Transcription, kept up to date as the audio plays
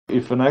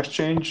If an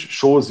exchange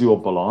shows you a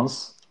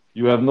balance,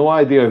 you have no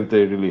idea if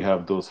they really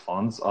have those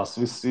funds. As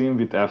we've seen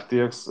with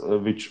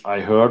FTX, which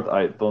I heard,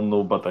 I don't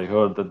know, but I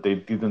heard that they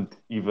didn't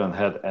even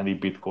had any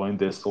Bitcoin.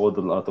 They sold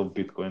a lot of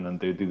Bitcoin and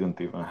they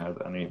didn't even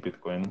have any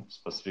Bitcoin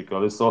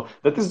specifically. So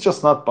that is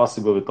just not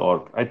possible with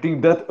Ark. I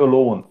think that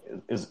alone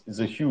is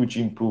a huge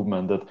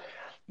improvement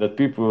that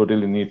people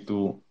really need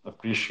to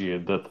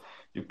appreciate, that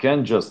you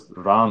can just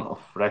run a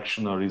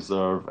fractional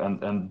reserve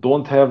and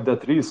don't have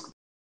that risk.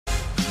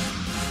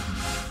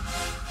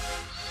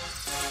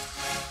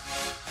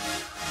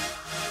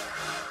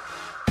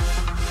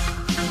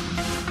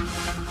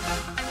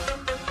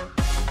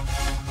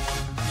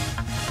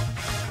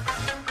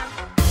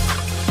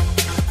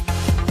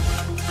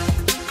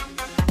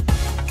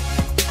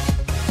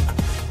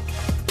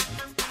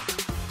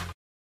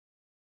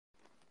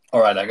 All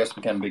right, I guess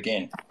we can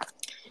begin.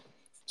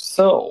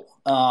 So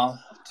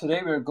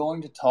today we're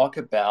going to talk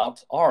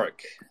about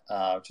Ark,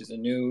 which is a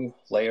new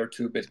layer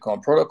 2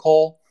 Bitcoin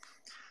protocol.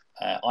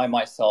 I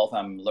myself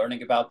am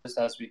learning about this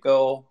as we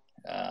go.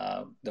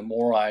 The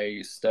more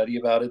I study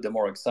about it, the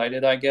more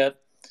excited I get.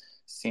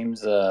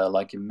 Seems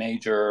like a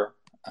major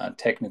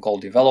technical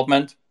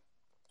development.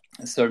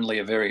 It's certainly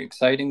a very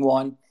exciting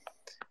one.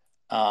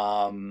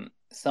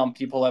 Some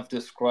people have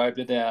described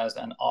it as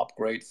an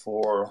upgrade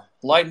for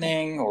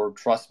Lightning or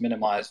trust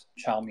minimized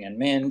Chaumian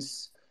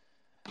mints,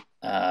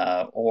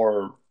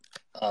 or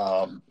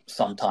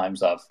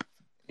sometimes I've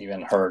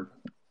even heard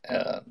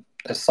a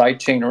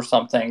sidechain or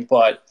something.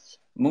 But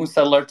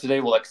Moonsettler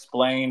today will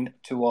explain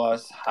to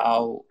us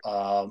how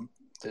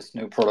this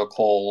new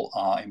protocol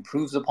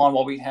improves upon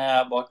what we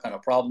have, what kind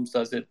of problems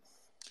does it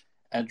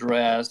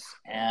address,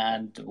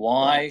 and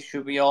why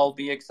should we all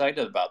be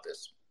excited about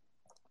this.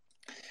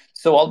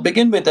 So I'll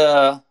begin with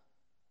a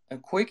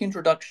quick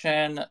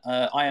introduction.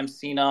 I am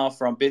Sina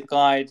from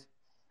BitGuide.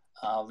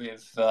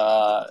 We've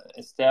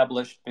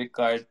established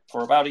BitGuide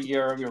for about a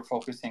year. We're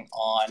focusing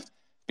on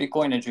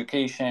Bitcoin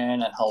education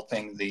and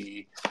helping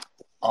the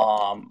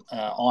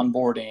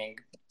onboarding.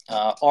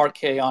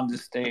 RK on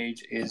this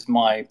stage is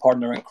my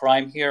partner in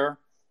crime here.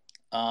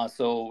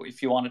 So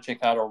if you want to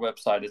check out our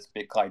website, it's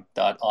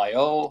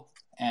bitguide.io.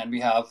 And we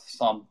have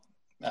some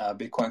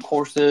Bitcoin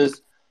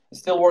courses.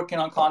 Still working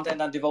on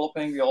content and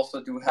developing. We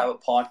also do have a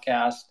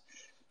podcast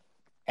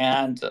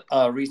and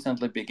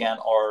recently began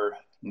our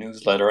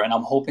newsletter. And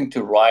I'm hoping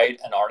to write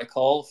an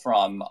article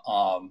from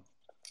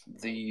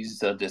these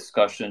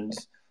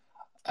discussions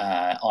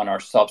on our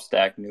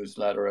Substack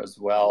newsletter as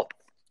well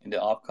in the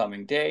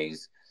upcoming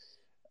days.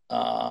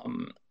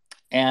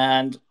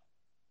 And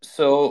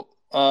so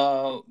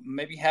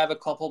maybe have a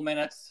couple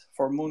minutes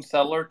for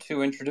Moonsettler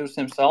to introduce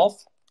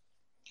himself.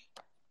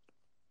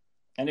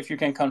 And if you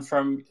can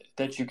confirm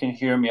that you can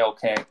hear me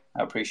okay,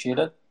 I appreciate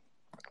it.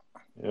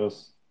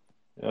 Yes,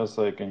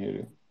 I can hear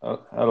you.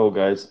 Hello,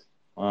 guys.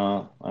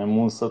 I'm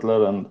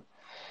Moonsettler, and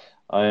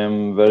I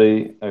am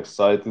very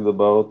excited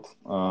about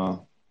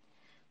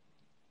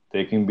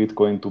taking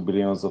Bitcoin to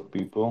billions of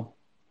people,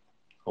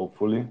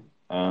 hopefully.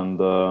 And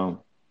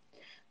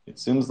it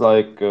seems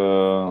like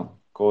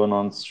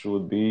Covenants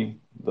should be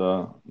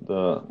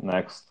the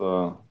next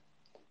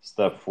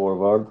step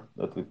forward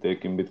that we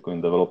take in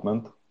Bitcoin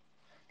development.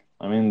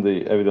 I mean,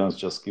 the evidence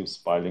just keeps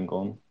piling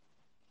on.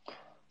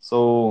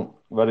 So,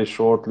 very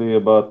shortly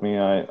about me,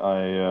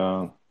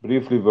 I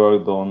briefly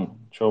worked on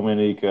Chaumian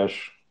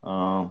eCash,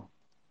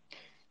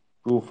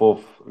 proof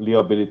of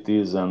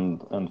liabilities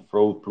and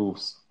fraud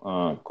proofs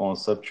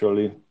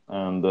conceptually,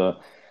 and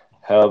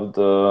helped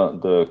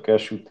the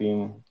Cashew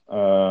team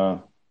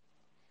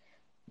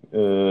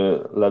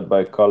led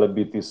by Caleb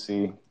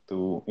BTC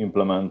to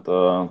implement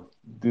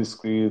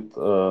discrete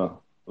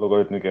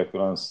logarithmic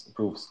equivalence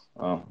proofs,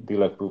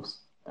 DLEC proofs,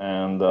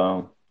 and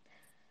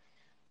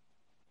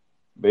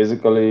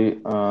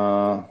basically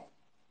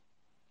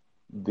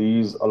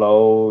these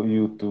allow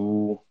you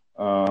to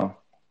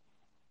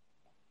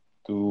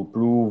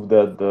prove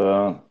that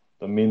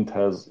the mint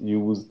has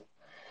used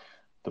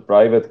the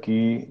private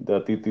key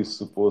that it is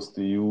supposed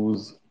to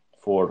use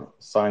for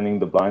signing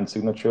the blind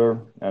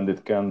signature, and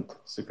it can't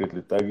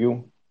secretly tag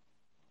you.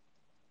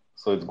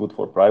 So it's good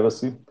for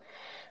privacy.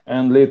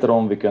 And later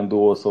on, we can do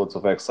all sorts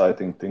of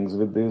exciting things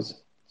with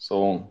this.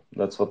 So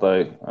that's what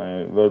I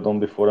worked on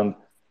before. And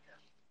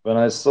when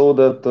I saw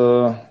that,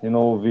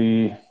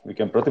 we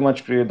can pretty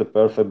much create the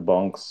perfect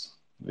bunks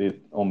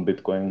on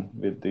Bitcoin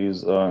with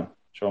these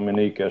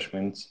Chaumian cash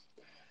mints,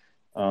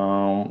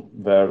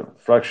 where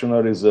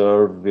fractional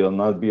reserve will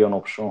not be an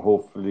option,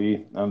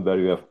 hopefully, and where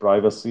you have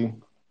privacy,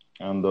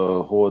 and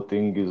the whole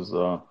thing is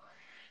a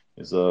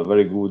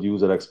very good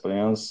user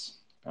experience.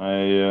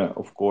 I,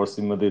 of course,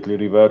 immediately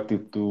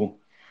reverted to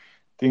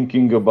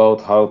thinking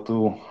about how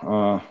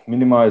to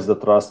minimize the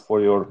trust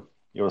for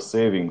your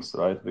savings,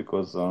 right?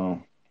 Because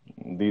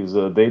these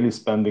daily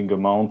spending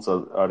amounts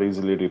are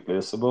easily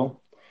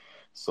replaceable.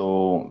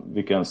 So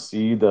we can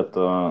see that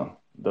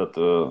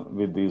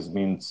with these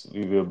mints,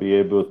 we will be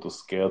able to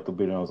scale to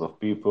billions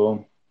of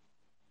people,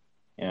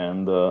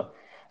 and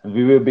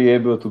we will be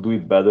able to do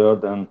it better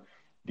than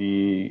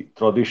the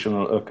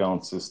traditional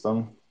account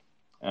system.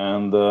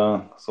 And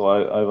so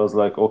I was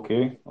like,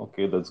 okay,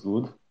 that's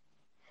good.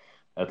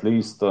 At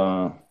least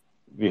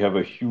we have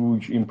a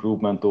huge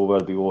improvement over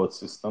the old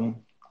system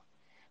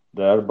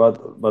there.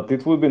 But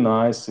it would be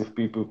nice if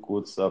people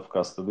could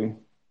self-custody,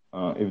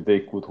 if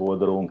they could hold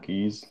their own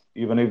keys,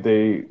 even if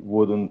they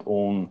wouldn't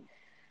own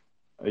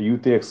a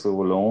UTXO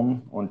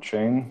alone on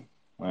chain.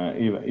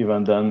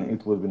 Even then,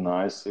 it would be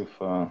nice if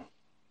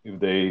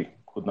they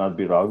could not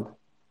be rugged.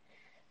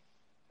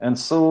 And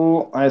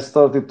so I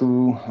started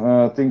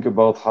to think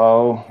about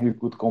how you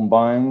could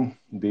combine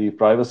the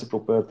privacy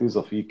properties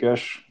of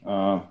eCash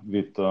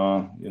with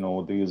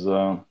these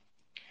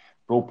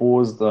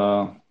proposed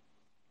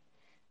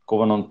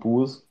covenant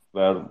pools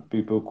where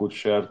people could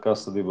share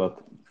custody but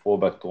fall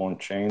back to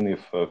on-chain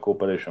if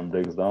cooperation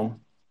breaks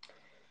down.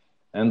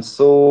 And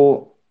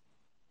so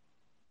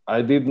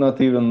I did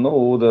not even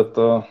know that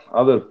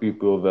other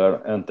people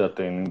were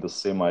entertaining the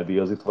same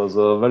ideas. It was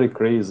a very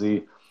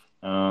crazy,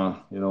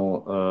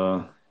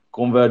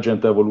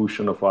 convergent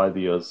evolution of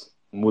ideas.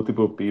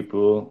 Multiple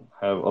people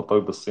have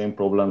attacked the same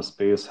problem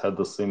space, had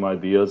the same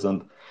ideas,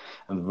 and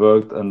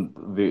worked, and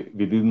we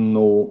didn't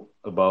know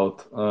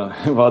about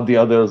what the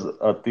others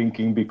are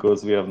thinking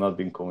because we have not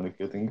been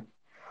communicating.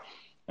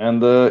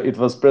 And it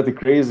was pretty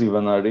crazy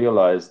when I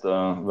realized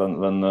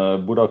when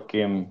Burak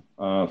came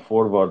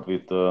forward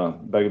with,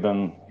 back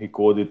then he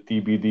called it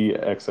TBD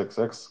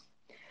XXX,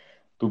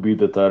 to be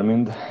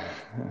determined.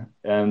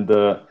 And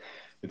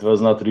it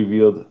was not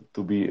revealed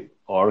to be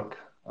Ark.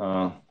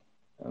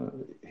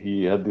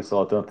 He had this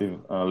alternative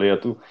layer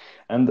 2.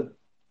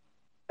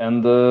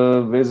 And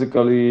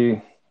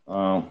basically,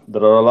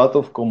 there are a lot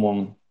of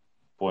common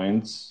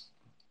points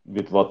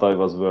with what I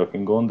was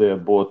working on. They are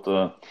both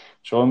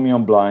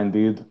Chaumian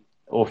blinded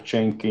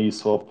off-chain key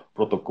swap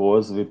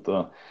protocols with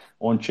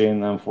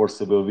on-chain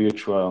enforceable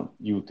virtual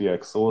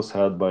UTXOs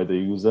held by the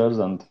users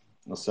and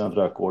a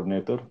central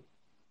coordinator.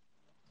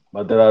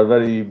 But there are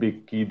very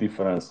big key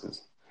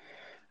differences.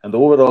 And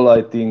overall,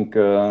 I think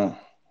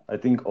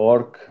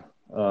Ark,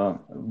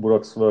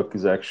 Burak's work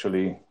is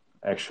actually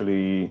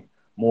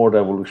more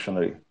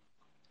revolutionary.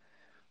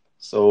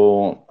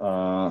 So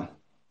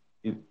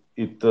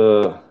if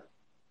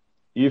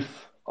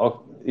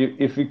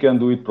we can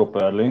do it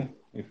properly,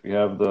 if we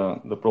have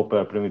the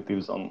proper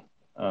primitives on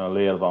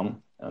layer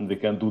 1, and we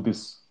can do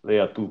this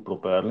layer 2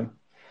 properly,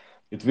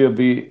 it will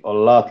be a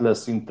lot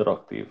less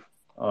interactive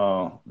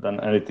than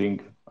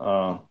anything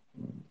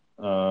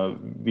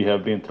we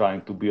have been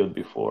trying to build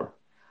before.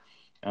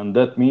 And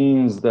that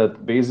means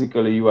that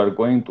basically you are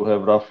going to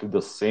have roughly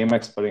the same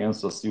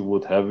experience as you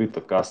would have with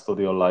a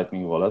custodial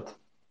Lightning wallet,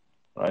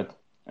 right?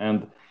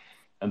 And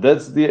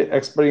that's the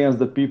experience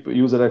that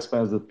user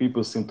experience that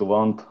people seem to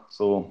want.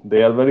 So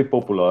they are very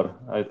popular.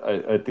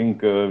 I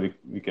think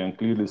we can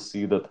clearly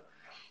see that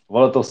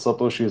Wallet of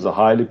Satoshi is a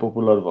highly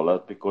popular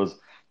wallet because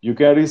you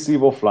can receive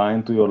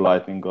offline to your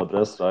Lightning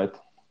address, right?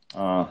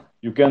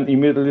 You can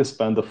immediately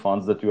spend the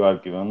funds that you are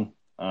given.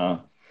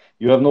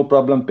 You have no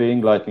problem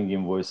paying Lightning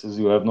invoices.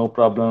 You have no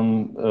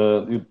problem.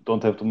 You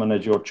don't have to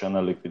manage your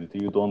channel liquidity.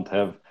 You don't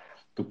have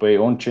to pay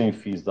on-chain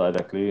fees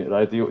directly,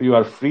 right? You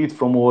are freed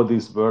from all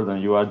this burden.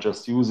 You are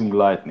just using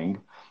Lightning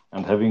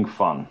and having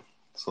fun.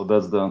 So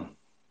that's the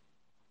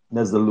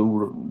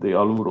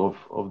allure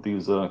of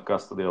these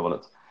custodial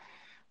wallets.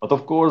 But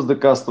of course, the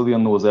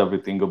custodian knows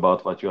everything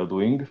about what you are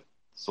doing.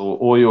 So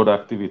all your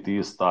activity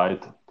is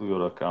tied to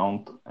your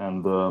account,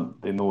 and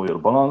they know your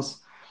balance.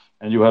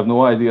 And you have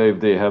no idea if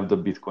they have the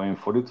Bitcoin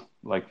for it.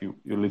 Like you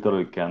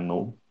literally can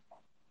know.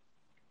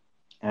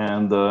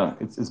 And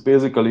it's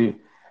basically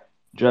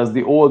just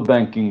the old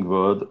banking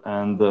world,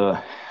 and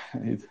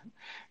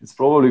it's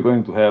probably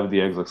going to have the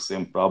exact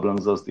same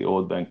problems as the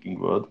old banking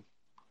world.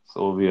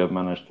 So we have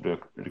managed to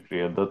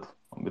recreate that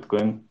on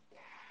Bitcoin,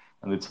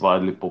 and it's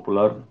widely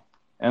popular.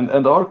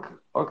 And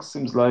Ark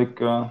seems like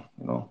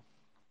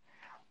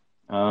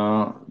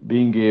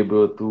being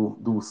able to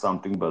do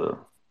something better.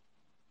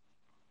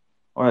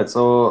 All right,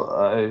 so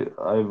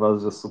I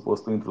was just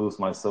supposed to introduce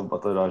myself,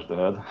 but I rushed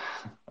ahead,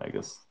 I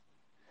guess.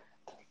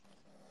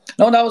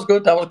 No, that was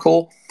good. That was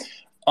cool.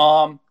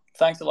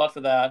 Thanks a lot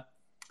for that.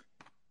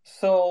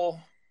 So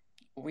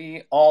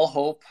we all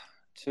hope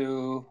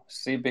to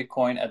see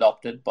Bitcoin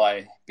adopted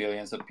by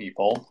billions of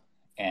people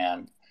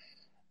and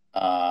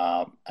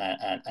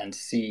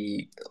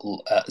see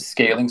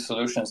scaling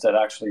solutions that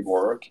actually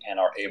work and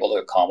are able to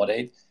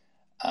accommodate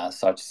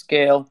such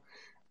scale.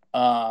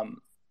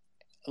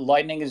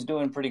 Lightning is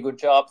doing a pretty good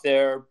job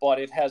there, but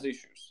it has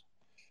issues,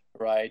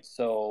 right?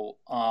 So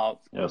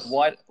yes.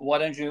 Why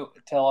don't you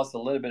tell us a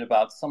little bit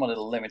about some of the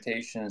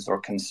limitations or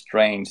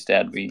constraints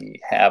that we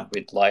have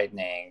with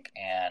Lightning,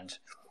 and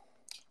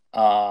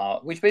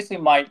which basically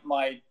might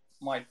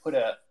put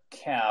a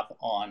cap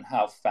on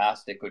how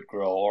fast it could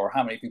grow or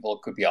how many people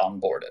could be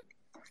onboarded?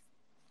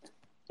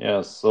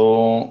 Yeah,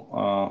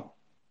 so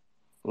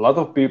a lot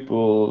of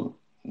people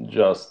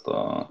just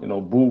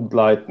booked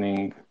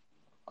Lightning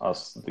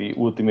as the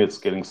ultimate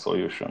scaling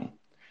solution.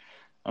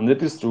 And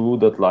it is true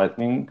that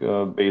Lightning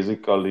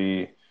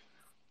basically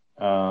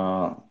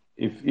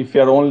if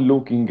you are only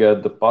looking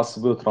at the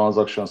possible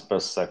transactions per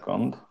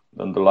second,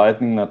 then the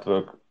Lightning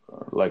Network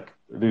like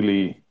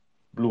really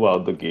blew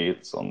out the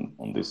gates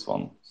on this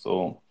one.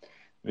 So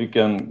we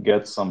can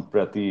get some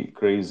pretty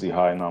crazy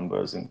high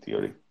numbers in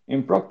theory.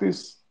 In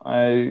practice,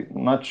 I'm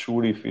not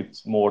sure if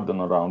it's more than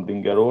a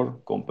rounding error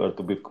compared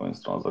to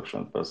Bitcoin's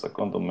transaction per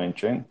second on main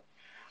chain.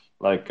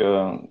 Like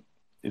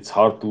it's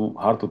hard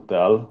to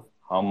tell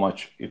how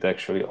much it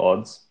actually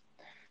adds.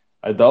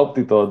 I doubt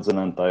it adds an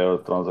entire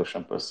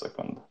transaction per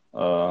second.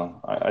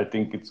 I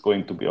think it's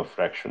going to be a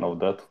fraction of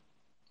that,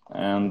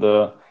 and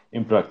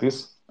in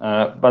practice.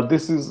 But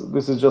this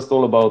is just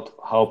all about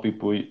how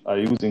people are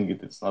using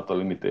it. It's not a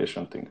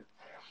limitation thing.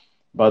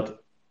 But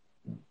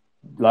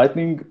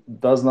Lightning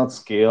does not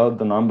scale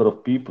the number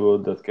of people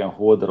that can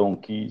hold their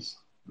own keys,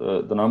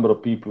 the number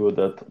of people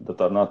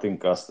that are not in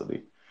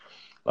custody.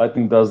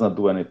 Lightning does not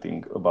do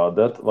anything about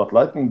that. What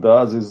Lightning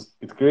does is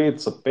it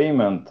creates a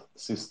payment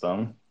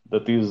system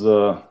that is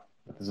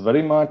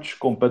very much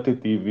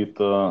competitive with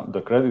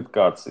the credit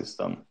card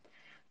system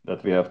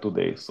that we have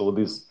today. So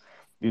this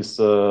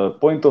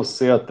point of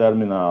sale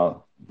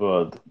terminal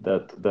world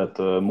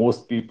that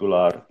most people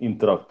are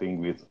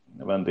interacting with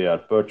when they are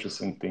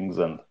purchasing things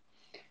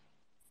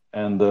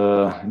and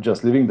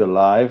just living the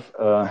life.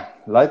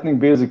 Lightning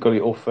basically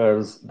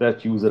offers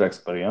that user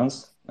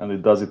experience, and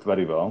it does it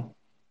very well.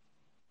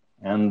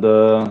 And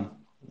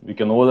we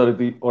can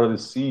already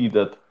see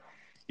that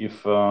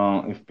if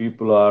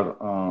people are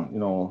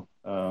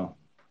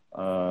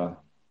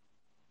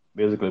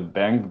basically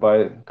banked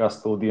by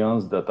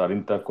custodians that are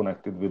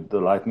interconnected with the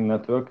Lightning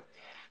Network,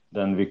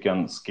 then we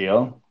can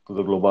scale to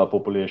the global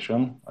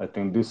population. I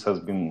think this has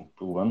been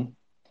proven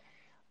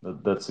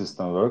that that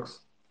system works,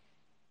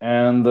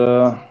 and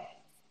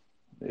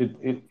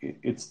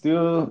it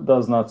still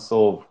does not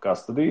solve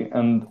custody,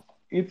 and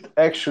it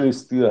actually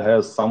still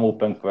has some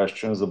open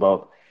questions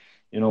about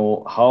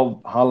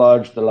how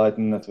large the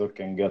Lightning Network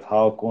can get,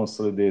 how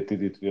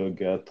consolidated it will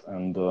get,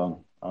 and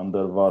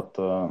under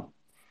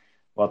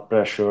what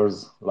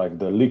pressures, like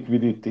the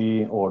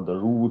liquidity or the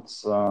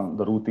roots,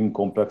 the routing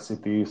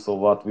complexity. So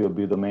what will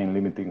be the main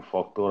limiting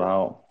factor,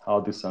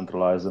 how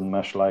decentralized and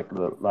mesh like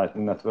the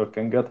Lightning Network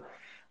can get,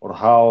 or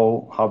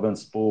how hub and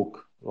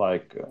spoke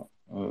like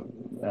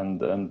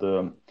and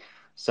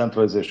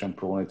centralization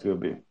prone it will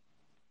be.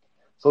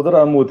 So there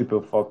are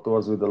multiple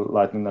factors with the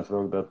Lightning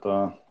Network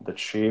that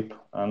shape,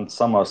 and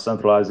some are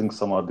centralizing,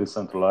 some are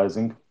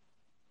decentralizing,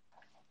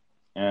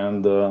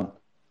 and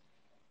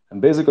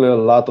basically a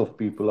lot of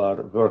people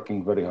are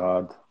working very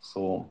hard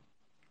so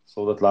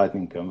that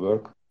Lightning can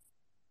work,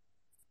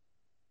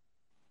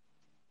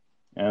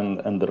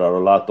 and there are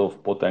a lot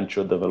of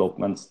potential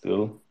developments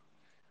still,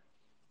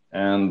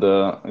 and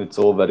it's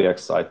all very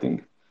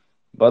exciting,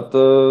 but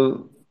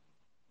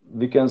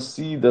we can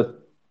see that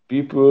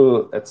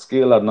people at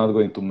scale are not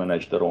going to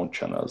manage their own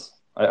channels.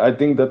 I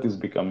think that is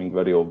becoming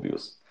very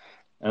obvious.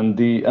 And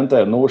the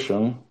entire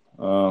notion,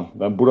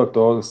 when Burak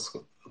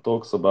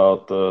talks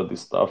about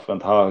this stuff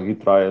and how he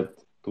tried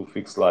to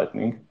fix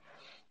Lightning,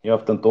 he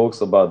often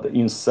talks about the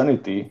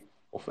insanity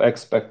of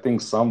expecting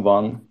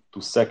someone to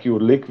secure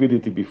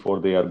liquidity before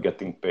they are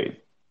getting paid.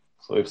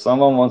 So if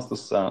someone wants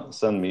to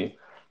send me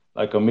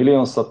like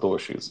 1,000,000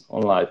 Satoshis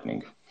on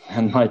Lightning,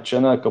 and my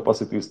channel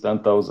capacity is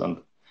 10,000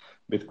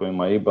 Bitcoin,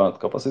 my IBAN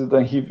capacity,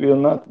 then he will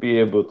not be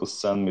able to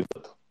send me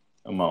that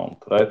amount,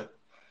 right?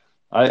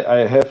 I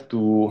have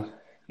to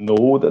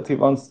know that he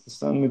wants to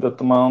send me that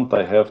amount.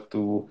 I have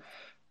to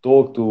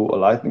talk to a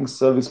Lightning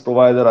service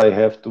provider. I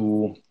have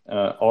to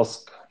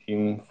ask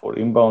him for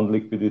inbound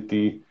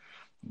liquidity.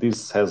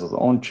 This has its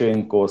own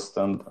chain cost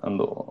and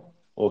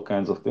all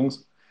kinds of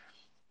things.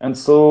 And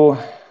so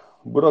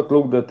Burak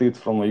looked at it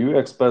from a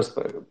UX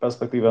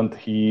perspective, and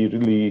he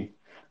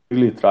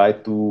really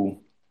tried to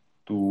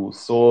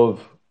solve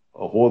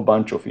a whole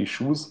bunch of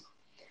issues.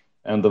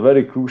 And the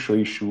very crucial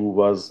issue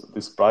was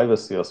this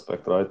privacy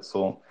aspect, right?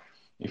 So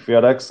if we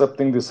are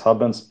accepting this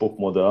hub and spoke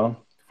model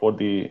for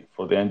the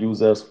end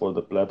users, for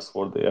the plebs,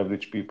 for the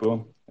average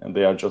people, and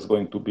they are just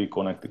going to be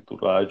connected to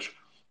large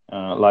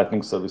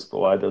Lightning service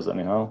providers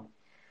anyhow,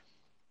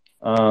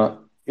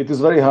 it is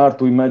very hard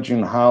to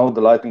imagine how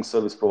the Lightning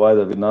service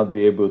provider will not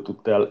be able to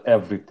tell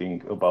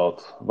everything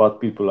about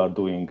what people are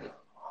doing,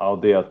 how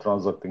they are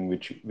transacting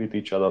with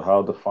each other,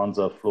 how the funds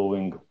are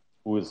flowing,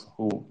 who is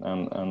who,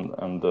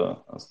 and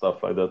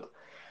stuff like that.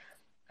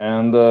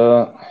 And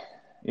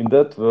in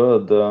that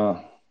world,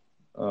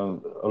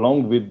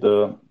 along with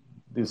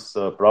this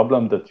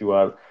problem that you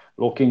are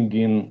locking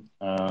in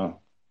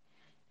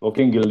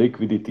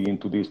liquidity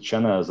into these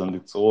channels, and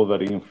it's all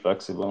very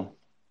inflexible.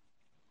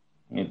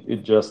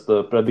 It just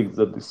predicts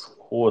that this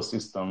whole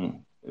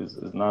system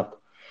is not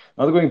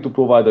going to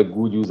provide a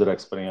good user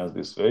experience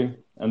this way,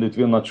 and it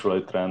will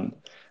naturally trend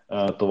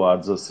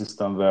towards a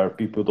system where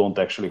people don't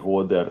actually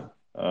hold their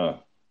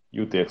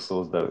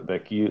UTXOs, their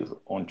keys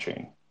on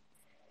chain.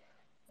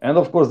 And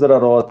of course, there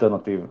are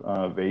alternative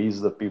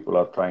ways that people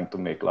are trying to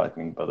make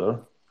Lightning better.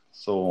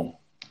 So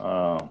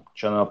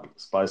channel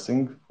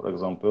splicing, for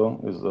example,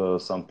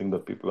 is something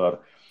that people are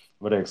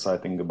very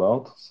exciting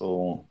about.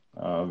 So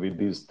with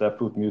these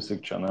taproot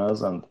music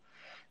channels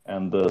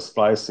and the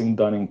splicing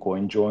done in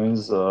coin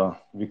joins,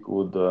 we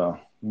could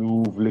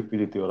move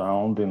liquidity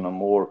around in a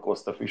more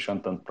cost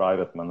efficient and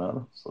private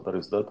manner. So there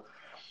is that.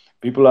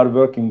 People are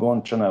working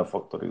on channel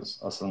factories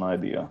as an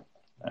idea,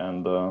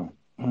 and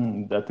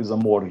that is a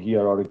more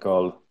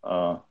hierarchical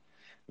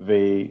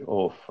way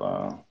of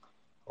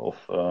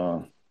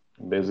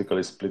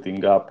basically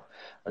splitting up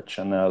a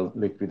channel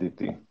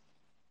liquidity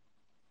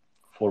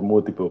for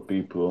multiple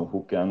people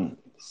who can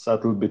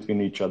settle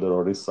between each other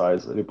or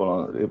resize,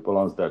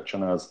 rebalance their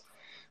channels,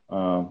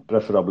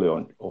 preferably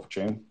on off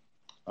chain.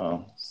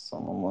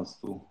 Someone wants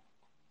to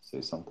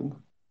say something.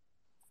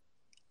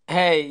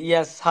 Hey,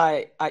 yes,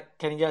 hi.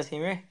 Can you guys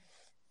hear me?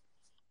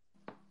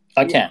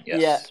 I can, Yeah,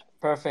 yes.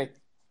 perfect.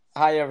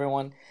 Hi,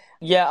 everyone.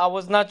 Yeah, I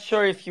was not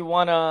sure if you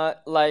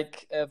wanna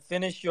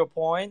finish your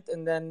point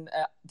and then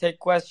take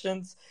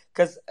questions,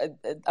 because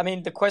I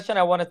mean the question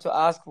I wanted to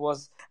ask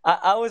was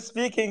I was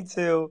speaking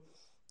to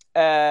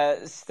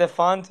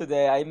Stefan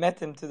today. I met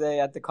him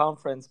today at the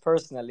conference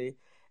personally,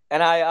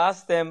 and I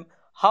asked him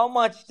how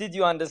much did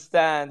you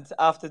understand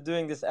after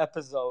doing this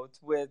episode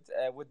with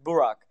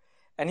Burak,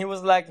 and he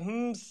was like,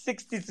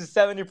 60 to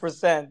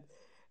 70%.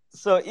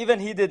 So even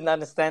he didn't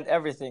understand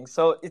everything.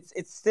 So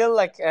it's still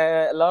like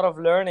a lot of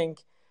learning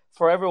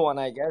for everyone,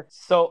 I guess.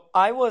 So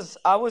I was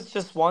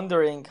just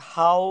wondering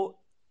how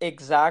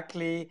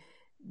exactly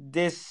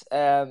this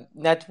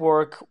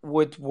network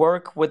would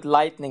work with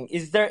Lightning.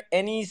 Is there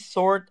any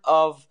sort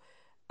of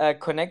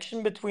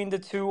connection between the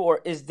two,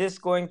 or is this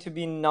going to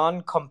be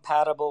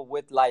non-compatible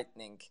with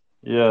Lightning?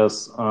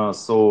 Yes,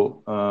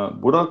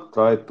 Burak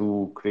tried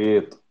to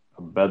create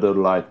a better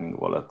Lightning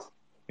wallet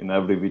in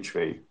every which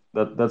way.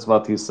 That's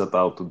what he set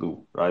out to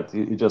do, right?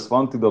 He just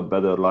wanted a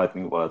better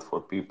Lightning wallet for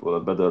people, a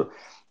better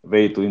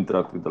way to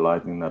interact with the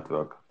Lightning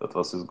network. That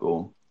was his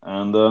goal.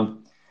 And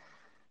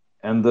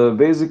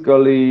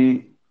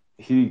basically,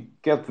 he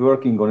kept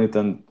working on it,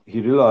 and he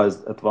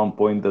realized at one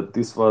point that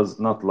this was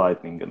not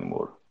Lightning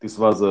anymore. This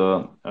was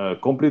a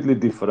completely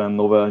different,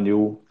 novel,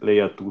 new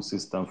layer 2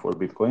 system for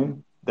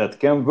Bitcoin that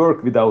can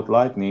work without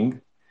Lightning,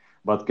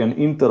 but can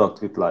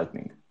interact with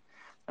Lightning.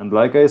 And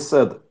like I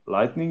said,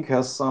 Lightning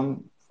has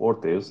some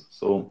fortes.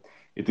 So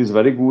it is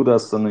very good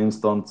as an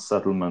instant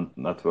settlement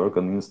network,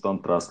 an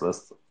instant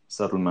trustless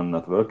settlement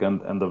network,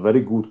 and a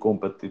very good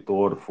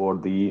competitor for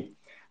the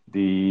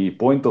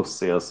point of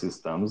sale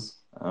systems.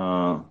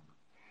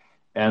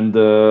 And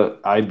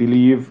I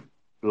believe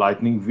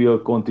Lightning will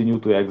continue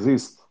to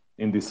exist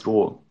in this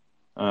role.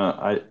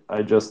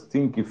 I just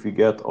think if we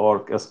get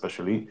Ark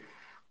especially,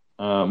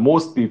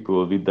 most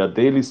people with their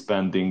daily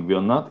spending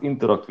will not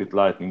interact with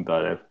Lightning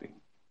directly.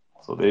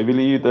 So they will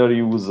either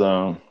use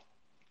a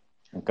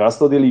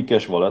custody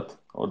Cash wallet,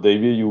 or they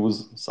will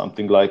use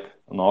something like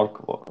an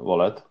Ark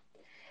wallet,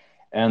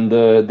 and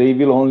they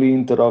will only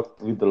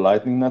interact with the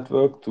Lightning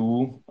network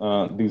to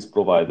these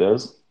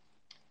providers,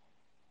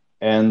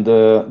 and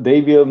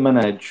they will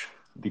manage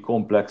the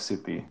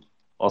complexity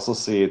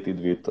associated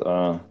with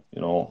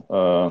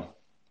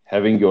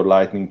having your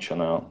Lightning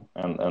channel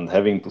and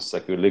having to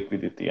secure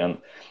liquidity and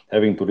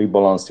having to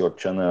rebalance your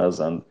channels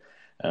and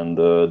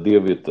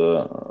deal with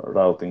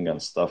routing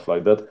and stuff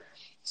like that.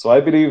 So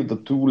I believe the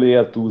two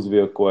layer twos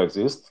will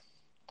coexist,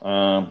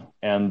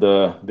 and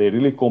they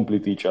really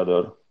complete each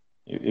other.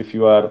 If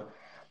you are,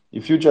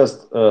 if you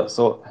just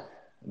so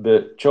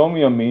the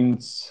Chaumian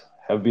mints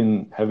have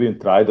been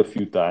tried a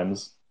few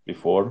times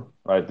before,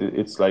 right?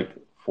 It's like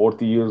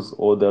 40 years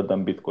older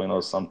than Bitcoin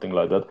or something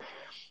like that,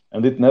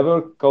 and it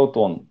never caught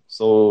on.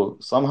 So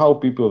somehow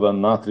people were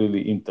not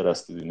really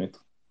interested in it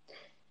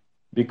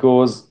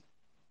because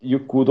you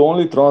could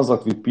only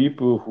transact with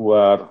people who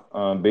are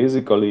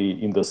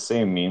basically in the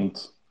same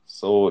mint.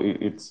 So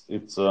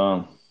it's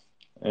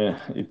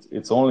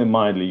only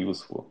mildly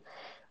useful.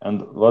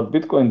 And what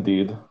Bitcoin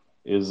did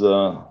is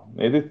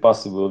made it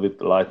possible with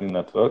the Lightning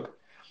Network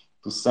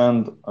to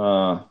send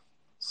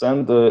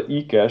the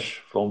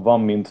eCash from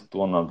one mint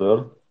to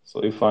another.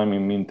 So if I'm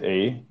in mint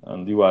A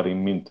and you are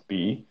in mint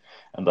B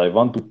and I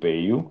want to pay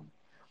you,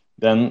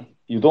 then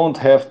you don't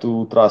have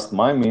to trust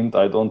my mint.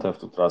 I don't have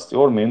to trust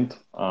your mint.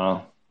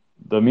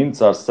 The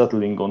mints are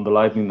settling on the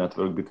Lightning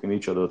Network between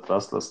each other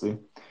trustlessly,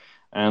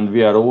 and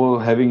we are all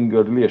having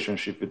a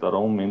relationship with our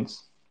own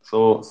mints.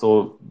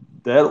 So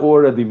there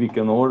already we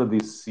can already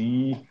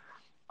see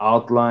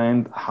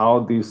outlined how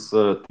this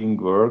thing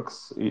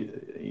works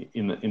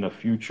in a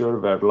future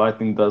where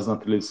Lightning does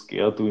not really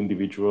scale to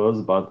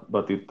individuals,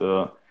 but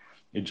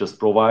it just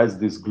provides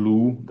this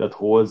glue that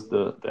holds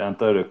the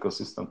entire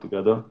ecosystem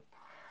together.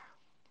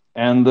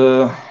 And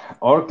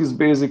Arc is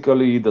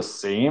basically the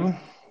same.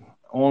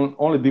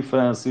 Only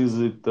difference is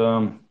it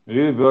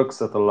really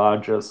works at a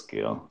larger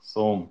scale.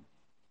 So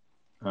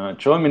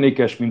Chaumian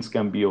cache mints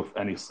can be of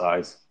any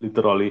size,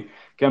 literally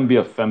can be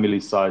a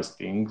family size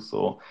thing.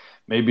 So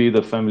maybe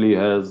the family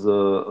has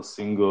a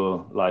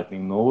single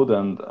Lightning node,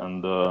 and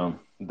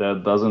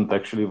that doesn't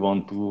actually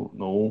want to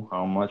know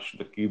how much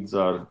the kids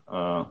are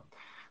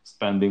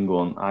spending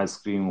on ice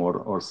cream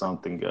or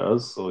something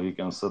else. So he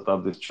can set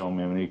up this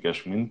Chaumian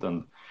Cash Mint,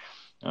 and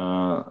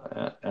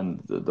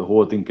the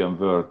whole thing can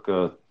work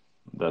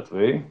that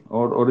way.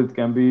 Or it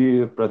can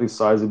be a pretty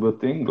sizable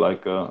thing,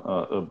 like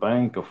a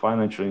bank, a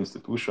financial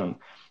institution,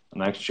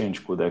 an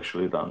exchange could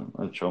actually run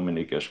a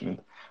Chaumian Cash Mint.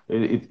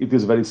 It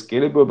is very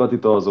scalable, but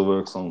it also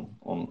works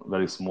on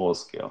very small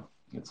scale.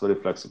 It's very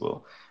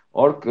flexible.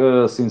 Ark,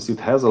 since it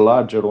has a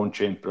larger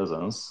on-chain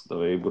presence, the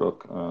way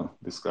Burak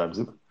describes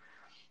it,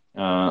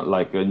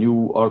 like a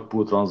new Ark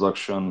pool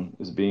transaction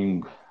is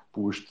being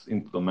pushed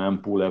into the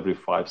mempool every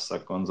 5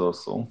 seconds or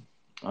so.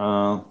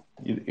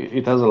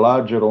 It has a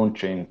larger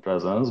on-chain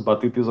presence,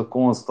 but it is a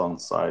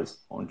constant size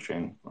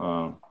on-chain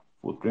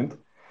footprint.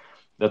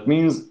 That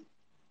means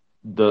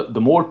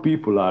the more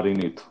people are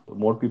in it, the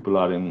more people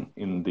are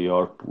in the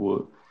Ark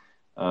pool,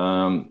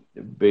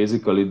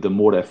 basically the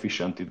more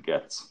efficient it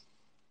gets.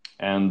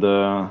 And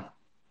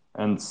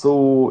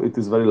so it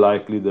is very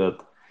likely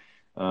that,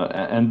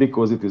 and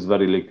because it is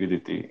very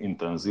liquidity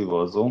intensive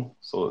also,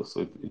 so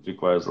it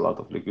requires a lot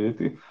of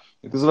liquidity,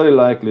 it is very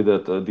likely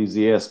that these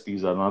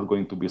ASPs are not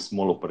going to be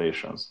small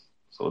operations.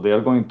 So they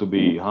are going to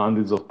be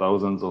hundreds of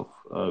thousands of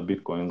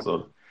Bitcoins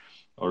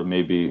or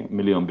maybe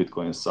million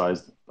Bitcoin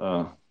sized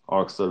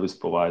Ark service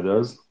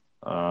providers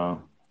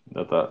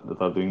that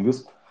are doing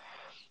this.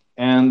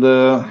 And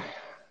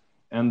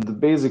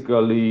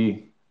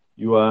basically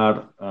you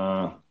are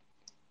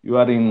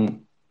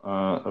in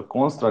a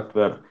construct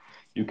where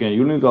you can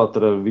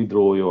unilaterally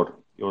withdraw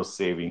your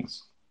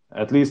savings.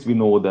 At least we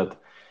know that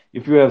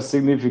if you have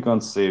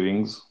significant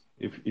savings,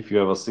 if you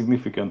have a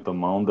significant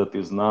amount that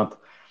is not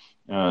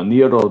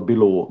near or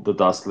below the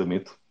dust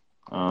limit,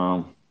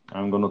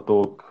 I'm going to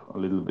talk a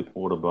little bit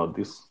more about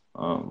this,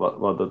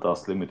 what the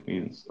dust limit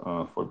means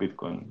for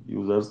Bitcoin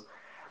users.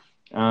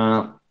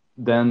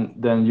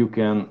 Then you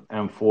can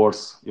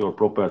enforce your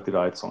property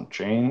rights on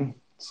chain,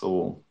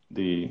 so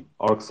the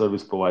Ark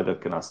service provider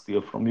cannot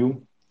steal from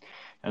you.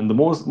 And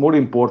more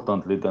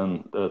importantly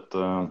than that,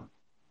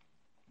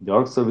 the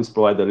Ark service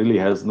provider really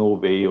has no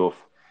way of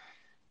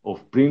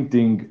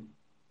printing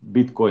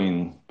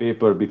Bitcoin,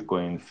 paper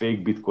Bitcoin,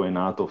 fake Bitcoin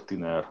out of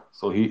thin air.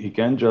 So he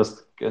can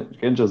just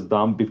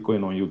dump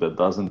Bitcoin on you that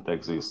doesn't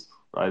exist,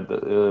 right?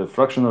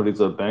 Fractional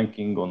reserve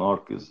banking on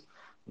Ark is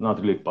not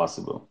really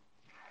possible.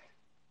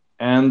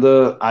 And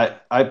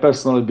I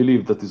personally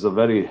believe that is a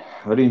very,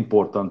 very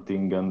important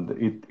thing, and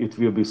it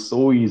will be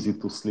so easy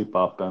to slip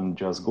up and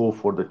just go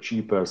for the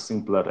cheaper,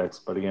 simpler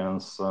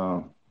experience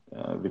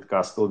with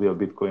custodial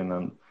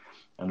Bitcoin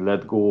and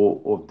let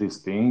go of this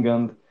thing.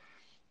 And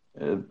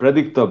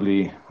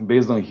predictably,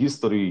 based on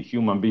history,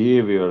 human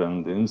behavior,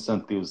 and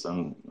incentives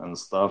and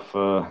stuff,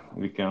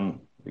 we can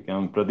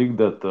predict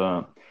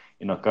that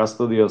in a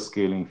custodial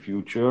scaling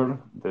future,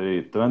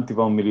 the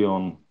 21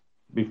 million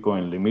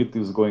Bitcoin limit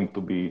is going to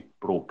be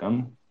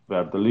broken,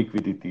 where the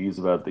liquidity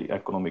is, where the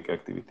economic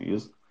activity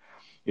is.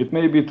 It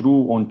may be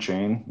true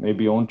on-chain.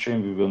 Maybe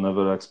on-chain we will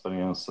never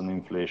experience an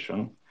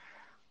inflation.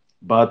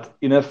 But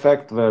in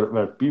effect,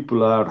 where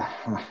people are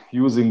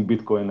using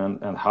Bitcoin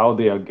and how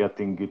they are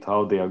getting it,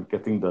 how they are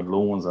getting the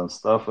loans and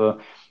stuff,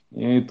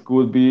 it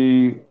could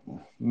be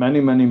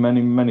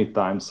many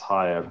times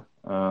higher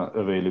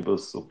available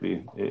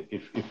supply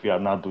if we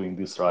are not doing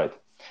this right.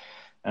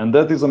 And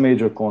that is a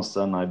major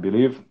concern, I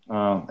believe.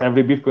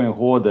 Every Bitcoin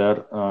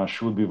holder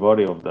should be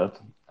worried of that.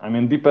 I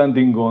mean,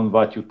 depending on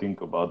what you think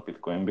about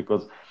Bitcoin,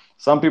 because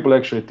some people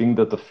actually think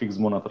that a fixed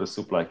monetary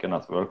supply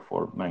cannot work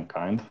for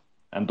mankind.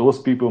 And those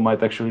people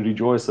might actually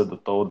rejoice at the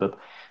thought that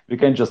we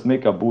can just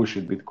make a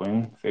bullshit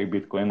Bitcoin, fake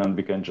Bitcoin, and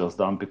we can just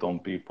dump it on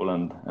people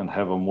and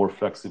have a more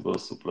flexible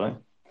supply.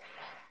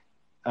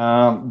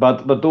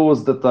 But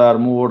those that are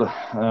more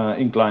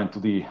inclined to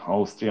the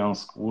Austrian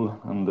school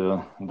and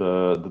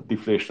the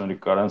deflationary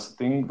currency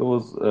thing,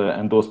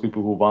 those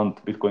people who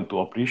want Bitcoin to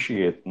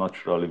appreciate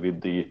naturally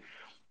with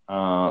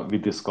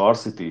the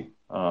scarcity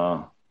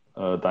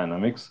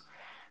dynamics,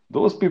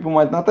 those people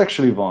might not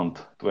actually want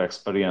to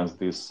experience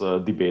this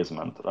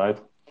debasement, right?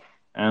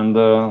 And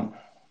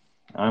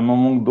I'm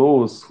among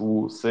those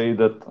who say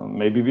that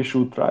maybe we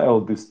should try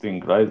out this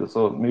thing, right?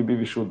 So maybe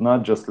we should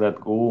not just let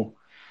go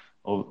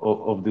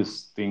of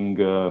this thing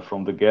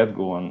from the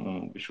get-go,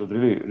 and we should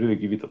really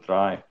give it a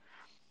try,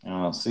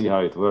 see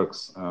how it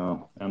works.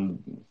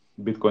 And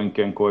Bitcoin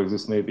can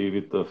coexist maybe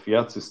with the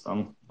fiat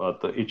system, but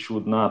it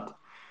should not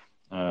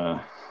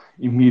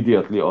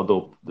immediately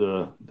adopt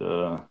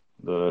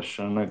the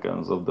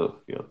shenanigans of the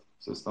fiat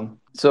system.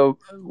 So,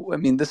 I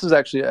mean, this is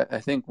actually, I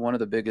think, one of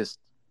the biggest,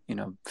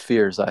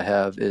 fears I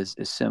have is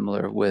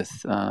similar with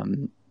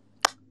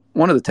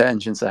one of the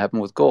tensions that happen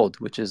with gold,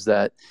 which is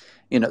that,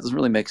 it doesn't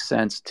really make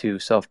sense to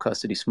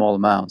self-custody small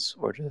amounts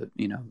or to,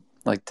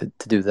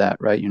 to do that,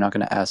 right? You're not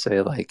going to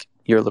assay like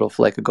your little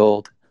flake of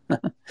gold.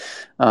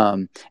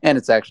 And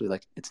it's actually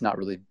it's not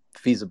really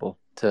feasible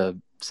to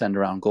send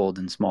around gold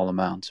in small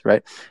amounts,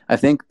 right? I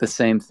think the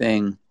same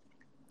thing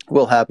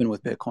will happen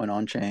with Bitcoin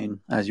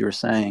on-chain, as you were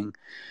saying.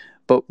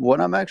 But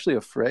what I'm actually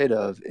afraid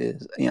of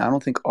is, I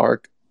don't think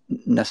Ark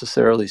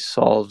necessarily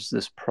solves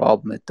this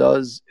problem. It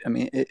does. I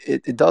mean,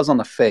 it does on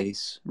the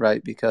face,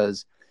 right?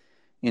 Because,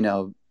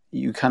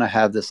 you kind of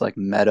have this like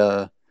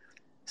meta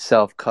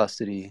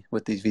self-custody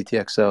with these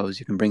VTXOs.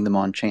 You can bring them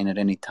on chain at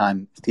any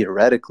time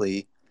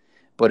theoretically,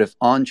 but if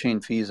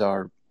on-chain fees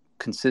are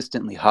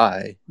consistently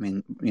high, I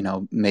mean,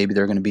 maybe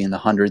they're going to be in the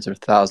hundreds or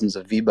thousands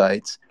of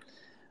V-bytes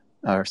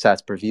or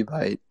sats per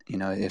V-byte,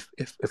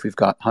 if we've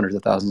got hundreds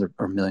of thousands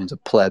or millions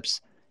of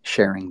plebs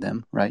sharing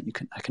them, right?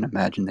 I can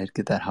imagine they'd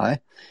get that high.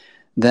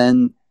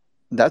 Then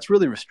that's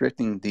really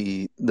restricting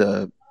the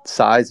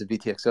size of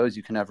VTXOs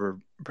you can ever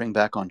bring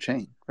back on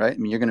chain, right? I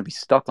mean, you're going to be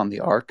stuck on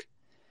the Ark,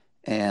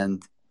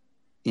 and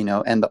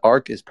and the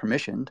Ark is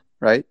permissioned,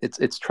 right?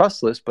 It's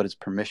trustless, but it's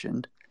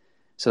permissioned.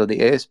 So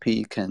the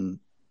ASP can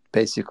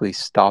basically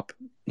stop,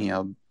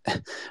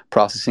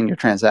 processing your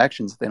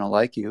transactions if they don't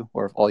like you,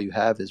 or if all you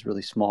have is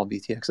really small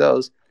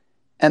VTXOs,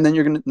 and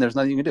then there's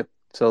nothing you can do.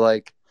 So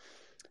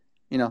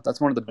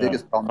that's one of the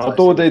biggest problems.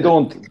 Although they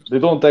don't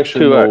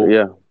actually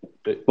know.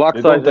 Block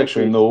they size don't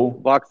actually increase. know.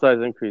 Block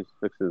size increase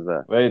fixes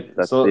that. Right.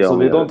 That's So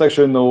they don't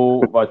actually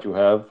know what you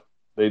have.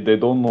 They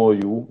don't know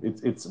you.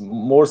 It's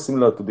more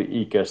similar to the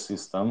eCash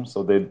system.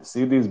 So they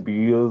see these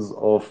bills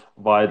of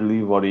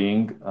widely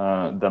varying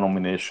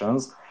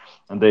denominations,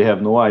 and they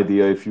have no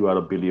idea if you are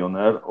a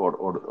billionaire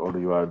or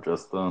you are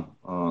just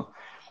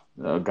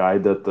a guy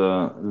that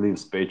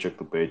lives paycheck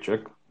to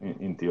paycheck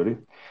in theory.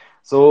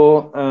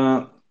 So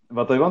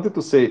what I wanted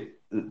to say,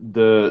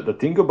 the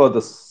thing about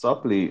the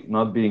supply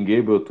not being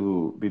able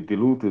to be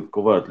diluted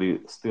covertly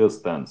still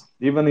stands.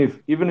 Even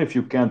if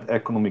you can't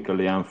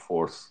economically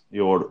enforce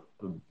your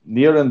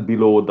near and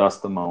below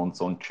dust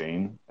amounts on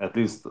chain, at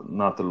least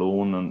not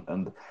alone,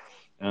 and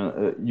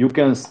you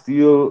can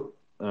still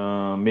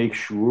make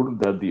sure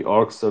that the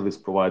Ark service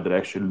provider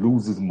actually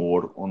loses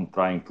more on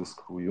trying to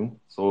screw you.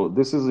 So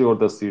this is your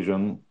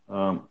decision,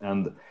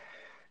 and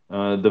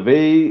the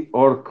way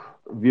Ark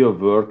will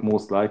work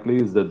most likely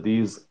is that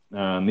these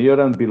near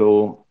and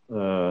below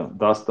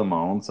dust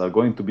amounts are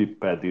going to be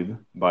padded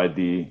by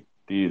the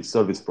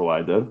service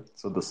provider.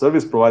 So the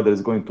service provider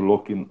is going to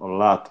lock in a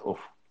lot of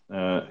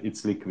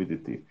its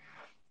liquidity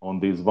on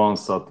these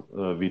one-shot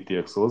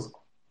VTXOs.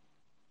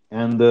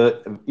 And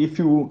if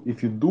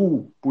you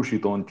do push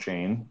it on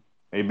chain,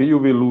 maybe you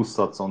will lose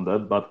sats on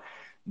that, but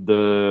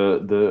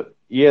the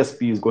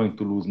ESP is going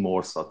to lose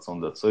more sats on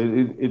that. So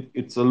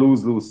it's a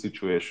lose-lose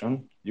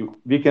situation.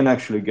 We can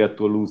actually get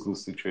to a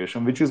lose-lose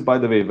situation, which is, by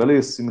the way,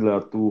 very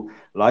similar to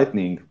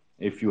Lightning.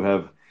 If you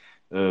have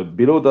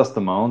below dust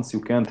amounts,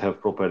 you can't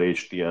have proper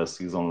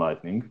HTLCs on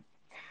Lightning.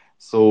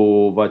 So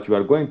what you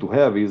are going to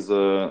have is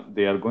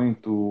they are going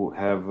to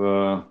have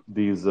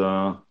these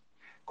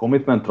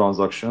commitment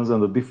transactions,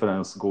 and the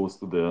difference goes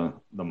to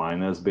the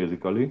miners,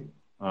 basically.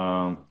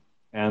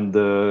 And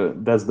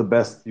that's the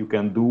best you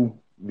can do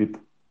with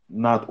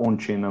not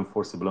on-chain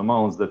enforceable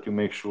amounts, that you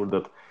make sure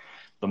that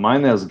the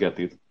miners get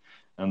it,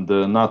 and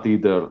not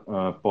either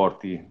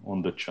party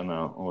on the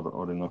channel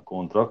or in a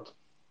contract.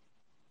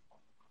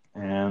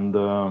 And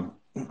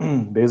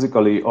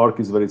basically,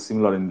 Ark is very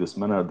similar in this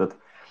manner, that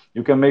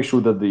you can make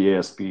sure that the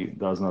ASP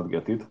does not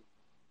get it,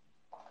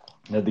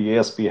 that the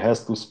ASP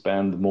has to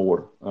spend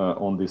more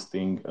on this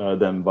thing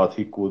than what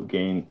he could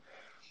gain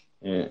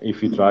if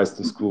he tries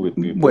to screw with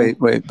people. Wait,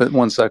 but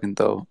 1 second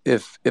though.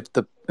 If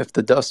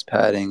the dust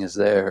padding is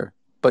there,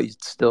 but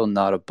it's still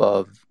not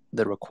above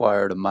the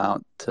required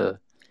amount to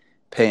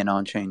pay an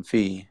on-chain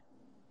fee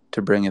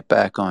to bring it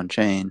back on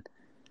chain,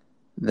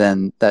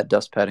 then that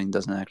dust padding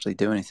doesn't actually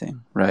do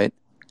anything, right?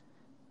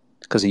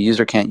 Because a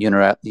user can't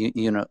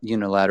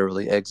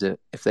unilaterally exit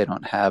if they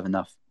don't have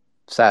enough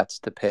sats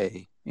to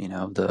pay,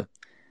 the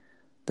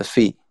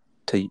fee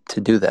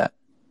to do that.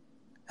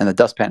 And the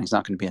dust padding is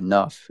not going to be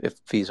enough if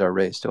fees are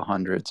raised to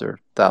hundreds or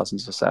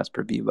thousands of sats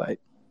per B-byte.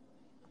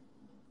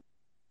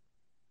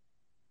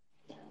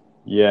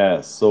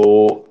 Yeah,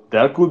 so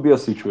there could be a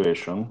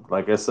situation,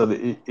 like I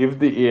said, if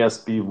the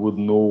ASP would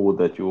know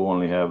that you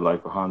only have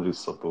like 100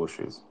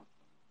 satoshis,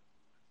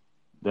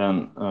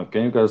 then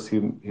can you guys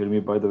hear me,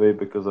 by the way,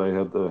 because I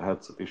had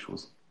headset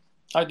issues?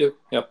 I do,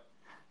 yep.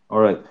 All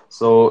right.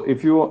 So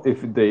if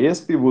the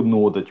ASP would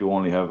know that you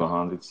only have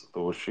 100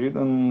 satoshi,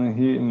 then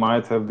he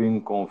might have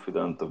been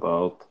confident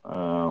about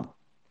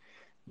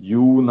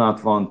you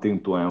not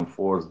wanting to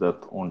enforce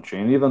that on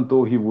chain, even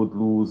though he would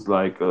lose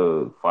like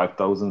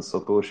 5,000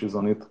 satoshis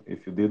on it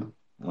if you did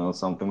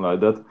something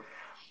like that.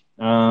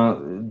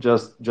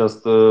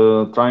 Just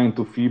trying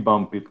to fee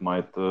bump it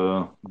might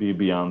be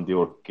beyond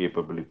your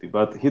capability,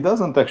 but he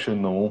doesn't actually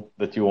know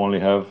that you only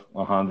have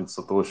 100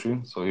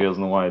 satoshi, so he has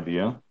no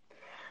idea.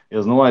 He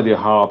has no idea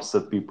how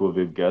upset people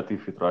will get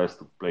if he tries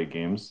to play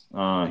games.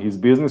 His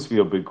business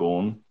will be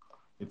gone.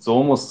 It's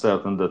almost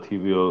certain that he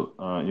will,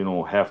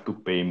 have to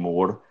pay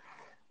more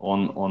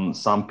on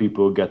some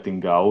people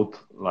getting out,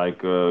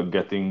 like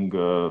getting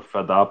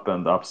fed up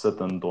and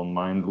upset and don't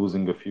mind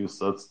losing a few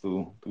sats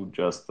to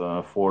just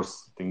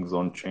force things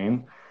on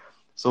chain.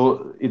 So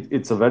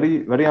it's a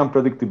very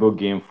unpredictable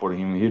game for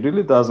him. He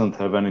really doesn't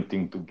have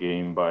anything to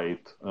gain by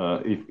it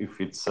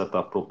if it's set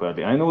up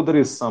properly. I know there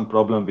is some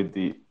problem with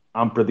the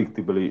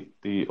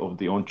unpredictability of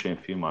the on-chain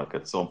fee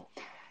market. So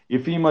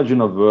if you imagine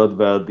a world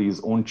where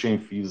these on-chain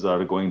fees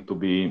are going to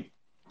be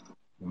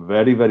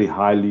very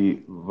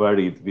highly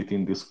varied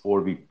within this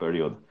 4-week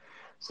period.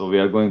 So we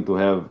are going to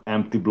have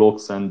empty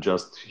blocks and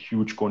just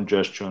huge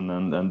congestion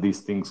and these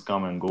things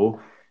come and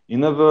go.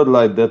 In a world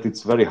like that,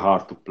 it's very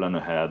hard to plan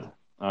ahead.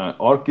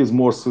 Arc is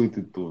more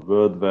suited to a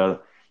world where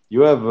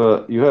you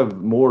have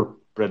more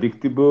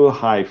predictable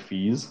high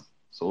fees.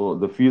 So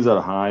the fees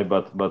are high,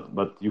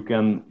 but you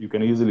can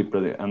easily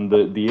predict, and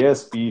the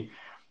ASP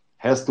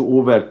has to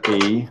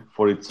overpay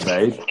for its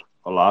weight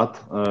a lot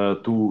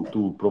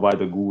to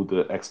provide a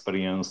good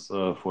experience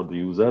for the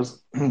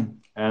users.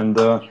 And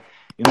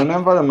in an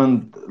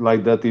environment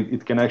like that,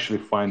 it can actually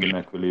find an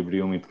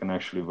equilibrium. It can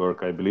actually work,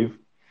 I believe.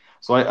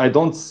 So I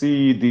don't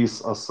see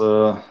this as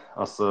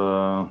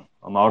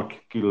an arc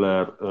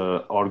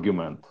killer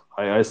argument.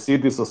 I see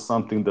this as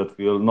something that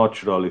will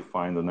naturally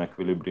find an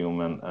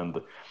equilibrium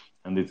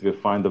and it will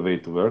find a way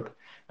to work.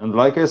 And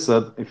like I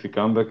said, if we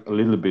come back a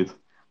little bit,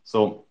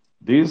 so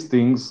these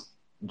things,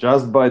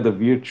 just by the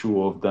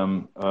virtue of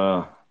them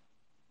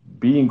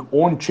being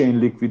on-chain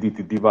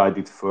liquidity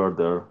divided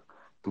further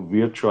to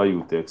virtual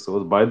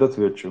UTXOs, by that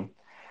virtue,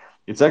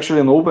 it's actually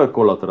an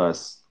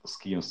over-collateralized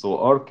scheme. So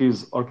Arc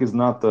is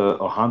not a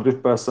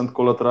 100%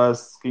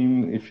 collateralized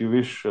scheme, if you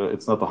wish.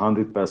 It's not a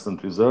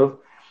 100% reserve.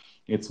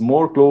 It's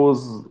more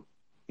close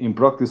in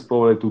practice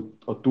probably to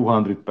a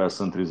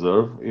 200%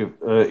 reserve.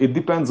 It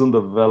depends on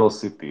the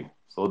velocity.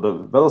 So the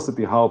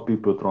velocity how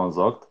people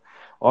transact.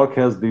 Arc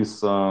has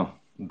this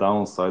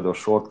downside or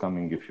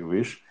shortcoming, if you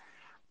wish,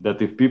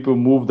 that if people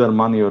move their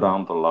money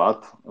around a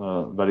lot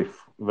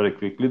very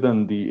quickly,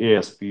 then the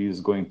ASP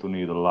is going to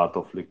need a lot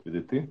of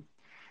liquidity.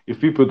 If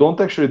people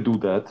don't actually do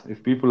that,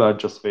 if people are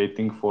just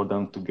waiting for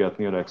them to get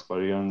near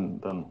expiry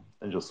and then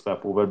just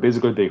swap over,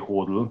 basically they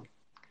hodl,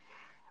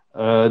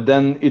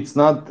 then it's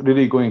not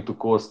really going to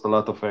cost a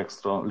lot of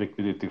extra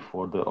liquidity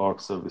for the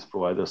Arc service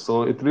provider.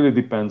 So it really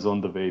depends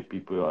on the way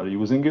people are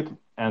using it.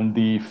 And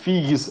the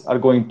fees are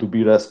going to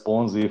be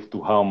responsive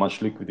to how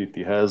much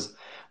liquidity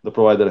the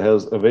provider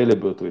has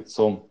available to it.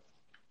 So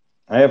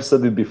I have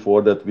said it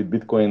before that with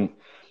Bitcoin,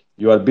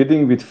 you are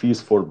bidding with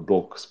fees for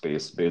block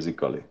space,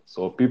 basically.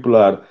 So people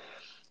are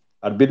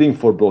bidding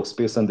for block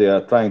space and they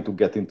are trying to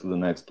get into the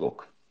next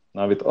block.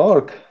 Now with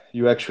Arc,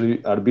 you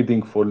actually are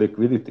bidding for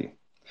liquidity.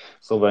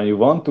 So when you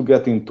want to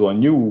get into a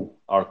new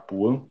Arc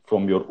pool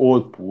from your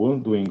old pool,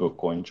 doing a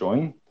coin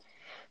join,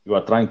 you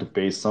are trying to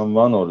pay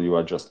someone or you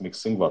are just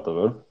mixing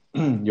whatever,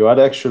 you are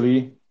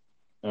actually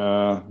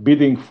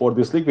bidding for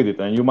this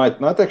liquidity, and you might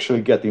not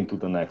actually get into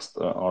the next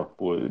Arc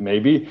pool.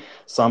 Maybe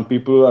some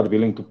people are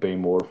willing to pay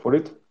more for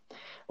it,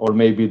 or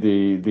maybe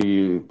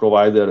the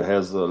provider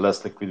has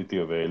less liquidity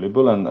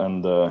available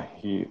and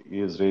he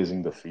is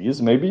raising the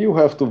fees. Maybe you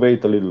have to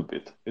wait a little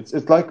bit.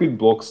 It's like with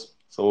blocks.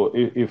 So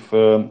if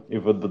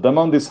the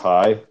demand is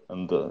high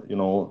and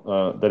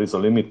there is a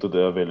limit to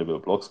the available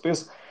block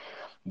space,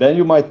 then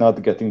you might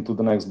not get into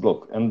the next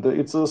block. And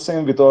it's the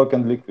same with Arc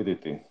and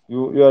liquidity.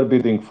 You are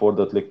bidding for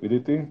that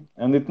liquidity,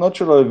 and it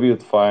naturally will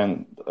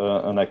find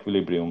an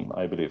equilibrium,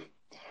 I believe.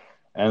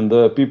 And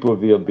people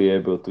will be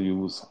able to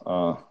use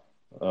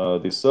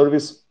this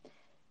service.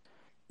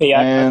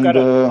 Yeah, I've got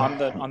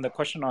on the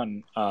question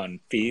on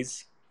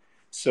fees.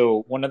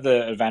 So one of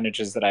the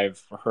advantages that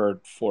I've heard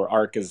for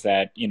Arc is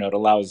that it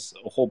allows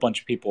a whole bunch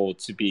of people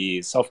to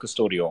be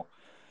self-custodial.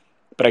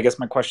 But I guess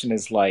my question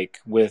is, like,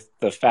 with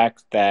the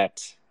fact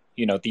that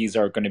these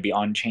are going to be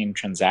on-chain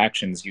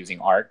transactions using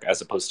Arc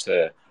as opposed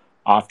to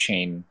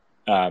off-chain,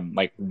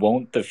 like,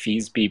 won't the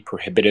fees be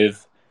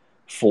prohibitive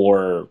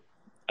for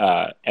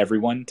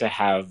everyone to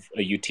have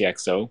a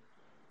UTXO?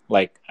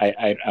 Like,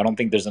 I don't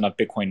think there's enough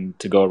Bitcoin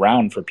to go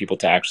around for people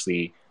to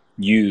actually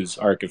use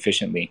Arc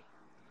efficiently.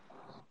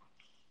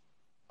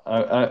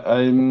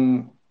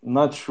 I'm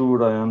not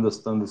sure I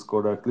understand this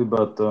correctly,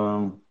 but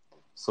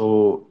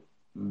so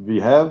we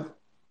have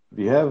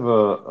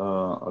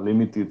a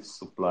limited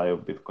supply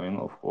of Bitcoin,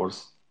 of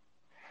course,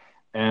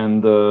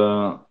 and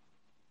a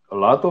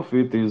lot of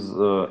it is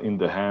in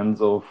the hands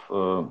of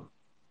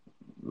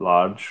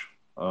large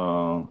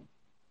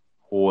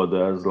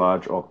holders,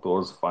 large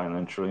actors,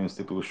 financial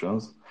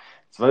institutions.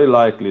 It's very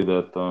likely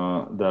that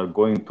they're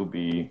going to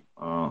be,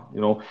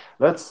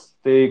 let's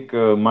take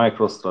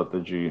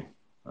MicroStrategy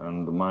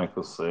and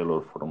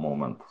MicroSailor for a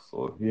moment.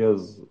 So he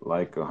has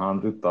like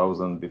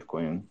 100,000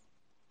 Bitcoin.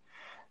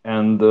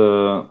 And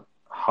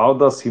how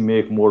does he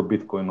make more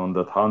Bitcoin on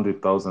that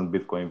 100,000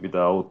 Bitcoin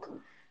without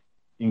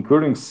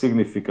incurring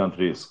significant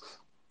risks?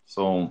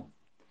 So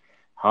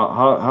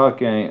how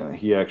can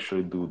he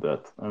actually do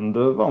that? And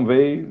one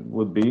way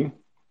would be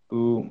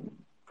to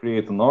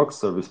create an Arc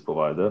service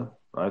provider,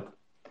 right?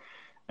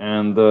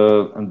 And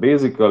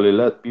basically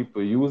let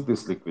people use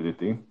this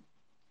liquidity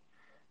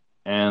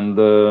and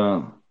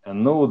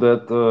know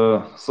that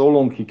so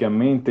long he can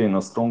maintain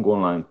a strong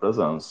online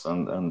presence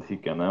and he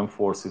can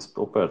enforce his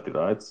property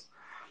rights,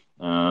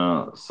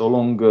 so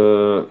long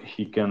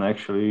he can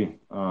actually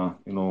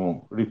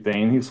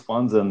retain his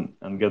funds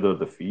and gather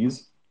the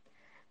fees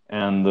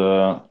and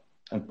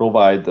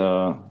provide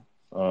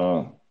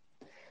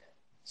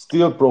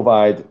still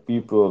provide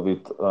people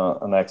with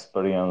an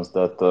experience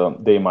that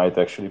they might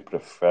actually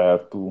prefer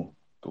to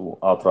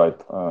outright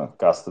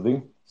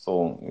custody.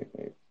 So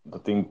the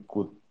thing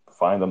could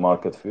find a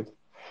market fit,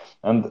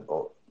 and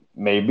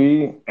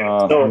maybe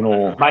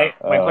my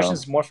question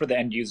is more for the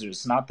end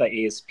users, not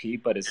the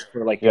ASP, but it's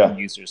for like the end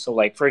users. So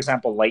like, for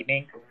example,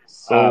 Lightning,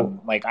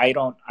 like I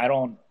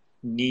don't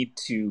need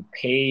to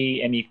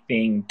pay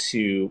anything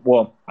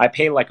I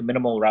pay like a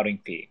minimal routing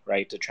fee,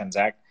 right, to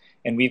transact.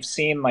 And we've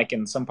seen like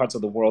in some parts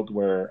of the world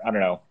where, I don't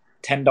know,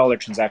 $10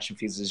 transaction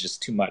fees is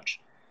just too much.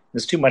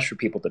 It's too much for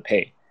people to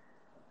pay.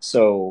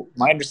 So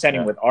my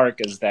understanding with Ark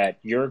is that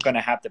you're going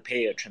to have to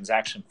pay a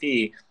transaction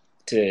fee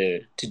to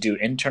do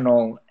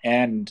internal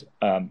and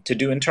to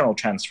do internal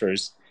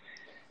transfers,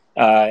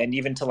 and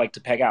even to like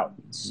to peg out.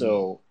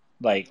 So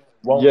like,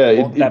 won't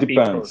that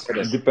depends. be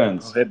It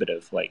depends.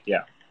 prohibitive? Like,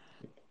 yeah.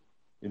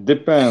 It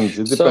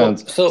depends.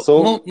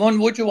 So Moon,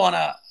 would you want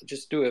to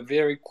just do a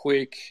very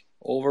quick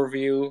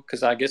overview?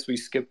 Because I guess we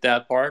skipped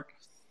that part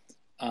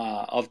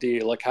of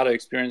the like how the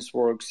experience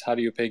works, how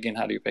do you peg in,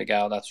 how do you peg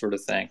out, that sort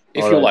of thing.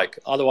 If you like.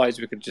 Otherwise,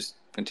 we could just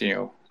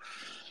continue.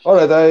 All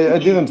right. I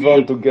didn't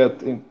want to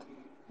get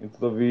into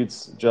the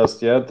weeds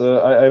just yet.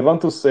 I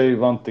want to say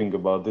one thing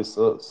about this.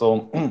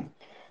 So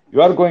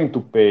you are going to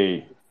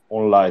pay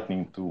on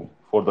Lightning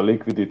for the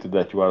liquidity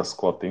that you are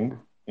squatting.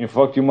 In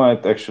fact, you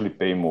might actually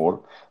pay more.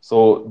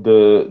 So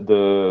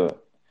the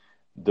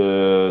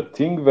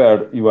thing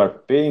where you are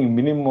paying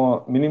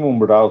minimum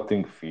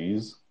routing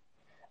fees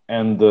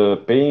and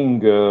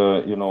paying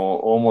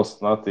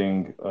almost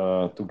nothing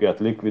to get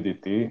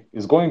liquidity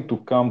is going to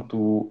come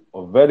to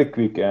a very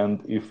quick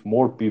end if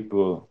more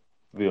people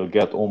will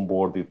get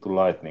onboarded to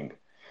Lightning.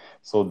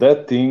 So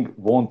that thing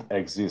won't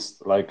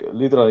exist. Like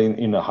literally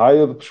in a high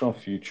adoption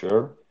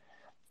future,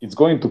 it's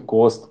going to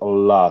cost a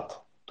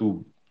lot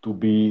to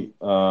be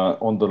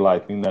on the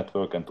Lightning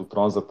network and to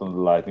transact on the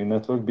Lightning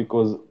network,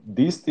 because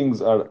these things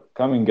are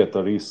coming at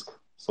a risk.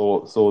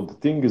 So the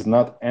thing is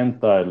not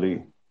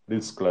entirely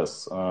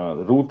riskless.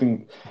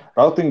 Routing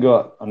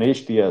an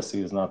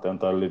HTLC is not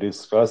entirely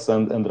riskless,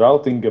 and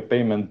routing a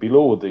payment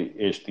below the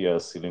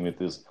HTLC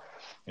limit is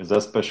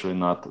especially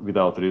not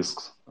without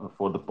risks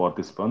for the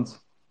participants.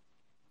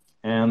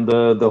 And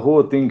the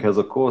whole thing has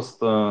a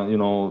cost.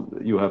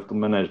 You have to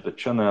manage the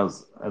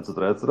channels,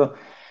 etc., etc.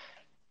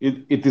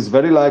 It is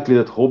very likely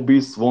that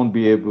hobbyists won't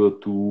be able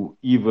to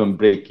even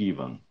break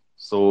even.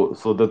 So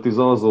that is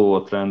also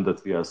a trend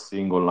that we are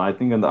seeing on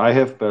Lightning. And I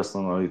have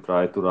personally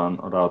tried to run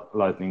a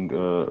Lightning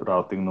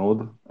routing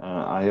node.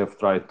 I have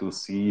tried to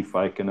see if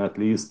I can at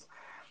least,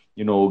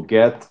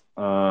 get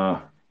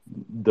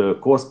the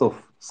cost of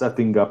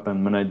setting up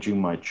and managing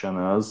my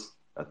channels,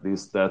 at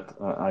least that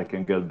I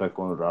can get back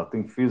on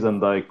routing fees,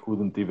 and I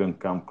couldn't even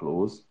come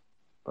close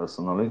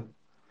personally.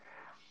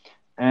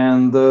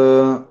 And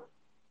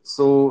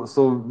so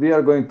we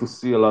are going to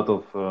see a lot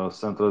of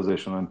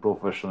centralization and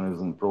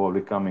professionalism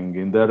probably coming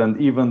in there,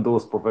 and even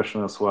those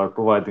professionals who are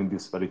providing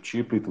this very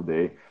cheaply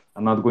today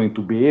are not going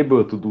to be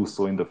able to do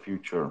so in the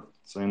future.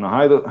 So in a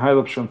high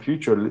adoption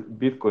future,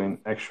 Bitcoin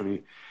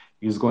actually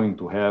is going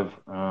to have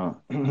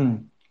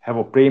have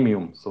a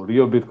premium. So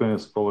real Bitcoin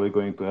is probably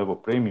going to have a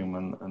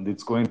premium, and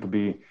it's going to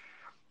be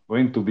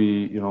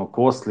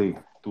costly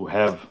to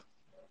have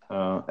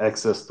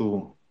access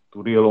to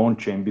real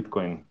on-chain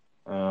Bitcoin.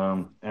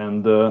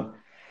 And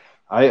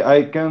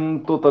I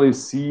can totally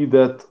see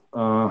that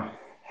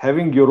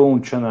having your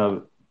own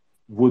channel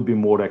would be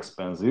more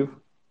expensive.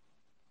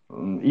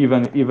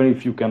 Even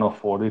if you can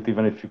afford it,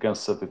 even if you can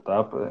set it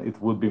up, it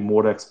would be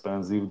more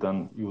expensive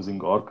than using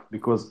Ark,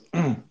 because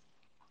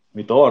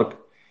with Ark,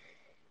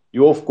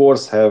 you of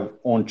course have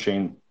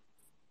on-chain.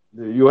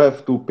 You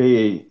have to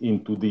pay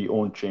into the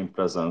on-chain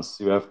presence.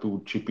 You have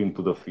to chip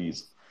into the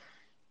fees.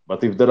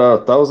 But if there are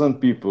 1,000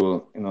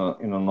 people in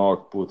an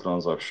Ark pool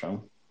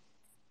transaction,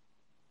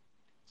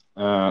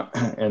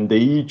 and they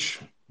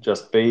each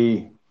just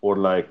pay for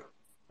 10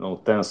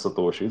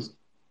 satoshis,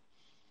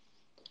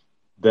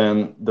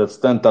 then that's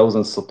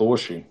 10,000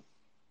 satoshi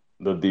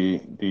that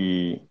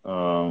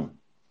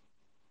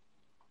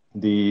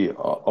the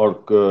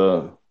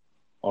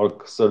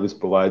Ark service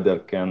provider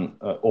can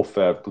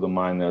offer to the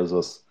miners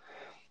as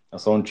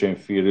on-chain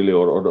fee, really,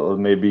 or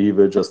maybe he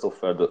will just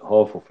offer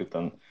half of it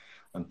and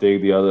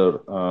take the other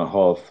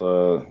half,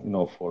 for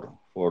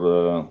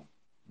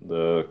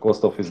the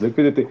cost of his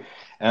liquidity.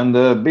 And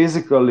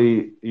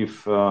basically,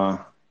 if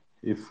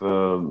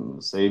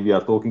say we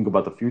are talking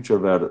about a future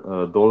where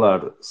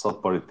dollar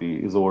sub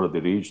parity is already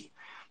reached,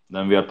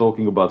 then we are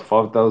talking about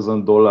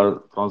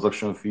 $5,000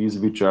 transaction fees,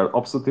 which are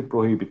absolutely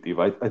prohibitive.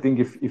 I think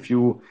if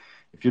you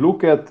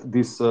look at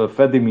this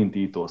Fedimint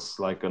ethos,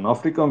 like an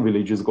African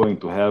village is going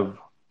to have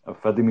a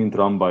Fedimint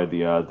run by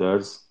the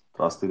elders,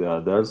 trusted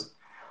elders,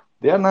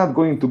 they are not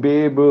going to be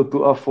able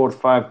to afford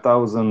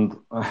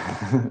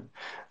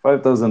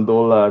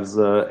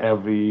 $5,000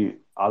 every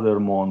other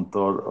month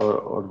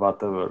or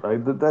whatever,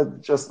 right?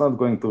 That's just not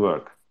going to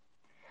work.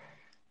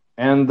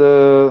 And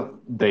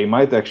they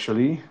might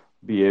actually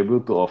be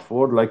able to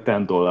afford like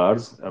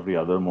 $10 every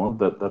other month.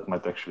 That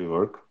might actually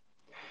work.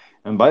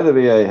 And by the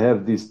way, I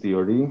have this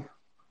theory.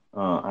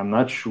 I'm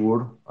not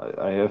sure.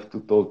 I have to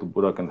talk to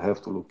Burak and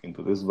have to look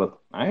into this, but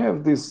I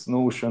have this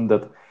notion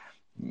that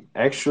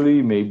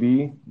actually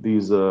maybe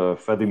these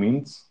Fedi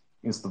mints,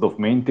 instead of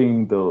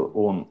maintaining their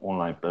own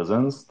online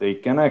presence, they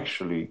can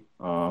actually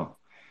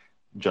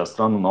just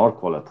run an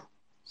Ark wallet.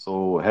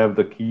 So have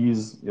the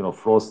keys,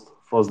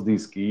 frost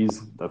these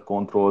keys that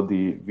control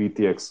the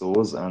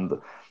VTXOs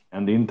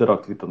and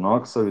interact with an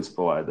Ark service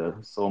provider.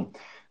 So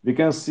we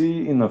can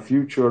see in the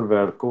future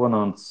where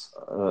covenants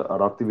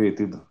are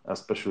activated,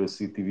 especially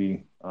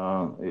CTV,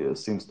 it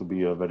seems to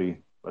be a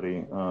very,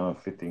 very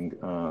fitting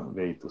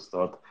way to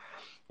start.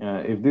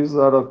 If these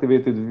are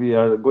activated, we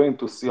are going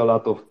to see a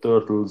lot of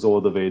turtles all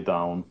the way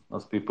down,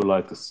 as people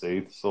like to say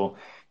it. So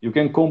you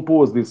can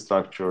compose these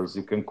structures,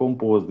 you can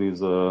compose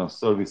these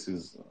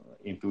services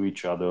into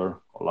each other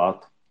a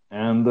lot,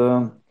 and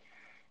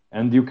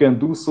you can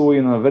do so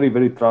in a very,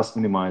 very trust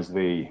minimized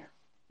way,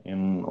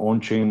 in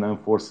on-chain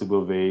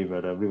enforceable way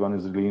where everyone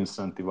is really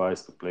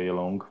incentivized to play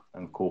along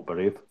and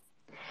cooperate.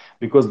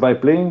 Because by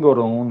playing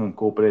alone and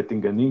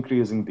cooperating and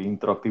increasing the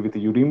interactivity,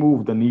 you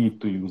remove the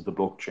need to use the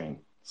blockchain.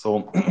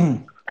 So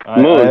I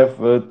have.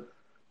 Can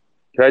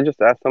I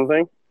just ask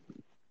something?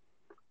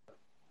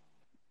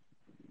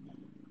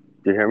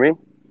 Do you hear me?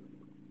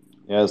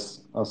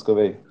 Yes, ask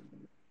away.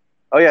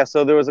 Oh yeah,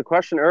 so there was a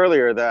question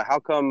earlier that how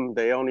come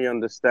they only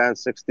understand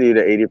 60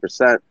 to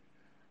 80%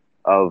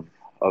 of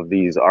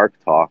these ARK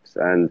talks,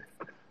 and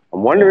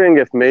I'm wondering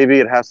if maybe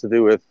it has to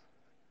do with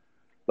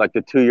like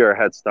the 2-year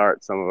head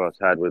start some of us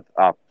had with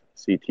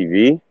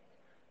OpCTV,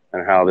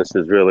 and how this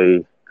is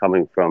really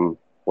coming from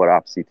what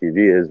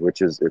OpCTV is,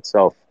 which is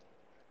itself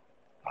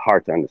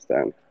hard to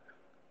understand.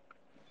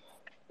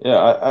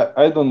 Yeah,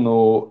 I don't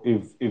know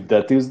if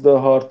that is the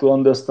hard to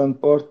understand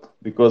part,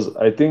 because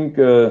I think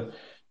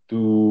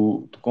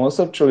to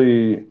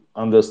conceptually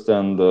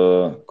understand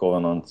the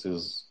covenants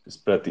is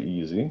pretty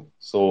easy.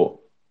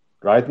 So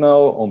right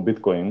now on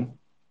Bitcoin,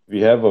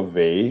 we have a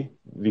way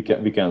we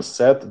can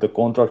set the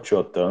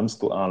contractual terms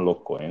to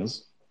unlock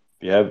coins.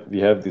 We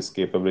have this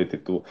capability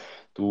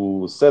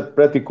to set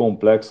pretty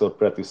complex or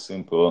pretty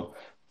simple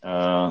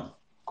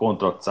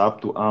contracts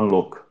up to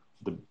unlock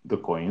the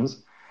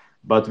coins.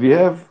 But we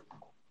have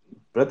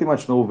pretty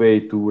much no way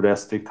to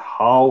restrict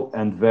how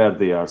and where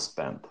they are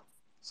spent.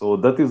 So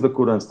that is the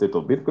current state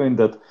of Bitcoin,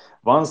 that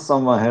once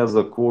someone has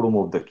a quorum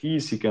of the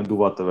keys, he can do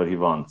whatever he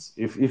wants.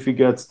 If he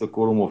gets the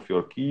quorum of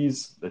your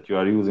keys that you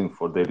are using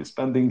for daily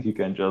spending, he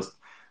can just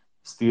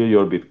steal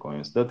your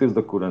Bitcoins. That is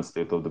the current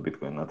state of the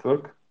Bitcoin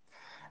network.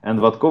 And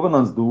what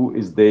covenants do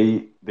is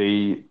they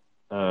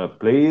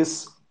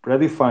place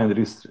predefined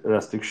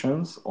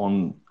restrictions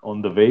on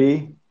the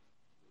way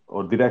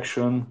or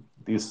direction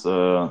this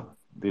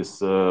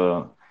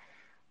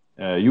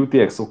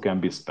UTXO can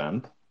be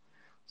spent.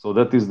 So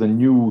that is the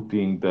new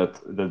thing that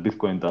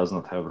Bitcoin does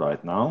not have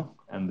right now.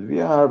 And we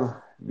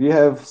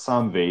have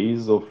some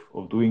ways of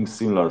doing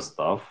similar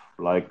stuff.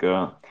 Like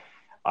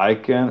I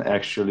can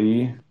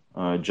actually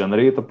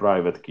generate a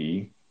private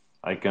key.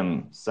 I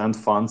can send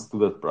funds to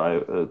the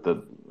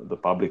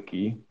public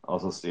key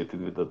associated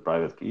with the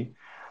private key.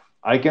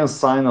 I can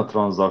sign a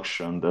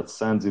transaction that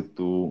sends it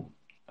to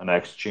an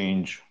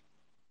exchange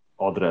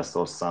address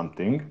or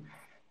something,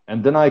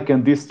 and then I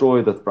can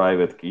destroy that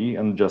private key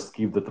and just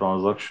keep the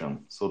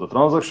transaction. So the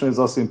transaction is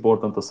as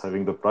important as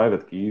having the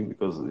private key,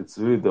 because it's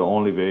really the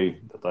only way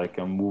that I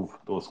can move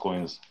those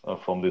coins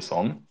from this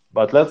on.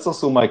 But let's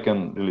assume I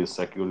can really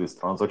secure this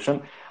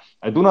transaction.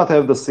 I do not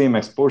have the same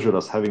exposure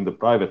as having the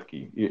private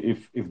key.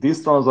 If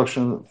this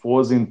transaction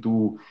falls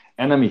into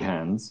enemy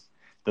hands,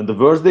 then the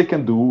worst they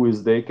can do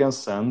is they can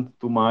send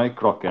to my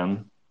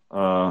Kraken,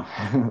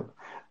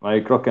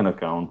 my Kraken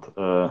account,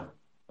 or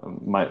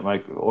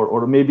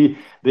maybe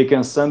they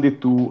can send it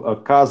to a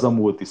Casa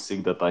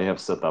multisig that I have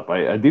set up.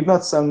 I did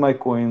not send my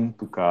coin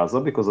to Casa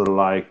because I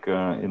like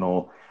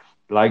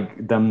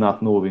like them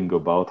not knowing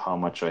about how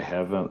much I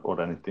have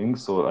or anything.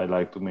 So I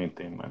like to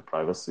maintain my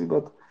privacy.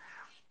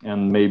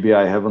 And maybe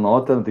I have an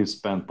alternative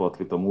spend pot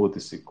with a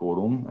multisig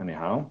quorum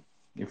anyhow,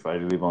 if I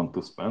really want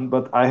to spend.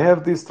 But I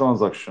have this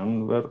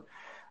transaction where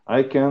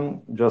I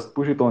can just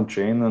push it on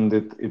chain, and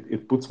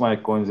it puts my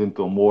coins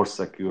into a more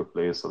secure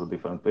place or a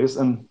different place.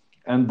 And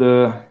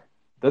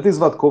that is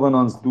what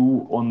covenants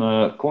do on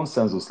a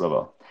consensus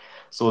level.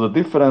 So the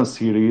difference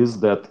here is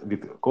that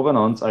with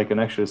covenants, I can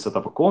actually set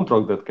up a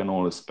contract that can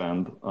only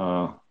spend,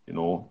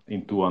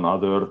 into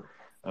another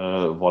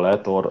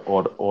wallet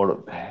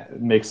or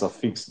makes a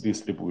fixed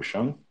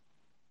distribution.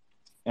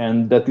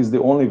 And that is the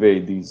only way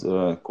these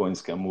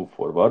coins can move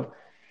forward.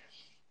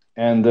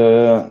 And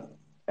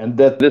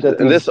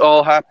this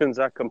all happens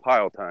at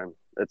compile time.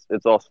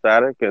 It's all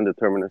static and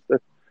deterministic.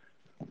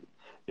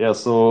 Yeah.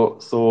 So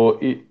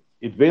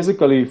it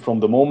basically, from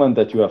the moment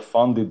that you have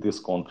funded this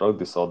contract,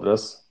 this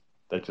address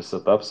that you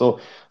set up. So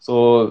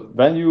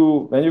when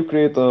you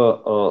create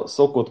a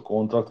so-called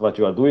contract, what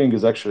you are doing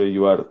is actually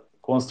you are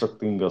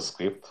constructing a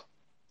script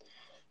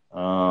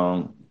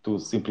to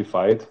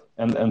simplify it,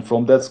 and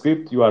from that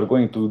script you are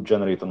going to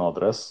generate an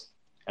address.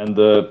 And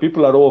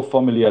people are all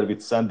familiar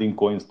with sending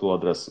coins to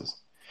addresses.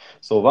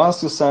 So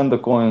once you send the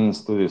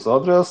coins to this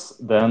address,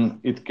 then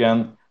it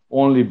can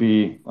only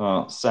be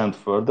sent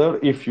further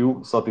if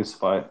you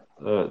satisfy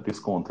this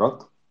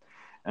contract.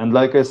 And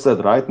like I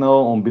said, right now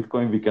on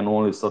Bitcoin, we can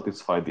only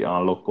satisfy the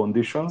unlock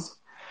conditions.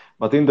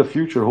 But in the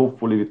future,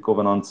 hopefully with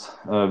Covenants,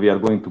 we are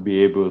going to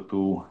be able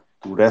to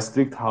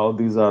restrict how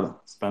these are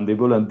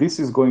spendable. And this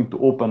is going to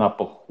open up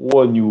a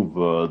whole new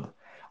world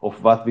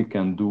of what we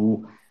can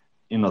do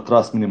in a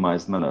trust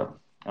minimized manner.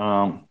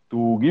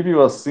 To give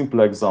you a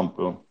simple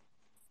example,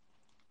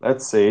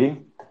 let's say,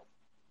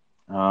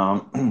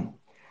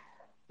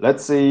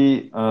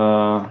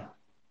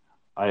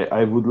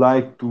 I would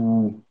like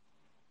to,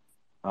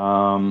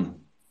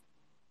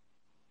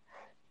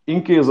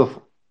 in case of,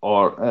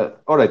 all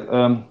right,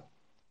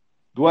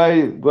 do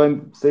I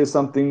say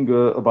something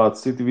about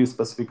CTV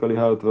specifically,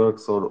 how it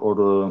works,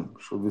 or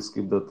should we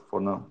skip that for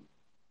now?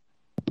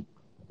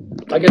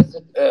 I guess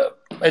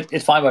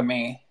it's fine by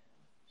me.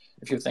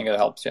 If you think it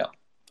helps, yeah,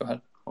 go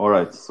ahead. All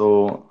right.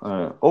 So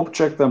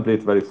object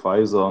template verify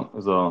is a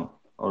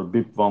or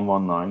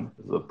BIP119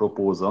 is a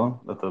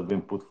proposal that has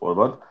been put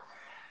forward,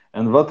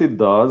 and what it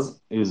does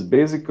is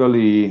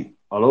basically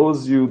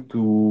allows you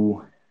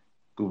to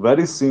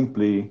very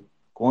simply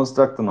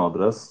construct an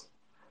address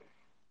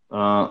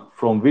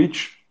from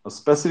which a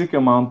specific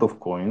amount of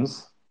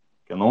coins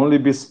can only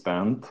be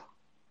spent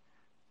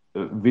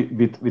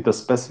with a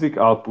specific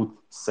output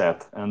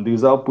set, and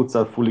these outputs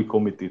are fully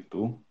committed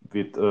to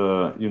with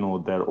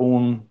their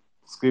own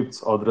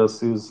scripts,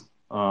 addresses,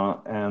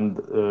 and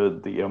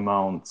the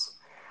amounts.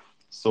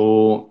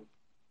 So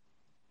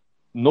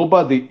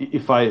nobody,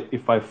 if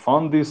I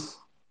fund this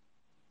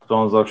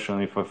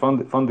transaction, if I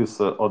fund this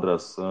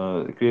address,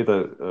 create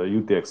a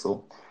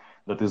UTXO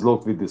that is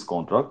locked with this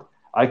contract,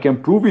 I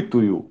can prove it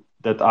to you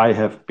that I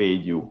have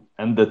paid you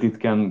and that it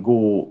can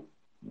go.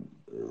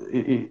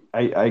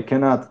 I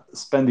cannot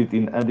spend it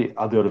in any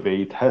other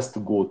way. It has to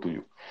go to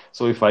you.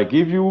 So if I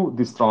give you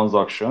this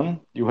transaction,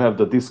 you have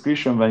the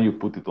discretion when you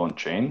put it on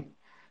chain.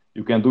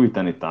 You can do it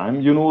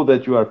anytime. You know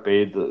that you are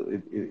paid.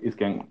 It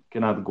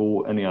cannot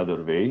go any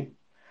other way.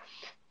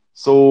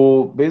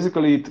 So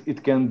basically,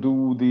 it can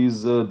do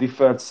these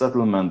deferred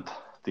settlement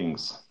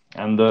things.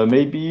 And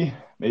maybe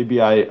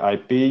I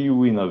pay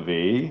you in a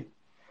way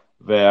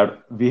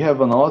where we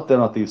have an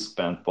alternative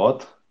spend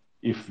pot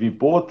if we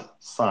both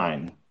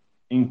sign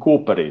in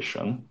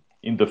cooperation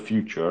in the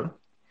future.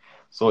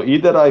 So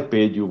either I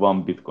paid you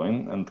 1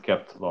 Bitcoin and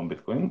kept 1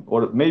 Bitcoin,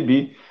 or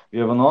maybe we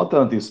have an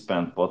alternative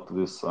spend pot to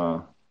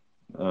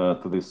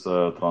this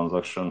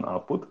transaction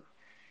output,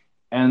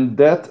 and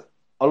that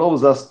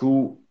allows us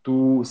to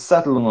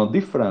settle on a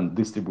different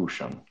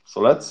distribution.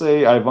 So let's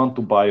say I want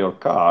to buy your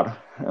car,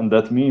 and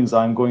that means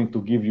I'm going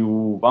to give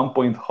you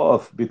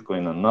 1.5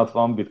 Bitcoin and not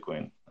 1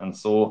 Bitcoin. And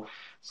so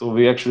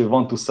we actually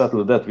want to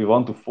settle that. We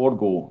want to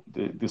forego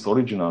this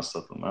original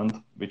settlement,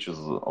 which is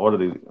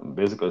already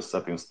basically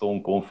set in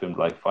stone, confirmed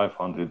like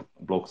 500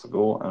 blocks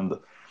ago,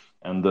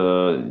 and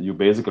you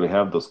basically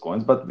have those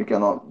coins. But we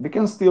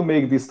can still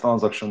make this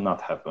transaction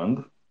not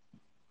happen,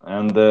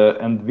 and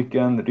we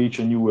can reach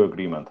a new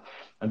agreement.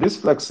 And this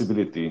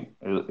flexibility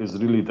is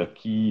really the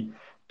key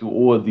to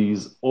all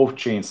these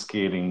off-chain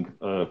scaling,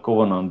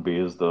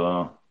 covenant-based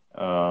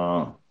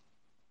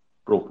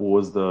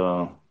proposed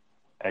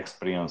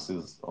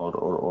experiences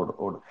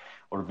or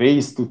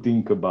ways to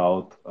think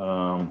about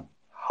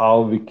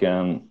how we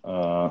can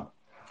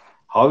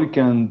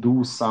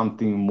do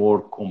something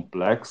more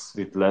complex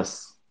with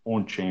less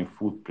on-chain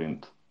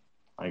footprint.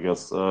 I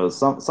guess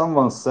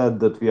someone said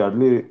that we are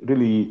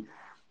really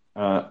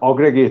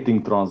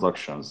aggregating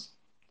transactions.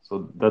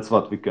 So that's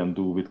what we can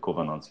do with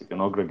covenants. We can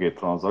aggregate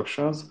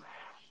transactions,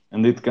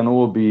 and it can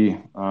all be,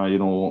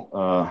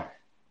 all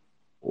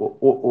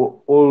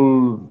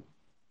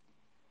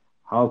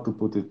how to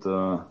put it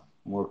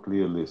more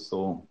clearly.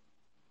 So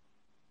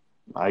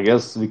I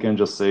guess we can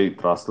just say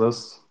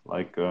trustless.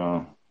 I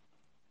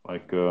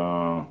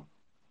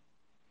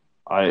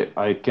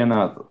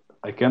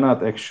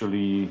cannot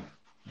actually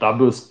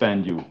double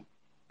spend you.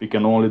 We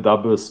can only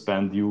double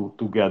spend you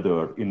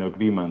together in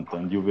agreement,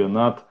 and you will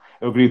not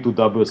agree to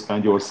double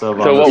spend yourself.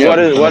 So what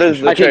is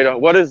the trade-off?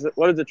 What is the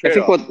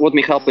trade-off? I think what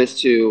may help is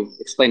to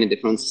explain the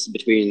difference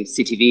between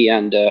CTV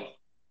and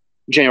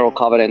general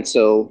covenant.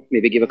 So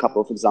maybe give a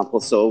couple of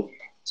examples so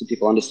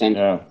people understand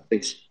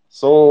things.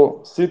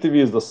 So CTV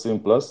is the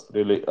simplest,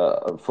 really.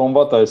 From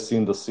what I've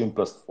seen, the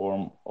simplest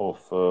form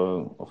of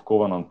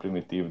covenant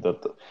primitive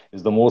that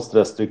is the most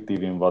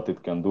restrictive in what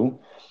it can do.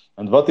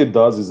 And what it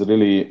does is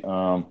really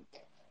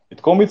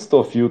it commits to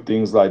a few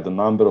things like the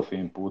number of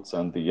inputs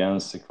and the yen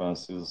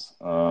sequences,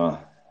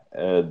 but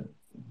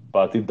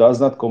it does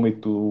not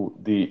commit to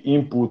the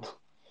input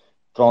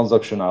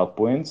transaction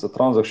outpoints. A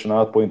transaction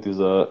outpoint is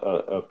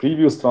a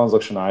previous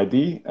transaction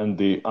ID and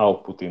the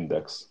output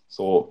index.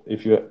 So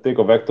if you take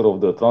a vector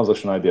of the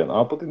transaction ID and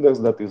output index,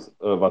 that is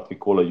what we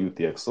call a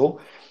UTXO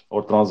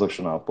or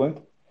transaction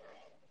outpoint.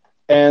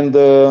 And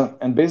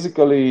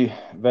basically,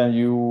 when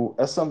you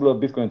assemble a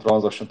Bitcoin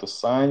transaction to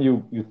sign,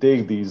 you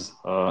take these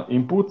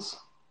inputs,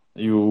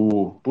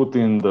 you put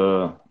in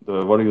the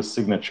various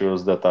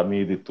signatures that are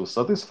needed to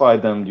satisfy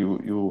them,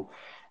 you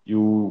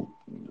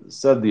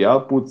set the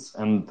outputs,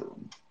 and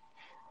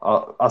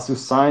as you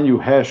sign, you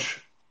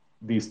hash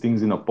these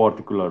things in a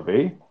particular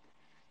way.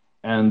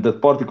 And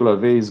that particular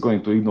way is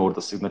going to ignore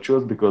the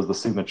signatures because the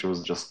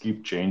signatures just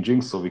keep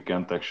changing. So we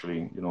can't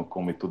actually,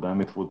 commit to them.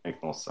 It would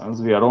make no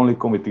sense. We are only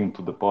committing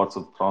to the parts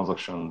of the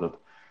transaction that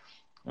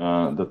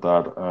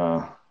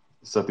are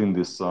set in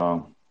this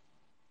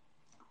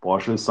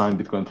partially signed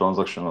Bitcoin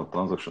transaction or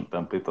transaction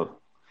template or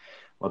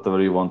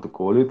whatever you want to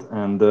call it.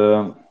 And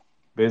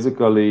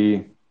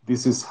basically,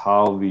 this is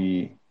how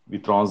we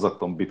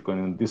transact on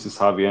Bitcoin, and this is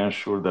how we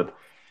ensure that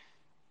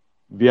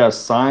we are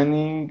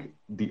signing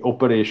the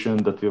operation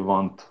that we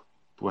want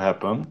to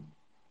happen.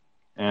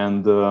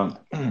 And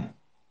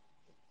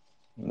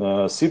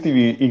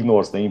CTV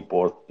ignores the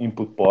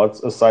input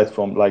parts, aside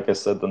from, like I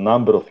said, the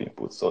number of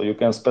inputs. So you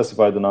can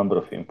specify the number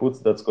of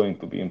inputs. That's going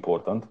to be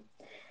important.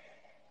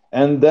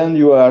 And then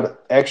you are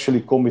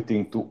actually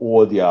committing to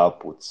all the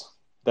outputs.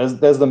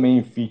 That's the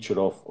main feature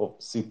of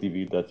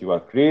CTV, that you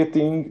are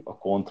creating a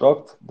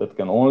contract that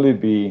can only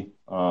be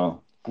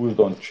pushed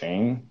on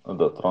chain,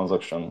 the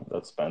transaction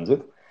that spans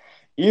it,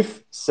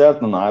 if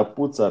certain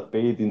outputs are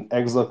paid in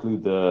exactly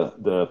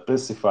the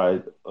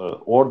specified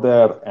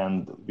order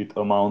and with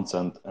amounts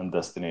and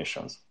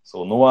destinations.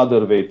 So no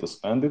other way to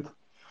spend it,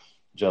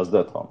 just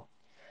that one.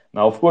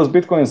 Now, of course,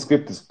 Bitcoin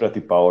script is pretty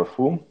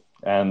powerful,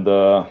 and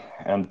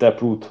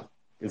Taproot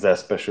is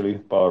especially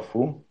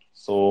powerful.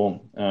 So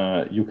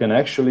you can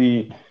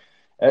actually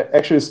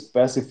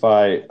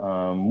specify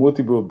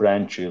multiple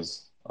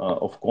branches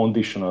of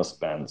conditional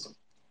spans.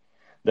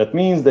 That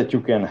means that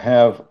you can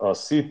have a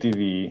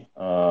CTV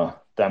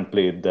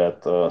template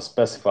that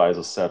specifies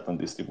a certain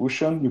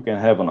distribution. You can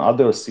have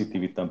another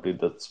CTV template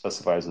that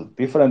specifies a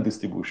different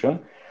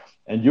distribution.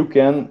 And you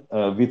can,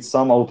 with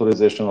some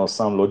authorization or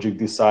some logic,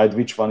 decide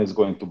which one is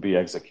going to be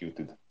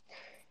executed.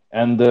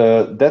 And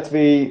that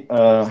way,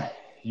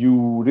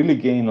 you really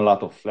gain a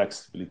lot of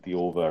flexibility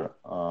over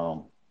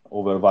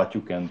what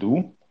you can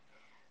do.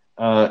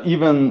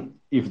 Even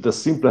if the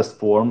simplest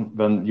form,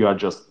 when you are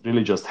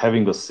just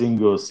having a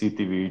single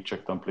CTV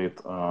check template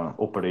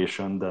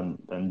operation,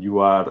 then you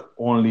are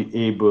only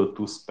able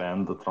to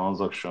spend the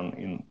transaction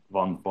in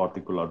one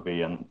particular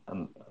way and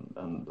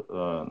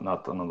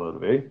not another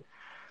way.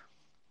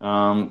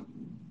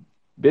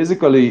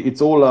 Basically,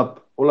 it's all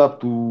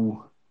up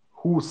to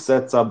who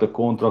sets up the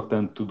contract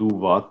and to do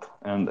what,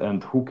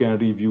 and who can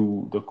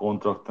review the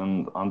contract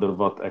and under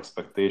what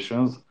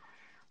expectations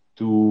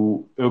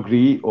to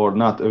agree or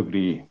not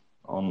agree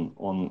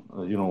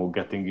on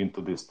getting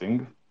into this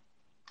thing.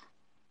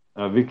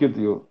 Vicky,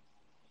 do you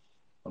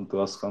want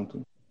to ask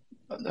something?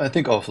 I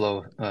think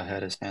Offlow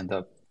had his hand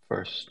up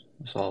first,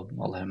 so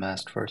I'll let him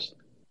ask first.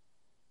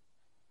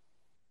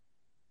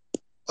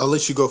 I'll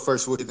let you go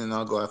first, Woody, then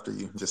I'll go after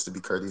you, just to be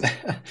courteous.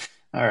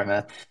 All right,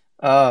 man.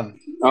 All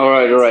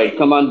right.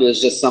 Come on,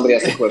 there's just somebody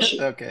ask a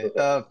question. Okay.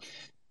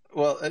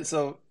 Well,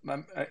 so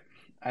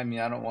I mean,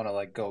 I don't want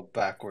to go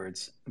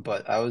backwards,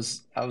 but I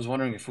was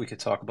wondering if we could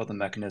talk about the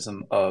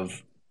mechanism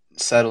of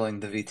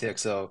settling the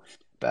VTXO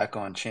back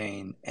on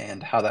chain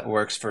and how that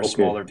works for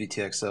smaller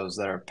VTXOs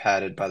that are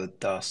padded by the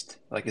dust.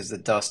 Is the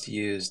dust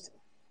used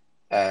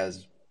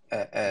as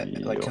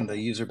can the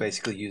user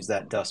basically use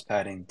that dust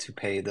padding to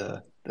pay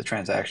the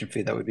transaction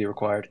fee that would be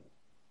required?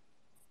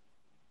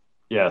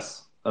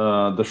 Yes.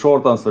 The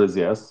short answer is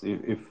yes.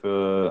 If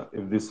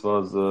this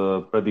was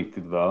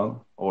predicted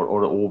well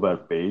or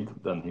overpaid,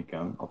 then he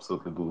can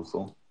absolutely do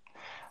so.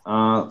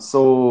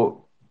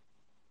 So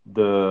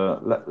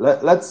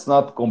let's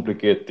not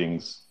complicate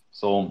things.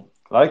 So,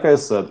 like I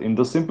said, in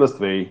the simplest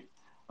way,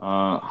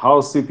 how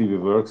CTV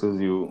works is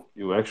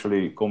you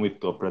actually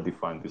commit to a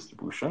predefined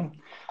distribution.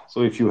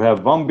 So if you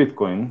have one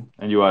Bitcoin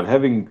and you are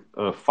having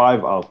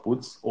 5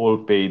 outputs, all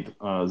paid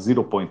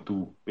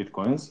 0.2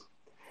 Bitcoins,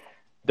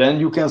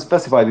 then you can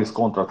specify this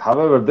contract.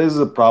 However, there is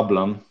a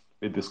problem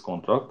with this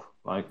contract.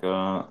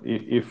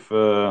 If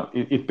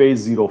it pays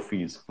 0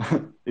 fees,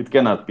 it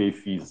cannot pay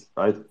fees,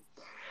 right?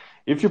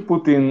 If you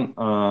put in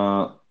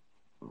 1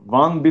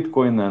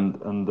 Bitcoin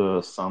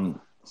and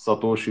some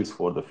Satoshis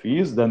for the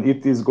fees, then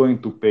it is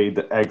going to pay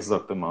the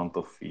exact amount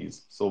of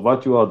fees. So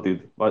what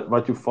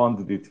you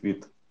funded it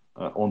with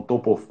on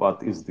top of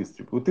what is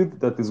distributed,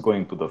 that is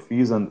going to the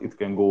fees, and it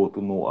can go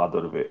to no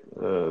other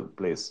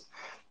place.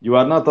 You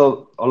are not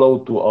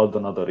allowed to add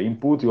another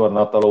input. You are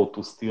not allowed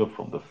to steal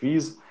from the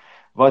fees.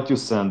 What you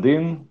send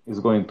in is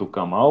going to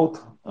come out,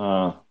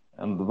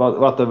 and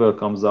whatever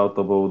comes out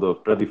above the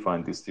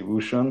predefined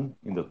distribution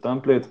in the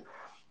template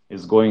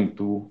is going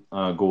to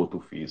go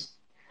to fees.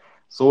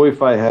 So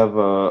if I have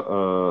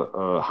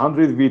a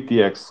 100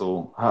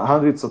 VTXO,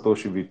 100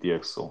 Satoshi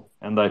VTXO,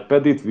 and I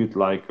pad it with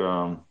like,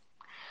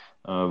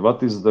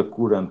 what is the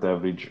current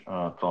average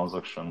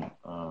transaction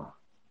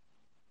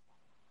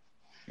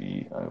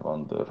fee, I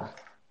wonder.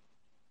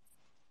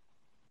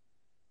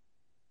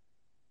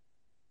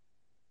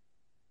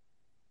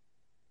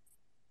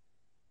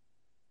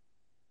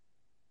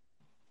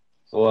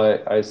 So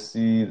I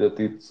see that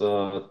it's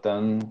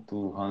 10 to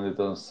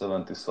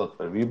 170 sat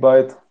per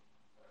vbyte.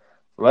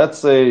 Let's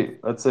say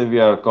we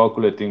are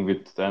calculating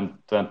with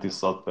 20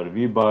 sat per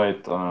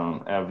vbyte.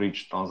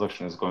 Average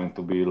transaction is going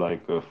to be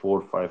like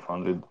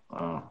 400-500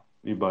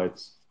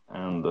 vbytes,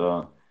 and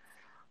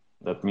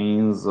that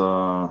means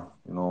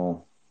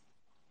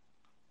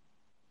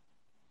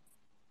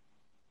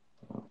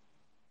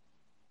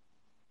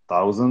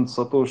 1,000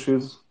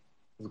 satoshis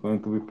is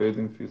going to be paid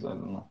in fees. I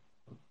don't know.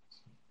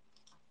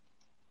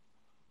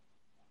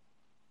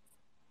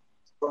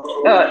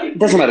 It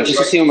doesn't matter. Just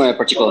assume a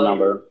particular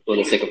number for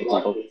the sake of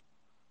example.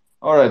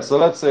 All right, so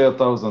let's say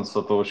 1,000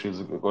 satoshis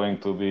is going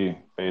to be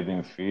paid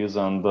in fees,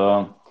 and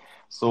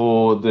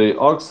so the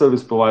Ark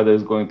service provider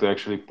is going to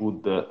actually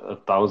put the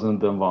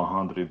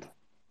 1,100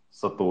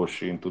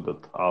 satoshi into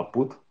that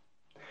output,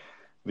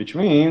 which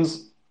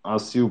means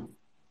that's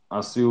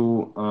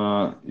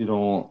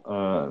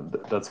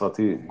what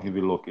he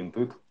will look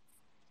into it,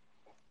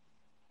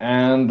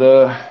 and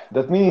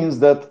that means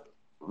that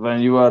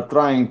when you are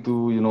trying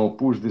to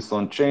push this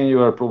on chain,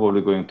 you are probably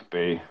going to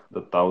pay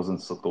the 1,000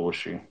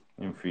 satoshi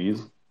in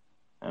fees,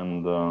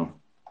 and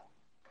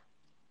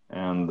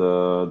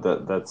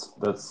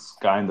that's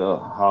kind of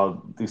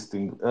how this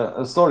thing.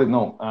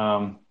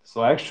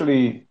 So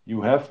actually,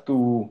 you have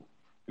to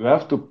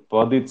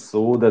put it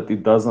so that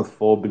it doesn't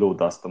fall below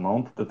dust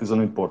amount. That is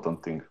an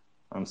important thing.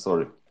 I'm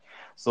sorry.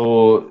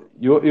 So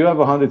you have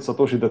 100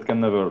 satoshi that can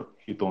never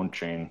hit on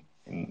chain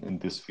in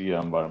this fee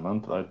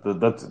environment, right?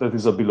 That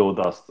is a below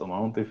dust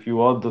amount. If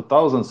you add the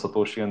 1,000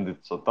 satoshi and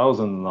it's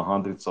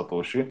 1,100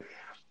 satoshi,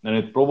 then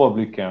it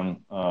probably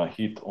can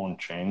hit on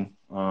chain.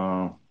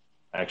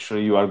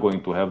 Actually, you are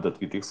going to have that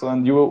VTXO,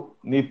 and you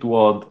need to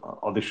add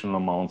additional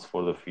amounts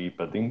for the fee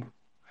padding.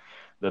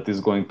 That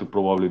is going to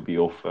probably be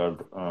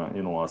offered,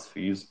 as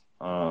fees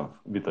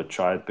with a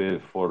child pay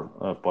for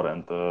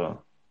parent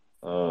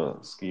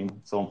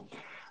scheme. So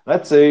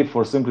let's say,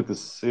 for simplicity's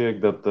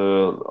sake, that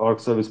the Ark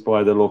service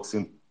provider locks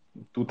in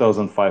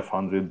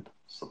 2,500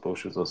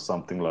 satoshis or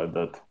something like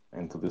that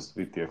into this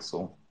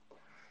VTXO,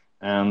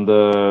 and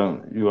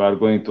you are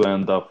going to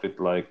end up with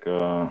like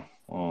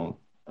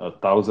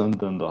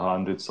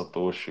 1,100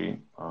 satoshi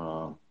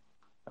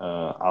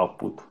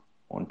output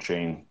on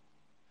chain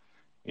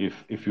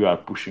if you are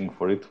pushing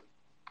for it.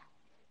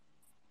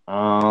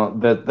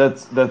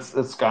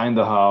 That's kind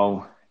of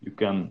how you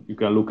can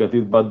look at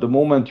it. But the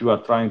moment you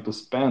are trying to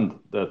spend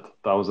that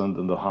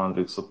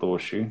 1,100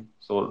 satoshi,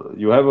 so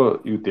you have a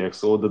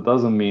UTXO, that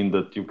doesn't mean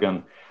that you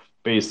can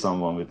pay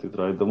someone with it,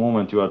 right? The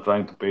moment you are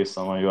trying to pay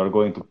someone, you are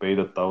going to pay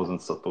the 1,000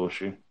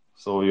 satoshi,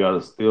 so you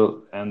are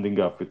still ending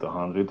up with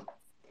 100.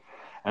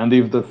 And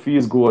if the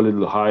fees go a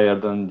little higher,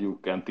 then you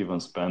can't even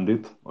spend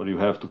it, or you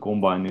have to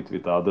combine it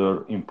with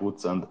other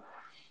inputs. And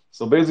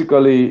so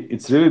basically,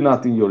 it's really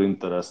not in your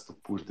interest to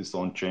push this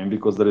on chain,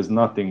 because there is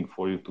nothing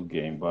for you to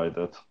gain by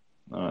that.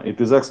 It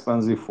is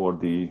expensive for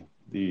the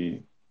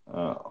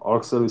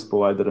Ark service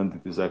provider, and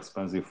it is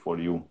expensive for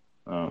you.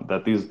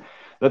 That is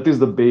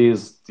the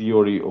base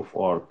theory of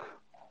Ark.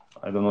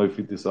 I don't know if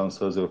this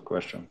answers your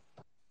question.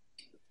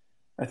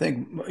 I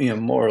think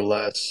more or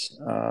less.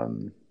 I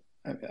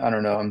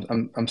don't know.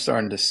 I'm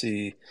starting to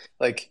see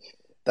like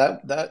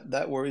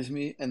that worries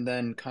me. And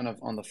then kind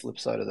of on the flip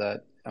side of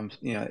that,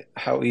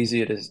 how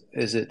easy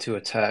is it to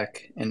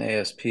attack an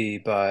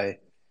ASP by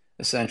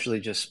essentially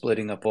just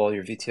splitting up all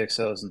your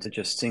VTXOs into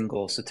just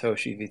single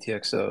Satoshi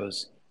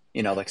VTXOs,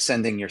 like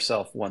sending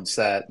yourself one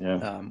sat.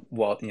 Yeah.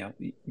 While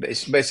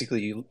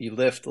basically you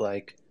lift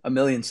like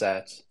 1,000,000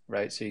 sats,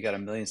 right? So you got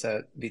 1,000,000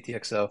 sat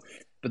VTXO,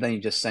 but then you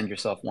just send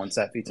yourself one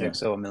sat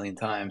VTXO 1,000,000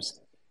 times,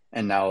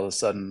 and now all of a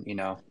sudden,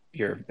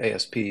 your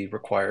ASP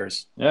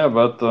requires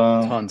but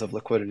tons of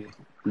liquidity.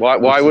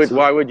 Why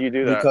would you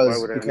do that?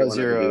 Because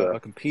you're a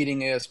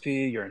competing ASP,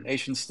 you're a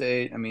nation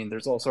state. I mean,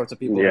 there's all sorts of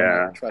people who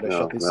might try to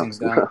shut these things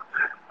down.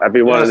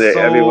 Everyone's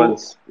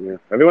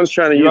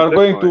trying to use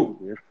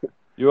Bitcoin.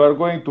 You are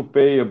going to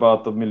pay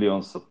about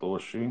 1,000,000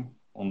 satoshi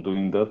on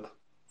doing that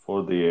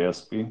for the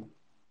ASP.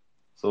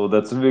 So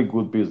that's really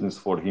good business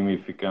for him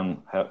if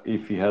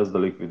he has the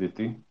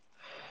liquidity.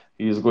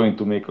 He is going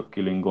to make a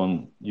killing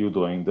on you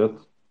doing that.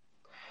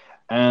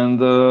 And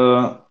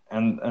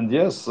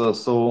yes,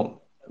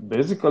 so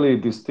basically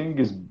this thing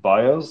is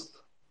biased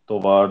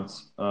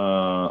towards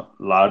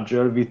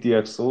larger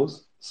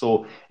VTXOs.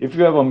 So if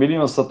you have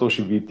 1,000,000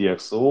 Satoshi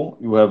VTXO,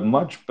 you have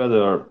much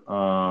better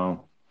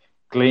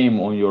claim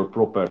on your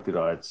property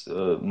rights,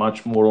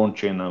 much more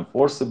on-chain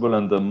enforceable,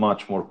 and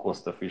much more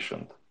cost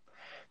efficient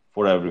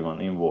for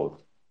everyone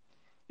involved.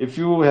 if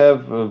you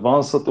have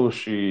one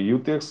Satoshi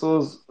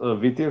UTXOs,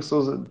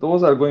 VTXOs,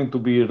 those are going to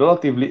be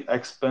relatively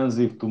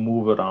expensive to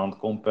move around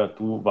compared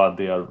to what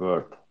they are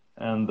worth.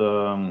 And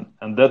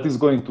that is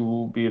going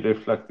to be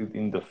reflected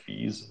in the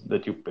fees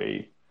that you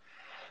pay.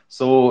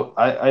 So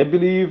I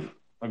believe,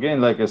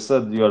 again, like I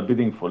said, you are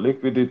bidding for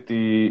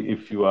liquidity.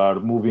 If you are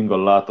moving a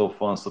lot of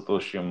one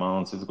Satoshi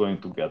amounts, it's going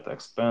to get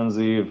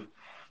expensive.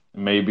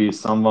 Maybe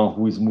someone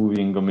who is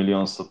moving a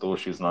million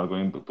Satoshi is not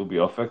going to be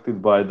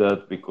affected by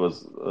that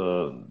because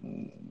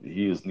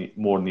he is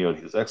more near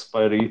his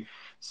expiry.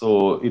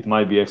 So it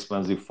might be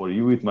expensive for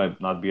you. It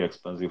might not be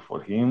expensive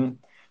for him.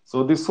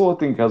 So this whole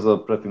thing has a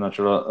pretty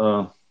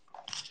natural.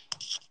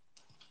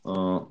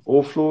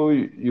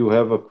 Oflo, you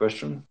have a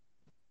question?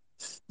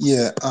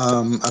 Yeah,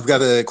 I've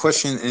got a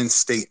question and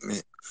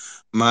statement.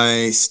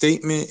 My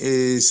statement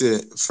is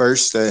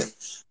first that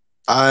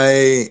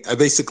I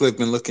basically have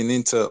been looking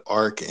into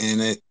Ark,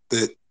 and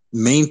the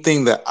main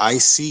thing that I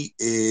see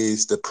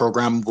is the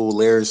programmable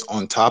layers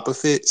on top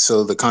of it.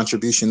 So the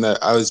contribution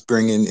that I was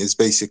bringing is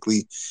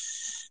basically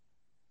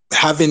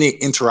having it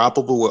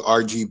interoperable with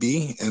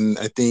RGB, and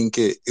I think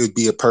it would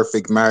be a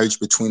perfect marriage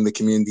between the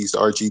communities, the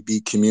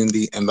RGB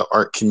community and the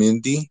Ark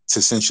community, to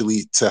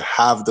essentially to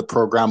have the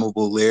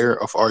programmable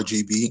layer of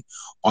RGB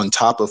on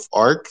top of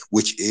Ark,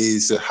 which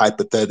is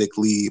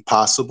hypothetically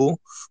possible,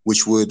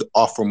 which would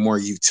offer more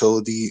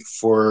utility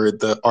for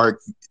the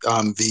Ark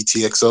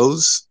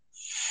VTXOs.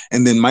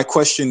 And then my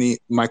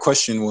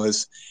question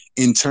was,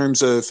 in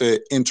terms of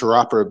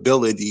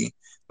interoperability,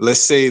 let's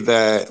say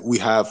that we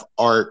have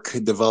Ark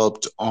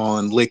developed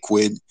on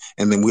Liquid,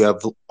 and then we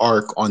have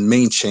Ark on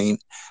mainchain.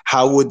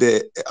 How would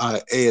the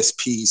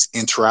ASPs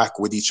interact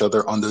with each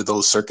other under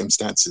those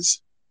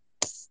circumstances?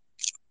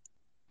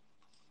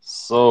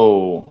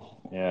 So,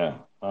 yeah.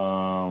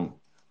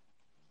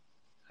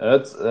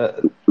 That's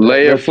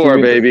layer 4,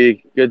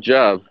 baby. Good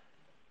job.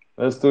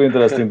 That's too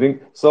interesting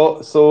thing.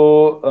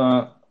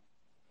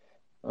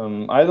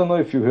 I don't know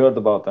if you heard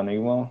about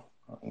Enigma.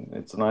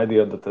 It's an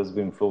idea that has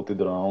been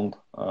floated around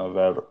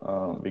where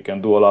we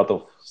can do a lot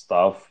of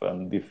stuff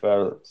and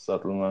defer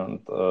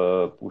settlement,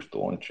 push to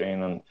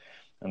on-chain,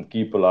 and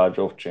keep a large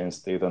off-chain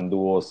state and do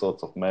all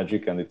sorts of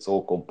magic, and it's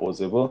all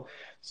composable.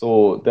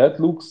 So that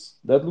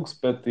looks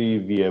pretty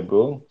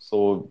viable.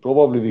 So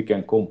probably we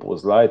can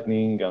compose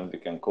Lightning and we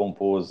can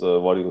compose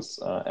various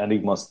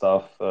Enigma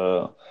stuff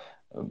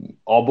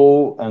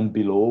above and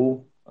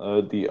below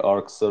the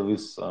Ark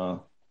service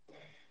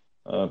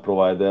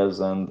providers,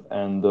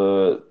 and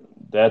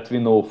that we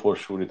know for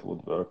sure it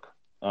would work.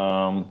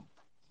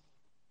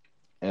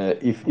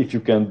 If you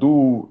can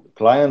do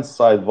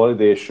client-side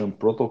validation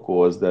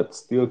protocols that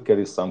still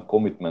carry some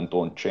commitment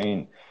on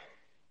chain,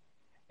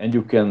 and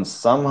you can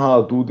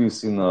somehow do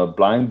this in a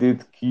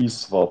blinded key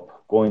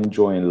swap coin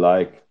join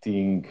like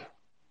thing,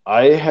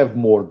 I have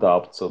more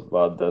doubts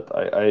about that.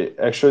 I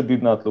actually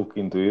did not look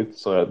into it,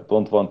 so I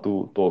don't want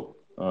to talk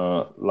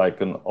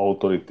like an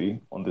authority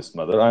on this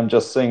matter. I'm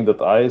just saying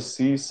that I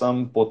see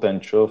some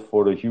potential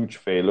for a huge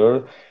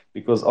failure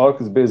because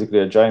Ark is basically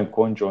a giant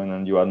coin join,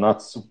 and you are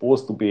not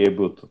supposed to be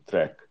able to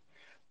track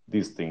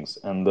these things,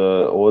 and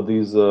all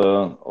this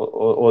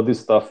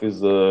stuff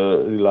is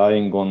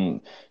relying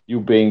on you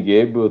being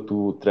able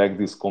to track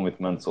these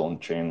commitments on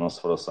chain, as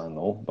far as I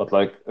know. But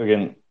like,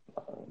 again,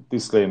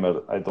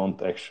 disclaimer, I don't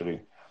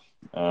actually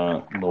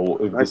know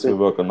if this will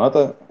work or not.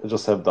 I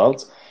just have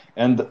doubts.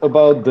 And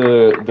about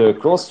the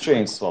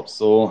cross-chain swaps,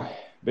 so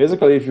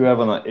basically if you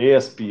have an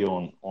ASP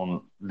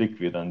on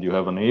Liquid and you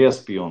have an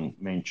ASP on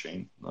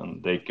mainchain,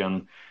 then they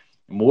can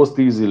most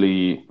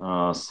easily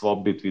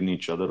swap between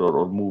each other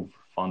or move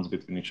funds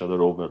between each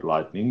other over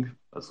Lightning.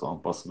 That's one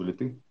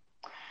possibility.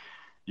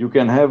 You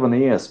can have an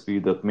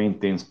ASP that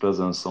maintains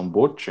presence on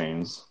both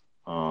chains.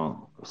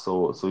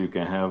 So you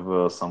can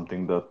have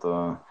something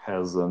that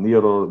has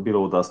near or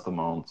below dust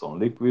amounts on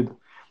Liquid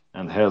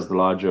and has the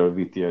larger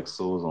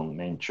VTXOs on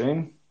main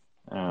chain.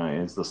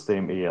 It's the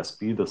same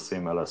ASP, the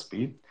same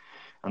LSP.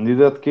 And in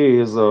that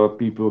case,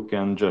 people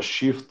can just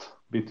shift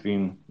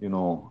between,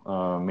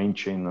 main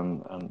chain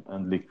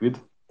and Liquid.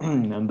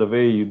 And the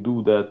way you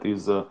do that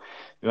is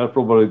you are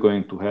probably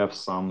going to have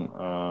some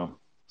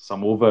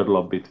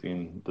overlap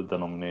between the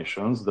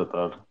denominations that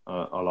are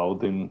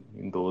allowed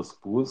in those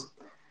pools.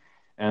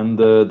 And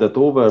that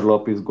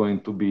overlap is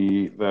going to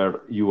be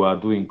where you are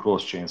doing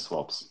cross-chain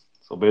swaps.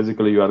 So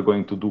basically, you are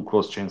going to do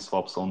cross-chain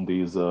swaps on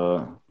these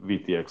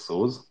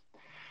VTXOs.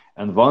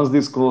 And once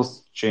these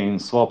cross-chain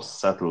swaps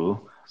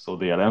settle, so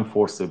they are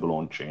enforceable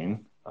on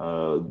chain,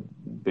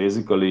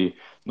 basically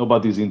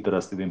nobody's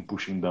interested in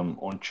pushing them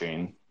on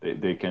chain.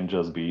 They can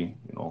just be,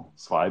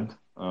 swiped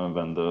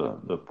when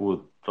the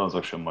pool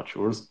transaction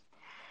matures.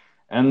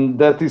 And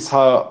that is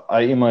how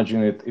I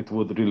imagine it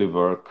would really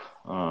work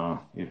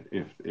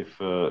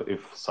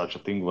if such a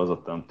thing was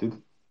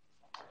attempted.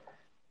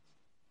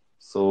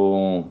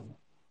 So,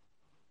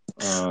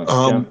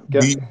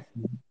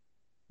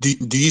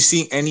 do you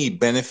see any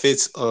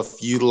benefits of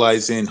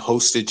utilizing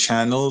hosted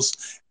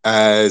channels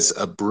as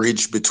a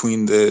bridge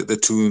between the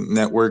two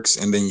networks,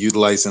 and then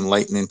utilizing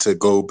Lightning to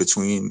go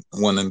between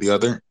one and the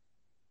other?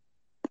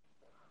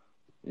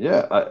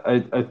 Yeah,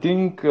 I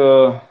think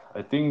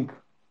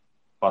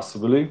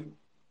possibly.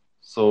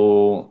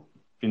 So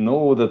we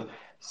know that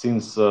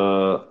since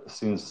Arc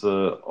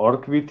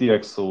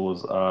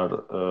VTXOs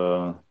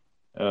are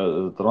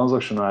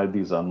transaction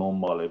IDs are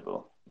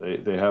non-malleable.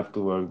 They have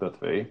to work that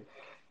way.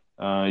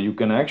 You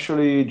can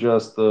actually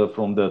just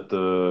from that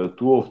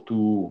 2 of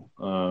 2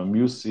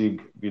 MuSig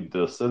with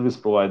the service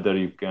provider,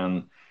 you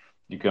can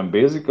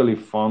basically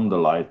fund the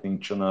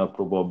Lightning channel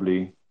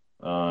probably.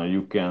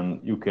 You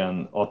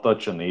can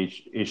attach an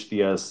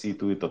HTLC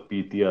to it, a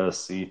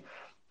PTLC,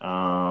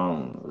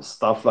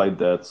 stuff like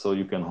that. So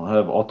you can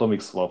have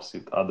atomic swaps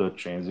with other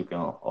chains. You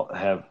can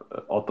have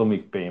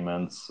atomic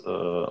payments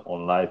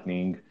on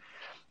Lightning,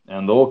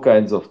 and all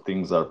kinds of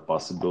things are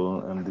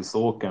possible. And this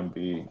all can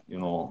be,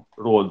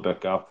 rolled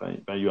back up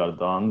when you are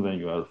done, when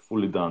you are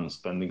fully done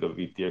spending a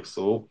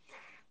VTXO.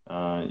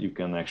 You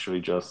can actually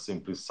just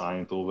simply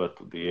sign it over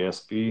to the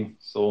ASP.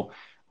 So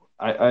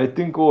I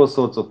think all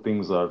sorts of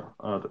things are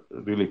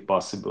really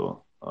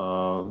possible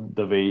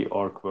the way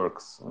Arc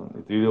works.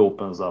 It really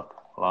opens up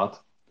a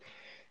lot.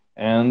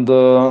 And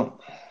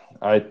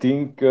I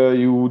think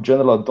you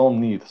generally don't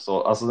need,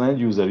 so as an end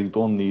user, you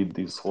don't need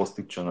this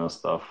hosted channel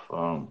stuff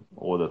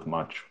all that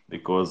much,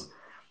 because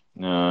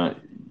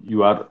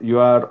you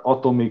are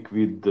atomic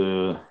with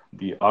the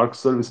Arc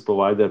service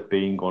provider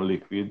paying on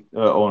Liquid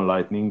on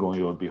Lightning on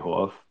your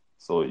behalf.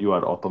 So you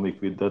are atomic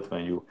with that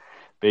when you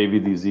pay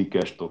with these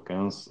Zcash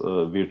tokens,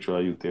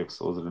 virtual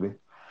UTXOs really.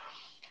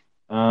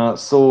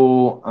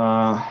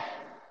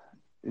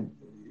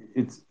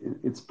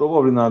 It's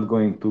probably not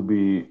going to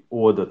be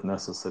all that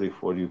necessary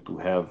for you to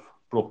have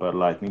proper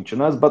Lightning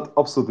channels, but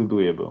absolutely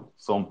doable.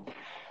 So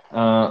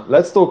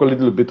let's talk a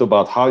little bit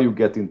about how you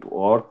get into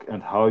Arc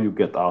and how you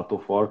get out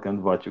of Arc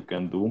and what you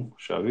can do,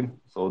 shall we?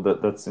 So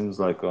that seems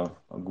like a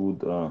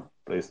good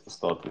place to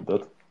start with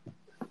that.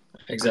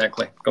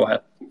 Exactly. Go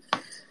ahead.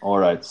 All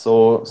right.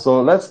 So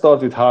let's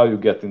start with how you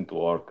get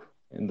into Arc.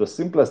 In the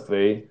simplest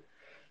way,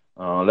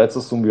 let's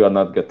assume you are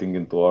not getting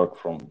into Arc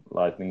from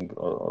Lightning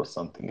or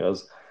something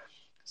else.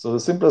 So the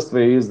simplest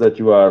way is that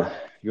you are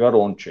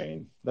on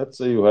chain. Let's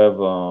say you have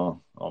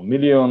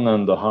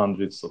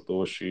 1,100,000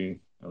 Satoshi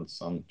and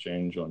some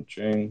change on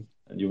chain,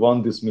 and you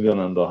want this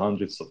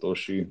 1,100,000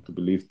 Satoshi to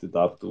be lifted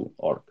up to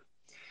Arc.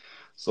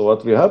 So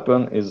what will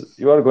happen is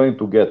you are going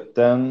to get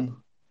 10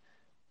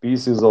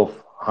 pieces of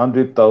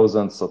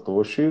 100,000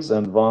 Satoshis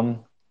and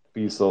 1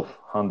 piece of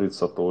 100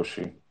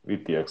 Satoshi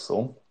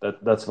VTXO.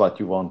 That's what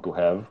you want to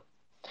have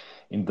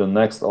in the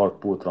next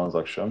Arc pool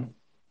transaction.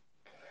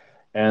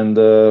 And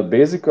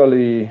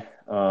basically,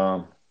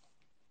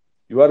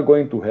 you are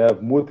going to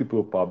have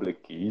multiple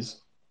public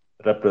keys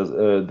that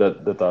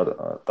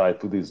are tied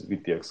to these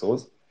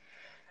VTXOs.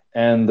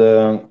 And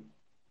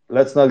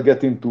let's not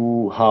get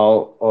into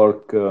how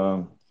Arc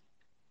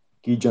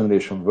key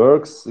generation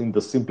works. In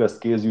the simplest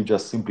case, you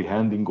just simply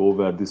handing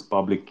over these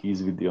public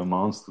keys with the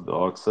amounts to the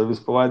Arc service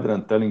provider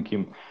and telling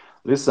him,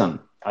 listen,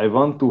 I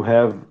want to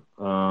have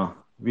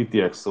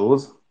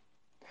VTXOs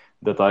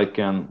that I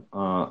can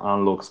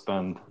unlock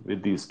spend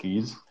with these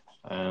keys,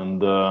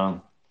 and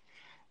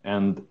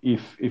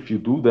if you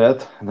do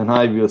that, then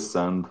I will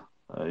send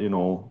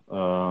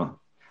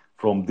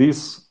from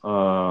this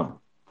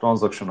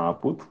transaction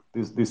output,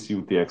 this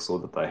UTXO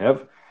that I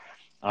have,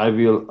 I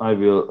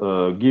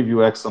will give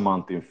you X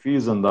amount in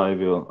fees, and I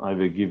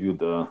will give you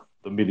the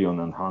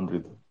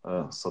 1,100,000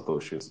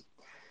 Satoshis.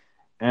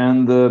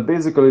 And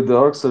basically, the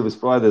Arc service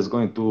provider is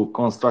going to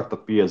construct a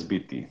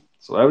PSBT.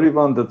 So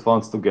everyone that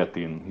wants to get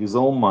in his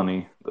own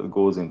money that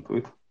goes into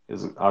it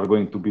are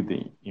going to be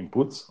the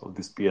inputs of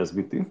this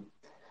PSBT.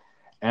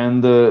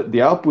 And the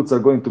outputs are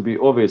going to be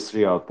always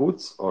 3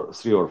 outputs, or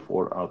 3 or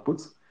 4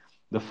 outputs.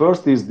 The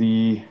first is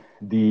the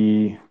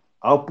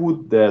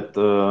output that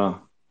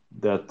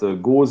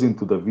goes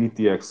into the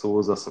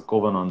VTXOs as a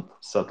covenant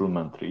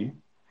settlement tree.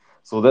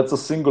 So that's a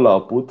single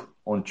output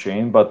on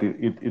chain, but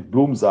it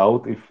blooms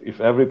out. If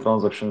every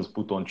transaction is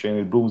put on chain,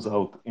 it blooms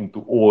out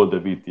into all the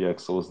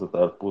VTXOs that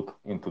are put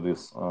into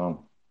this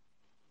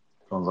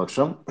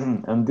transaction.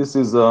 And this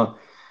is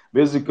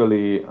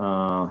basically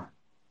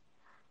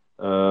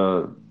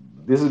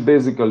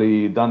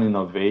done in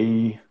a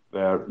way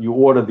where you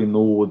already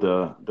know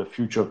the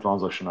future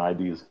transaction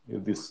IDs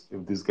if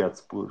this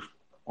gets pushed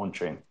on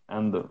chain,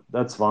 and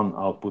that's one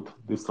output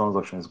this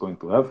transaction is going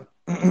to have.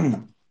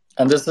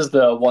 And this is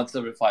the once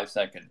every 5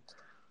 seconds.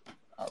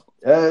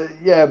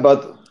 Yeah,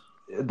 but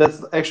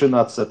that's actually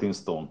not set in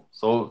stone.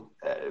 So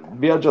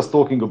we are just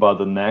talking about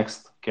the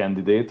next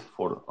candidate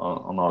for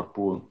an Arc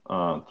pool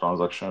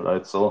transaction,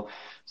 right? So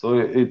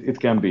it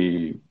can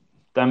be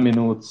 10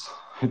 minutes,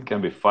 it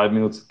can be 5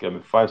 minutes, it can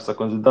be 5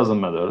 seconds. It doesn't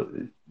matter.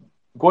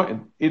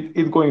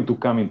 It's going to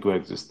come into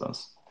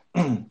existence.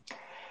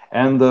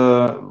 And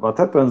what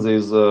happens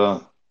is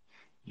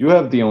you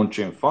have the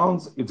on-chain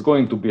funds. It's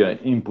going to be an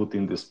input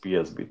in this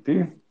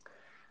PSBT.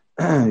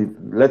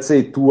 let's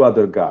say two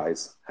other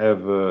guys have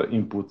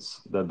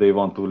inputs that they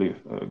want to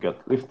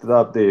get lifted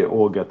up. They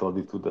all get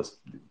added to the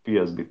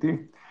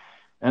PSBT.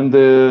 And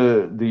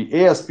the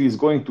ASP is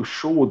going to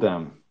show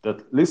them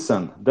that,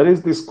 listen, there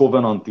is this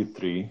covenanted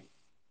tree.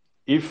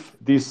 If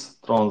this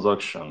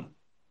transaction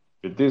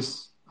with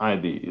this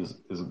ID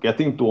is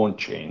getting to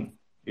on-chain,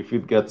 if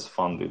it gets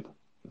funded,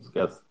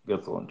 it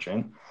gets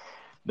on-chain,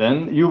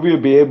 then you will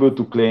be able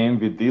to claim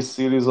with this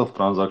series of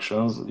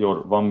transactions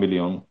your 1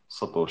 million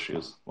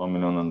Satoshis,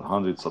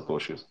 1,100,000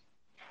 Satoshis.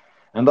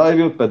 And I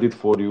will pad it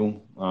for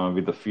you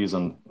with the fees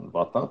and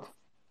whatnot.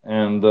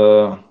 And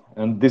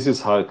this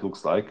is how it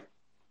looks like.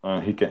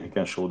 He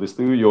can show this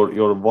to you.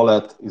 Your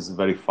wallet is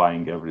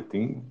verifying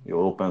everything.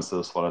 Your open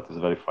source wallet is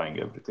verifying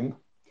everything.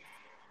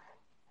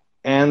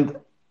 And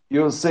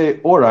you'll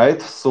say, all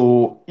right,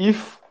 so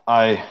if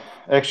I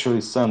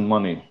actually send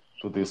money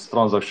to this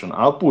transaction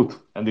output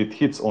and it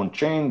hits on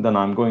chain, then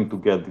I'm going to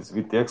get these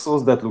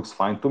VTXOs. That looks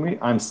fine to me.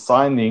 I'm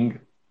signing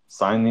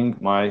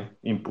my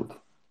input.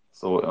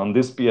 So on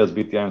this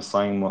PSBT, I'm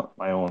signing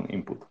my own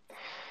input.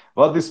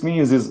 What this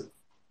means is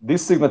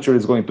this signature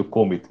is going to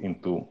commit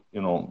into,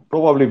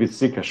 probably with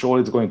Zcash,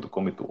 it's going to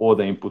commit to all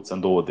the inputs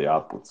and all the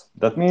outputs.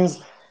 That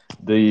means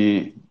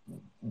the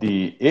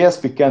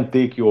ASP can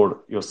take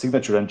your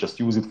signature and just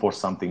use it for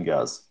something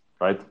else,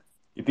 right?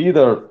 It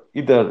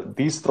either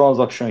this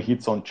transaction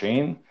hits on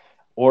chain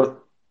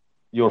or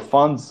your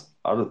funds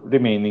are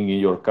remaining in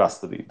your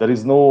custody. There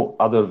is no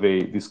other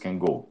way this can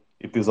go.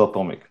 It is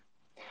atomic.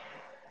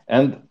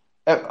 And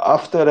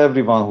after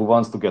everyone who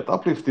wants to get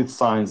uplifted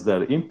signs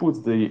their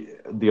inputs,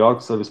 the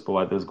Ark service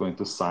provider is going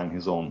to sign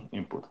his own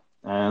input.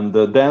 And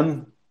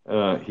then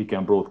he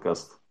can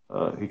broadcast,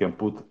 he can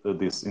put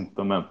this into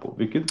the mempool.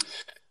 Wicked?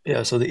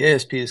 Yeah, so the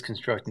ASP is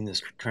constructing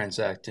this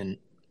transaction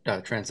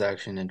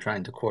and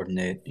trying to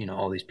coordinate,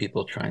 all these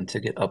people trying to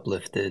get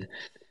uplifted.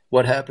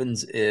 What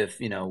happens if,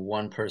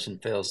 one person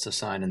fails to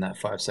sign in that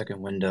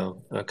 5-second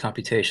window?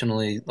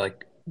 Computationally,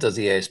 does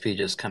the ASP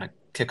just kind of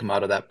kick them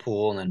out of that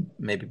pool and then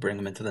maybe bring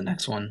them into the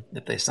next one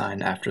if they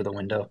sign after the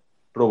window?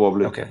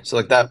 Probably. Okay,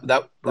 so that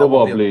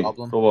won't be a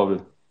problem? Probably.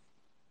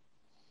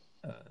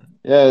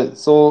 Yeah,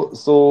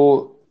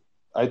 so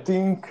I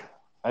think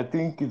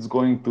it's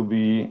going to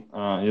be,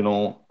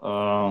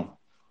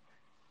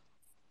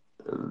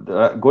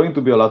 going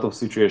to be a lot of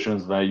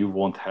situations where you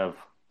won't have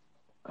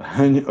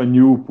a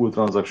new pool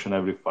transaction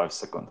every 5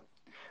 seconds.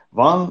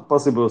 One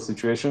possible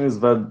situation is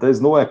that there's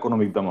no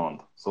economic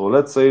demand. So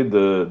let's say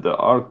the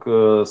Ark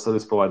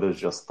service provider is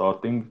just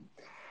starting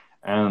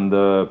and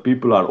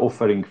people are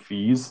offering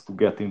fees to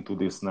get into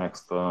this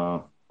next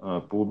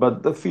pool,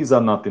 but the fees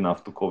are not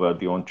enough to cover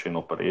the on-chain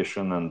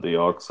operation and the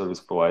Ark service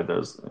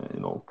providers,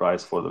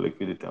 price for the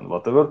liquidity and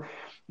whatever.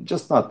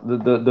 Just not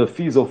the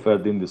fees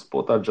offered in this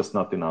spot are just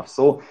not enough.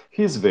 So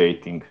he's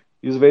waiting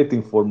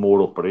for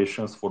more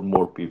operations, for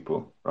more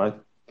people, right?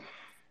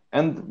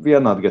 And we are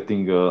not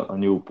getting a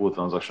new pool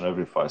transaction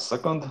every 5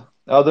 seconds.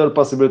 Other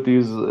possibility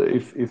is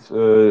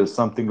if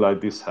something like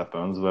this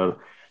happens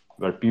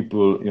where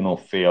people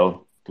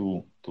fail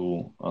to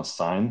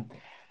sign.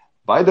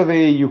 By the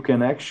way, you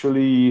can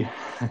actually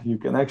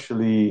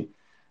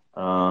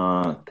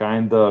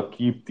kind of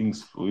keep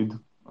things fluid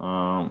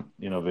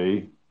in a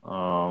way.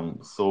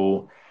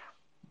 So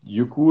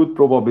you could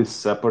probably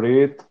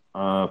separate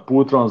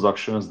pool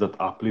transactions that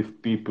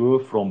uplift people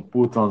from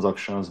pool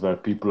transactions where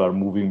people are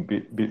moving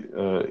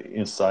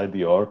inside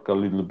the Ark a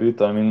little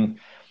bit. I mean,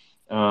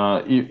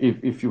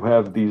 if you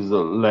have these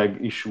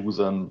lag issues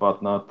and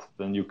whatnot,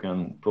 then you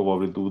can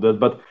probably do that.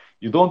 But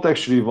you don't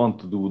actually want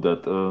to do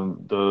that.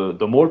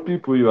 The more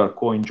people you are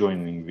coin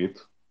joining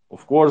with,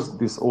 of course,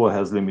 this all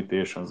has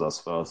limitations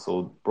as well.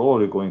 So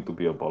probably going to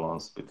be a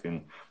balance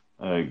between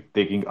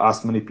taking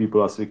as many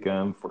people as we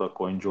can for a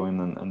coin join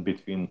and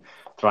between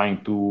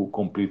trying to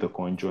complete a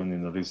coin join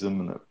in a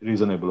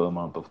reasonable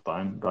amount of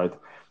time, right?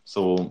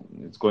 So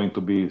it's going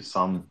to be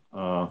some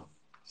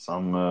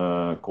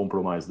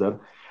compromise there.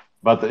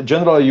 But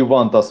generally, you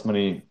want as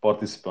many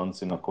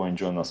participants in a coin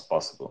join as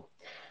possible.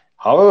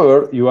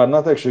 However, you are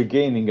not actually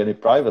gaining any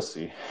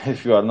privacy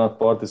if you are not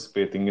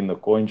participating in the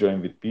coin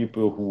join with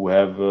people who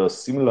have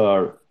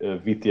similar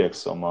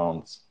VTX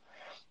amounts.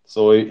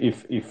 So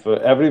if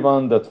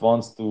everyone that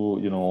wants to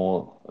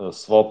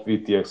swap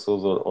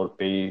VTXOs or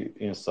pay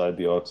inside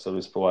the Ark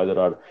service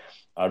provider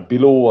are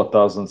below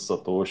 1,000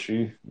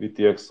 Satoshi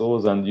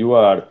VTXOs, and you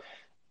are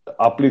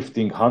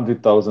uplifting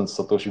 100,000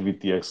 Satoshi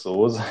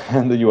VTXOs,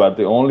 and you are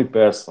the only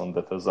person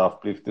that has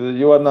uplifted,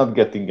 you are not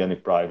getting any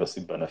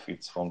privacy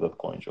benefits from that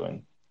coin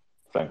join,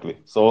 frankly.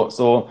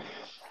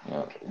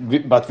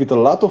 But with a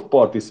lot of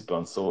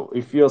participants, so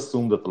if you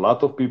assume that a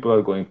lot of people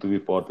are going to be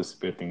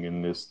participating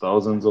in this,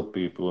 thousands of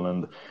people,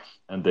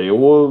 and they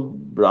all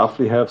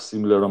roughly have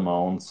similar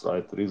amounts,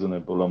 right,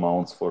 reasonable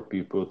amounts for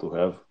people to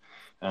have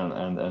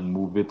and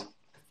move it,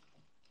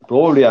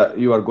 probably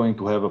you are going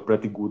to have a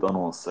pretty good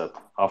onset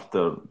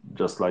after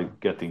just like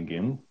getting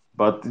in.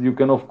 But you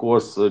can, of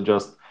course,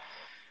 just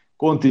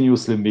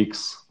continuously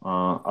mix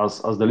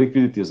as the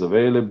liquidity is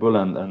available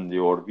and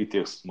your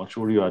VTX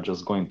mature. You are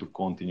just going to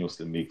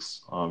continuously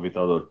mix with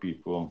other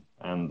people,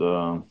 and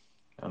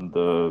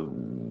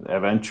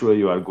eventually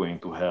you are going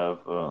to have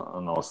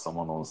an awesome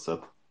onset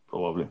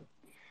probably.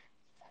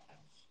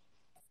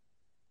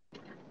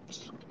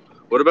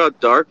 What about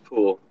dark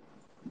pool?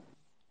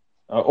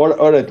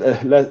 All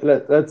right,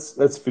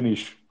 let's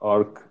finish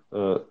Ark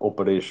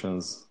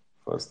operations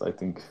first, I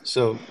think.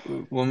 So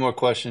one more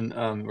question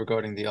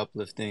regarding the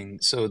uplifting.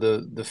 So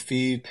the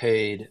fee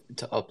paid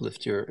to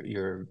uplift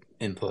your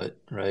input,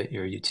 right,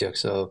 your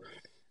UTXO,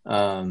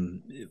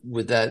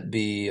 would that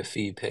be a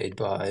fee paid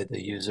by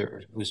the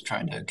user who's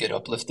trying to get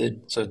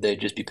uplifted? So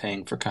they'd just be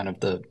paying for kind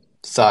of the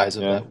size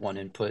of that one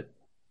input?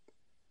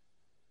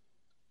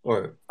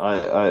 Or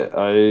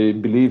I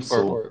believe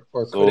so.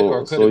 Or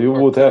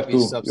could it be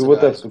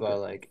subsidized by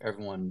like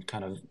everyone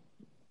kind of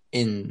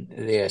in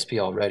the ASP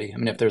already? I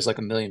mean, if there's like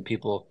 1 million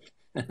people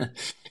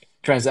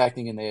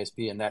transacting in the ASP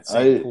in that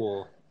same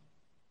pool,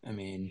 I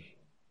mean,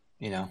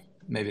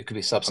 maybe it could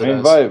be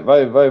subsidized. I mean,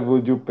 why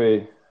would you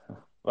pay?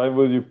 Why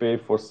would you pay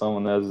for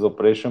someone else's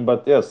operation?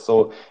 But yes,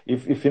 so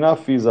if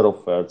enough fees are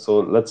offered, so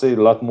let's say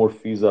a lot more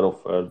fees are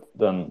offered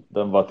than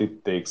what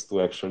it takes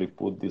to actually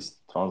put this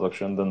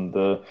transaction, then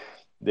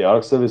the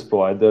Ark service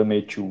provider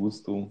may choose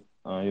to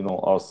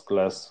ask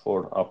less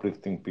for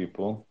uplifting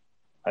people.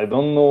 I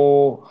don't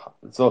know.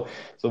 So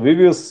we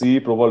will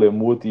see probably a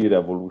multi-year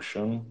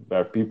evolution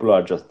where people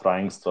are just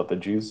trying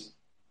strategies.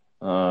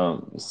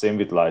 Same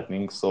with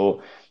Lightning.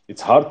 So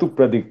it's hard to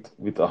predict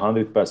with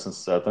 100%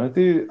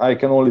 certainty. I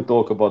can only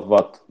talk about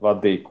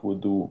what they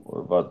could do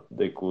or what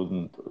they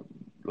couldn't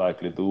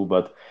likely do.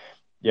 But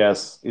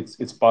yes,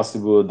 it's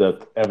possible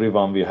that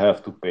everyone will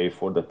have to pay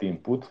for that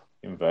input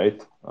in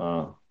weight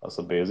as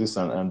a basis,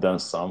 and then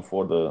some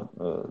for the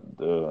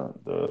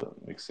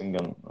mixing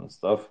and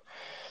stuff,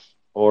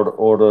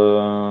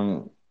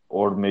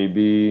 or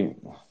maybe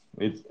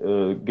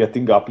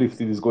getting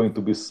uplifted is going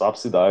to be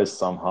subsidized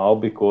somehow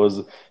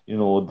because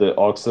the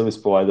Ark service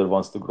provider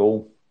wants to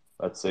grow.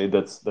 Let's say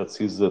that's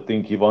his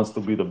thing. He wants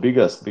to be the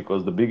biggest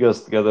because the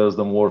biggest gathers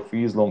the more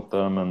fees long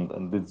term,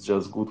 and it's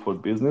just good for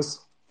business,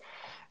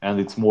 and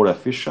it's more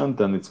efficient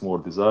and it's more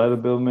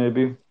desirable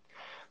maybe.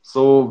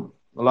 So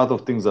a lot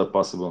of things are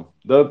possible.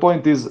 The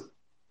point is,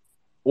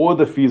 all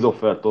the fees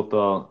offered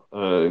total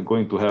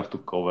going to have to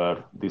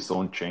cover this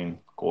on-chain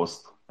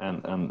cost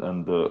and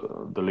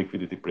the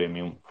liquidity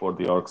premium for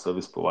the Ark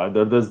service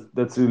provider.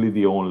 That's really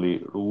the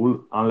only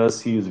rule,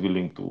 unless he is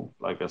willing to,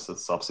 like I said,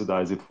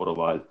 subsidize it for a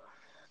while.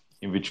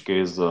 In which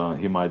case,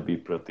 he might be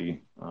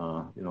pretty,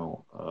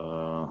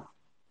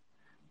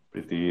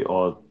 pretty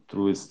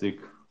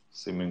altruistic,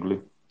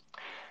 seemingly.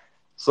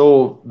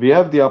 So we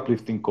have the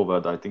uplifting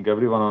covered. I think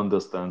everyone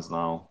understands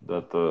now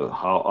that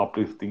how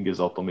uplifting is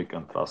atomic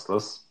and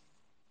trustless.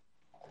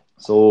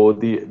 So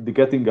the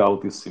getting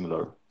out is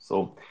similar.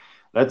 So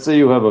let's say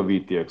you have a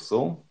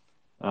VTXO,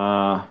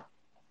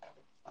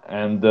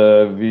 and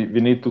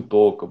we need to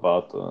talk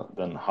about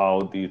then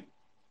how the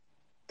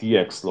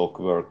TX lock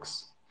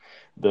works.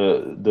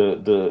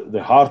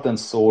 The heart and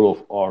soul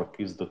of Ark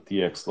is the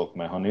TX lock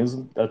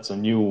mechanism. That's a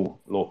new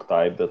lock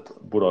type that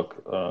Burak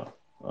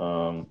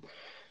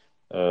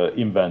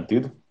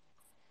invented.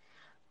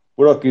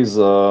 Burak is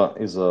a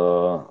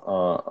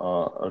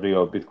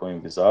real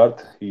Bitcoin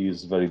wizard. He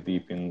is very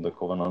deep in the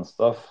Covenant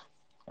stuff,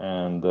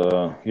 and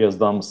he has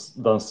done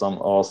some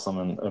awesome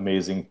and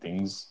amazing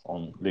things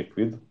on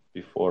Liquid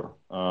before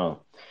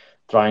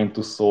trying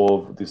to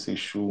solve this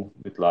issue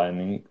with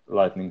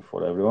Lightning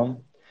for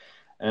everyone.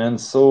 And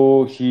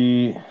so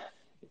he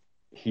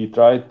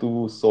tried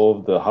to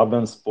solve the hub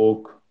and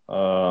spoke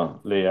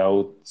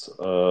layout,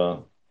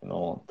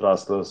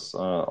 trustless,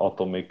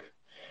 atomic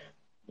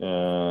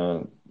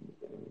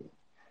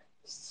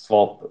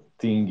swap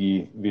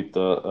thingy with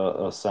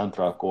a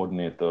central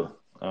coordinator.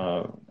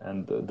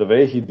 And the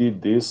way he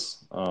did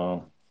this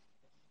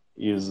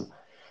is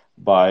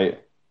by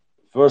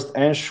first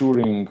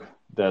ensuring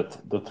that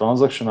the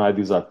transaction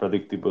IDs are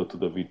predictable to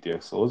the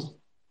VTXOs.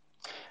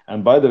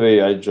 And by the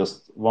way, I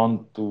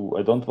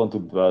don't want to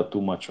dwell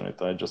too much on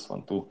it. I just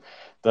want to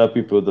tell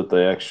people that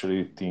I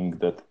actually think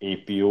that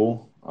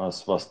APO,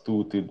 as was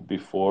tutored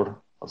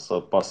before, as a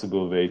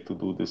possible way to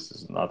do this,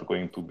 is not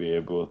going to be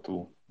able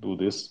to do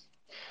this.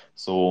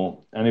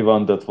 So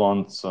anyone that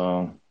wants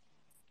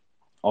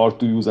or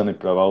to use any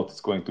private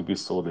is going to be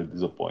sorely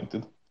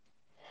disappointed.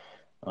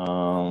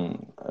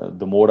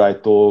 The more I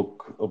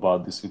talk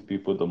about this with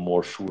people, the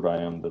more sure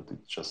I am that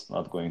it's just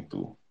not going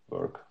to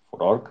work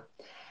for Ark.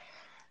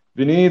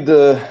 We need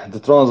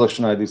the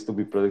transaction IDs to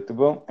be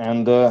predictable,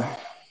 and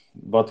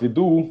what we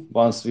do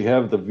once we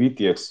have the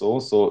VTXO,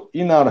 so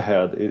in our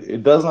head,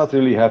 it does not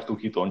really have to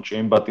hit on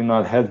chain, but in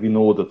our head we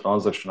know the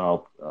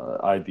transactional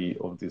ID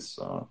of this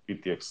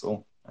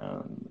VTXO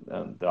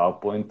and the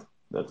outpoint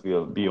that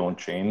will be on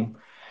chain.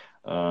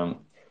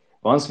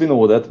 Once we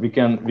know that, we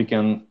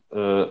can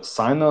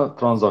sign a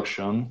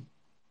transaction.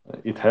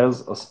 It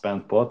has a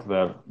spend pot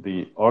where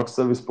the Ark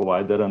service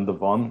provider and the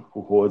one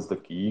who holds the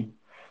key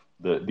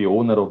the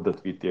owner of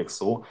that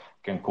VTXO,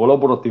 can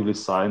collaboratively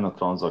sign a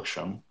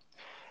transaction.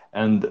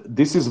 And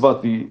this is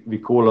what we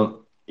call an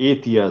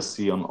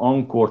ATLC, an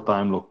on-core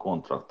time lock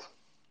contract.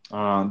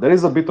 There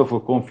is a bit of a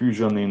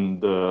confusion in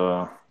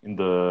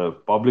the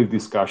public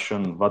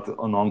discussion what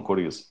an on-core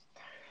is.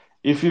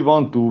 If we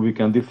want to, we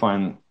can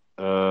define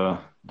the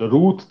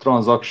root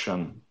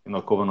transaction in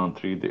a Covenant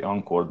tree, the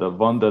on-core, the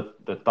one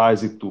that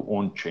ties it to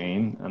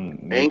on-chain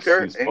and makes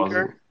this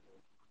possible.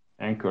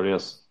 Anchor,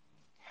 yes.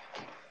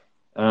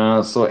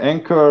 So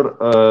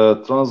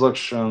anchor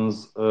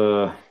transactions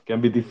can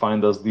be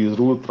defined as these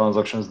root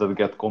transactions that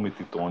get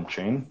committed to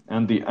on-chain.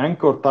 And the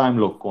anchor time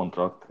lock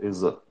contract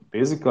is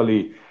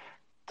basically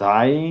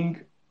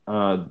tying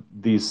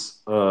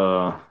this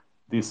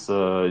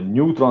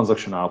new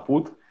transaction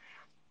output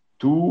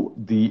to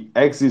the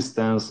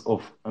existence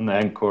of an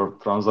anchor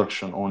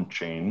transaction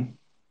on-chain.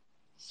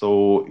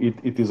 So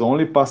it is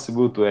only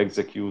possible to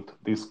execute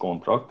this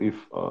contract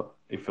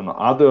if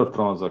another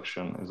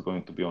transaction is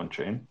going to be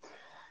on-chain.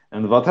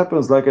 And what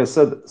happens, like I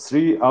said,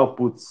 3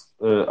 outputs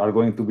are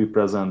going to be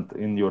present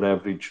in your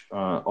average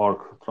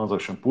Ark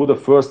transaction pool. The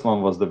first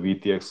one was the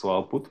VTXO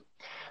output.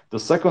 The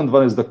second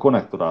one is the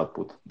connector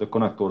output, the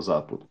connector's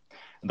output.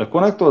 The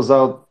connectors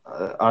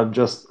are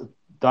just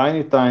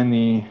tiny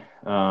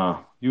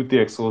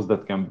UTXOs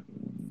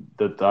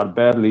that are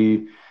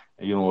barely,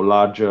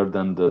 larger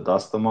than the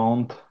dust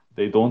amount.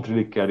 They don't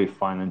really carry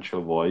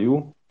financial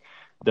value.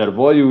 Their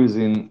value is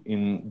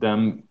in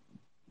them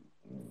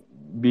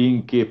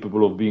being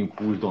capable of being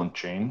pushed on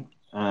chain,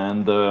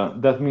 and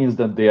that means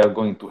that they are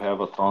going to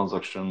have a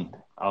transaction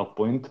out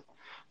point.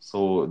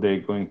 So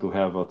they're going to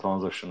have a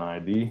transaction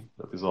ID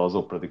that is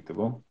also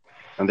predictable.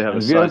 And they have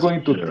we are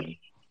going to.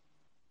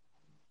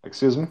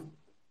 Excuse me?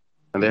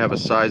 And they have a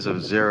size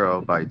of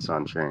 0 bytes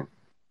on chain.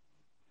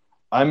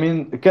 I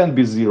mean, it can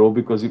be 0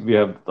 because we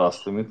have the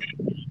dust limit.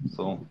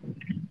 So,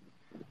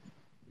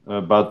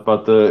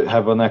 but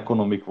have an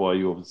economic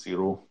value of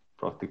 0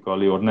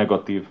 practically, or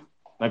negative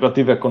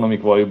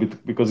economic value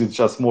because it's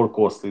just more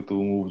costly to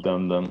move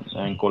them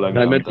and collect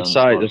them. I meant the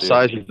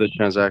size of the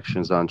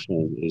transactions on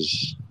chain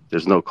is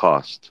there's no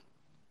cost.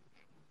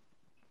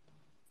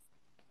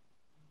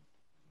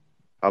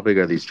 How big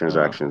are these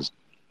transactions?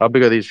 How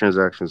big are these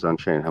transactions on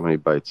chain? How many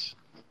bytes?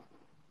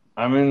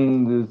 I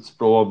mean, it's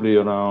probably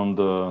around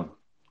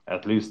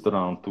at least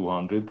around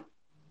 200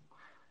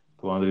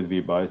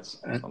 V bytes.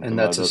 And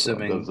that's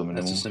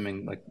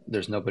assuming like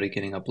there's nobody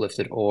getting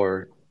uplifted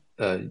or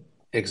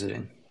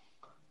exiting.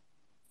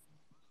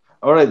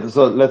 All right,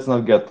 so let's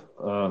not get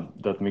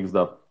that mixed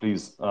up,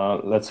 please.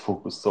 Let's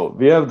focus. So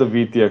we have the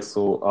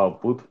VTXO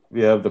output,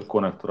 we have the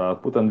connector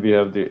output, and we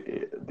have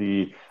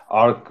the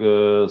Ark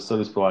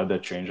service provider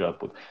change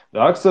output. The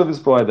Ark service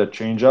provider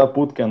change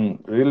output can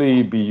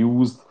really be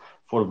used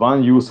for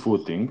one useful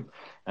thing,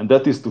 and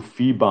that is to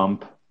fee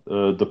bump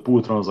the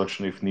pool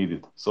transaction if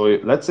needed. So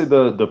let's say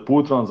the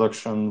pool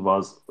transaction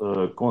was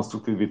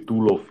constructed with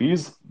too low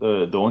fees.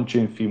 The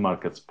on-chain fee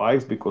market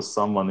spikes because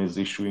someone is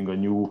issuing a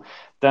new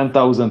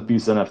 10,000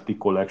 piece NFT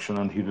collection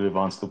and he really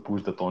wants to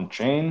push that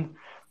on-chain.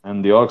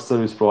 And the Ark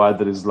service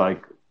provider is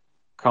like,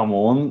 come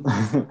on,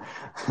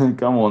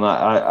 come on,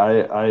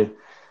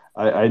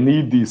 I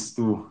need this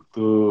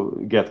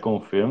to get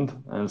confirmed.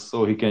 And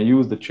so he can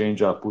use the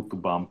change output to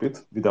bump it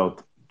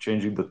without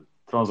changing the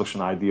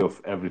transaction ID of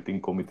everything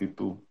committed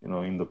to,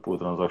 in the pool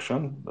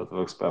transaction. That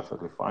works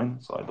perfectly fine.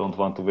 So I don't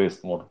want to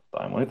waste more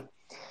time on it.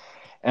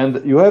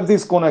 And you have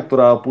these connector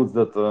outputs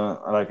that,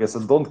 like I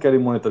said, don't carry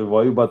monetary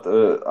value, but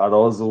are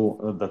also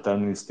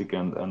deterministic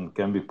and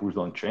can be pushed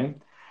on chain.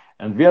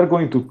 And we are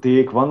going to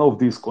take one of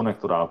these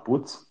connector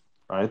outputs,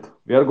 right?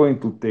 We are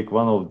going to take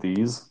one of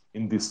these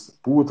in this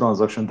pool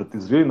transaction that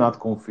is really not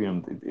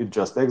confirmed. It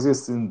just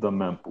exists in the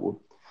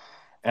mempool.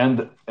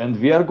 And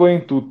we are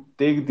going to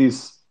take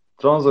this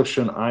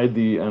transaction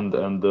ID and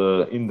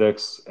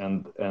index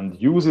and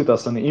use it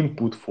as an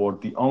input for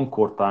the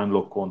on-core time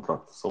lock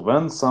contract. So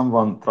when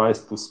someone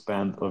tries to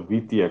spend a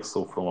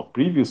VTXO from a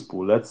previous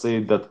pool, let's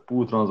say that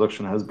pool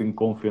transaction has been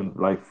confirmed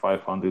like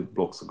 500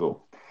 blocks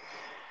ago,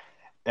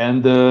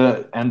 and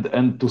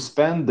to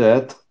spend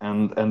that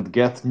and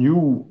get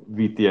new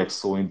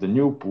VTXO in the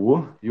new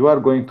pool, you are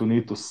going to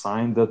need to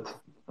sign that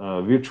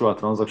virtual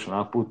transaction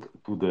output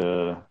to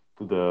the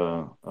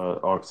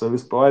Ark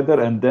service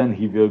provider, and then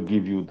he will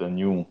give you the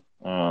new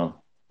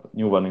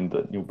one in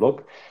the new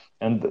block.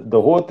 And the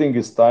whole thing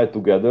is tied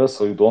together,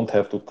 so you don't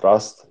have to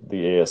trust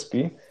the ASP.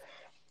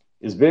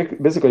 It's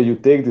basically you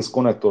take this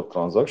connector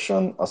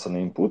transaction as an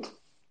input,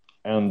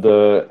 and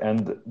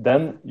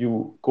then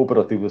you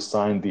cooperatively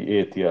sign the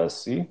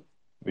ATLC,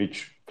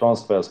 which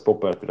transfers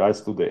property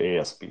rights to the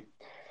ASP.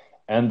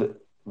 And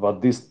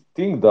what this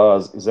thing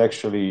does is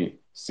actually,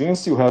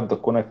 since you have the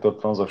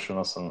connector transaction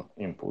as an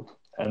input,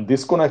 and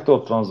this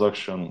connector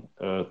transaction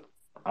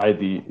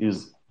ID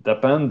is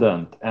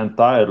dependent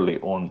entirely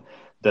on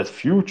that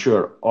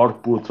future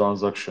Ark pool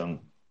transaction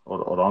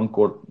or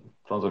on-core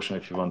transaction,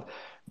 if you want,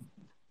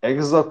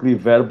 exactly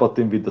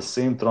verbatim with the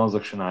same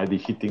transaction ID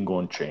hitting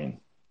on chain.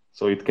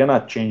 So it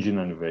cannot change in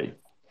any way.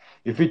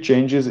 If it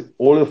changes,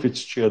 all of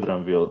its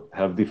children will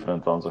have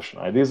different transaction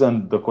IDs,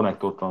 and the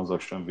connector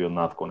transaction will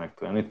not connect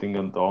to anything,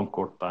 and the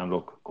on-court time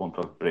lock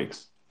contract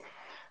breaks.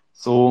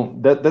 So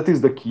that is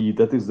the key.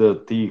 That is the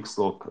TX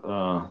lock.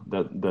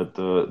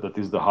 That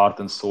is the heart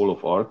and soul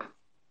of Ark,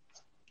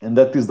 and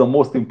that is the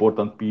most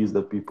important piece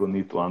that people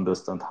need to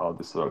understand how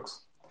this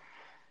works.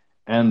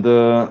 And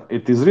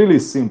it is really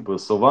simple.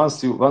 So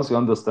once you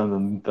understand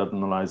and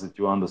internalize it,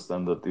 you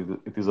understand that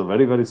it is a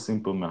very, very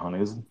simple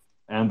mechanism,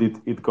 and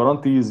it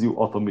guarantees you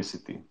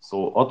atomicity.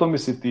 So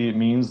atomicity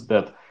means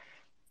that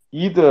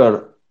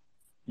either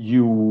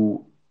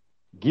you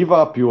give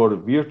up your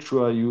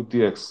virtual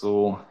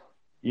UTXO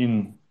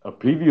in a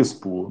previous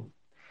pool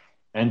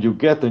and you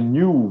get a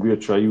new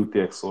virtual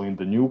UTXO in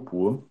the new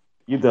pool,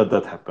 either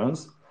that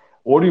happens,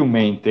 or you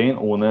maintain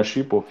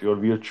ownership of your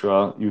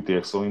virtual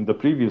UTXO in the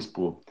previous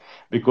pool.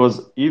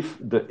 Because if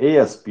the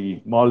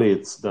ASP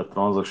malleates the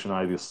transaction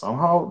ID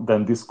somehow,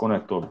 then this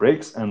connector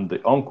breaks and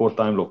the on-core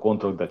time lock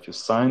contract that you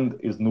signed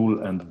is null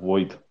and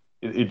void.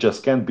 It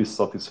just can't be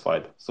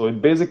satisfied. So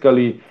it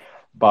basically,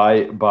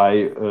 by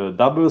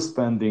double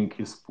spending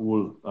his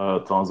pool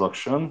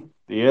transaction,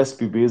 the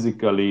ASP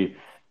basically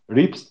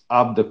rips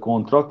up the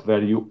contract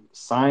where you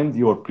signed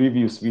your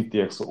previous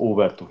VTX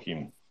over to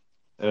him.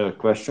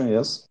 Question,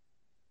 yes?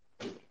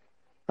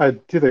 I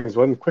had two things,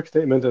 one quick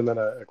statement and then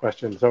a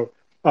question. So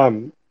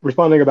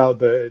responding about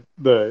the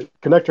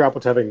connector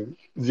outputs having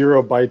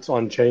 0 bytes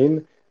on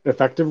chain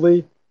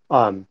effectively,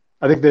 I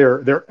think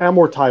their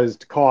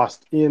amortized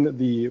cost in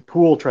the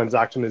pool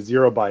transaction is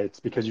 0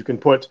 bytes because you can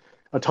put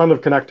a ton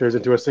of connectors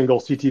into a single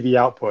CTV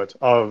output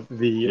of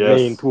the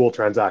main pool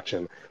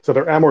transaction. So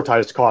their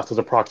amortized cost is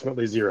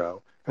approximately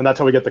 0. And that's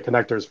how we get the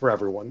connectors for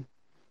everyone.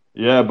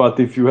 Yeah, but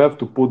if you have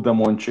to put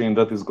them on chain,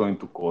 that is going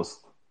to cost.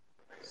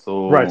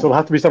 So right, so it'll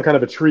have to be some kind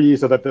of a tree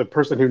so that the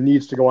person who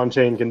needs to go on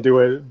chain can do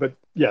it. But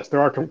yes,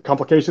 there are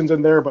complications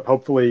in there, but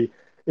hopefully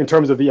in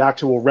terms of the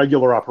actual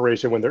regular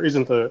operation, when there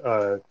isn't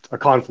a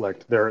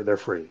conflict, they're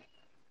free.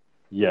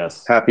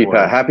 Yes. Happy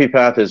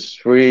Path is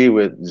free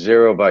with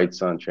 0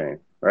 bytes on chain,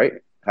 right?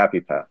 Happy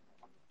Path.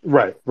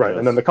 Right. Yes.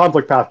 And then the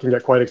conflict path can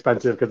get quite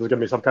expensive because there's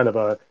going to be some kind of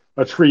a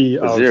tree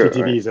of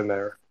CTVs in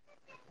there.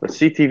 The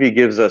CTV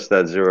gives us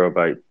that 0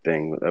 byte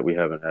thing that we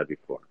haven't had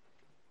before.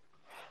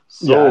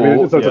 So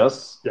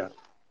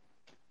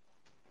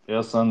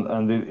yes,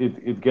 and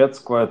it gets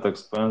quite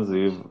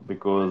expensive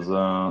because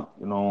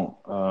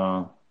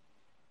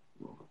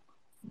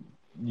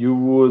you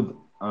would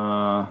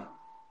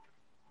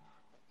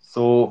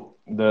so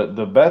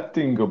the bad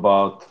thing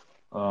about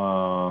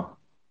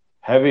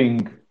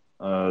having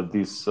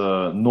these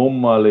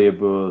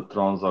non-malleable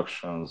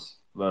transactions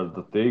where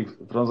the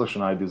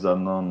transaction IDs are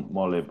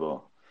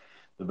non-malleable.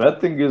 The bad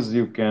thing is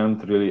you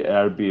can't really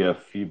RBF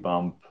fee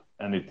bump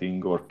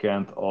anything or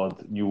can't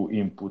add new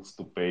inputs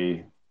to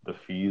pay the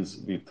fees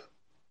with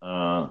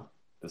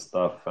the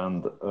stuff,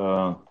 and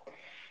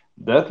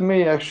that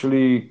may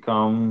actually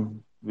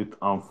come with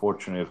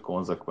unfortunate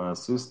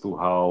consequences to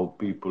how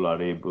people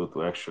are able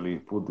to actually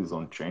put this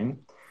on chain.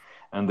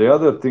 And the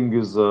other thing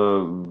is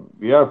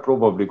we are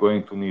probably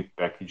going to need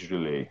package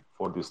relay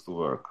for this to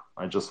work.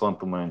 I just want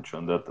to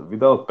mention that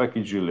without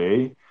package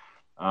relay,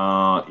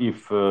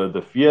 if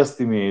the fee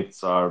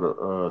estimates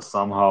are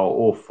somehow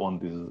off on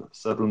these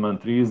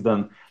settlement trees,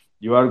 then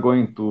you are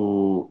going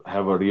to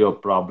have a real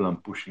problem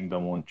pushing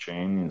them on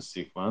chain in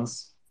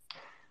sequence.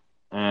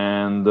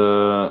 And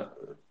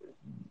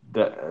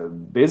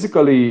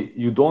basically,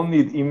 you don't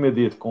need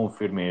immediate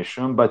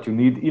confirmation, but you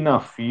need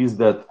enough fees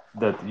that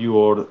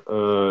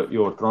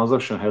your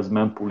transaction has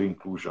mempool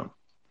inclusion.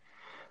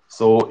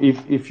 So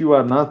if you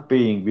are not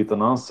paying with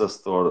an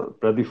ancestor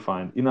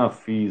predefined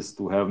enough fees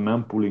to have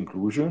mempool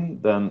inclusion,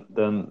 then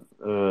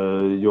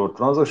your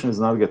transaction is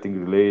not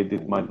getting relayed.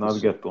 It might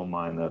not get to a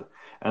miner,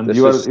 and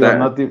you are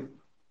not.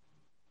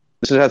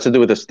 This has to do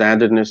with the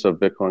standardness of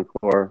Bitcoin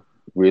Core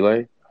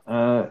relay.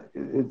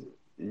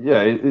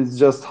 It's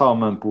just how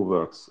mempool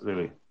works,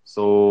 really.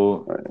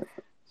 So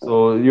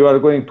you are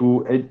going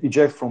to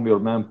eject from your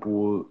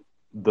mempool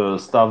the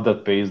stuff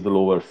that pays the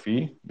lower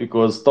fee,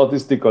 because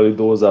statistically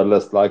those are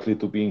less likely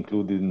to be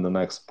included in the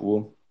next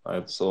pool,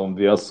 right? So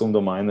we assume the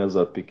miners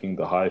are picking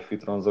the high fee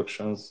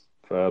transactions,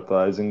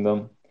 prioritizing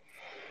them.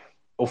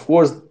 Of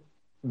course,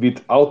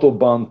 with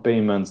out-of-bound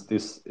payments,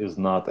 this is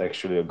not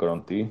actually a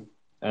guarantee,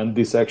 and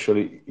this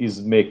actually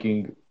is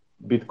making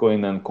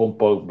Bitcoin and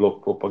compound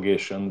block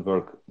propagation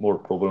work more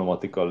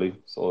problematically.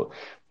 So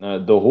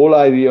the whole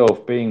idea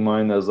of paying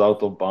miners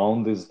out of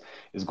bound is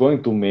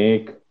going to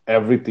make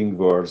everything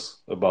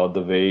worse about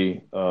the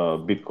way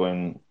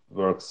Bitcoin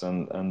works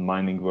and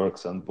mining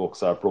works and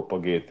blocks are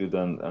propagated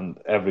and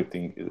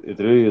everything. It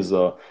really is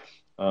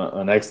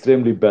an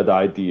extremely bad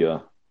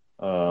idea,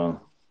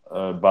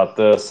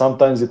 but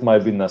sometimes it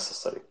might be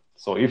necessary.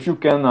 So if you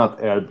cannot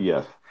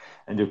RBF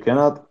and you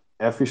cannot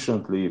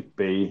efficiently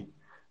pay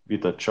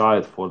with a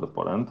child for the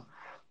parent,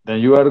 then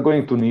you are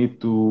going to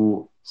need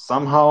to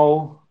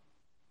somehow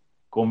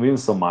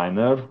convince a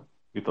miner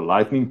with a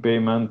lightning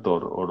payment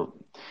or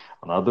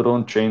another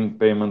on-chain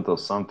payment or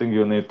something,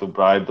 you need to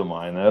bribe the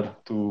miner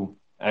to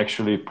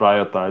actually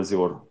prioritize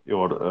your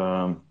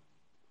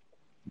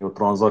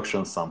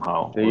transactions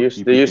somehow. There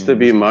used to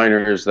be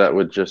miners that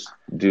would just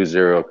do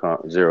zero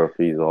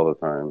fees all the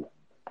time.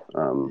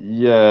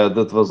 Yeah,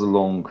 that was a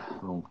long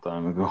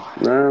time ago.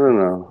 I don't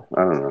know.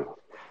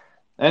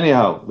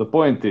 Anyhow, the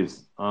point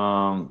is,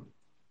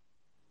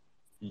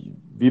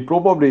 we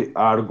probably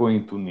are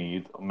going to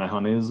need a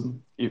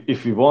mechanism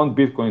if we want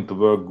Bitcoin to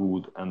work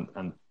good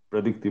and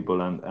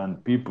predictable and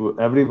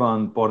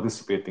everyone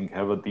participating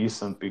have a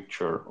decent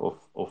picture of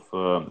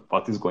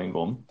what is going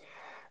on.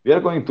 We are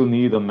going to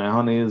need a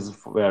mechanism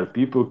where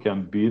people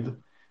can bid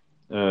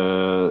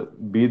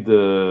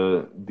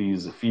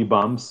these fee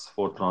bumps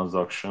for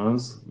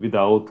transactions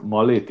without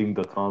malleting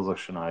the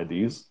transaction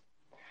IDs.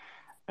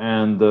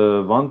 And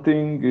one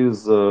thing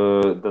is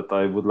that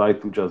I would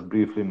like to just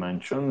briefly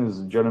mention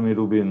is Jeremy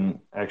Rubin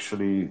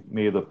actually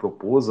made a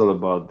proposal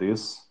about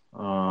this.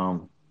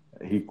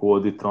 He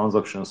called it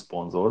transaction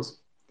sponsors.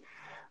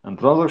 And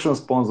transaction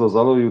sponsors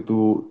allow you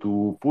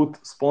to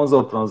put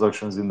sponsor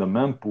transactions in the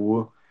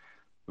mempool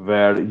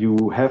where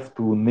you have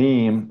to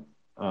name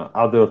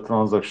other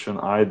transaction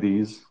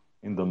IDs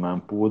in the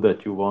mempool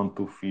that you want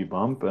to fee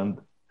bump,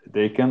 and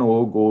they can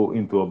all go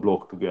into a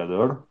block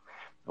together.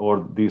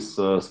 Or this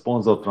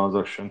sponsor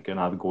transaction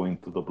cannot go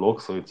into the block,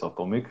 so it's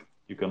atomic.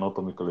 You can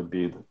atomically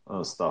bid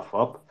stuff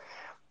up.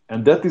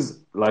 And that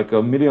is like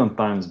a million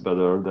times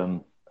better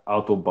than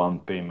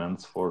out-of-band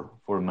payments for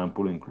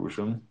mempool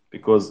inclusion,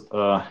 because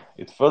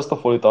first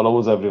of all, it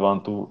allows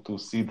everyone to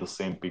see the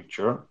same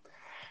picture.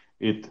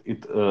 It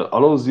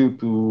allows you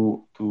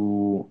to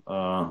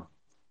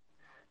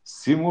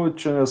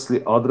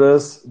simultaneously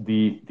address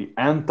the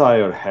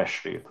entire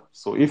hash rate.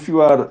 So if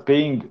you are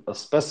paying a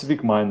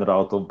specific miner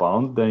out of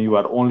bound, then you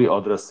are only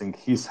addressing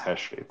his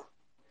hash rate.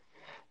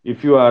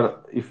 If you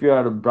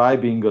are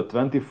bribing a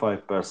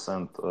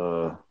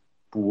 25%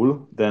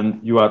 pool, then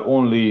you are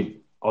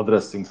only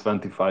addressing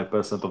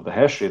 25% of the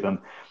hash rate. And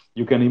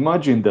you can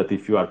imagine that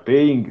if you are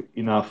paying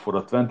enough for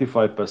a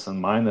 25%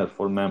 miner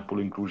for mempool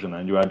inclusion,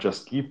 and you are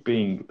just keep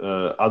paying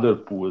other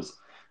pools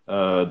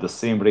the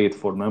same rate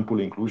for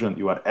mempool inclusion,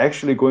 you are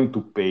actually going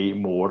to pay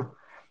more,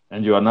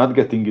 and you are not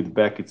getting it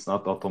back. It's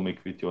not atomic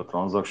with your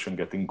transaction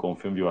getting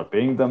confirmed. You are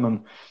paying them,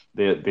 and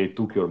they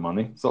took your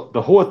money. So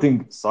the whole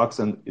thing sucks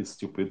and it's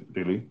stupid,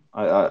 really.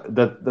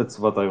 That's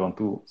what I want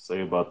to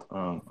say about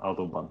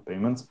out-of-band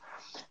payments.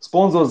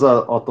 Sponsors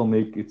are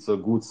atomic. It's a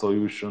good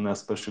solution,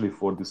 especially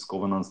for this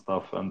covenant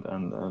stuff and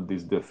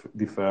this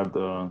deferred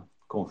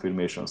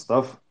confirmation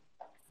stuff.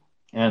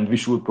 And we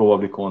should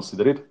probably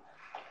consider it.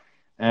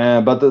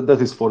 But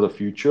that is for the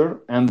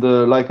future. And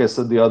like I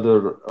said, the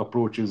other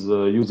approach is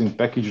using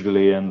package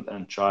relay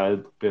and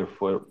child pay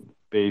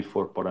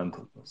for parent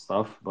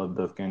stuff, but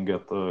that can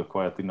get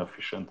quite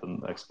inefficient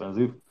and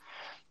expensive.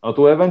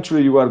 Although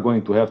eventually you are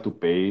going to have to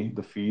pay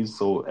the fees.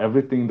 So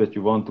everything that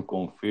you want to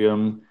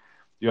confirm,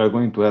 you are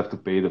going to have to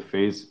pay the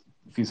fees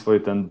for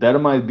it. And there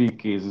might be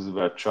cases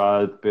where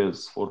child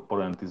pays for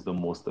parent is the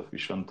most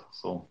efficient.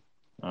 So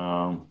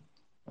I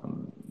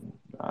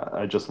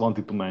just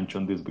wanted to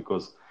mention this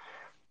because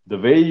the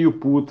way you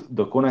put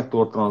the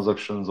connector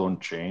transactions on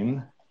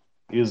chain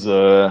is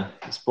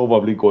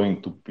probably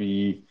going to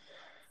be,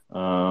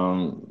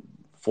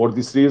 for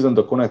this reason,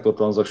 the connector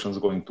transaction is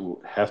going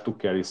to have to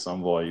carry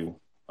some value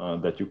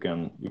that you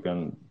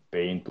can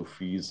pay into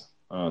fees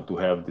to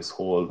have this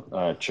whole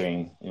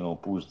chain,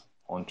 pushed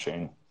on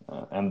chain,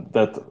 and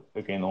that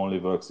again only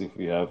works if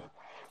we have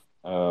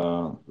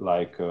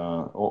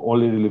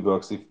only really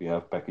works if we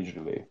have package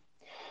relay.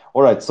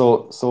 All right,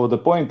 so the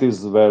point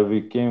is where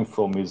we came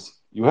from is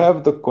you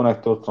have the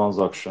connector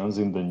transactions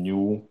in the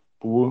new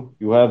pool,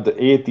 you have the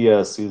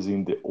ATLCs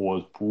in the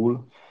old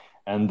pool,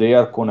 and they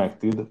are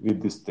connected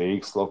with this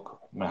TX lock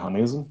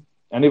mechanism.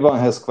 Anyone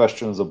has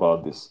questions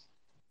about this?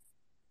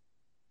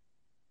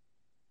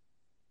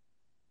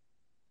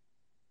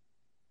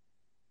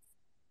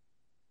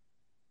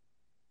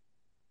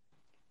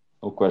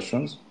 No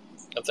questions?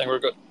 I think we're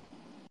good.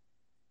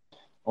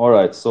 All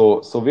right,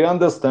 so we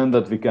understand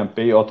that we can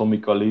pay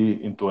atomically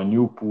into a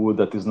new pool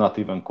that is not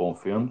even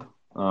confirmed.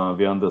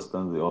 We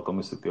understand the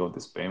atomicity of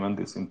this payment,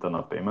 this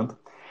internal payment.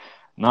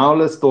 Now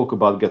let's talk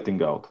about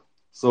getting out.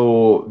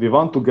 So we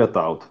want to get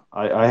out.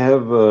 I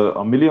have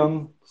 1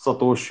 million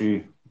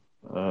Satoshi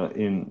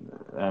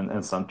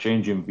and some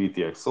change in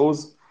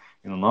VTXOs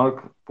in an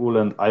Ark pool,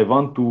 and I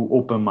want to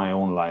open my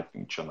own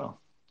Lightning channel.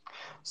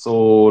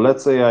 So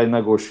let's say I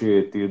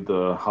negotiated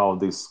how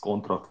this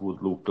contract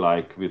would look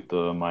like with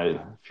my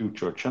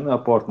future channel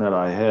partner.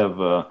 I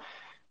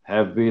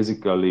have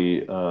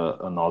basically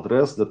an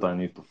address that I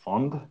need to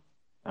fund,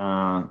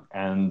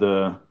 and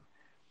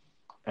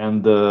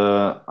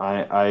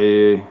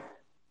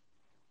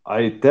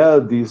I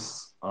tell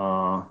this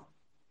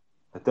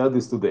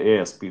to the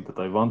ASP that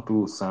I want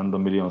to send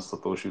 1 million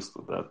Satoshis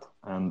to that,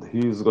 and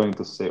he is going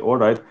to say, all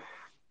right,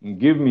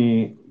 give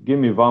me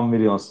 1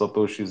 million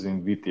Satoshis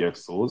in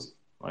VTXOs,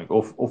 like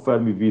offer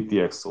me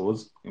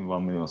VTXOs in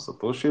 1 million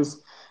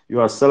Satoshis you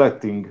are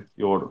selecting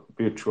your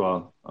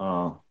virtual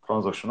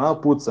transaction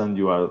outputs, and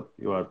you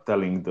are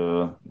telling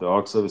the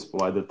Ark service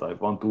provider that I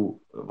want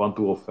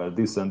to offer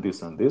this and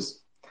this and this.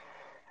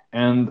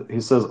 And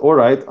he says, all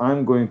right,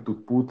 I'm going to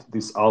put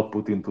this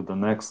output into the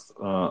next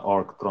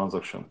Ark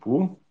transaction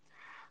pool.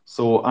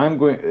 So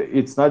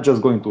it's not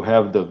just going to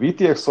have the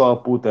VTXO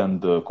output and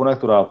the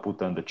connector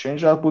output and the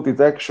change output. It's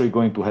actually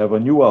going to have a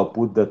new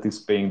output that is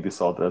paying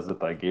this address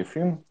that I gave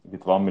him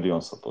with 1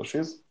 million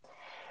Satoshis.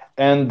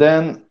 And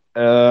then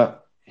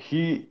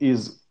he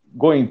is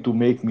going to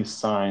make me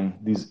sign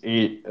these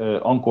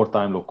Encore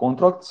time lock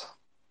contracts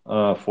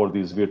for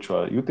these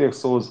virtual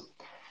UTXOs.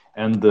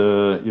 And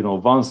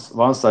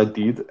once I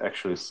did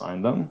actually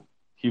sign them,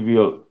 he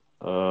will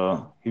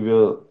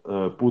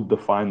put the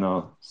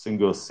final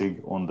single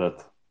sig on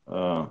that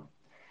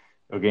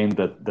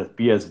that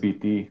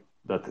PSBT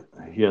that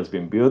he has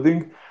been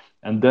building,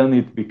 and then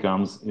it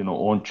becomes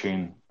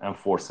on-chain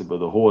enforceable,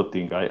 the whole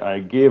thing. I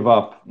gave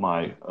up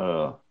my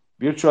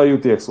virtual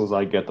UTXOs,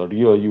 I get a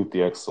real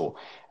UTXO,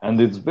 and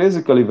it's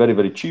basically very,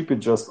 very cheap. It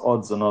just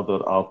adds another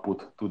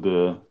output to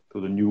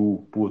the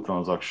new pool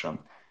transaction.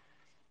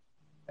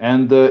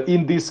 And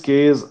in this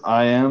case,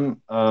 I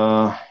am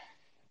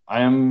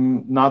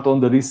not on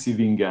the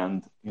receiving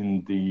end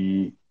in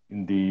the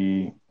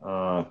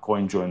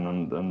coin join,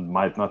 and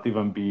might not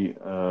even be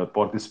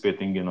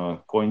participating in a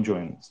coin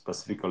join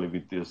specifically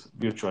with these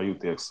virtual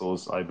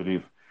UTXOs, I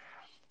believe.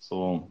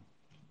 So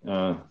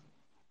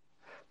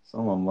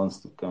someone wants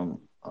to come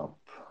up.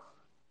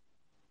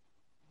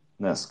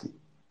 Nesky.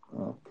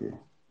 Okay.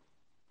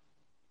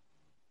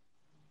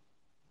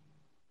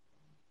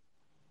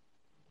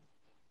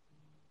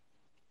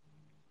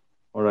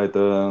 All right.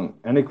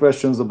 Any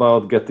questions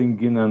about getting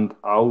in and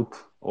out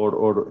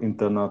or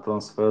internal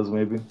transfers,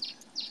 maybe?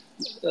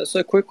 So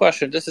a quick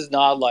question. This is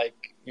not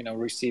like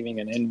receiving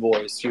an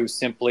invoice. You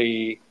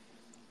simply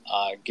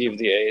give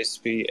the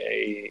ASP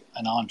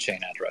an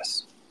on-chain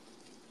address.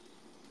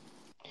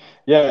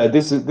 Yeah,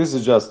 this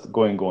is just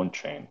going on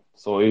chain.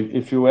 So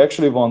if you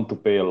actually want to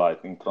pay a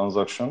Lightning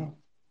transaction,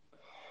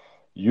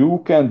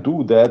 you can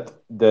do that.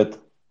 That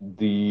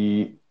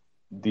the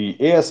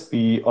ASP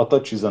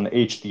attaches an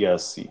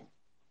HTLC.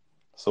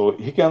 So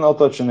he can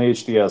attach an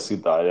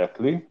HTLC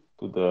directly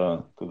to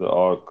the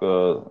Ark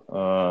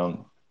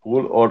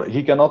pool, or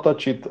he can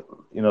attach it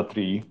in a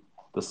tree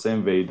the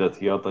same way that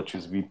he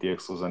attaches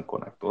VTXOs and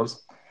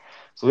connectors.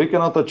 So he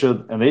can attach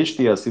an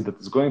HTLC that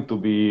is going to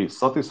be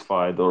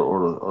satisfied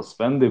or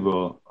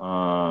spendable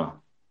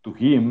to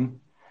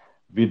him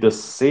with the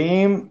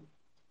same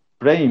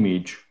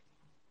preimage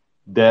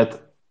that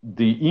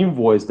the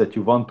invoice that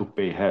you want to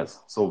pay has.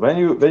 So when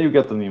you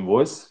get an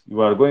invoice,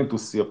 you are going to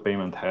see a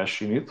payment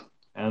hash in it,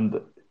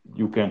 and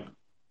you can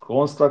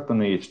construct an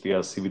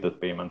HTLC with that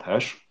payment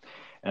hash.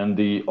 And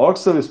the Ark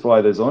service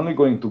provider is only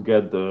going to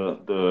get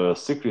the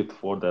secret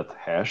for that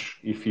hash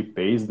if he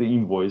pays the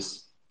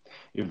invoice,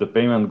 if the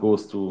payment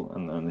goes through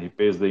and he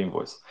pays the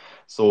invoice.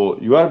 So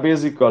you are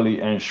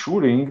basically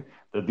ensuring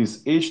that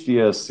this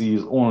HTLC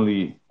is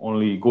only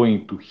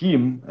going to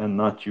him and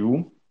not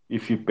you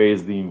if he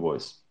pays the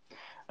invoice.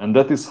 And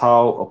that is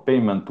how a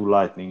payment to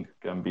Lightning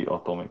can be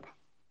atomic.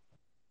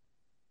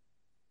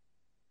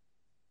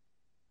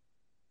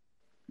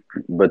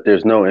 But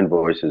there's no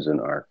invoices in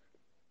Ark.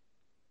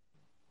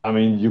 I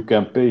mean, you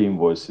can pay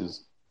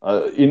invoices.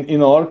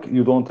 In Ark,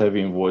 you don't have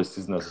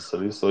invoices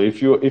necessarily. So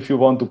if you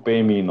want to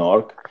pay me in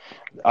Ark,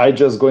 I'm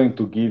just going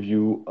to give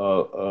you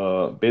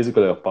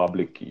basically a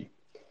public key.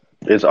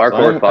 Is Ark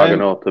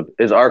orthogonal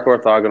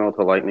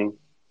to Lightning?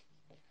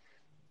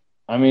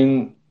 I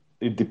mean,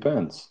 it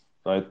depends,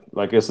 right?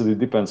 Like I said, it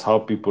depends how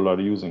people are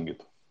using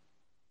it.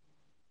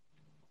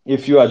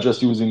 If you are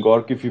just using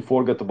Ark, if you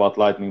forget about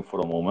Lightning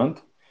for a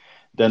moment,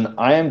 then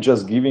I am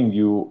just giving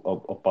you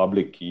a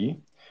public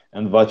key.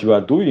 And what you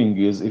are doing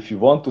is, if you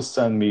want to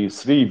send me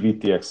 3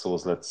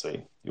 VTXOs, let's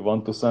say, you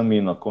want to send me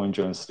in a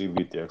CoinJoin 3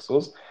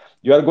 VTXOs,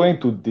 you are going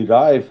to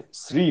derive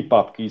 3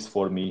 pub keys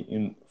for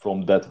me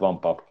from that one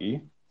pub key.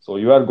 So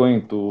you are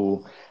going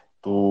to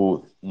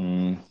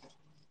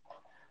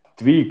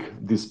tweak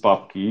this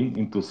pub key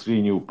into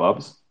 3 new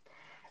pubs.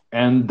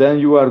 And then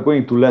you are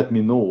going to let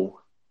me know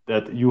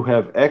that you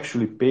have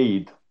actually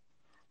paid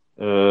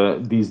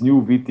these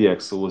new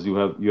VTXOs.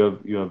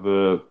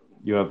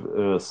 You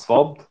have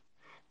swapped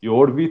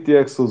your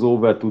VTXOs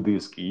over to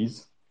these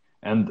keys,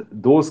 and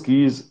those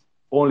keys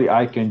only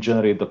I can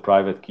generate the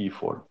private key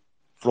for.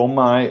 From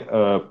my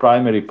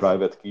primary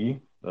private key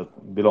that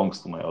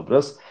belongs to my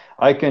address,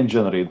 I can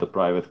generate the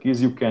private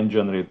keys. You can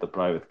generate the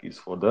private keys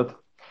for that.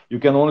 You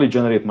can only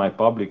generate my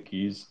public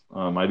keys,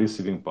 my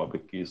receiving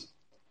public keys.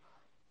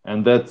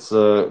 And that's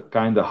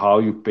kind of how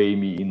you pay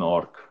me in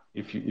Ark.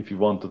 If you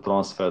want to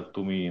transfer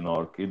to me in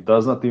Ark, it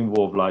does not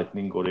involve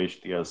Lightning or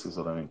HTLCs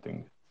or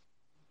anything.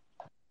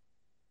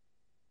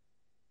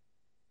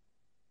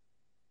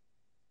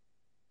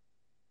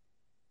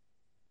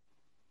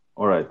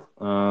 All right.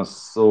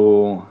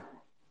 So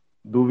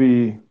do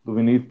we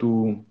need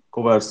to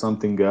cover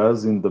something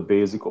else in the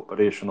basic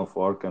operation of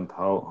Ark and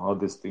how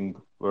this thing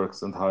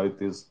works and how it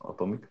is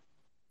atomic?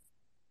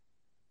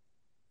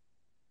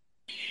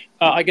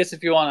 I guess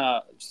if you want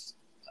to,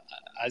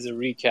 as a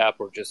recap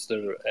or just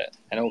an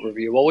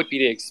overview, what would be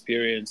the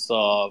experience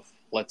of,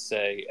 let's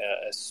say,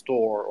 a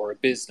store or a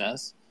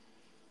business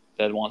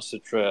that wants to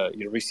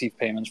receive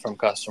payments from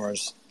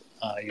customers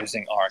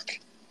using Ark?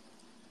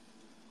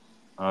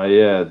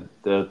 Yeah,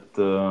 that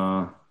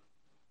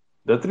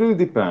really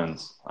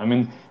depends. I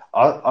mean,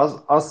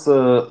 as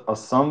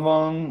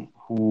someone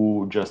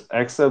who just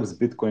accepts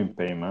Bitcoin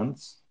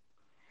payments,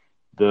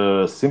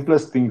 the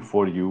simplest thing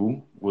for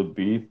you would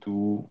be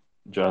to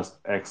just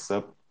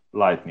accept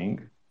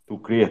Lightning, to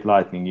create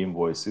Lightning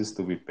invoices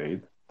to be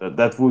paid.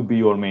 That would be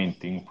your main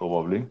thing,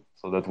 probably.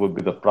 So that would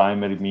be the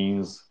primary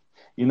means.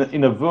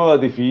 In a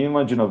world, if you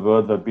imagine a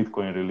world where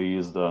Bitcoin really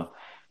is the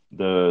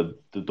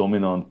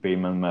dominant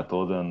payment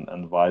method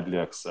and widely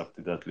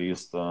accepted, at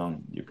least,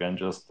 you can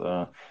just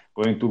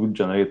going to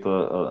generate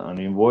an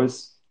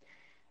invoice,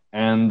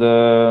 and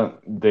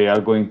they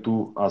are going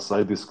to, as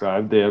I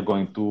described, they are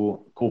going to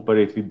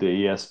cooperate with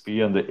the ASP,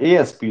 and the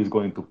ASP is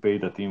going to pay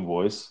that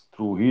invoice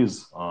through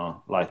his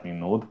Lightning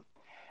node,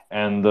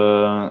 and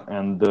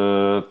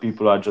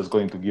people are just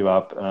going to give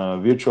up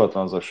virtual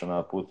transaction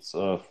outputs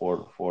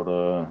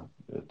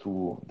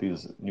to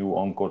these new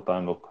Encore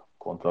time lock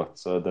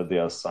contracts that they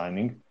are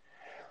signing.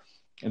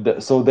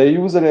 So the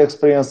user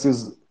experience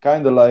is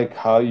kind of like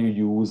how you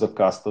use a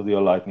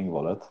custodial Lightning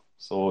wallet.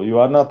 So you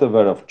are not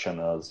aware of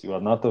channels, you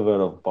are not aware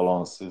of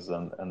balances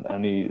and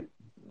any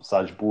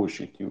such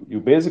bullshit. You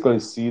basically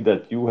see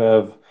that you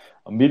have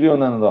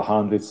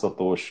 1,100,000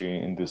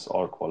 Satoshi in this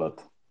Ark wallet.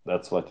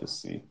 That's what you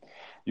see.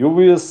 You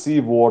will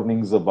see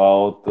warnings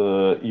about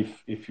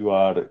if you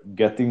are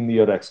getting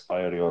near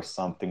expiry or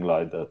something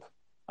like that.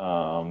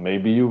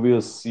 Maybe you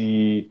will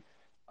see.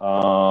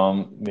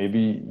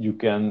 Maybe you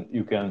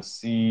can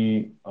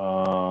see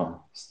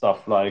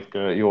stuff like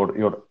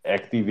your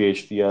active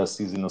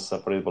HTLCs in a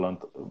separate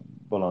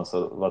balance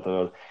or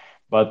whatever.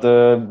 But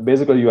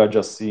basically, you are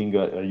just seeing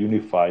a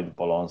unified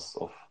balance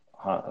of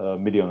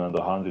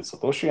 1,100,000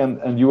 Satoshi,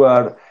 and you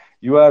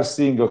are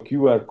seeing a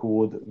QR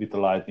code with a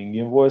Lightning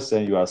invoice,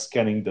 and you are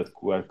scanning that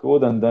QR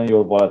code, and then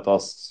your wallet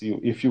asks you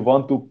if you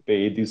want to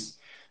pay this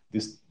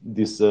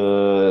let's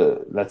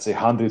say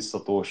 100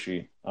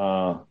 Satoshi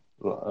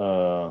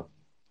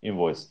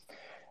invoice.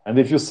 And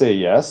if you say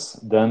yes,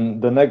 then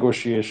the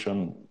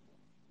negotiation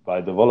by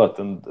the wallet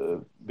and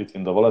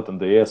between the wallet and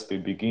the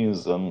ASP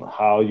begins on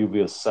how you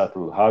will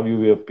settle, how you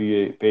will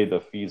pay the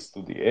fees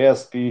to the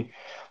ASP,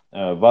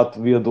 what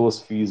will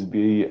those fees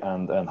be,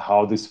 and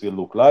how this will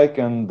look like,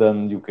 and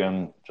then you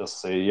can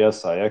just say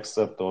yes, I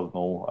accept, or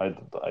no,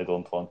 I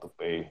don't want to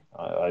pay.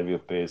 I will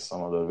pay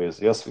some other ways.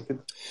 Yes, Wicked?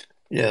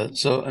 Yeah.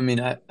 So I mean,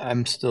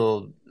 I'm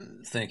still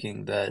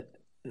thinking that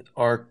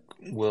Ark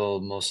will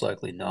most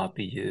likely not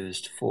be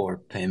used for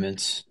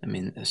payments. I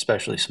mean,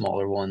 especially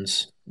smaller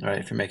ones, right?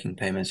 If you're making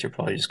payments, you're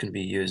probably just going to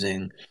be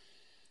using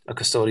a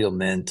custodial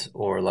mint,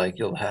 or like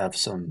you'll have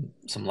some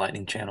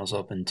Lightning channels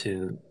open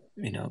to,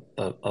 you know,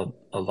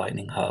 a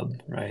Lightning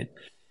hub, right?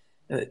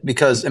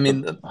 Because I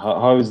mean,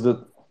 how is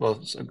that?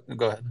 Well, so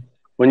go ahead.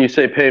 When you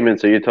say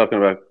payments, are you talking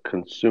about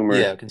consumer?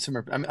 Yeah,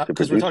 consumer. I mean,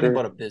 because we're talking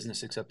about a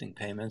business accepting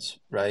payments,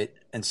 right?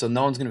 And so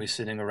no one's going to be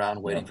sitting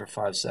around waiting for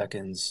 5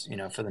 seconds, you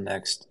know, for the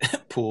next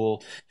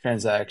pool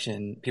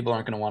transaction. People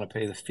aren't going to want to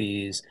pay the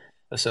fees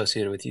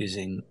associated with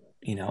using,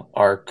 you know,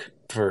 Ark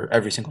for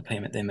every single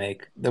payment they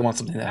make. They want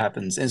something that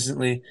happens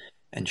instantly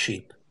and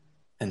cheap.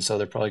 And so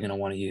they're probably going to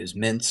want to use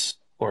mints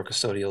or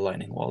custodial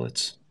Lightning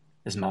wallets,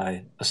 is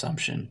my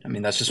assumption. I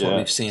mean, that's just what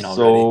we've seen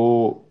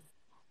already.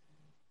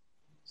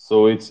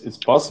 So it's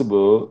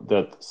possible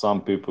that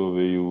some people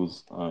will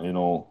use,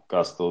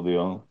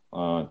 custodial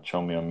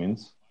Chaumian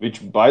mints,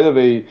 which, by the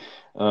way,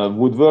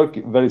 would work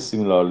very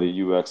similarly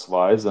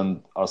UX-wise.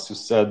 And as you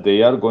said,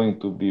 they are going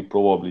to be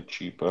probably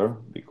cheaper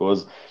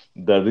because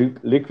the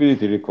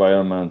liquidity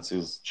requirements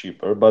is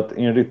cheaper. But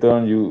in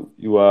return,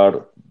 you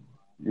are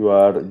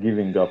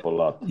giving up a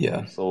lot.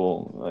 Yeah.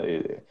 So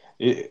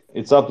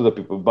it's up to the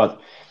people. But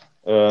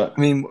I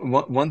mean,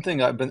 one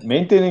thing I've been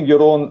maintaining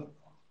your own.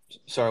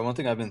 Sorry, one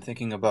thing I've been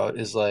thinking about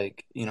is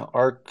like, you know,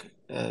 Ark,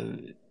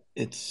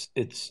 it's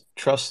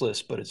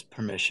trustless, but it's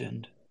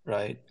permissioned,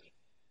 right?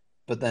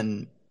 But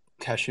then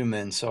cashew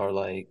mints are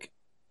like,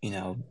 you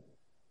know,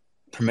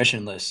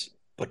 permissionless,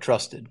 but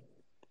trusted.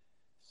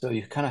 So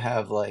you kind of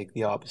have like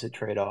the opposite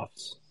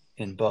trade-offs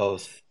in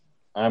both.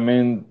 I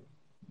mean,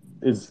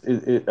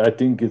 I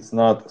think it's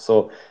not,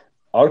 so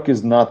Ark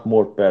is not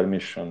more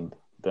permissioned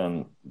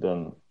than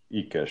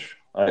eCash.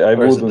 I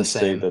wouldn't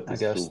say that is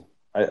true.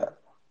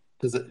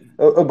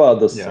 About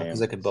the same. Yeah, because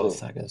they could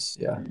both, I guess.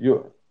 Yeah.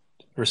 You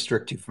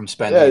restrict you from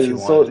spending if you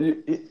want. So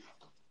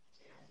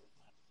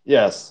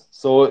yes.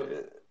 So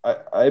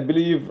I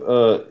believe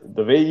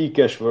the way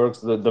eCash works,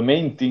 the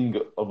main thing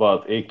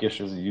about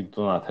eCash is you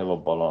do not have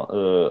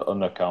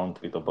an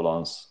account with a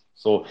balance.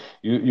 So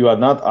you are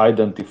not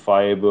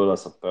identifiable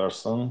as a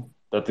person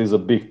that is a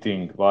big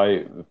thing.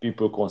 Why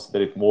people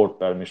consider it more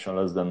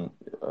permissionless than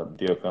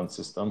the account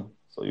system.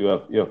 So you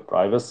have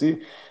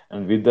privacy,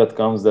 and with that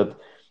comes that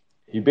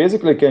he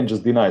basically can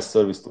just deny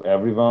service to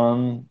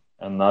everyone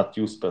and not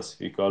you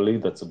specifically.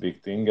 That's a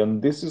big thing,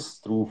 and this is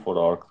true for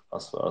Ark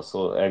as well.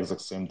 So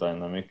exact same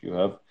dynamic you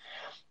have.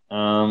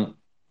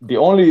 The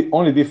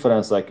only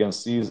difference I can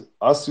see is,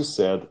 as you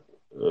said,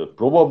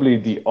 probably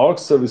the Ark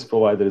service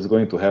provider is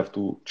going to have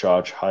to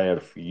charge higher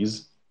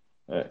fees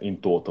in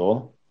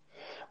total,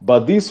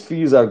 but these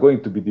fees are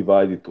going to be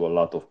divided to a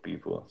lot of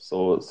people.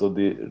 So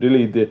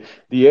the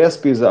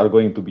ASPs are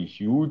going to be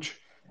huge,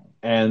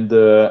 and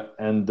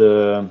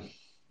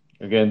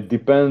again,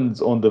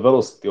 depends on the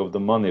velocity of the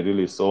money,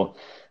 really. So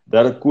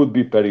there could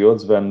be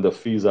periods when the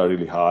fees are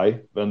really high,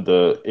 when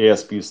the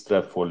ASP is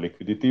strapped for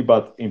liquidity,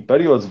 but in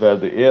periods where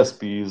the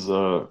ASP is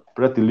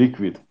pretty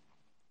liquid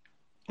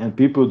and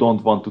people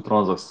don't want to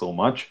transact so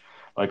much,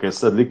 like I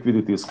said,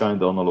 liquidity is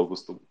kind of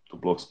analogous to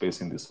block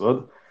space in this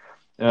world.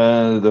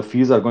 The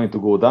fees are going to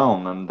go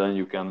down, and then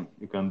you can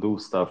do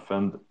stuff.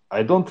 And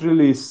I don't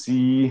really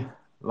see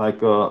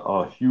like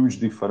a huge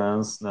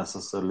difference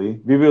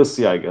necessarily. We will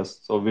see, I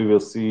guess. So we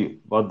will see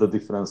what the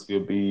difference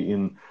will be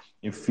in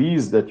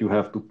fees that you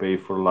have to pay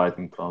for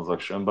Lightning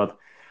transaction. But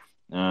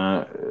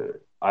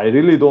I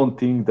really don't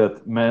think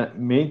that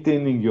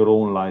maintaining your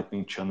own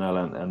Lightning channel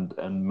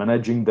and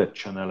managing that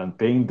channel and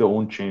paying the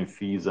on-chain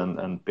fees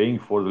and paying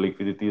for the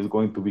liquidity is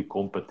going to be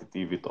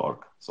competitive with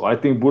Ark. So I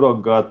think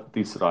Burak got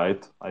this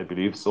right, I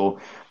believe. So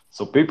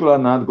people are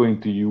not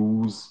going to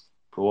use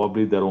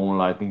probably their own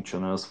Lightning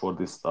channels for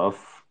this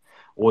stuff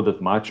all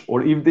that much.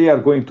 Or if they are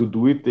going to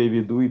do it, they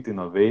will do it in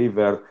a way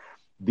where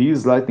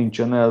these Lightning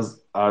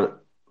channels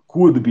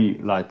could be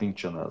Lightning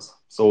channels.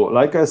 So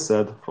like I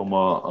said, from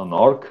an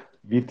Ark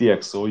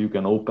VTXO, you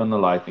can open a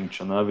Lightning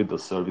channel with the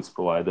service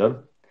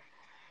provider,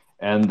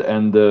 and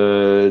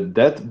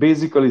that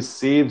basically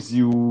saves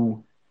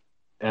you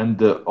and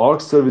the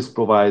Ark service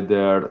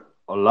provider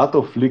a lot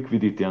of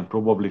liquidity and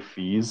probably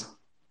fees,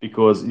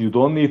 because you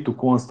don't need to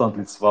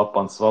constantly swap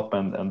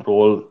and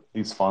roll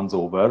these funds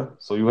over.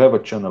 So you have a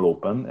channel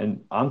open,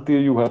 and until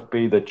you have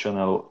paid the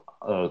channel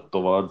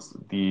towards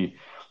the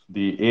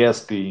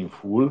ASP in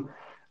full,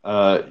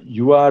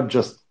 you are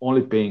just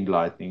only paying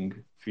Lightning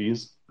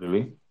fees,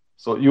 really.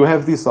 So you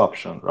have this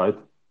option, right?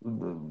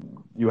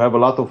 You have a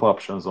lot of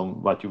options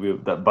on what you will,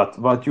 but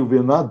what you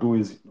will not do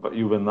is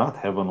you will not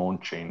have an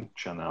on-chain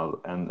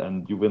channel,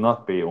 and you will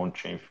not pay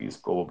on-chain fees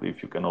probably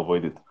if you can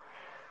avoid it.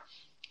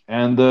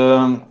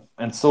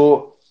 And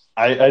so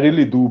I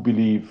really do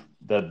believe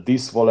that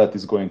this wallet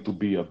is going to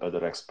be a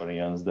better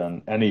experience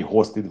than any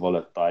hosted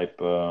wallet type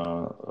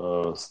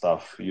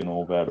stuff, you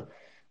know,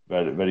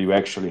 where you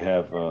actually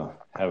have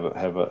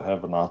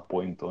an out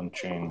point on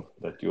chain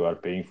that you are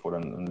paying for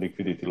and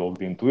liquidity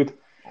logged into it.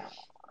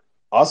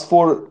 As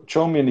for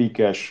Chaumian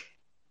eCash,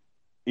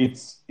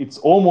 it's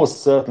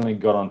almost certainly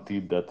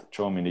guaranteed that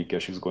Chaumian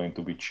eCash is going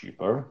to be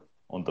cheaper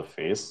on the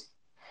face,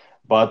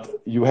 but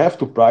you have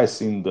to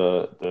price in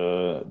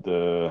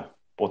the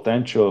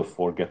potential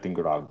for getting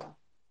rugged.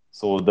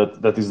 So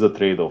that is the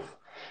trade-off.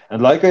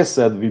 And like I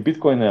said, we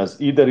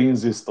Bitcoiners either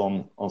insist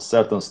on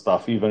certain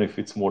stuff, even if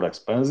it's more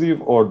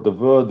expensive, or the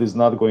world is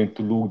not going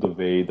to look the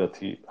way that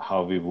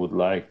how we would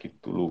like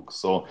it to look.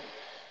 So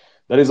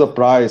there is a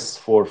price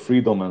for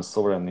freedom and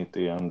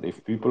sovereignty, and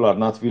if people are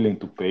not willing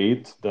to pay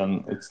it,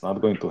 then it's not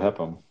going to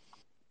happen.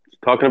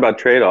 Talking about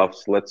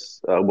trade-offs,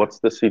 what's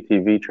the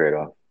CTV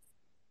trade-off?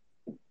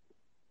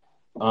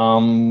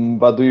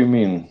 What do you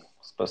mean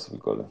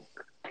specifically?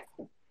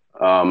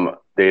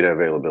 Data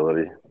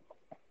availability.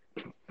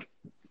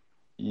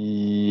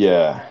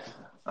 Yeah.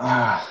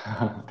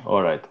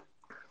 All right.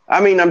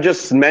 I mean, I'm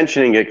just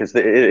mentioning it because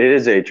it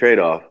is a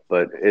trade-off,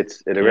 but it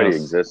already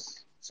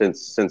exists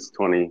since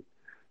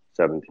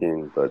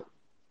 2017. But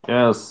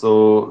yeah,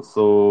 so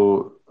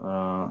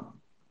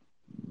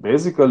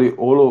basically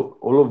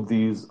all of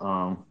these.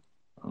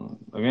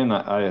 Again,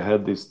 I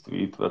had this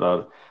tweet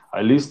where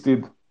I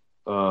listed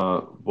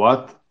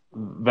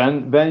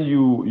when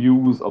you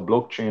use a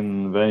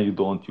blockchain, when you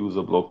don't use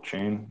a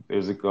blockchain.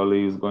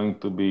 Basically, is going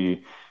to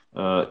be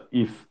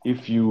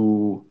if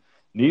you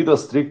need a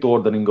strict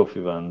ordering of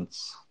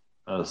events,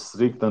 a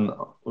strict and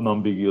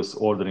unambiguous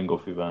ordering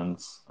of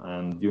events,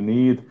 and you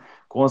need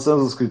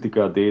consensus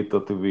critical data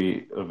to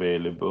be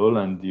available,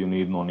 and you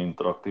need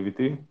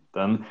non-interactivity,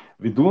 then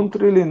we don't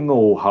really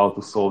know how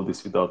to solve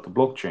this without the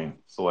blockchain.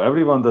 So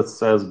everyone that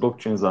says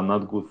blockchains are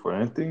not good for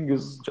anything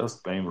is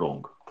just plain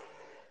wrong.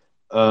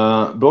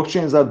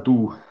 Blockchains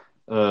do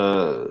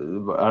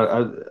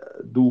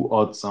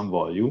add some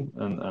value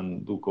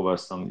and do cover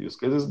some use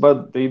cases,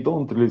 but they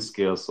don't really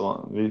scale.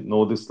 So we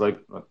know this like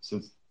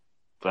since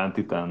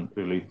 2010,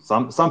 really.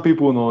 Some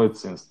people know it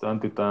since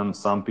 2010.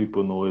 Some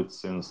people know it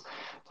since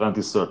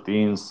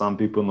 2013. Some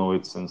people know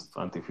it since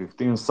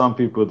 2015. Some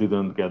people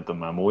didn't get the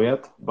memo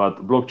yet.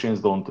 But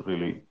blockchains don't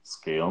really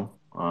scale.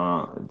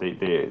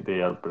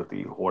 They are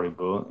pretty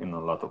horrible in a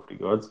lot of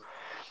regards.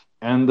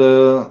 And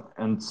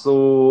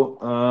so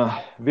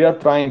we are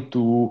trying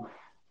to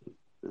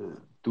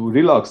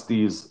relax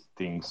these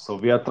things. So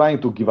we are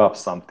trying to give up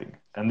something.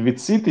 And with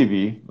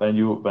CTV, when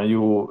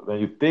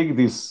you take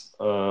this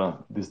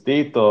this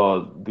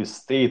data, this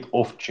state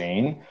off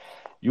chain,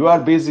 you are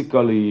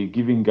basically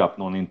giving up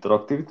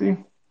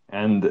non-interactivity,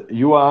 and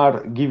you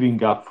are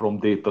giving up from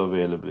data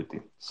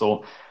availability.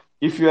 So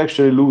if you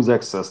actually lose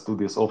access to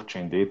this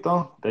off-chain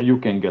data, then you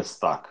can get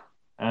stuck.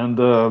 And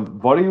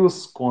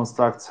various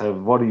constructs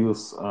have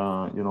various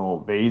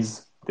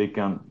ways they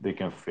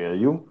can fail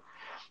you.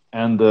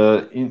 And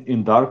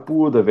in dark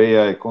pool, the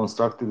way I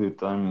constructed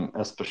it, I'm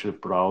especially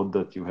proud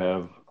that you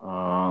have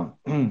a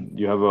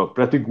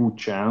pretty good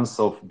chance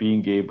of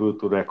being able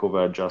to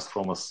recover just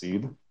from a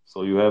seed.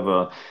 So you have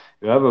a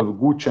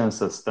good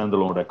chance at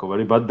standalone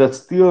recovery, but that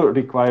still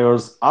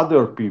requires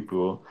other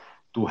people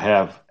to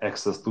have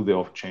access to the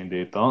off-chain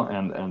data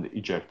and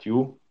eject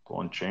you to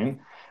on-chain.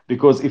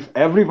 Because if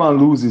everyone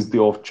loses the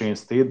off-chain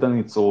state, then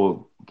it's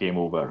all game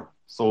over.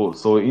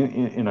 So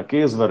in a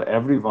case where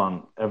every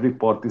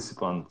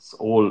participants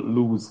all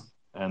lose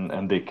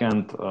and they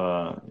can't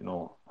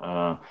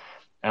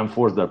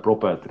enforce their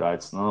property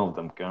rights, none of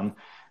them can,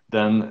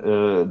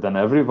 then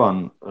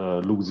everyone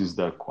loses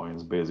their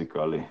coins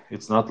basically.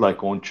 It's not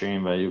like on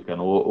chain where you can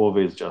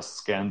always just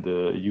scan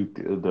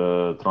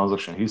the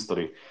transaction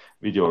history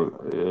with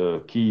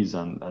your keys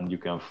and you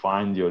can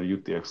find your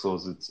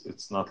UTXOs.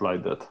 It's not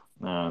like that.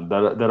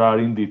 There are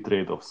indeed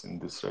trade-offs in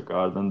this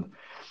regard,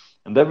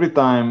 and every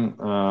time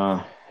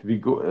we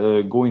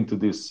go into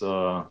this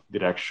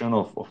direction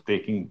of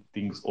taking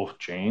things off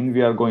chain,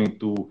 we are going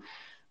to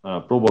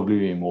probably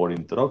be more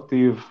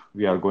interactive.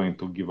 We are going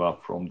to give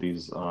up from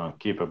these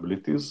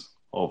capabilities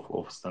of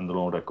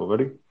standalone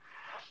recovery,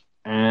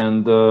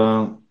 and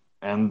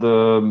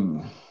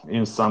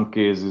in some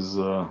cases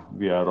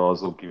we are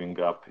also giving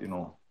up,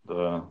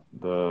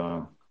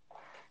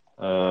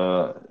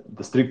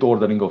 the strict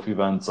ordering of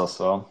events as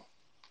well.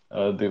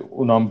 The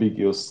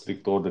unambiguous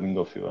strict ordering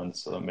of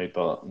events may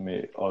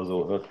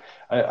also hurt.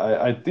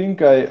 I think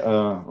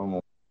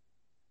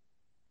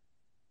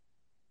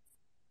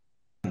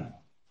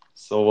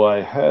so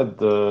I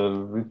had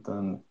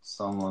written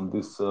someone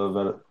this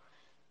where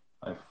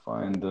I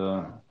find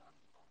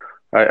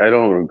I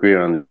don't agree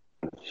on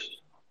this,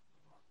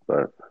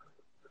 but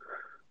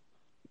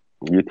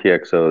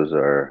UTXOs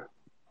are,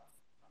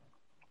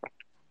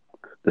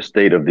 the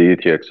state of the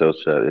UTXO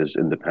set is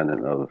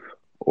independent of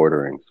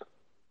orderings.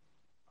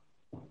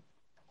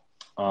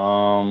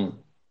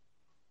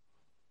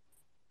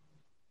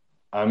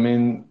 I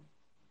mean,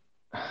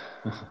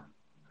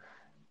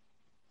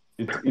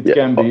 it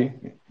can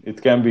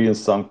be in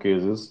some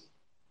cases,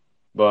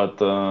 but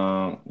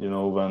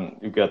when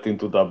you get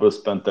into double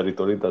spend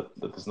territory, that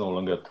is no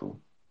longer true.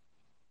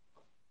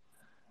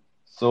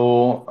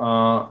 So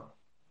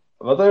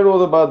what I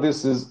wrote about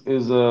this is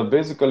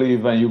basically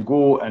when you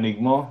go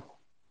Enigma,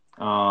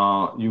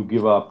 you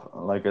give up,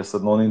 like I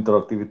said,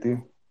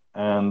 non-interactivity.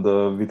 And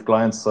with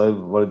client-side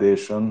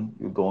validation,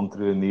 you don't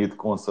really need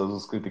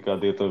consensus critical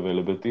data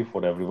availability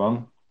for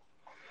everyone.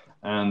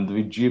 And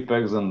with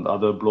JPEGs and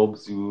other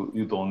blobs,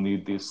 you don't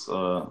need this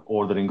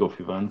ordering of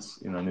events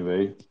in any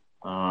way.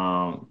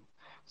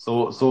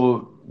 So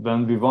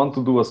when we want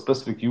to do a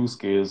specific use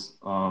case,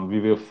 we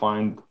will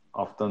find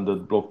often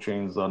that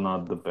blockchains are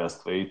not the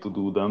best way to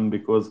do them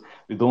because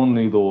we don't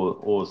need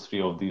all three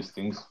of these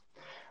things.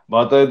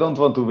 But I don't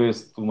want to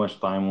waste too much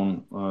time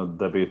on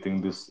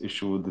debating this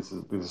issue. This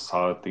is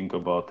how I think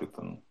about it,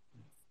 and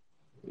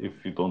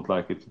if you don't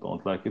like it, you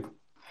don't like it.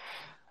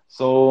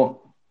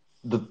 So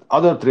the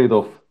other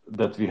trade-off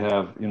that we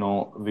have,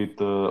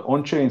 with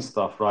on-chain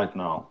stuff right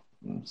now.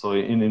 So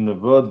in a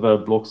world where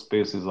block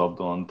space is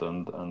abundant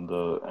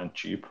and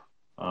cheap,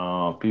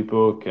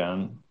 people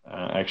can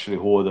actually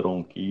hold their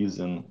own keys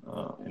in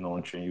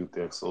on-chain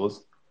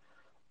UTXOs,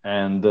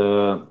 and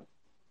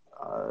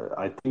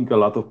I think a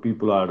lot of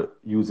people are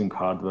using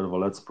hardware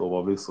wallets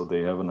probably, so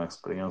they have an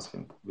experience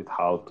with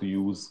how to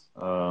use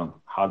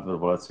hardware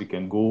wallets. We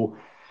can go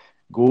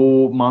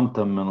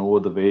Montem and all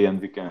the way, and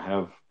we can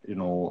have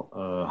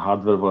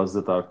hardware wallets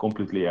that are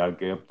completely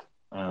air-gapped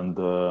and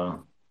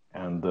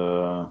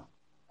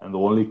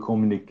only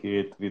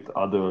communicate with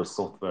other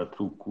software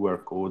through QR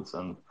codes,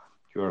 and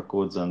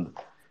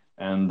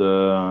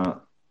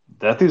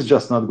that is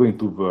just not going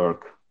to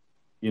work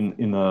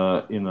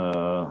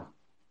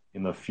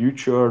in a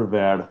future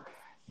where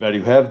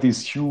you have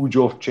these huge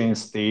off-chain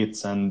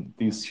states and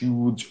these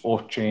huge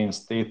off-chain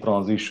state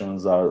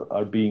transitions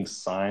are being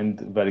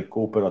signed very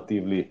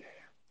cooperatively.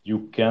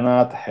 You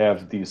cannot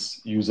have this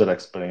user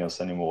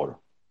experience anymore.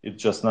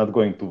 It's just not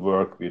going to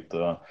work with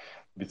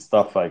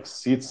stuff like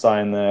Seed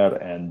Signer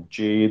and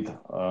Jade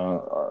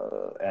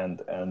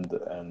and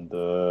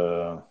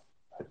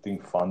I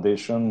think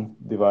Foundation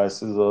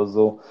devices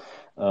also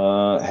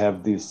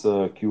have this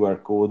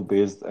QR code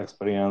based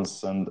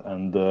experience,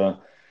 and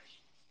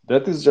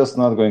that is just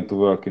not going to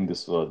work in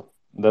this world.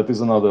 That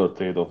is another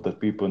trade-off that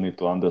people need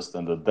to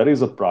understand, that there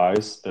is a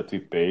price that we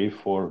pay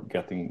for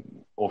getting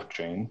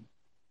off-chain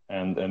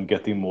and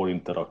getting more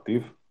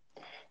interactive.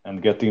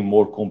 and getting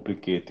more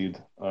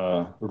complicated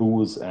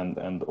rules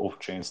and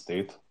off-chain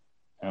state,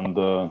 and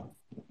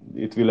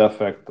it will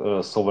affect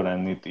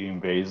sovereignty in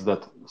ways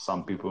that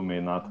some people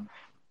may not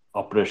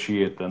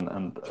appreciate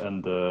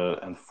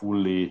and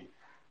fully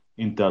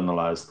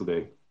internalize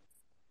today.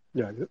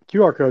 Yeah,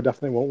 QR code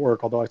definitely won't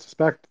work, although I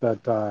suspect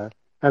that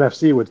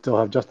NFC would still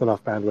have just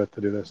enough bandwidth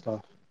to do this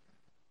stuff.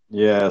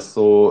 Yeah,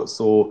 so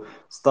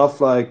stuff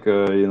like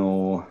where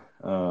you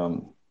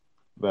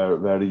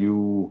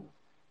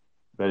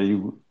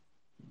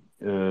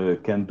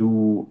can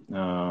do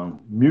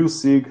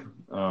music,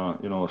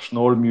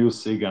 snore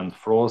music and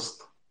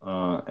frost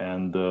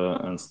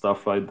and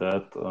stuff like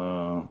that.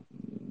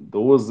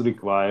 Those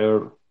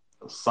require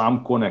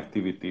some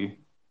connectivity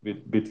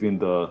between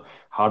the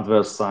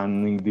hardware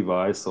signing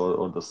device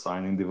or the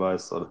signing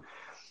device or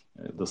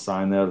the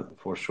signer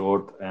for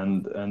short,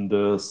 and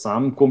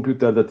some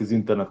computer that is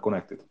internet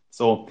connected.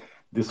 So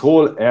this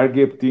whole air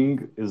gap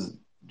thing is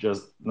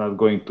just not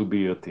going to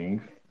be a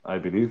thing, I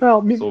believe.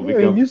 Well, so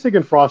music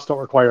and frost don't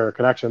require a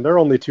connection. They're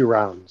only 2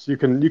 rounds. You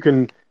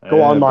can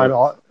go online.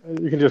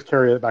 You can just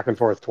carry it back and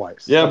forth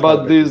twice. Yeah,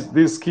 but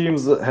these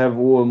schemes have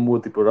all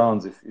multiple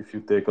rounds. If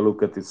you take a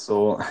look at it,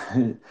 so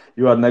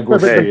you are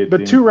negotiating.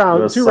 But two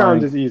rounds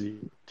is easy.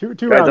 Two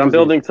Guys, rounds. I'm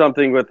building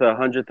something with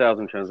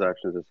 100,000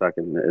 transactions a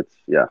second.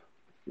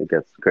 It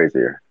gets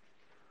crazier.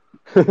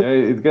 Yeah,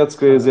 it gets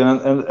crazy,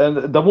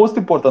 and the most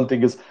important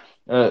thing is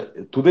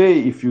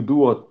today, if you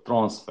do a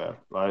transfer,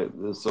 right?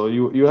 So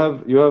you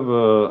have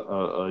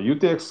a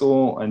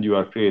UTXO, and you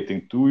are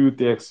creating 2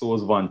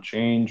 UTXOs, one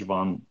change,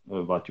 one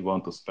what you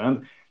want to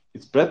spend.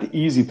 It's pretty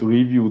easy to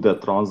review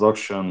that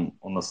transaction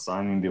on a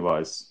signing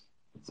device.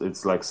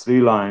 It's like 3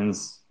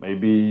 lines.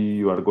 Maybe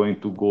you are going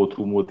to go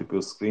through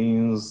multiple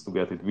screens to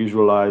get it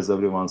visualized.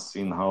 Everyone's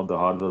seen how the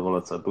hardware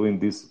wallets are doing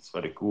this. It's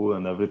very cool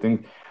and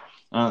everything.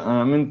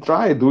 I mean,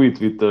 try do it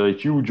with a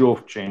huge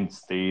off-chain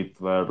state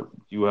where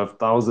you have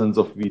thousands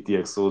of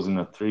VTXOs in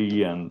a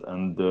tree,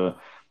 and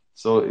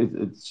so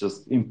it's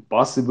just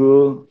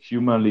impossible,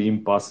 humanly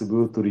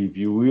impossible to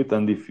review it.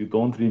 And if you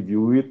don't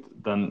review it,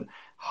 then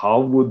how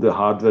would the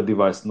hardware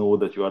device know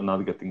that you are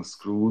not getting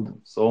screwed?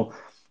 So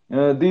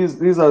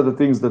these are the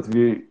things that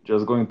we're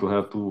just going to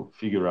have to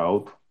figure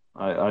out.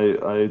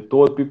 I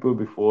told people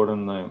before,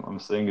 and I'm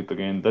saying it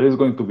again, there is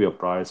going to be a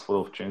price for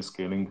off-chain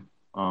scaling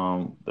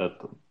that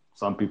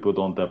some people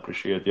don't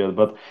appreciate yet,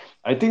 but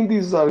I think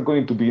these are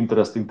going to be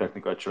interesting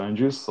technical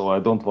challenges. So I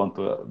don't want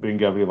to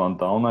bring everyone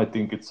down. I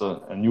think it's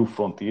a new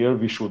frontier.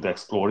 We should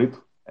explore it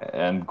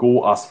and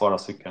go as far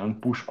as we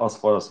can, push as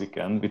far as we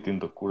can within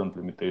the current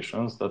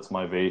limitations. That's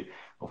my way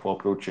of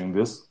approaching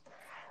this.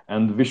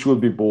 And we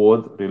should be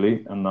bold,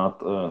 really, and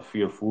not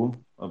fearful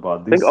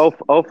about this. I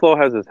think Oflo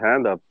has his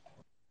hand up.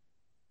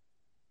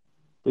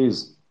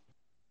 Please.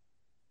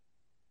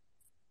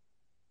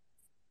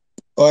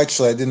 Oh,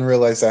 actually, I didn't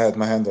realize I had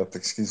my hand up.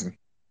 Excuse me.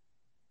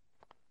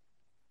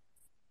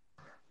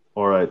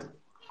 All right.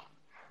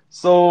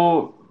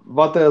 So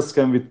what else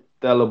can we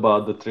tell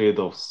about the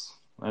trade-offs?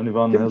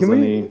 Anyone has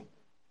any?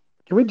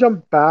 Can we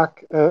jump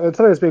back? It's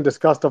something that's being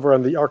discussed over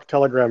on the Ark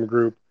Telegram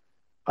group.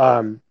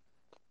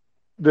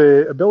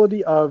 The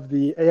ability of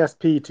the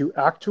ASP to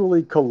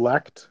actually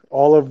collect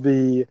all of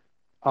the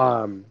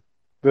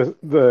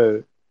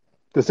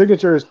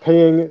signatures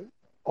paying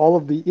all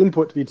of the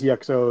input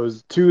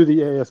VTXOs to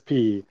the ASP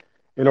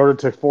in order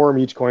to form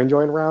each coin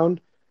join round.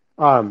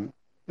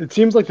 It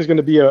seems like there's going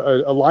to be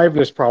a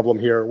liveness problem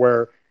here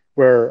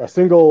where a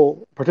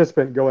single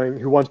participant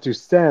who wants to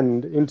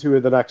send into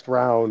the next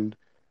round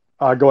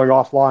going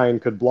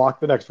offline could block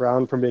the next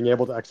round from being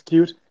able to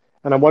execute.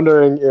 And I'm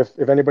wondering if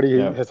anybody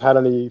has had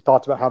any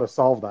thoughts about how to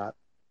solve that.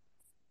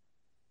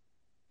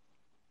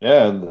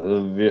 Yeah,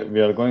 we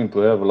are going to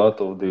have a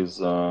lot of these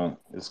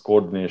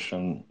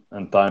coordination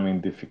and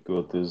timing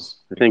difficulties.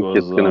 I think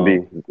it's going to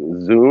be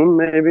Zoom,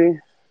 maybe.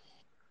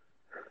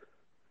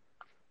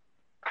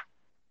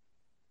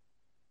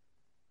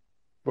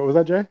 What was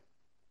that, Jay? I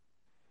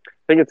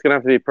think it's going to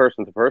have to be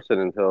person to person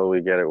until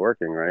we get it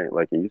working, right?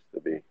 Like it used to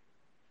be.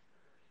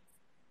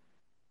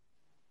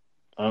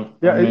 I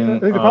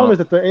think the problem is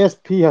that the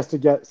ASP has to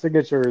get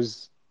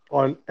signatures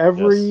on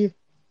everybody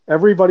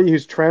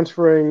who's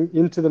transferring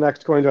into the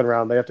next CoinJoin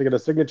round. They have to get a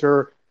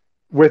signature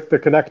with the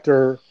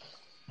connector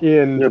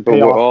in. Yeah, but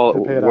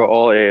we're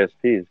all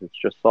ASPs. It's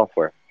just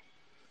software.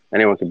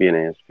 Anyone can be an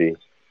ASP.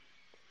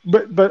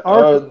 But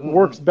Ark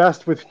works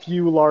best with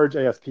few large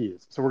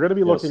ASPs. So we're going to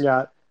be looking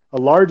at a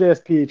large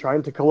ASP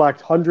trying to collect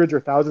hundreds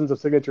or thousands of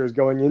signatures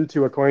going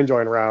into a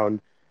CoinJoin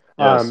round.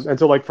 And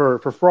so, like for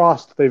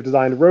Frost, they've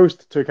designed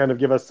Roast to kind of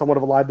give us somewhat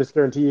of a liveness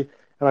guarantee.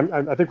 And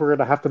I think we're going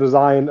to have to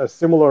design a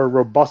similar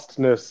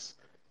robustness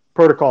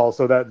protocol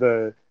so that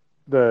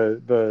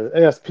the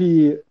ASP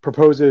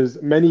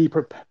proposes many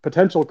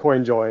potential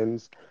coin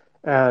joins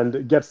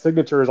and gets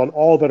signatures on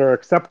all that are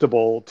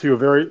acceptable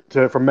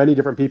from many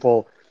different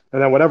people.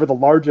 And then whatever the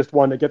largest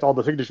one it gets all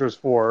the signatures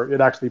for, it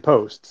actually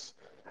posts.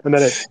 And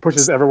then it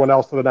pushes everyone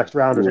else to the next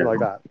round or something like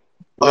that.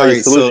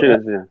 The solution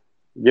is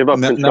give up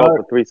control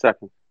for 3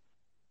 seconds.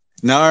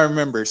 Now I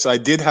remember. So I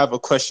did have a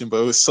question,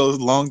 but it was so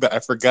long that I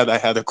forgot I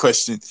had a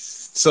question.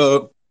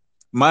 So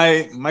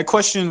my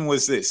question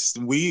was this: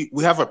 we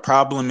have a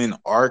problem in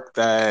Ark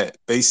that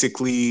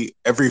basically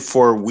every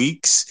 4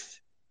 weeks,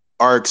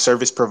 Ark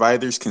service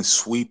providers can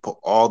sweep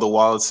all the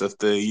wallets of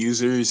the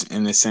users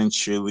and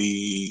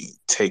essentially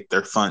take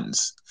their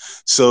funds.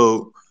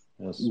 So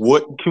Yes.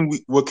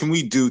 what can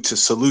we do to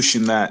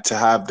solution that, to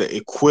have the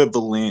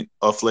equivalent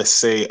of, let's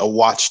say, a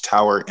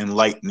watchtower in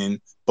Lightning,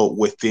 but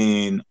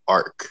within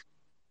Ark?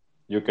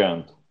 You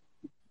can't.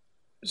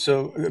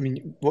 So, I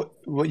mean,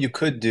 what you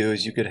could do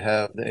is you could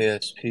have the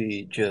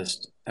ASP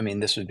just, I mean,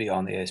 this would be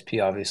on the ASP,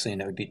 obviously,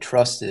 and it would be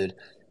trusted,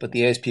 but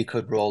the ASP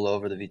could roll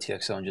over the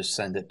VTXO and just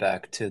send it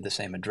back to the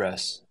same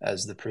address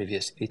as the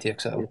previous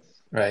VTXO,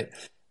 right?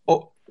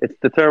 Oh, It's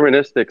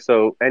deterministic,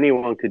 so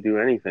anyone could do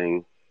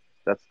anything.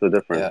 That's the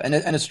difference. yeah,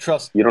 and it's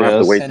trust. You don't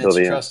have to wait and till it's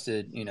the end.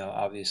 trusted, you know,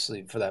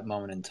 obviously for that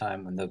moment in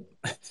time when the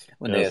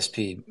Yes. ASP,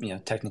 you know,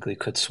 technically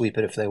could sweep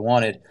it if they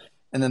wanted.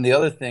 And then the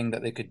other thing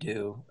that they could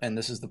do, and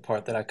this is the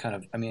part that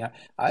I mean,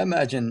 I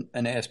imagine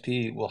an ASP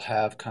will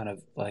have kind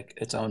of like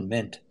its own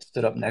mint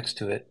stood up next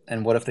to it.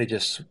 And what if they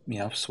just, you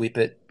know, sweep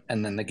it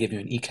and then they give you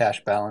an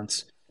eCash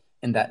balance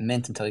in that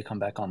mint until you come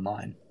back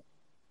online?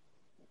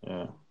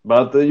 Yeah,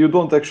 but you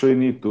don't actually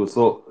need to.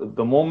 So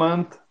the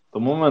moment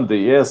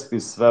the ASP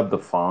swap the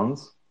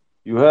funds,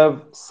 you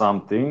have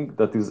something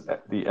that is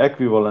the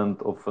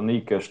equivalent of an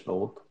eCash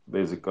note.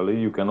 Basically,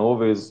 you can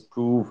always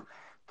prove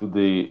to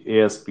the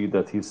ASP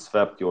that he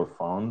swapped your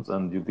funds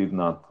and you did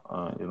not,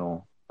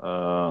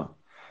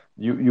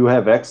 you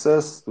have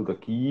access to the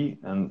key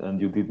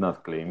and you did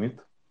not claim it.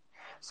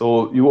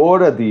 So you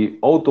already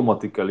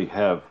automatically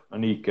have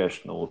an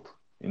eCash note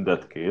in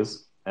that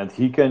case, and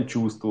he can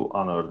choose to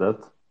honor that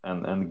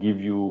and give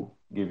you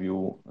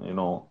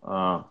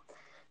a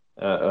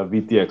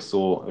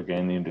VTXO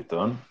again in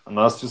return. And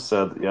as you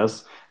said,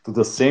 yes, to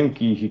the same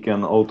key he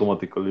can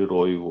automatically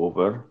roll you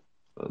over.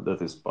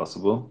 That is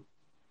possible.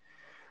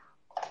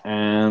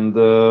 And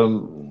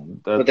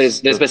but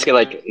there's basically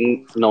like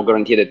no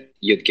guarantee that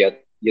you'd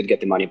get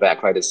the money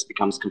back, right? It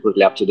becomes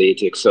completely up to the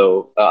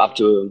ATXO, up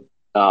to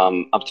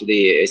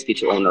the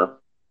ASP owner,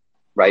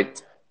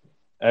 right?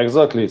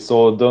 Exactly.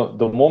 So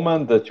the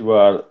moment that you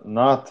are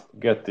not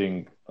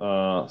getting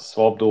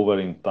swapped over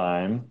in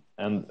time,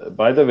 and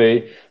by the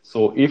way,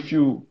 so if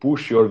you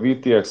push your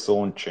VTX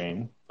on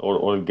chain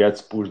or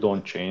gets pushed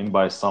on chain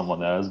by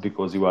someone else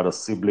because you are a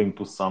sibling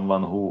to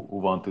someone who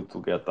wanted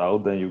to get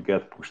out, then you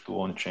get pushed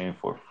to on chain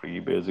for free,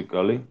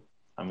 basically.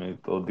 I mean,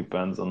 it all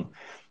depends on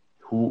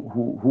who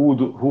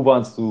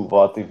wants to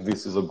what, if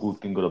this is a good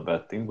thing or a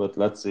bad thing. But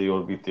let's say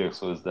your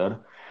VTXO is there.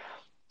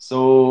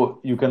 So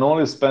you can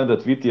only spend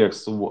that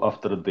VTXO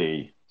after a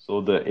day.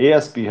 So the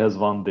ASP has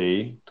 1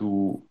 day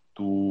to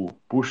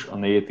push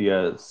an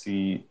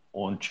ATLC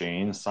on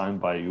chain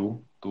signed by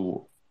you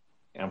to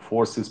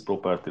enforce his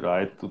property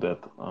right to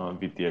that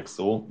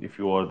VTXO if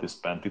you already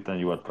spent it and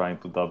you are trying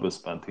to double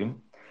spend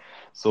him.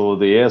 So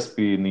the ASP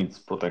needs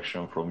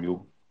protection from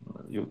you.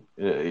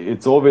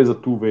 It's always a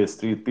two-way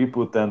street.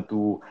 People tend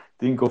to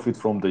think of it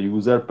from the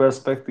user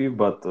perspective,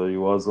 but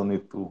you also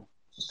need to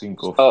think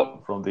of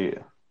from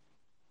the.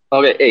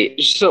 Okay, hey,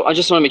 so I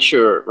just want to make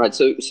sure, right?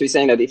 So you're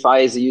saying that if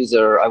I, as a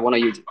user, I want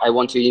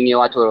to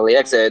unilaterally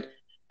exit,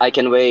 I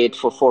can wait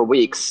for 4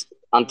 weeks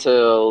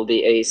until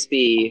the ASP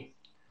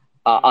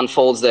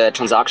unfolds the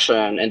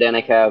transaction, and then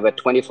I have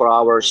 24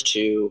 hours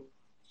to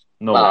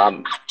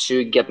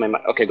get my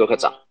money. Okay, go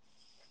ahead, Sam.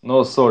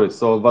 No, sorry.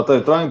 So what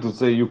I'm trying to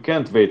say, you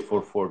can't wait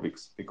for 4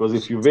 weeks, because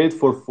if you wait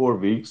for 4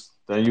 weeks,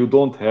 then you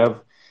don't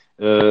have.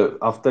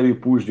 After you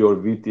push your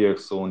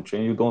VTX on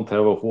chain, you don't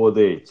have a whole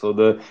day. So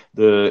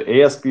the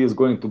ASP is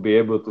going to be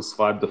able to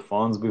swipe the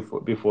funds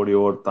before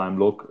your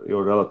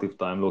relative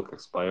time lock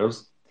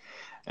expires.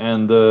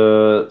 And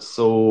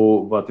so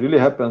what really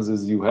happens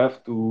is you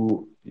have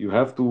to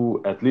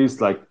at least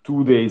like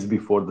 2 days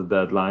before the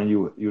deadline,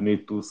 you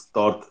need to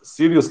start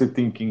seriously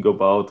thinking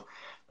about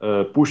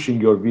pushing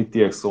your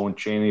VTX on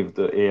chain if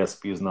the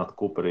ASP is not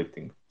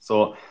cooperating.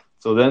 So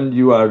then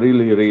you are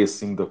really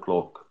racing the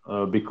clock.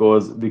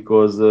 Because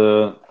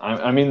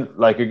I mean,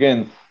 like,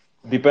 again,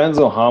 depends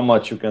on how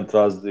much you can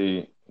trust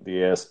the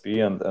ASP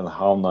and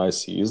how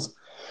nice he is.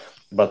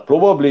 But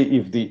probably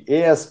if the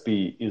ASP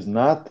is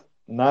not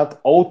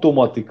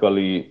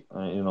automatically,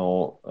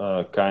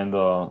 kind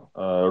of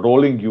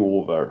rolling you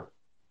over,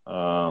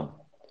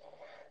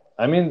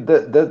 I mean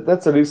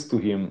that's a risk to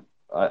him.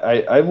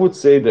 I would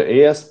say the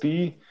ASP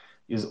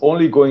is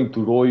only going to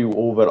roll you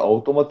over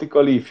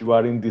automatically if you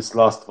are in this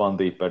last 1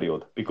 day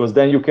period, because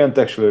then you can't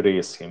actually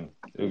raise him.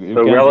 So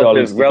your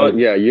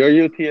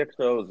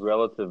UTXO is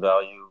relative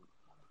value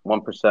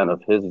 1%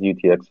 of his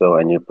UTXO,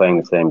 and you're playing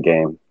the same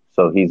game.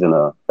 So he's in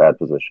a bad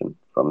position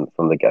from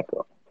the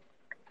get-go.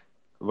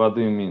 What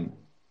do you mean?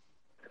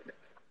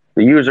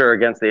 The user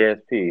against the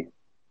ASP.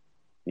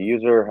 The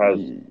user has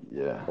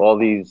all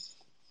these.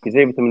 He's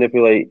able to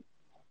manipulate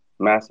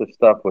massive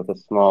stuff with a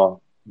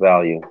small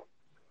value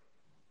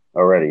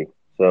already.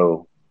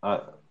 So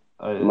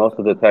most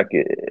of the tech,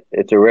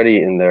 it's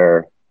already in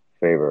their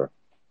favor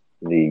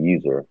the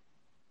user?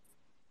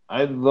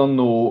 I don't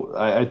know.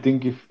 I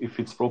think if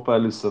it's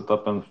properly set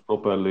up and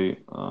properly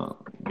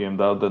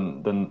gamed out,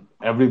 then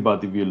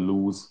everybody will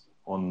lose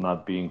on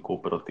not being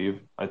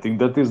cooperative. I think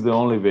that is the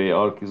only way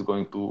Ark is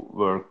going to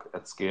work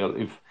at scale.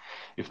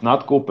 If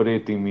not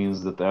cooperating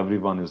means that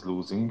everyone is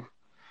losing,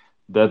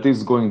 that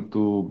is going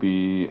to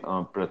be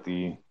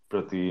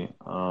pretty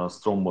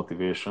strong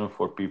motivation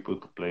for people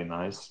to play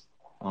nice.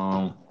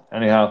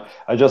 Anyhow,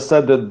 I just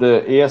said that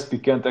the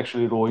ASP can't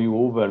actually roll you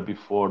over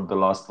before the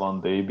last one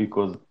day,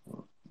 because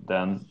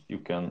then you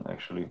can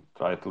actually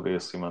try to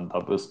race him and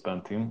double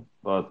spend him.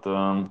 But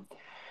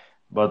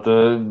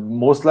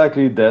most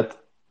likely that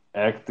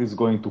act is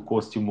going to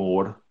cost you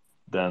more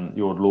than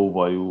your low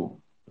value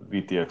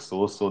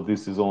VTXOs. So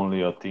this is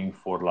only a thing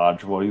for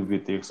large value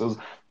VTXOs.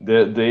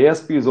 The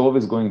ASP is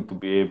always going to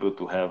be able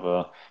to have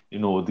a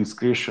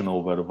discretion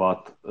over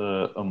what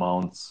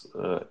amounts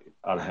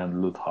are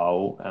handled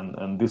how,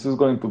 and this is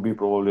going to be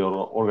probably an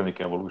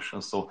organic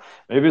evolution. So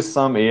maybe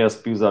some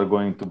ASPs are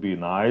going to be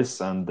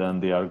nice, and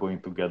then they are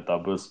going to get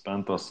double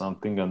spent or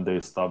something, and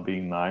they stop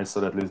being nice,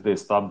 or at least they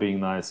stop being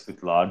nice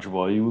with large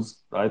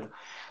values, right?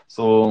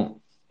 So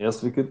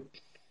yes, we could.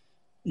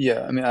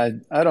 Yeah, I mean,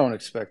 I don't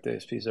expect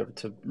ASPs ever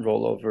to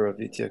roll over a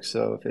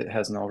VTXO if it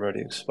hasn't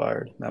already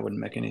expired. That wouldn't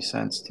make any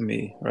sense to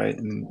me, right? I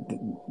mean,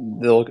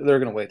 they're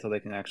going to wait till they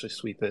can actually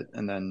sweep it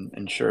and then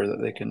ensure that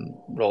they can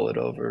roll it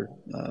over,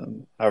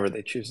 however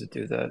they choose to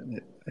do that.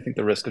 I think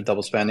the risk of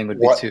double spending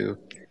would be too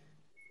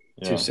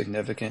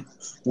significant.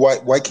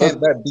 Why can't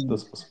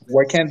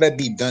that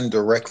be done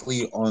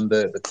directly on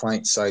the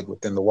client side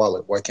within the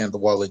wallet? Why can't the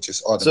wallet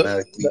just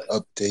automatically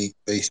update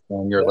based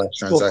on your last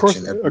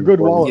transaction? Well, of course, a good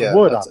wallet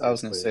would. I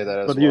was going to say that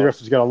as well. But the user has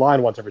to get a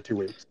line once every 2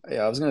 weeks.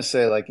 Yeah, I was going to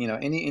say, like,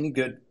 any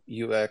good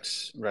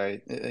UX,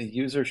 right? A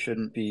user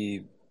shouldn't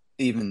be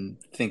even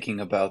thinking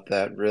about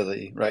that,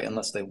 really, right?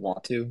 Unless they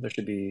want to. There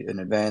should be an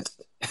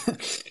advanced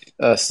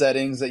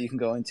settings that you can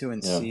go into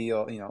and see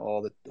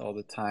all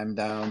the time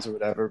downs or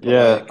whatever.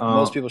 But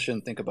most people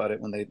shouldn't think about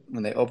it when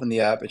they open the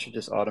app. It should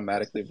just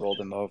automatically roll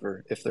them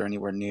over if they're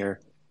anywhere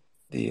near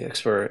the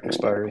expiry. If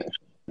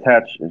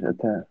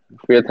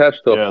we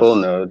attach to a full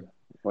node,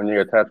 when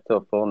you attach to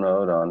a full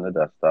node on the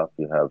desktop,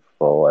 you have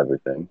full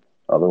everything.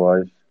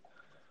 Otherwise,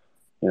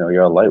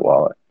 you're a light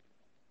wallet.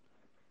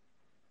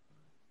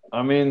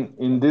 I mean,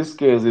 in this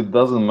case, it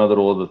doesn't matter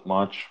all that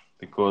much,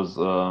 because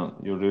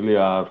you really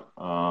are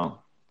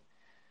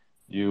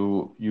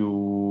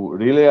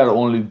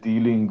only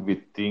dealing with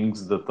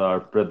things that are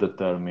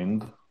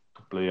predetermined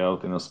to play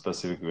out in a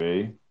specific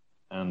way.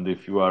 And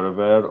if you are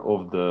aware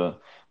of the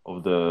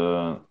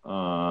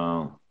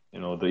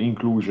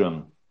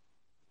inclusion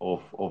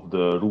of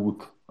the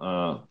root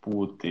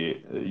pool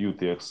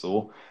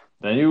UTXO,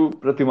 then you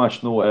pretty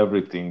much know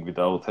everything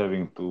without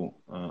having to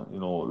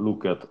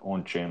look at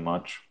on-chain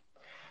much.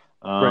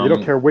 Right, you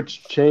don't care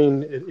which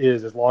chain it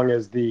is, as long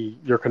as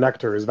your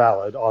connector is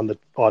valid on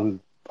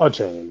a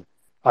chain.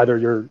 Either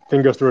your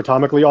thing goes through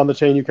atomically on the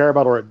chain you care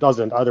about, or it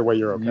doesn't. Either way,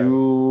 you're okay.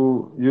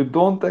 You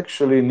don't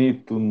actually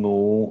need to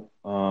know.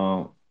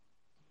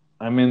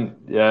 I mean,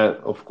 yeah,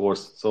 of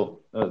course. So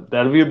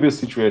there will be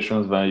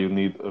situations where you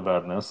need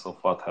awareness of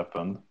what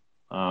happened,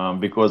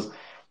 because,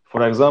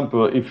 for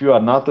example, if you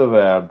are not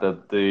aware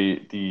that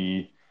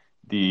the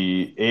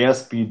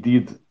ASP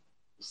did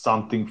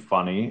something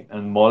funny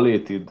and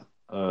molliated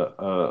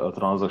a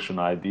transaction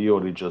ID,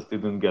 or it just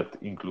didn't get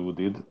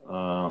included,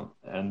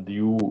 and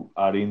you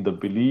are in the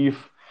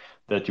belief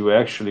that you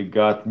actually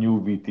got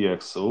new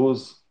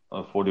VTXOs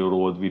for your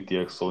old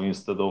VTXO,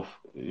 instead of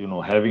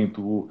having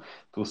to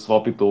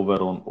swap it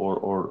over on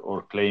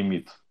or claim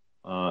it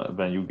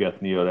when you get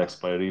near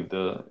expiry if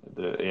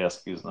the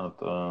ASP is not.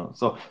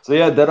 So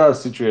yeah, there are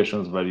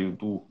situations where you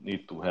do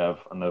need to have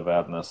an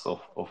awareness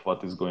of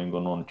what is going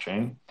on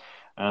chain,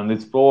 and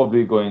it's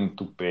probably going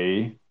to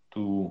pay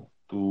to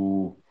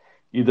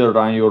either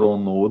run your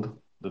own node.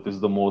 That is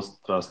the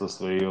most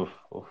trustless way of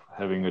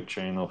having a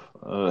chain, of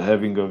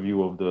having a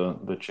view of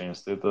the chain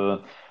state,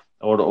 or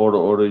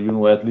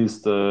at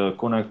least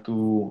connect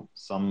to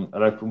some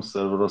Electrum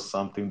server or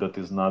something that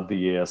is not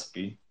the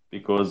ASP,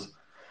 because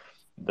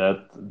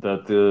that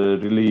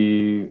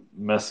really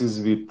messes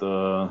with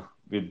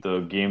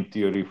the game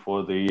theory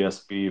for the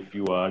ASP if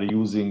you are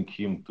using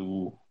him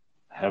to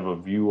have a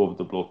view of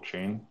the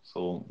blockchain.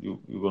 So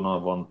you're gonna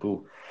want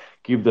to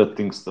keep that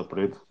thing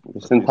separate.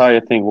 This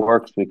entire thing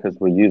works because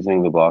we're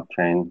using the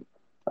blockchain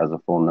as a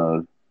full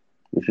node.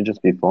 We should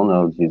just be full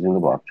nodes using the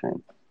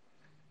blockchain,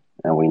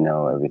 and we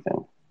know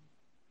everything.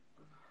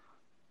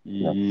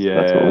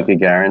 That's what we could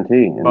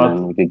guarantee, and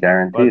then we could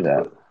guarantee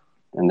that,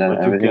 and then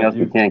everything else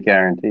we can't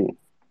guarantee.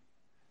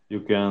 You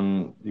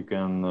can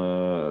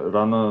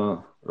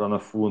run a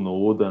full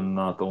node and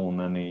not own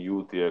any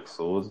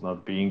UTXOs,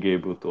 not being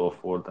able to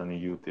afford any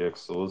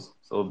UTXOs.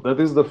 So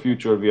that is the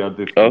future we are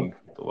drifting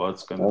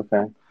towards.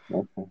 Okay.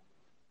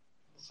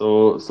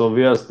 So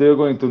we are still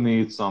going to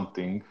need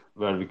something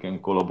where we can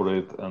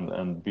collaborate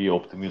and be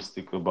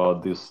optimistic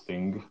about this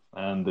thing.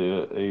 And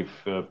if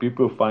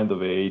people find a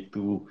way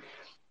to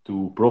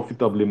to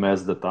profitably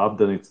mess that up,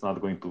 then it's not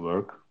going to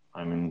work.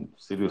 I mean,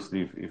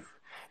 seriously,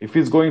 if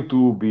it's going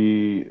to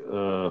be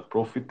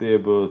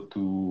profitable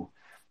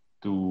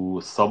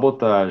to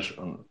sabotage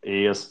an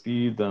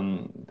ASP,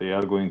 then they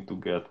are going to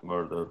get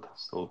murdered.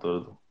 So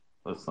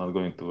that's not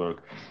going to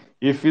work.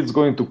 If it's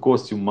going to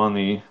cost you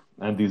money,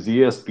 and these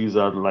ASPs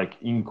are like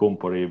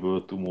incomparable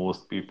to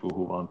most people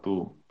who want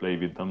to play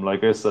with them.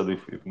 Like I said,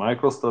 if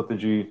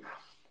MicroStrategy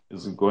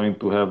is going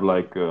to have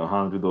like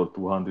 100 or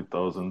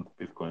 200,000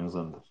 bitcoins,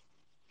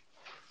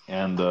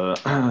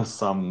 and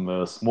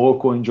some small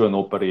coin join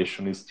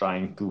operation is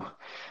trying to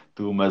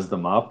mess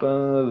them up,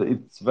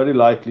 it's very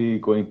likely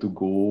going to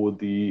go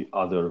the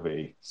other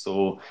way.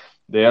 So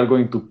they are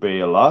going to pay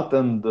a lot,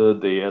 and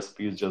the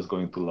ASP is just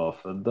going to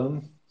laugh at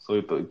them. So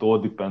it all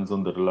depends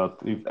on the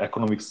relative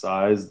economic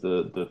size,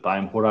 the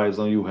time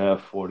horizon you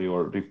have for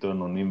your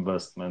return on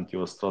investment,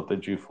 your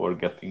strategy for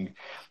getting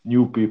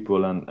new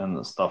people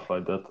and stuff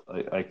like that.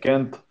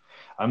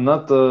 I'm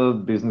not a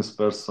business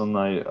person.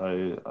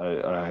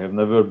 I have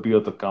never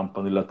built a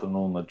company, let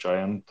alone a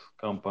giant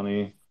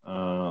company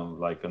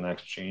like an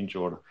exchange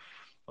or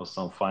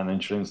some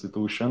financial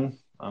institution.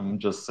 I'm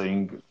just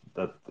saying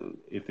that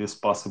it is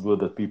possible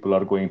that people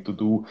are going to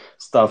do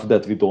stuff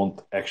that we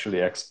don't actually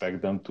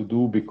expect them to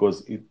do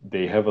because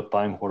they have a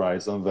time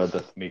horizon where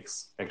that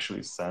makes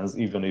actually sense,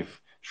 even if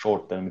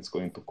short term it's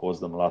going to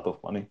cost them a lot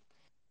of money.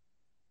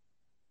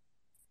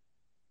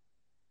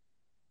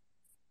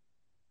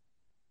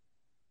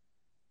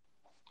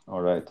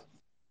 All right.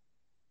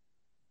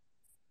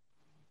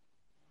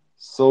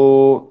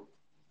 So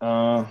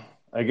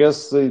I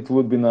guess it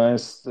would be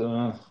nice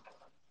to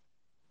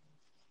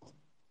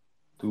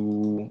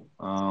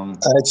I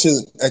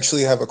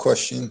actually have a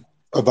question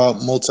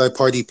about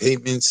multi-party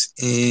payments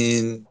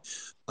in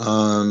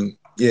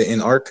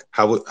in Ark.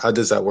 How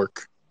does that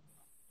work?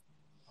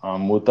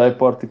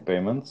 Multi-party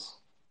payments,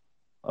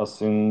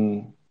 as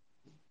in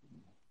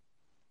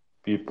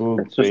people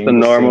It's just paying a the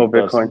normal same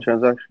Bitcoin person.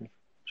 transaction.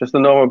 Just a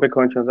normal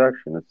Bitcoin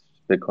transaction. It's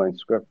Bitcoin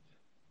script.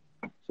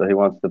 So he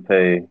wants to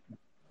pay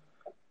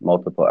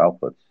multiple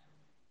outputs.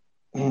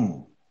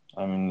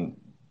 I mean,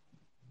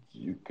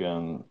 you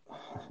can,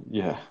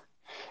 yeah,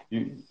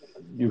 you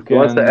He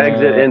wants to can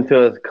exit into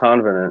a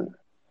convenant.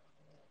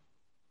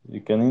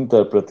 you can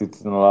interpret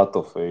it in a lot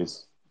of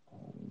ways,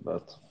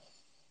 but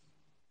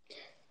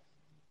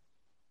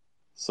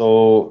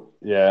so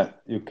yeah,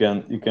 you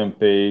can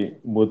pay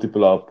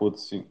multiple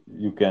outputs.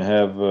 You can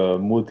have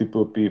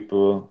multiple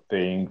people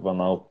paying one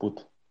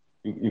output.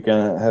 You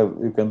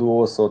can do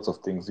all sorts of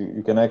things.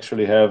 You can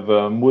actually have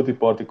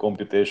multi-party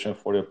computation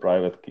for your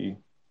private key,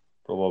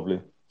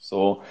 probably.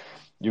 So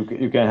you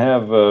can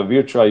have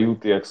virtual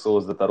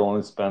UTXOs that are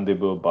only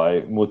spendable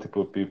by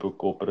multiple people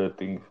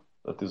cooperating.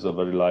 That is a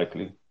very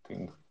likely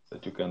thing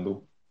that you can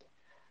do.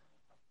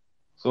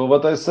 So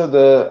what I said,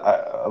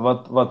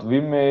 what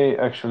we may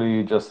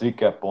actually just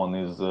recap on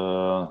is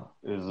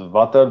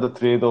what are the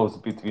trade-offs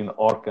between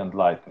Ark and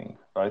Lightning,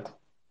 right?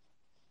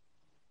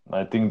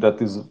 I think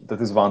that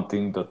is one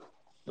thing that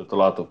a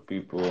lot of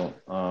people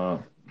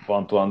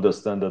want to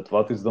understand, that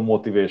what is the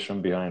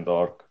motivation behind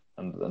Ark,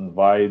 and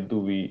why do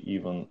we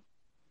even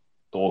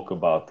talk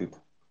about it?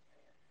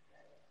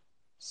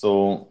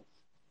 So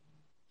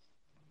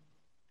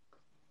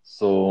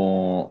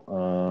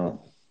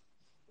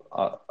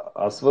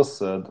as was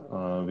said,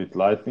 with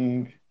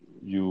Lightning,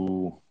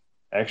 you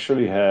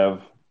actually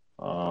have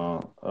a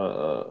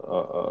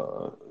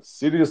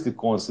seriously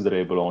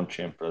considerable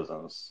on-chain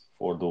presence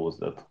for those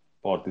that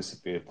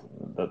participate,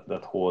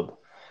 that hold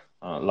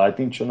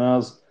Lightning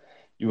channels.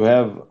 You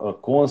have a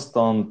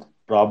constant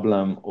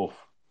problem of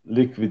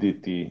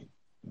liquidity,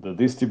 the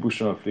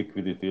distribution of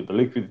liquidity. The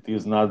liquidity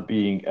is not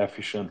being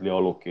efficiently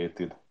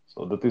allocated.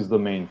 So that is the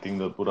main thing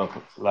that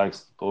Burak likes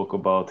to talk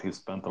about. He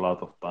spent a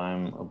lot of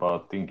time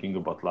about thinking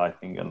about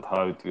Lightning and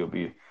how it will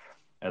be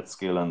at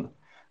scale. And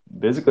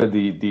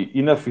basically the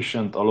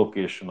inefficient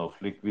allocation of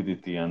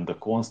liquidity and the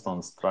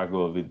constant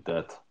struggle with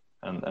that,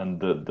 and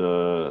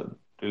the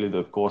really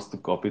the cost to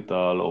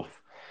capital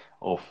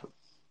of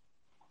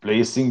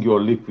placing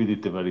your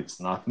liquidity where it's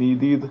not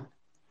needed,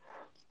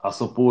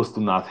 as opposed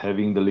to not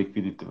having the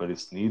liquidity where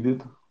it's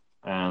needed,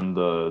 and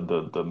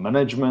the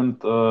management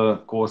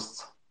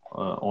costs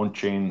on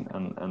chain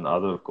and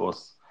other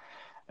costs,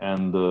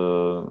 and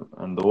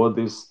all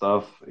this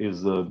stuff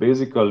is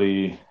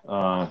basically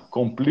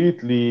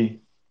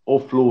completely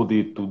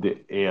offloaded to the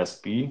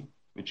ASP,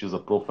 which is a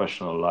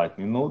professional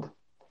Lightning node,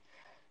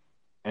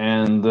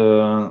 and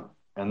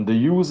the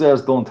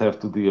users don't have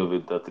to deal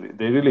with that.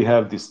 They really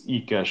have this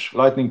eCash,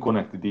 Lightning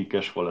connected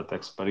eCash wallet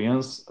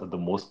experience at the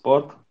most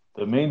part.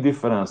 The main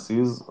difference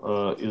is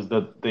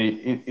that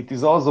it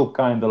is also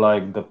kind of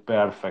like the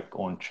perfect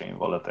on-chain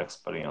wallet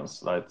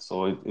experience, right?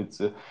 So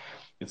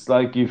it's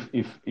like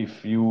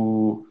if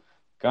you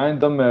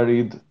kind of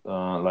married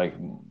like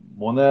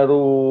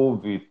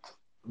Monero with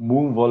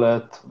Moon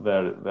Wallet,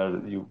 where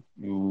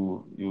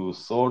you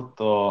sort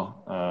of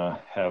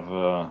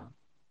have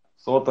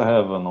sort of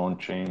have an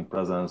on-chain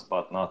presence,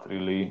 but not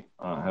really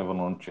have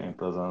an on-chain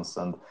presence,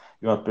 and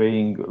you are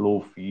paying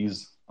low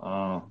fees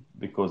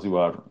because you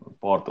are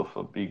part of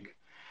a big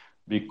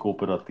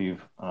cooperative,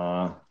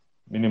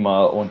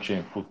 minimal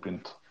on-chain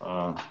footprint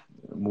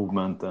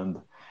movement,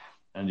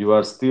 and you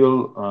are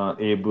still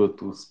able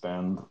to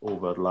spend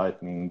over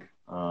Lightning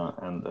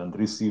and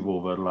receive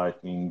over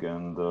Lightning,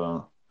 and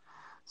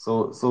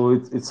so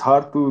it's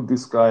hard to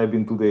describe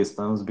in today's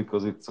terms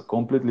because it's a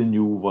completely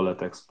new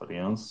wallet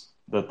experience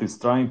that is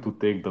trying to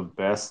take the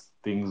best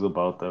things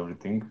about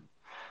everything.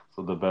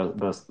 So the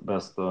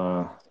best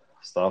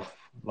stuff,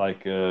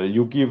 like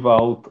you give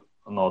out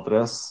an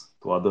address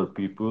to other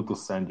people to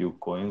send you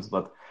coins,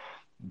 but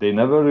they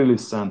never really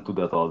send to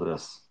that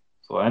address.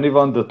 So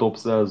anyone that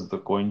observes the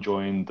coin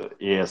join, the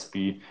ASP,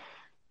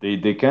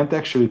 they can't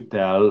actually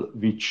tell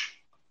which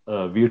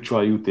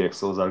virtual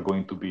UTXOs are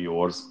going to be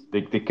yours.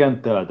 They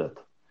can't tell that.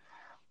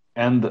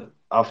 And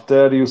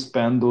after you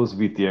spend those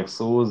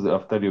VTXOs,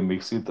 after you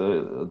mix it,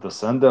 the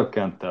sender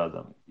can't tell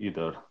them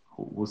either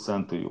who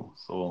sent to you.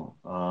 So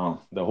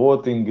the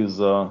whole thing is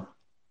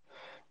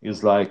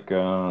like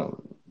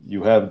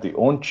you have the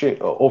on-chain,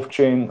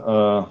 off-chain,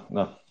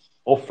 no,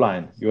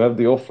 offline. You have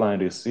the offline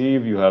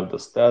receive. You have the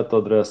stat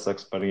address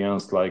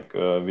experience, like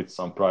with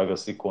some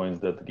privacy coins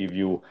that give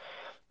you,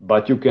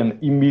 but you can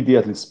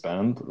immediately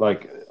spend.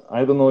 Like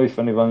I don't know if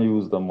anyone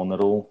used the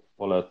Monero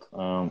wallet.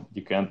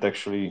 You can't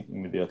actually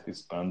immediately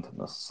spend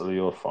necessarily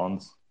your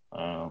funds.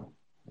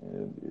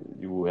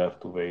 You have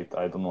to wait.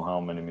 I don't know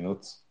how many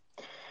minutes,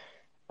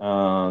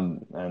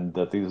 and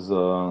that is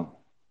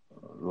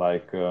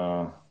like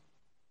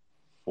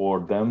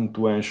for them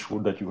to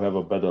ensure that you have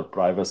a better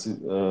privacy,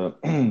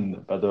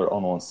 better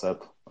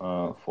on-set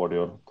for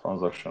your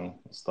transaction,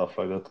 stuff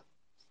like that.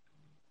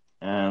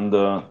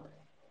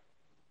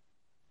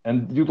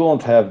 And you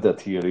don't have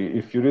that here.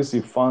 If you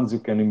receive funds, you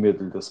can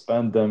immediately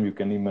spend them. You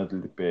can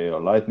immediately pay a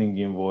Lightning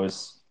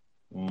invoice.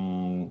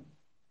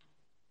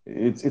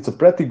 It's a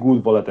pretty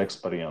good wallet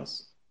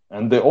experience.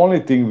 And the only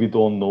thing we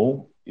don't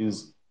know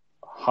is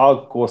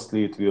how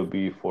costly it will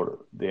be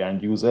for the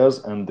end users.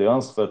 And the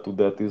answer to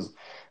that is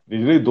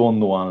we really don't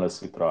know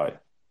unless we try.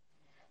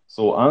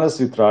 So unless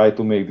we try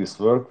to make this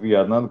work, we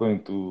are not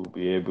going to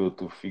be able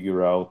to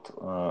figure out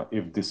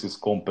if this is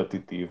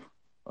competitive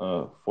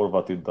for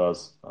what it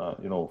does,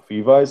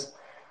 fee-wise.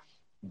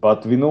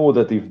 But we know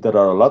that if there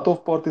are a lot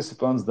of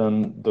participants,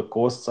 then the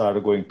costs are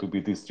going to be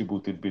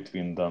distributed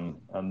between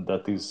them, and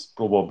that is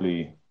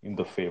probably in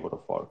the favor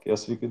of Ark.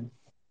 Yes, we could.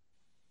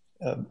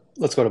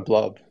 Let's go to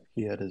Blob.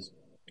 They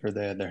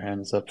had their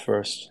hands up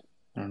first.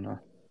 I don't know.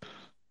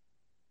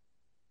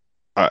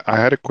 I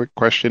had a quick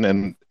question,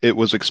 and it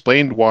was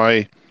explained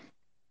why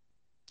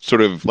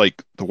sort of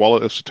like the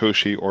wallet of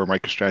Satoshi or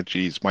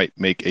MicroStrategy's might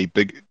make a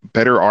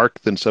better Ark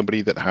than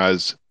somebody that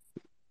has,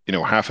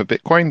 half a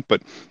Bitcoin.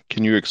 But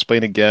can you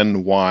explain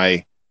again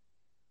why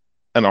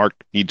an Ark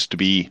needs to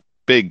be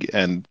big,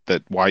 and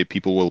that why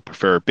people will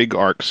prefer big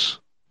Arks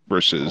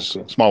versus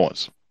small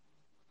ones?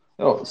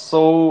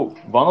 So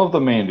one of the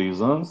main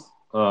reasons,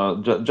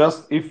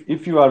 just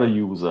if you are a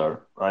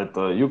user, right,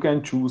 you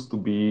can choose to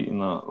be in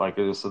like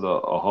I said,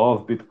 a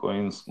half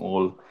Bitcoin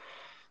small,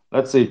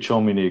 let's say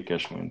Chaumian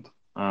cash mint,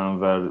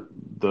 where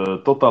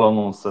the total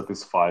unknown set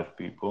is 5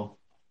 people.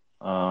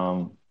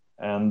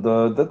 And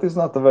that is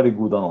not a very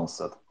good unknown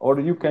set. Or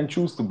you can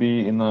choose to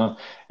be in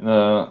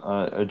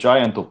a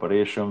giant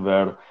operation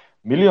where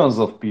millions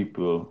of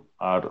people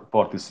are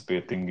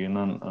participating in,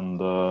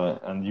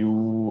 and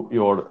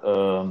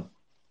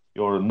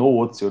your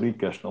nodes, your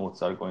eCash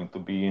nodes, are going to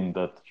be in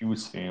that huge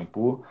swimming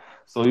pool.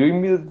 So you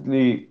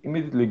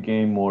immediately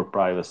gain more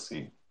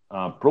privacy.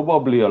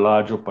 Probably a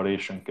large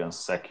operation can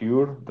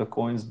secure the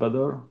coins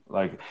better.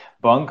 Like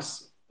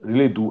banks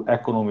really do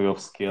economy of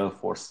scale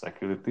for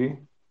security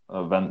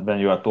when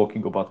you are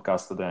talking about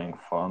custodying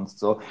funds.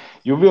 So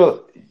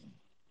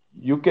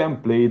you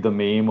can play the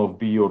game of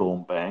be your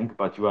own bank,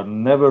 but you are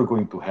never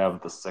going to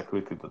have the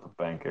security that a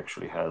bank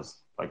actually has.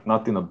 Like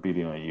not in a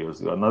billion years.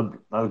 You are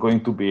not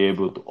going to be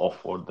able to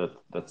afford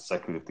that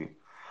security.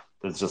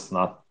 That's just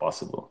not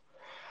possible.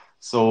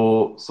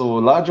 So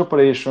large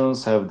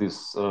operations have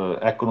this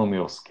economy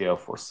of scale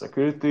for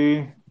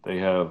security. They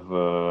have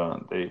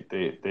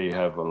they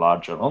have a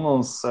larger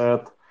unknown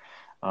set.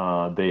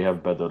 They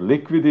have better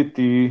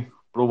liquidity.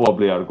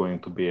 Probably are going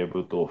to be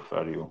able to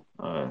offer you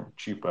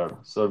cheaper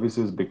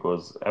services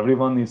because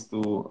everyone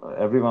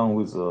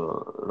who is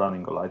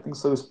running a Lightning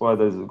service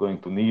provider is going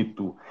to need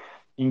to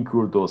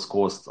incur those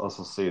costs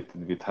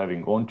associated with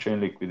having on-chain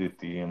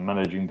liquidity and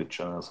managing the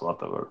channels,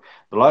 whatever.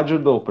 The larger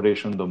the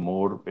operation, the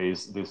more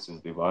base this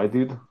is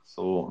divided.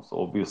 So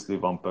obviously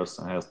one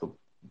person has to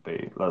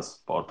pay less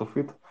part of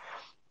it.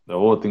 The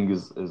whole thing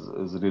is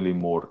really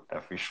more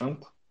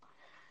efficient.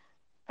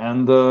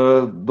 And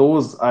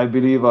those, I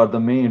believe, are the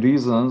main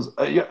reasons.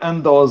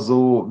 And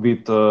also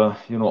with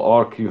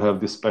Ark, you have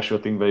this special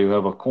thing where you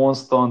have a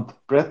constant,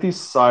 pretty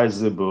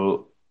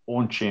sizable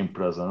on-chain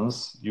presence.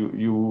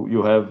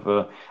 You have,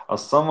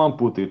 as someone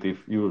put it, if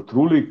you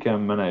truly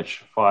can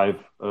manage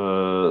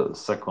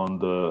 5-second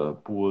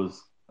pools,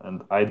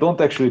 and I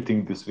don't actually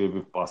think this will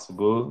be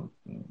possible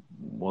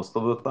most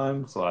of the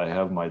time, so I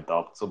have my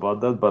doubts about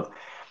that. But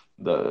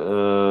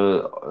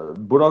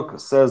Burak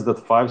says that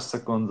 5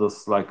 seconds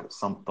is like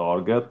some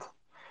target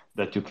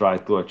that you try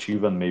to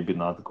achieve and maybe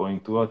not going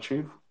to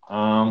achieve,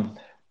 and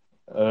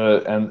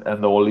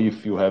only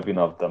if you have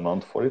enough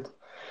demand for it.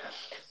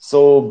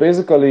 So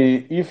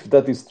basically, if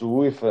that is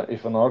true, if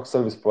an Arc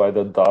service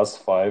provider does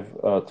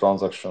 5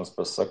 transactions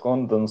per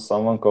second, then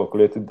someone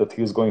calculated that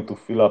he's going to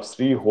fill up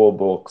 3 whole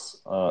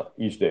blocks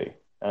each day.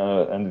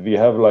 And we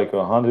have like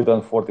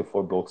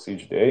 144 blocks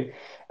each day.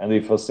 And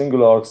if a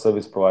single Arc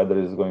service provider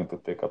is going to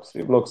take up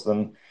 3 blocks,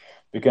 then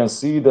we can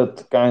see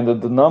that kind of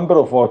the number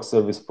of Arc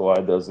service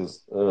providers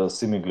is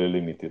seemingly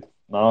limited.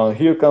 Now,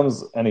 here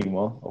comes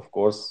Enigma, of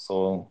course.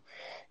 So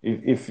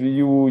if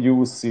you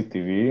use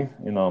CTV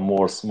in a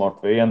more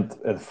smart way, and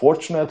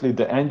fortunately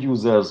the end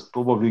user is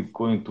probably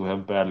going to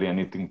have barely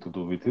anything to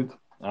do with it.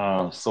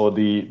 So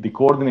the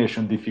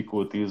coordination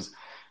difficulties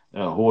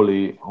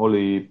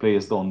wholly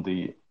placed on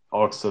the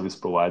Arc service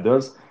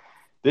providers.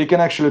 They can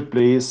actually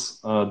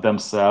place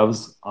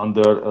themselves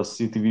under a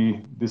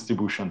CTV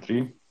distribution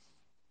tree,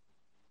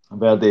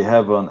 where they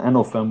have an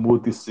NFM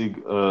multi-sig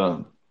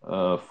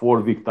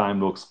 4-week time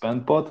log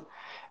span pod,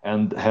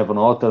 and have an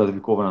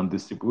alternative covenant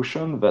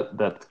distribution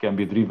that can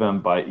be driven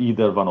by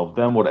either one of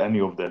them or any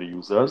of their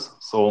users.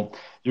 So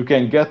you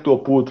can get to a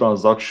pool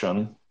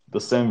transaction the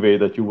same way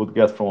that you would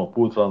get from a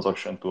pool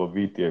transaction to a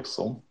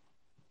VTXO.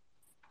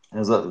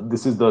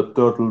 This is the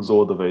turtles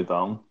all the way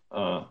down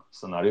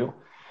scenario.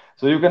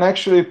 So you can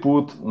actually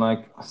put,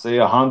 like, say,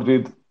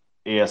 100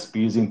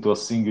 ASPs into a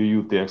single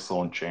UTXO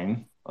on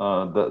chain.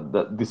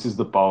 This is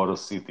the power of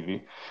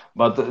CTV.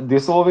 But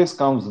this always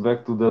comes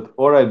back to that,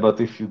 all right, but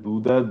if you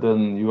do that,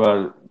 then you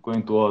are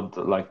going to add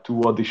like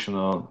 2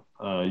 additional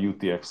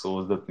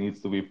UTXOs that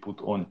needs to be put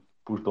on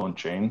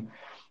chain.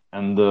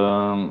 And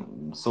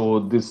so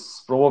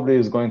this probably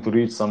is going to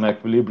reach some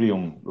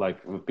equilibrium.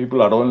 Like,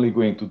 people are only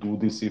going to do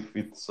this if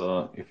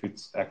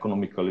it's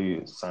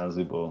economically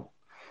sensible,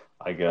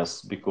 I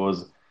guess,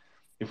 because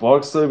if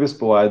Arc service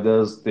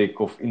providers take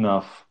off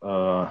enough,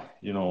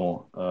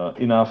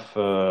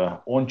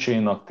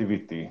 on-chain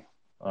activity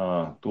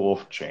to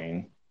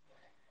off-chain,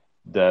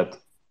 that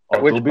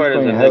which part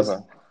is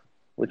Enigma?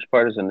 Which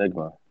part is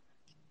Enigma?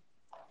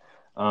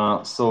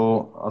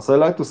 So, as I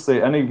like to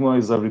say, Enigma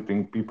is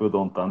everything people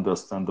don't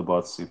understand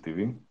about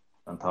CTV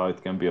and how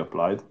it can be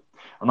applied.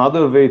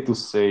 Another way to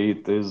say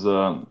it is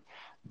the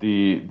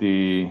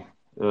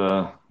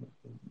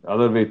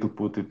other way to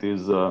put it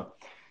is,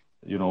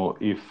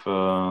 if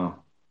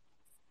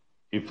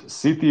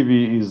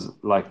CTV is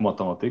like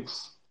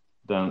mathematics,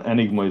 then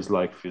Enigma is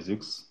like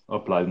physics,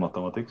 applied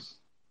mathematics.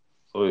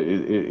 So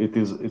it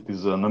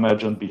is an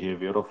imagined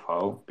behavior of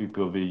how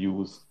people will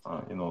use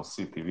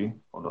CTV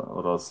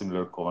or a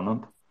similar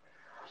covenant.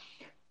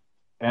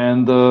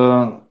 And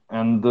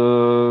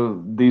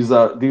these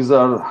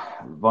are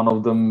one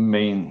of the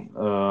main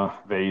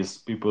ways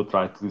people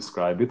try to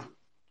describe it.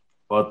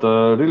 But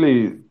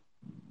really,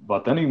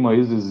 what Enigma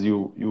is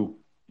you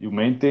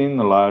maintain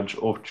a large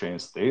off-chain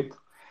state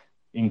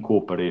in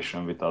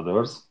cooperation with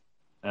others,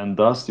 and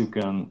thus you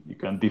can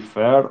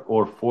defer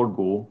or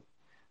forego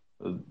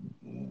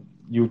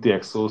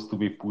UTXOs to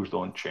be pushed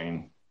on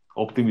chain.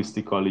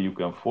 Optimistically, you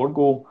can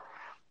forego.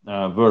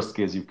 Worst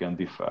case, you can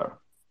defer.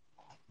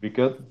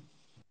 Wicked?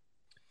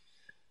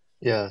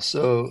 Yeah.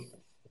 So,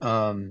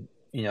 I'm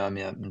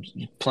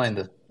playing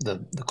the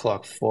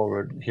clock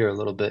forward here a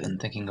little bit and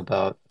thinking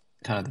about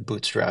kind of the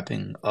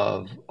bootstrapping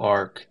of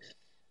Arc.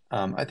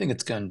 I think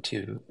it's going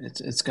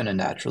to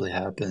naturally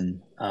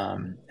happen,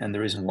 and the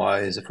reason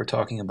why is if we're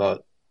talking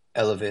about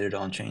elevated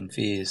on-chain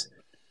fees,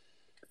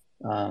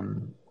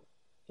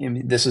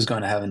 this is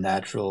going to have a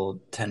natural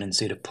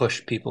tendency to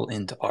push people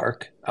into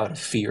Arc out of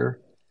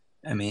fear.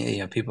 I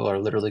mean, people are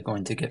literally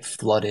going to get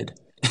flooded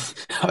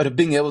out of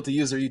being able to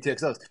use their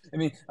UTXOs. I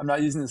mean, I'm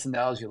not using this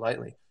analogy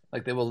lightly.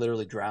 Like, they will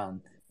literally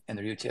drown, and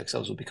their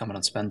UTXOs will become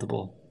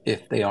unspendable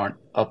if they aren't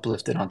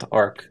uplifted onto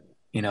Arc,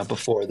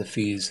 before the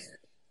fees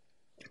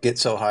get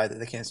so high that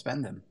they can't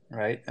spend them,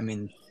 right? I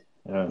mean,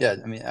 yeah.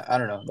 I mean, I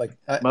don't know. Like,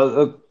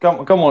 but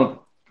come on.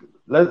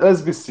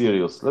 Let's be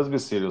serious. Let's be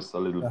serious a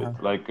little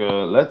bit. Like,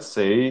 let's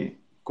say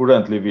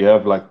currently we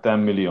have like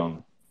 10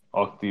 million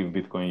active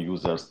Bitcoin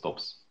users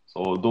tops.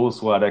 So those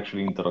who are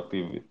actually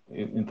interactive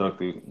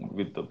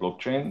with the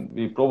blockchain,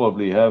 we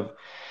probably have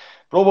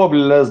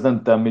less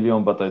than 10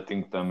 million, but I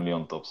think 10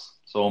 million tops.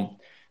 So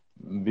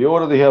we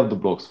already have the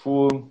blocks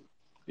full.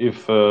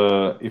 If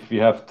we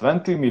have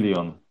 20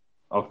 million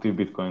active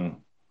Bitcoin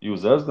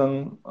users,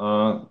 then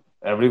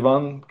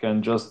everyone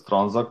can just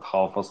transact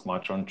half as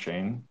much on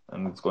chain,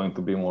 and it's going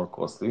to be more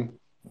costly.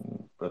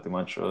 Pretty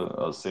much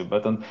a safe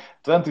bet. And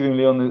 20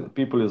 million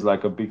people is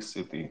like a big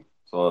city.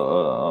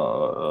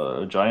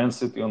 So a giant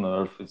city on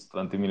Earth is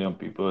 20 million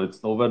people.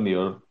 It's nowhere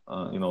near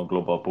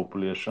global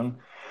population.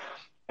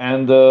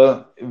 And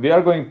we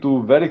are going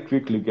to very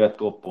quickly get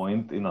to a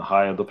point in a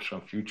high adoption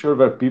future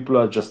where people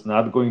are just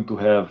not going to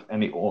have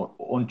any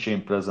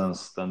on-chain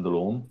presence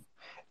standalone.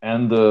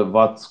 And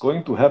what's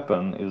going to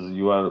happen is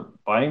you are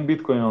buying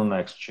Bitcoin on an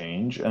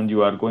exchange and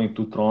you are going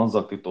to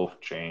transact it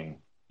off-chain.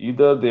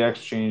 Either the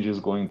exchange is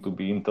going to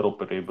be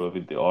interoperable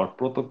with the Ark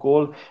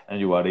protocol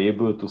and you are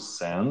able to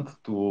send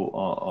to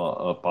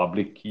a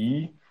public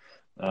key,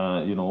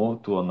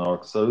 to an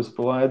Ark service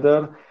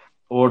provider,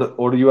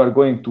 or you are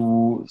going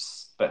to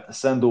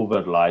send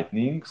over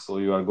Lightning, so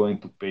you are going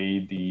to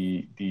pay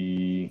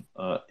the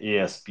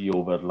ASP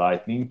over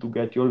Lightning to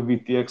get your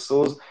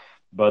VTXOs.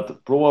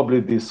 But probably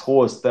this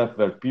whole step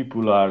where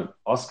people are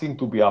asking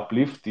to be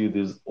uplifted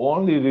is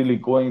only really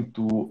going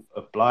to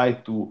apply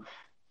to.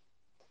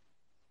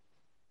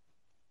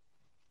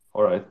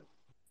 All right.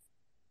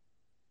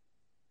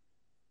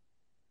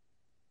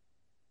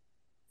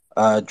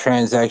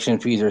 Transaction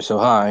fees are so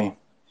high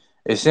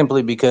is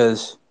simply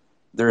because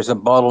there's a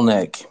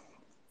bottleneck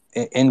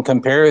in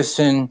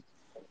comparison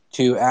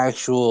to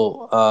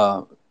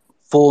actual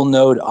full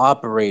node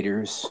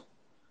operators.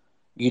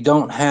 You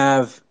don't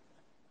have,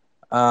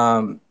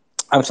 in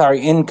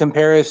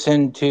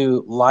comparison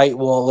to light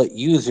wallet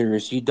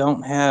users, you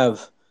don't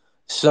have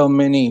so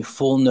many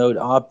full node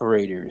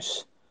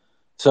operators.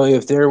 So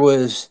if there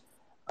was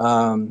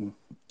a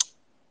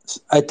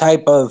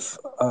type of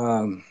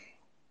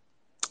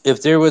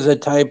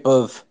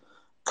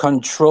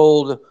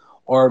controlled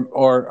or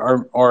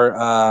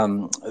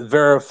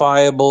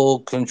verifiable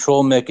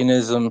control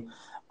mechanism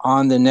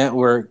on the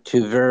network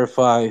to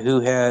verify who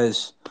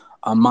has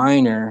a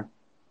miner,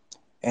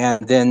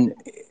 and then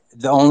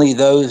only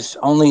those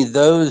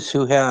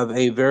who have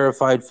a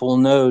verified full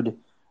node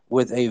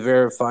with a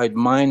verified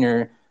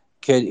miner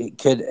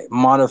could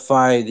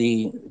modify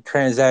the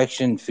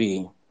transaction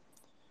fee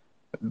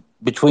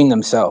between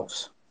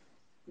themselves.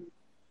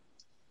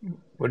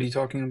 What are you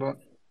talking about?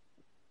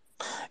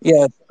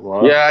 Yeah.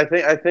 What? Yeah, I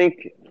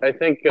think.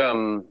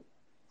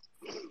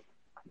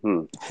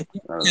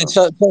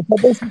 So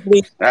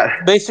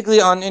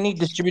basically, on any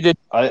distributed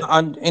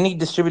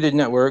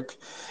network,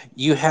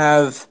 you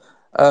have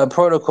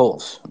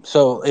protocols.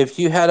 So if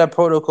you had a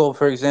protocol,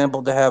 for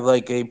example, to have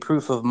like a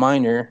proof of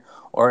miner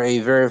or a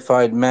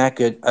verified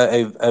MAC,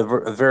 a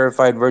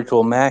verified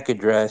virtual MAC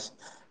address,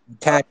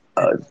 it's a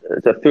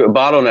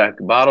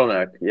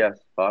bottleneck. Yes,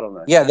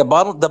 bottleneck. Yeah, the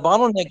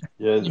bottleneck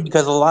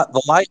because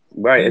the light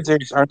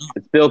users are not.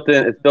 It's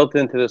built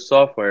into the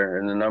software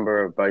and the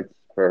number of bytes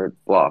per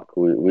block.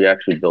 We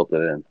actually built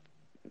it in.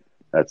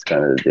 That's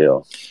kind of the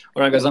deal.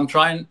 All right, guys, I'm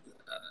trying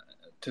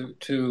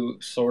to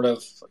sort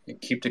of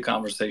keep the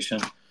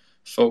conversation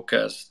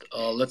focused.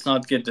 Let's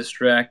not get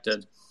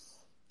distracted.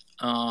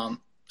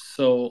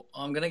 So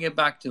I'm gonna get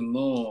back to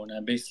Moon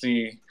and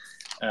basically,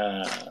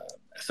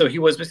 so he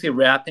was basically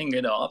wrapping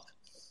it up,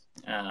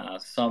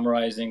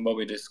 summarizing what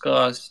we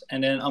discussed,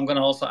 and then I'm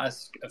gonna also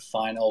ask a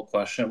final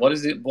question. What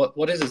is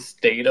the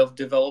state of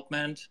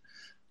development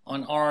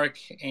on Ark?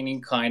 Any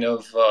kind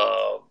of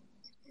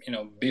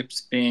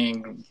BIPs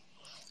being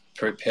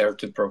prepared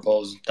to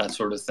propose, that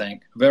sort of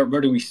thing? Where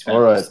do we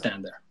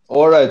stand there?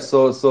 All right.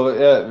 So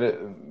yeah,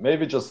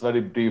 maybe just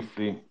very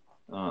briefly,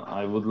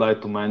 I would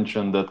like to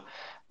mention that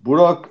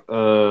Burak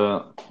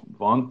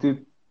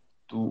wanted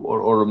to,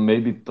 or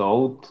maybe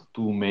thought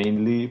to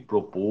mainly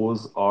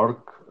propose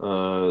Ark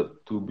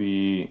to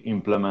be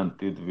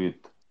implemented with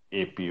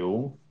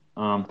APO.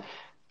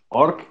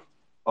 Ark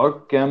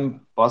can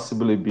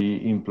possibly be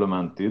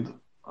implemented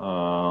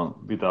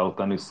without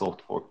any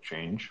soft fork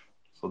change.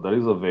 So there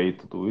is a way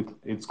to do it.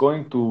 It's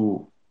going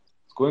to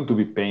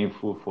be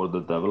painful for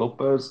the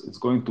developers. It's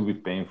going to be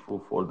painful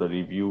for the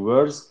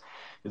reviewers.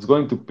 It's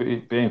going to be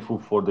painful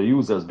for the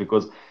users,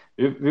 because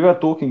we were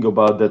talking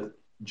about that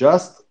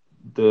just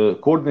the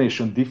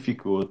coordination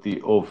difficulty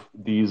of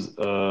these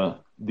 2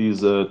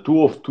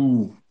 of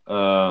 2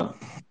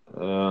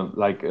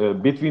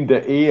 between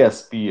the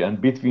ASP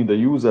and between the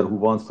user who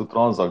wants to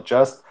transact,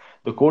 just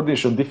the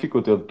coordination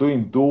difficulty of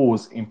doing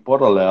those in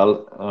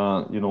parallel,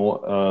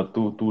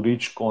 to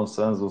reach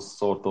consensus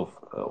sort of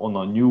on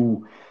a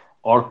new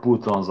Ark pool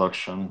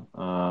transaction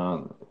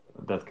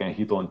that can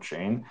hit on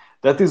chain,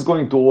 that is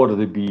going to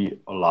already be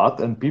a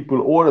lot, and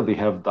people already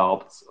have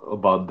doubts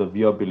about the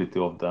viability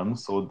of them.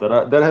 So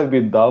there have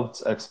been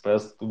doubts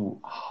expressed to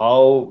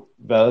how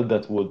well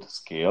that would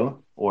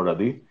scale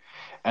already.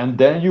 And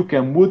then you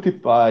can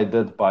multiply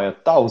that by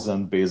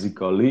 1,000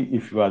 basically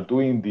if you are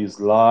doing these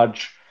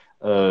large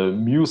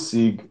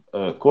MUSIG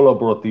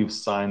collaborative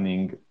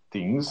signing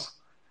things,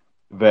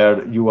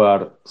 where you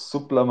are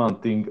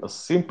supplementing a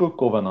simple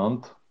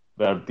covenant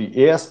where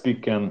the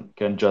ASP can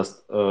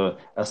just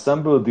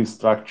assemble these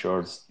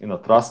structures in a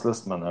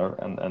trustless manner,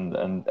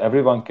 and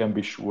everyone can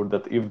be sure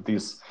that if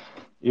this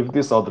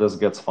address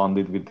gets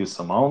funded with this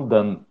amount,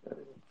 then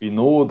we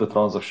know the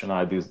transaction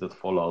IDs that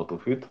fall out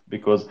of it,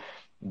 because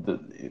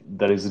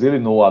there is really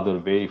no other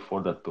way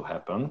for that to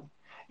happen.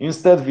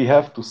 Instead, we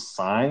have to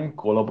sign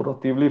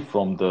collaboratively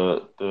from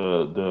the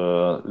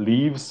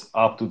leaves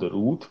up to the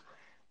root,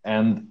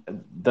 And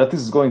that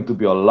is going to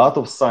be a lot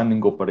of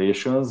signing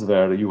operations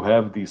where you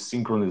have these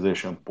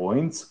synchronization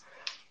points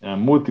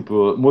and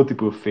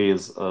multiple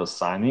phase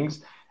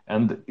signings,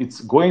 and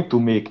it's going to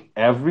make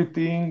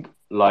everything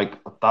like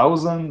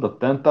 1,000,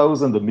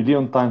 10,000,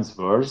 1,000,000 times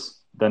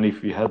worse than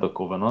if we had a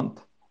covenant.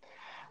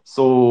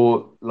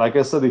 So, like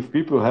I said, if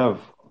people have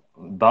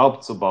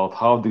doubts about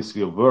how this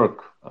will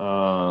work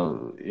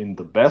in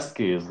the best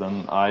case,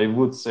 then I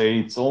would say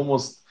it's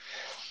almost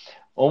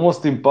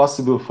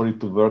impossible for it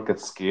to work at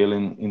scale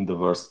in the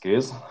worst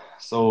case.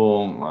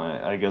 So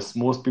I guess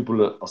most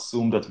people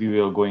assume that we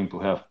are going to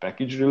have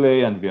package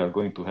relay and we are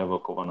going to have a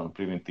covenant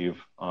primitive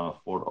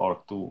for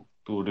Ark to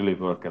really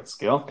work at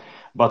scale.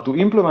 But to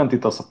implement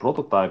it as a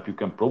prototype, you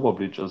can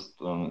probably just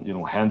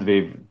hand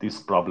wave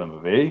this problem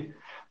away,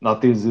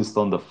 not insist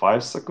on the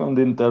 5-second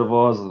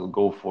intervals,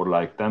 go for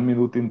like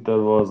 10-minute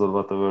intervals or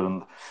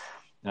whatever,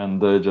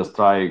 and just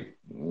try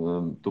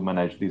to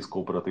manage these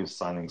cooperative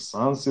signing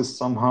stances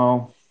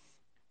somehow,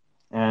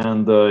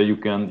 and you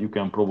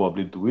can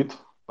probably do it.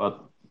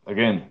 But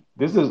again,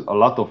 this is a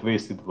lot of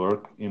wasted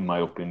work in my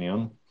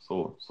opinion.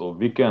 So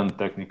we can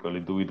technically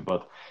do it,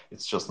 but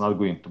it's just not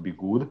going to be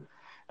good,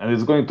 and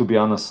it's going to be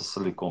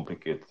unnecessarily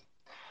complicated.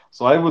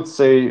 So I would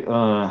say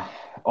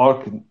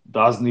Ark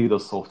does need a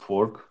soft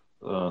fork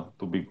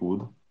to be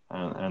good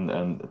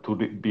and to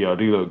be a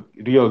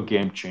real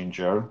game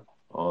changer,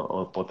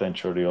 or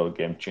potential real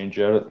game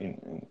changer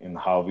in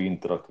how we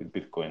interact with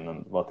Bitcoin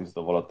and what is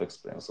the wallet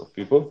experience of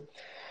people.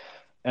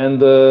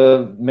 And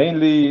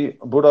mainly,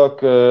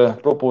 Burak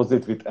proposed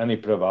it with any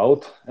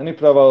prevout. Any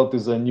prevout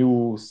is a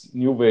new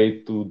way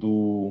to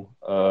do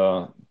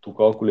to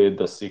calculate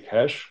the SIG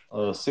hash.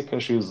 SIG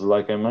hash is,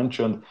 like I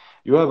mentioned,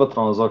 you have a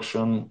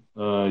transaction,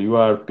 you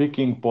are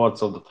picking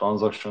parts of the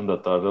transaction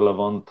that are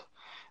relevant,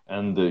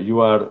 and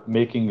you are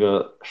making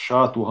a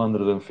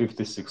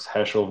SHA-256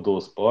 hash of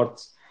those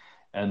parts,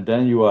 and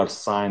then you are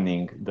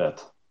signing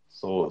that.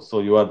 So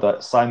you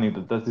are signing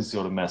that is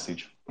your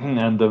message.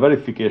 And the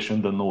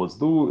verification the nodes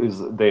do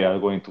is they are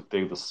going to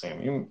take the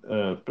same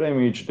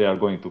preimage, they are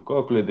going to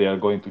calculate, they are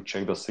going to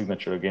check the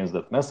signature against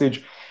that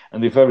message,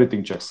 and if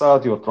everything checks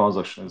out, your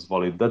transaction is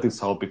valid. That is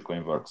how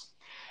Bitcoin works.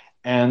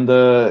 And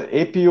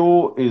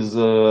APO is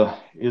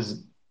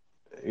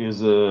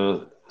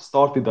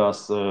started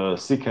as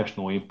SIG hash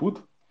no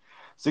input.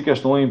 SIG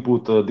hash no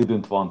input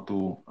didn't want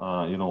to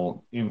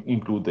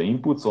include the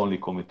inputs, only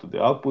commit to the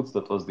outputs.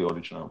 That was the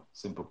original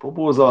simple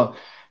proposal.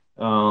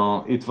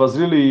 It was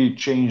really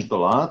changed a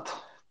lot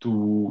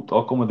to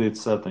accommodate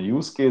certain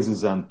use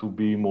cases and to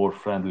be more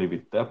friendly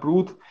with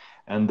Taproot,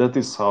 and that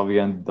is how we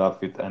ended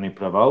up with any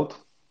prevout.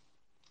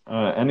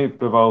 Any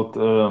prevout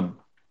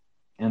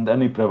and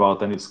any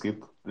prevout, any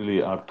script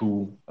really are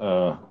two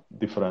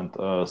different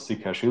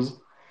SIG hashes,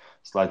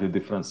 slightly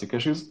different SIG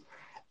hashes.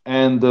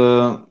 And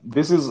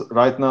this is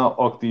right now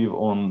active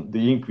on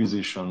the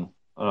Inquisition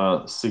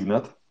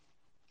signet.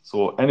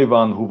 So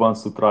anyone who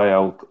wants to try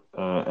out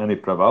any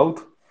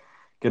prevout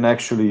can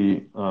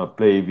actually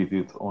play with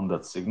it on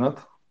that signet.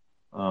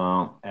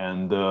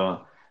 And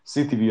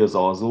CTV is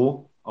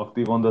also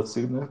active on that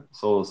signet,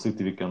 so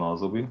CTV can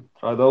also be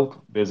tried out.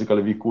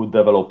 Basically, we could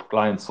develop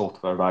client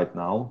software right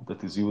now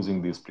that is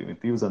using these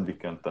primitives, and we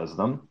can test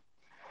them.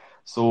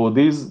 So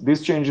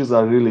these changes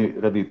are really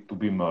ready to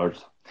be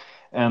merged.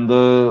 And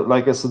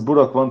like I said,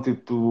 Burak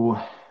wanted to,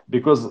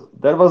 because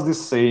there was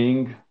this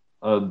saying,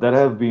 there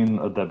have been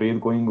a debate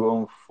going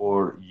on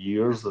for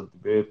years, a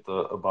debate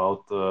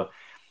about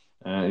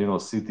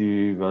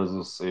CTV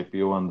versus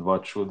APO and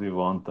what should we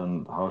want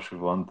and how should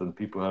we want, and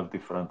people have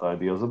different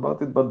ideas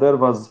about it. But there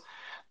was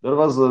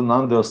an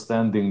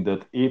understanding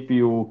that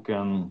APO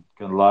can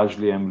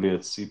largely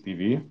emulate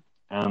CTV,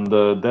 and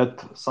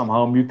that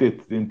somehow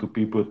mutated into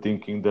people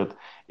thinking that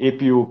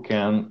APO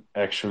can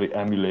actually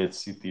emulate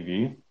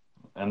CTV,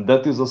 and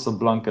that is also a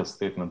blanket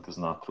statement, is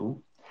not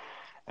true.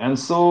 And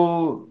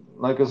so,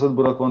 like I said,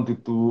 Burak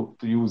wanted to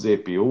use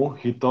APO.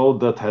 He thought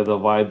that had a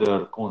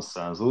wider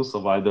consensus, a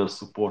wider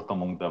support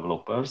among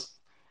developers.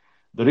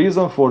 The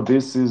reason for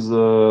this is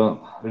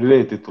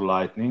related to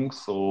Lightning.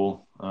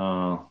 So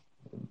a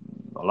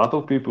lot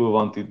of people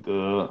wanted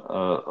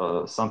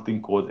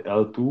something called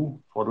L2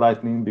 for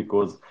Lightning,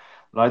 because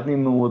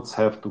Lightning nodes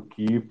have to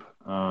keep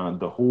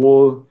the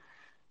whole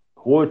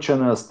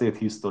channel state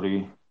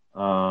history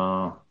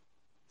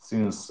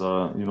since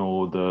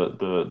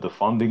the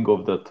funding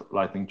of that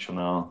Lightning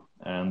channel.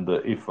 And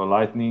if a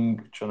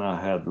Lightning channel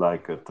had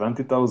like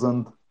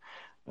 20,000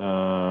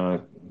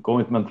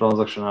 commitment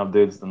transaction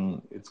updates,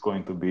 then it's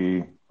going to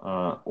be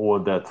all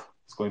that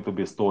is going to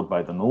be stored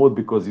by the node,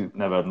 because you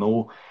never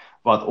know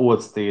what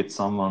old state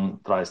someone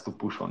tries to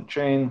push on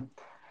chain.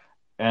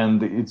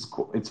 And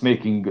it's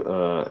making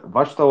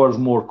watchtowers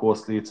more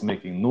costly, it's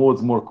making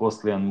nodes more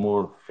costly and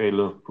more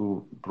failure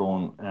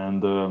prone.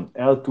 And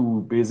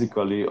L2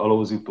 basically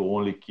allows you to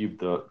only keep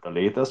the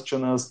latest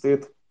channel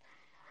state.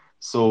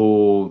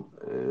 So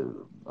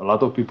a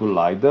lot of people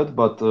like that,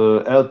 but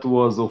L2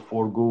 also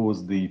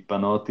forgoes the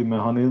penalty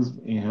mechanism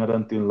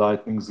inherent in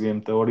Lightning's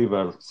game theory,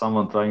 where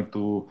someone trying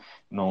to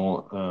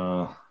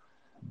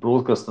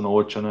broadcast an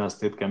old channel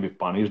state can be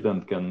punished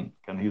and can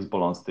his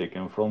balance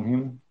taken from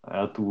him.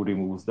 L2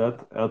 removes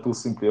that. L2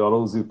 simply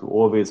allows you to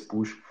always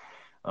push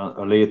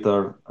a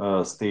later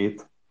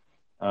state,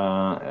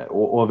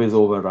 always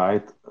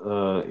overwrite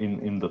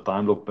in the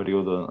time lock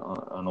period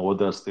an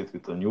older state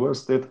with a newer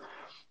state.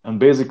 And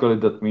basically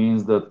that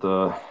means that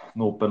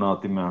no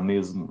penalty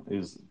mechanism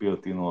is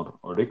built in or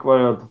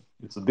required.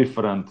 It's a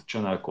different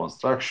channel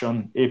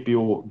construction.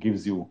 APO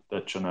gives you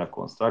that channel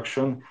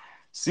construction.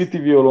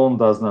 CTV alone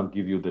does not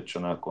give you the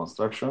channel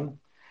construction.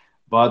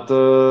 But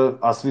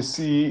as we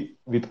see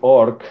with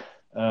Ark,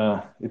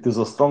 it is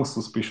a strong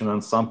suspicion,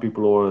 and some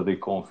people already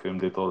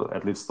confirmed it, or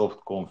at least soft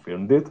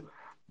confirmed it,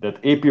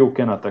 that APO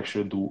cannot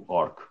actually do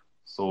Ark.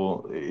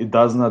 So it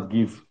does not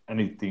give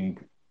anything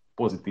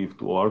positive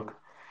to Ark.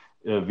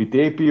 With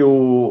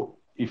APO,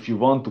 if you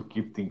want to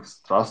keep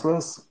things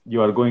trustless,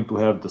 you are going to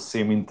have the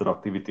same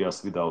interactivity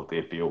as without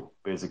APO,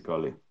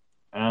 basically.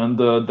 And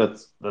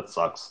that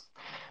sucks.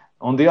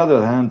 On the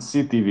other hand,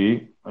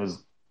 CTV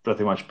is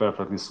pretty much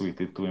perfectly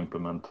suited to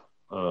implement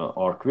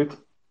Ark with.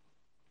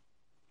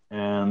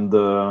 And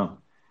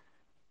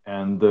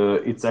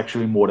it's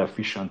actually more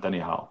efficient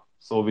anyhow.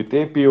 So with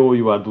APO,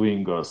 you are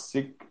doing a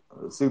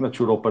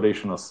signature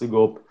operation, a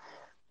SIGOP,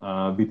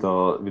 with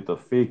a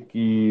fake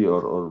key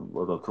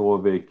or a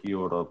throwaway key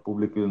or a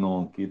publicly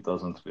known key. It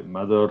doesn't really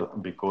matter,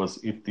 because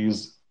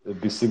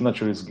the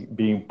signature is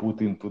being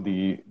put into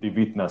the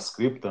witness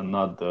script and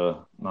not the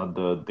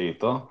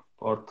data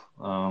part.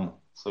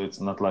 So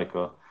it's not like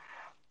a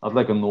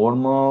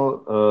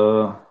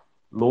normal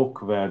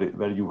lock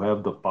where you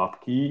have the pub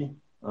key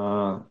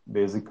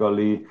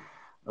basically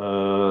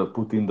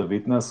put in the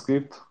witness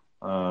script.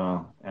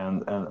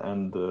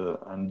 And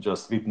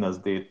just witness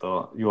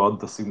data, you add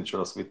the signature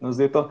as witness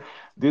data.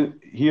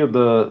 Here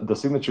the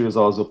signature is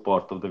also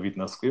part of the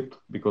witness script,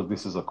 because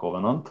this is a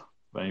covenant.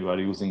 When you are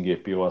using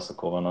APO as a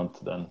covenant,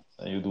 then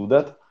you do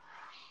that.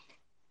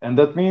 And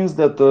that means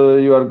that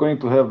you are going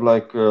to have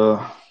like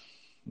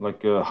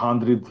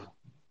 100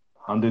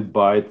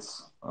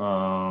 bytes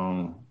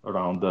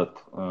around that.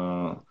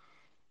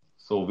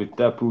 So with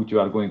Taproot,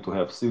 you are going to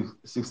have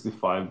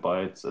 65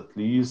 bytes at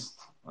least.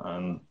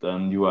 And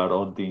then you are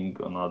adding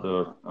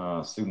another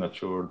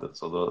signature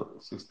that's other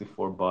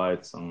 64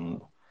 bytes, and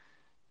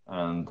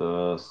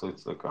so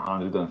it's like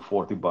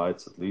 140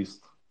 bytes at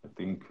least, I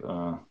think,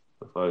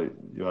 that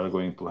you are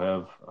going to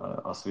have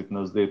as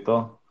witness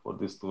data for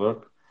this to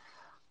work.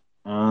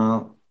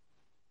 And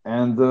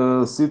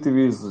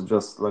CTV is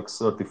just like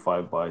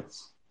 35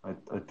 bytes. I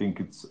think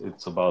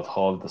it's about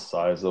half the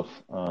size of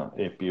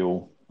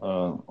APO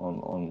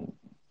on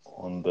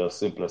the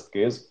simplest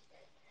case.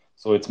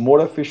 So it's more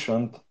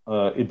efficient.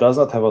 It does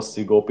not have a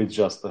SIGOP. It's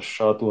just a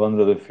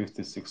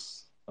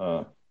SHA-256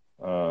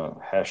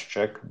 hash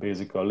check,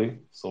 basically.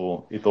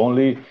 So it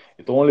only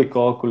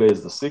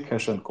calculates the SIG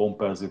hash and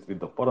compares it with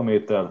the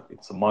parameter.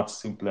 It's a much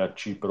simpler,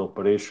 cheaper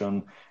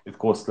operation. It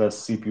costs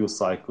less CPU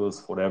cycles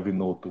for every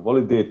node to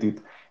validate it.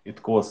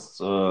 It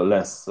costs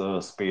less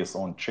space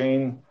on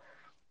chain,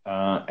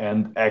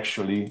 and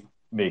actually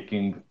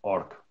making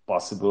Ark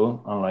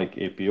possible, unlike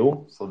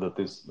APO. So that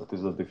is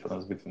the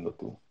difference between the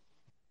two.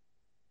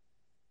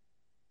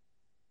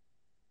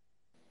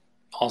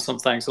 Awesome,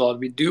 thanks a lot.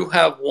 We do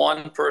have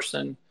one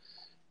person's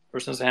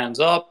hands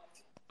up.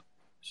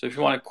 So if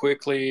you want to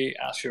quickly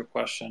ask your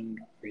question,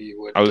 we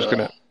would. Go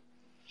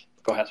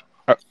ahead.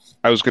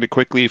 I was going to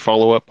quickly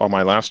follow up on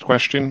my last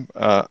question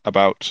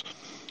about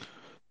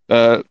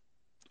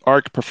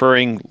Ark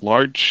preferring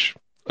large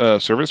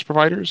service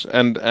providers,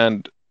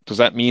 and does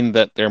that mean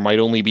that there might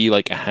only be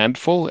like a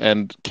handful,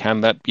 and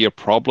can that be a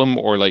problem,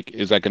 or like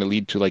is that going to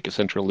lead to like a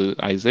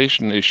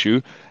centralization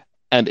issue?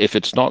 And if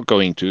it's not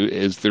going to,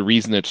 is the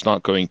reason it's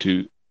not going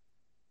to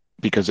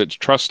because it's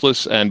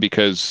trustless and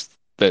because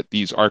that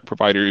these Ark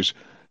providers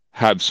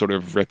have sort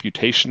of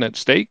reputation at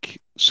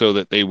stake, so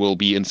that they will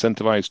be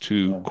incentivized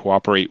to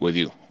cooperate with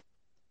you?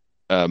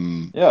 So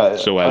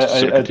as to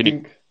sort of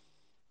continue.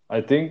 I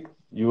think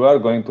you are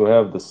going to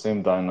have the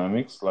same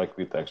dynamics like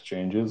with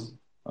exchanges,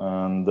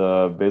 and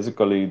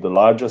basically the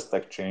largest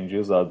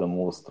exchanges are the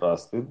most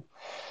trusted.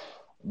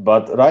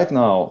 But right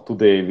now,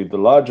 today, with the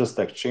largest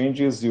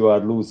exchanges, you are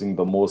losing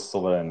the most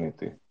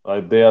sovereignty.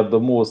 Right? They are the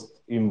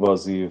most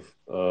invasive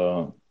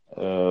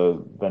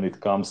when it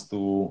comes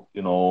to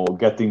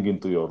getting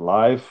into your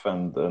life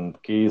and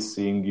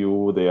casing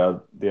you. They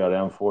are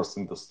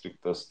enforcing the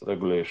strictest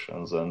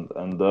regulations, and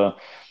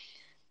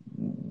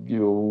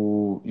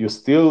you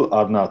still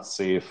are not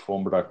safe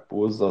from rug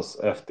pulls, as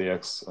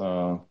FTX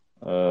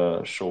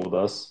showed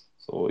us.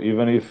 So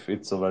even if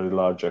it's a very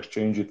large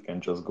exchange, it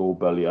can just go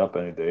belly up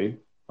any day.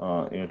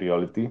 In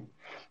reality,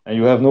 and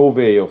you have no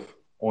way of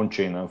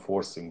on-chain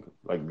enforcing.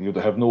 Like you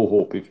have no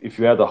hope. If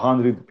you had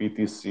 100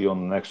 BTC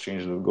on an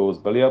exchange that goes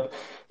belly up,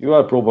 you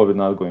are probably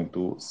not going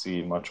to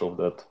see much of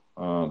that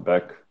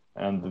back.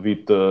 And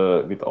with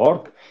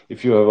Ark,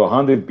 if you have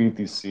 100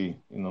 BTC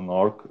in an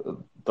Ark,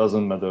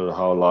 doesn't matter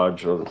how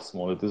large or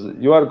small it is,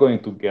 you are going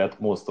to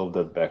get most of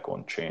that back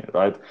on chain,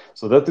 right?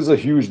 So that is a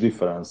huge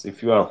difference.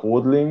 If you are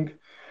hodling,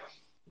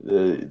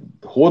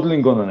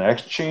 hodling on an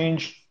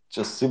exchange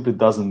just simply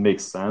doesn't make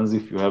sense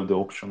if you have the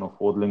option of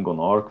hodling on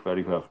Ark, where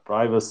you have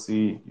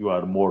privacy, you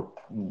are more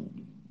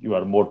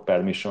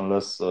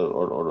permissionless,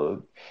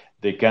 or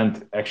they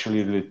can't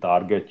actually really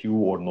target you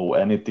or know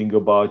anything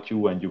about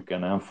you, and you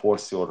can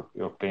enforce your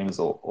claims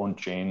on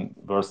chain.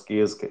 Worst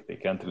case, they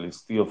can't really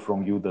steal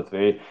from you that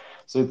way.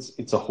 So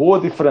it's a whole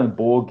different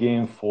ball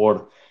game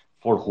for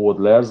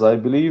hodlers, I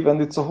believe,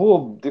 and it's a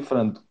whole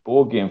different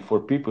ball game for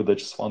people that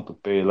just want to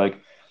pay. Like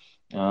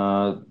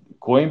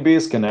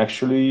Coinbase can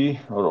actually,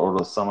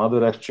 or some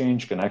other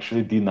exchange can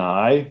actually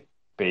deny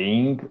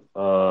paying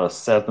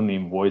certain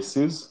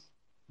invoices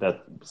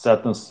that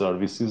certain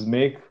services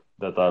make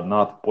that are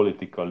not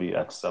politically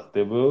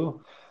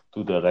acceptable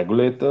to the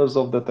regulators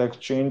of that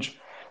exchange.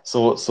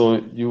 So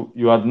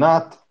you are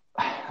not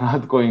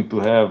going to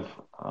have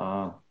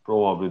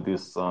probably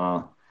this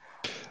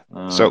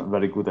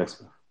very good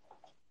experience.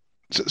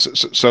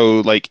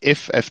 So like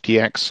if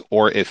FTX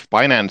or if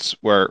Binance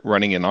were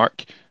running an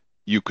Ark,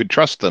 you could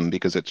trust them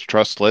because it's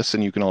trustless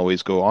and you can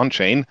always go on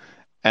chain,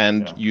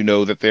 and you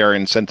know that they are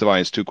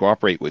incentivized to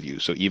cooperate with you.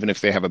 So even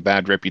if they have a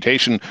bad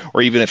reputation,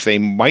 or even if they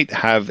might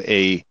have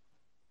if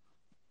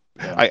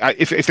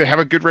they have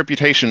a good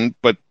reputation,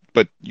 but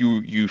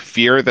you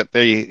fear that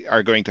they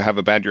are going to have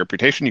a bad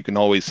reputation, you can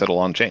always settle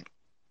on chain.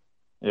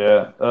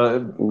 Right,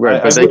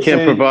 but they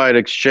can't provide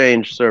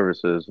exchange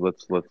services.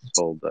 Let's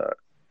hold that.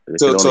 They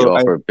can only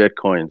offer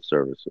Bitcoin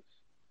services.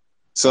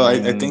 So I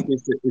think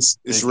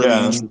it's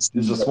really interesting.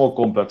 It's just more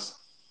complex.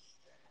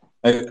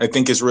 I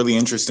think it's really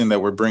interesting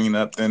that we're bringing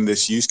up then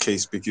this use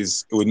case,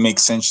 because it would make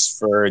sense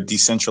for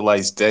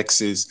decentralized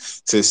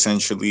DEXs to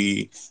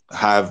essentially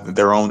have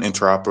their own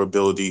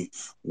interoperability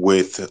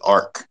with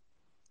Ark.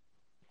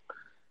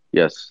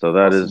 Yes, so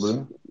that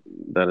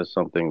is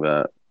something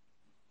that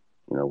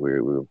we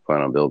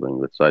plan on building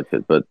with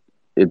Sidekit, but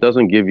it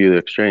doesn't give you the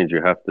exchange.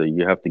 You have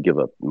to give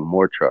up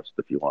more trust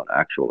if you want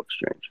actual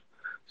exchange.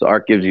 So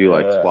Ark gives you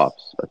like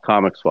swaps,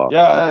 atomic swaps.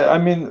 Yeah, I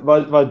mean,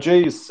 what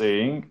Jay is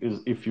saying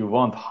is, if you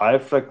want high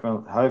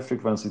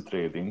frequency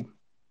trading,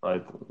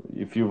 right?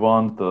 If you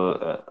want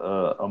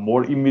a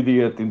more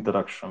immediate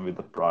interaction with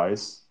the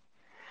price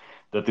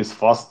that is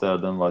faster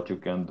than what you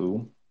can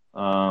do.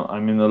 I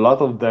mean, a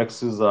lot of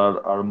DEXs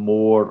are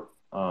more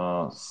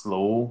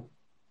slow.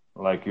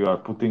 Like you are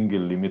putting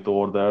in limit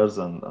orders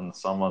and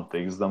someone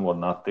takes them or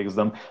not takes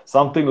them.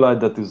 Something like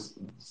that is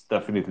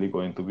definitely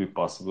going to be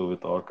possible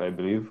with Ark, I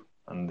believe,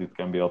 and it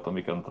can be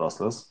atomic and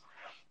trustless.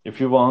 If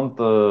you want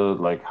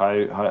like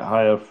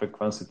higher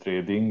frequency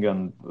trading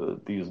and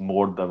these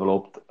more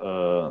developed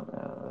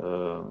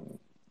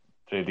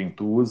trading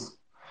tools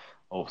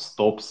of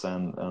stops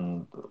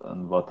and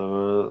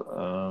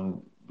whatever,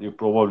 you're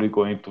probably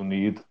going to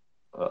need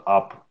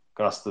up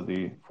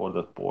custody for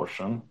that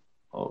portion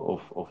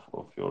of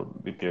your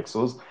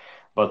BTXOs.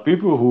 But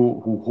people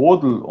who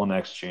hodl on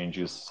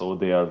exchanges, so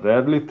they are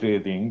rarely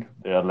trading,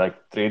 they are like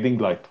trading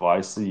like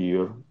twice a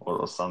year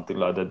or something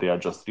like that. They are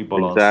just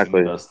rebalancing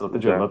their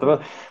strategy or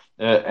whatever.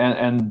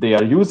 And they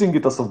are using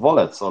it as a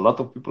wallet. So a lot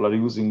of people are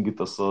using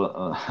it as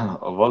a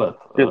wallet.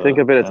 Think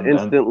of it as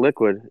instant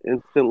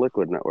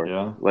liquid network.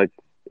 Yeah. Like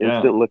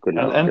instant liquid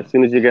network. As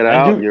soon as you get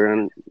out, you're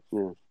in.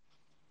 Yeah.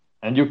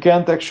 And you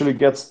can't actually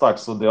get stuck.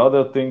 So the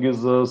other thing is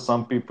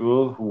some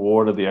people who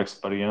already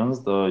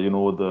experienced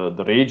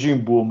the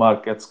raging bull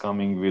markets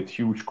coming with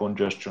huge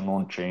congestion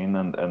on chain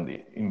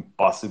and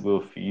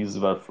impossible fees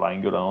were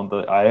flying around.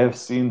 I have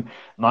seen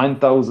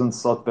 9,000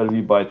 SAT per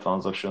VByte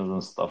transactions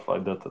and stuff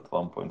like that at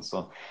one point.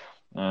 So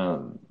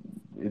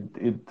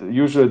it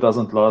usually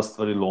doesn't last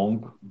very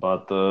long.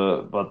 But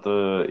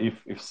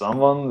if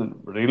someone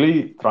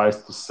really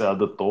tries to sell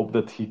the top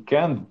that he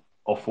can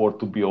afford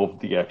to be off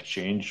the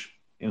exchange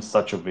in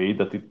such a way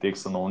that it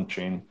takes an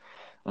on-chain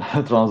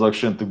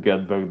transaction to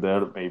get back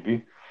there,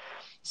 maybe.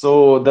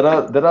 So there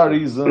are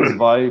reasons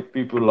why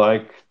people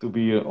like to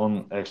be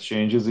on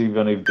exchanges,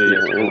 even if they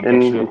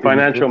in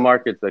financial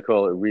markets they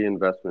call it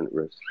reinvestment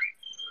risk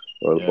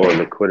or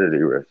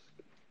liquidity risk.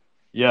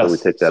 Yes. So we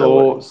take that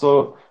away.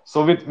 So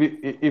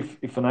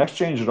if an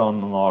exchange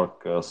run an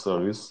Ark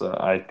service,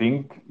 I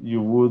think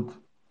you would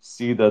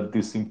see that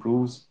this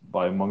improves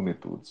by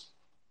magnitudes.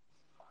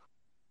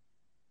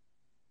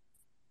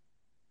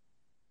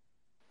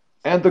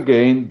 And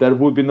again, there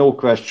would be no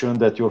question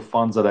that your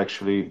funds are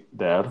actually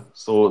there.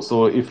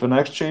 So if an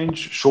exchange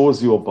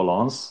shows you a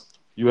balance,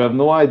 you have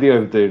no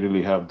idea if they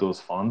really have those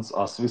funds.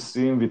 As we've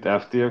seen with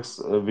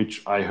FTX,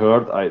 which I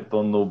heard, I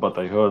don't know, but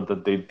I heard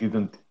that they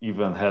didn't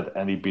even had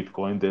any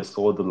Bitcoin. They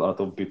sold a lot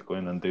of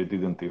Bitcoin and they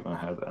didn't even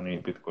have any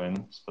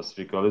Bitcoin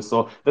specifically.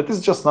 So that is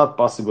just not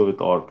possible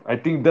with Ark. I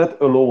think that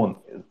alone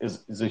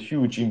is a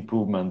huge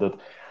improvement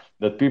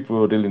that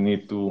people really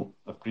need to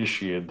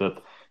appreciate,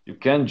 that you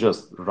can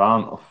just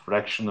run a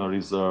fractional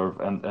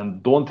reserve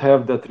and don't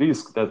have that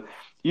risk that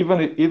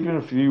even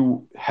if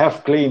you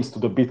have claims to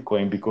the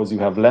Bitcoin because you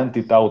have lent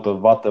it out or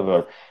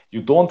whatever,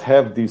 you don't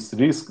have this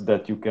risk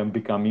that you can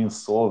become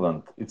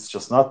insolvent. It's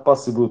just not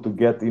possible to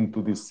get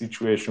into this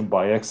situation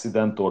by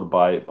accident or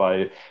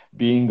by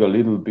being a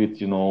little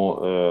bit,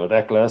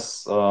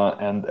 reckless,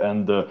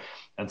 and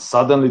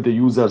suddenly the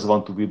users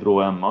want to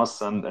withdraw en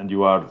masse, and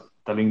you are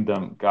telling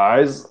them,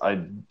 guys, I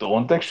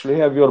don't actually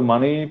have your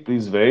money,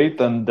 please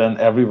wait, and then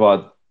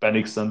everyone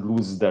panics and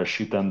loses their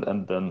shit,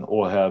 and then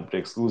all hell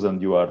breaks loose,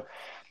 and you are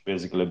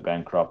basically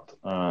bankrupt.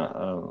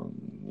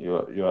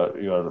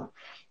 You are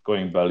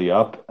going belly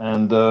up,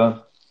 and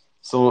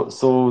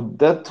so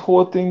that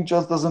whole thing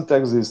just doesn't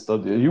exist. The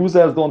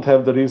users don't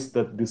have the risk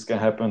that this can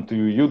happen to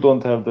you. You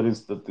don't have the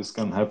risk that this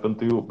can happen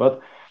to you.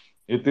 But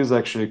it is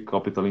actually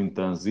capital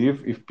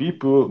intensive. If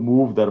people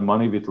move their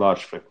money with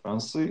large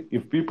frequency,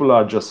 if people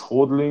are just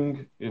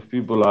hodling, if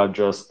people are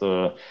just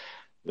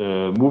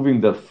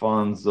moving their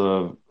funds,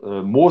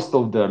 most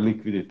of their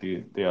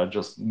liquidity, they are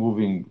just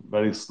moving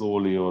very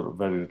slowly or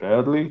very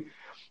rarely,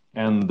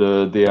 and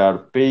they are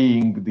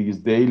paying these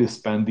daily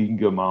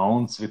spending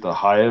amounts with a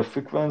higher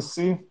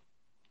frequency,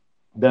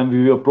 then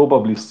we will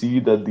probably see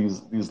that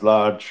these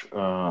large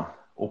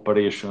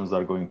operations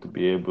are going to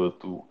be able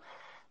to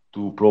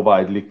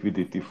provide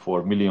liquidity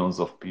for millions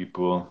of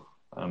people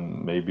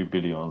and maybe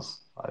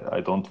billions.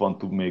 I don't want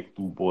to make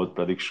too bold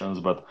predictions,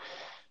 but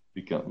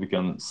we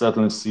can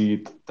certainly see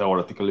it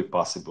theoretically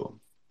possible.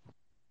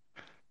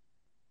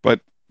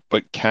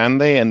 But can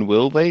they and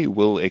will they?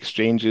 Will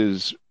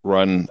exchanges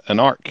run an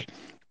Ark?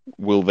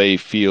 Will they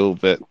feel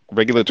that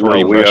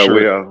regulatory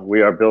pressure?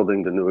 We are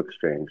building the new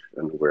exchange,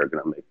 and we're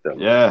going to make them.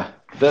 Yeah,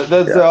 that's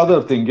the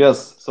other thing.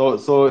 Yes, so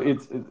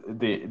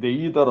they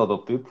either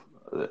adopt it,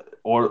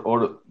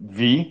 or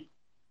we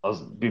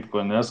as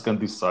Bitcoiners can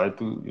decide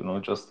to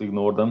just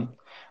ignore them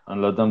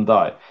and let them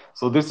die.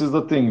 So this is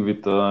the thing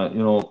with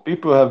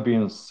people have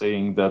been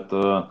saying that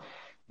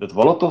that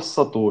wallet of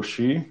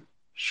Satoshi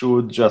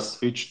should just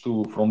switch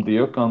from the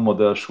account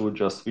model should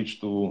just switch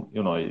to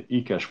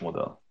e-cash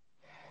model.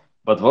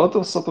 But wallet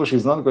of Satoshi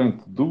is not going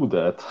to do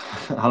that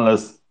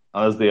unless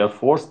they are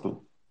forced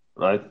to,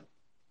 right?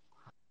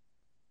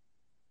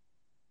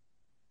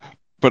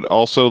 But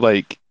also,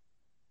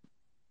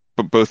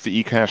 but both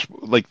the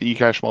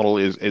eCash model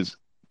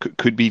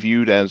could be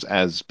viewed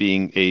as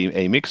being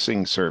a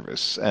mixing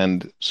service,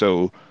 and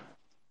so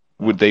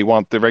would they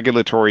want the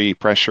regulatory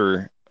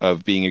pressure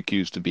of being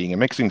accused of being a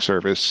mixing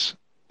service?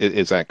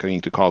 Is that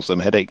going to cause them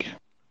headache?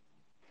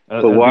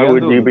 But why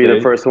would you be the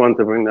first one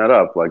to bring that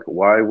up? Like,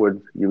 why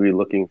would you be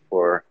looking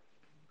for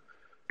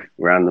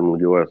random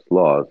U.S.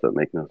 laws that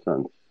make no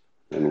sense?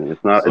 I mean,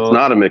 it's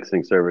not a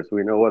mixing service.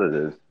 We know what it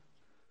is.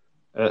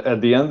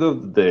 At the end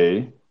of the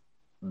day,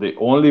 the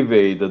only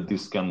way that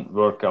this can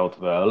work out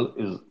well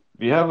is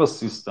we have a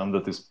system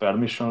that is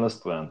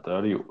permissionless to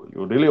enter. You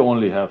really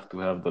only have to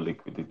have the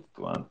liquidity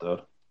to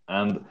enter.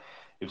 And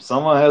if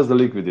someone has the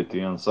liquidity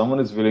and someone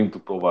is willing to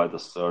provide a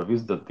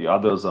service that the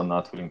others are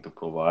not willing to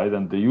provide,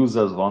 and the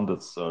users want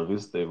that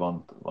service, they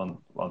want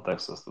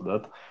access to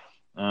that.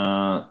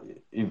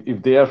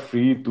 If they are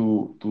free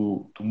to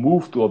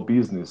move to a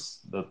business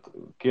that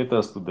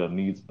caters to their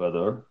needs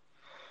better,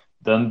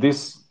 then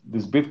this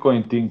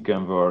Bitcoin thing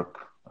can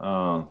work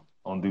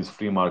on these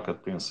free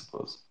market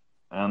principles.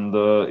 And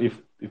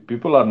if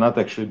people are not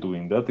actually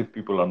doing that, if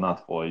people are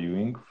not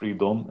valuing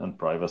freedom and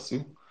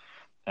privacy,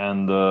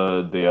 and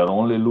they are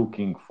only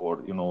looking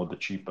for the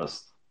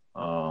cheapest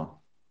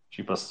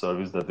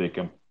service that they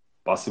can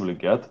possibly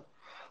get,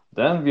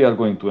 then we are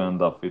going to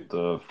end up with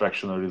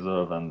fractional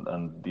reserve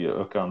and the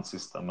account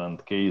system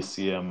and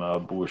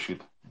KCM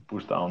bullshit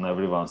pushed down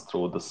everyone's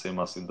throat, the same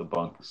as in the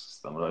banking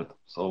system, right?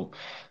 So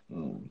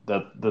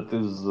that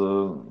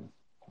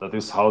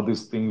is how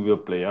this thing will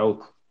play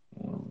out.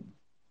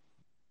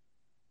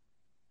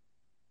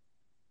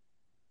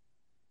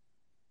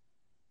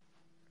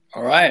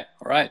 All right.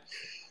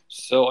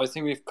 So I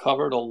think we've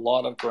covered a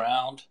lot of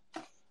ground.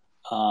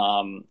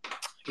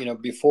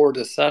 Before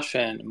the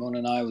session, Moon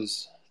and I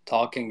was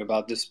talking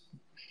about this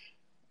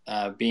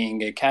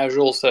being a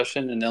casual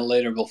session, and then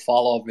later we'll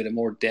follow up with a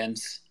more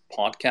dense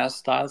podcast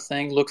style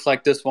thing. Looks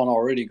like this one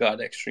already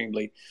got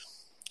extremely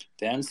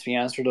dense. We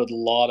answered a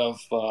lot of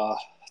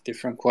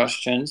different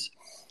questions.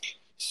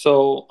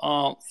 So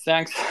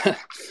thanks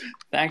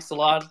a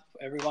lot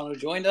everyone who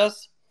joined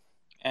us,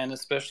 and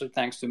especially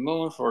thanks to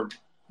Moon for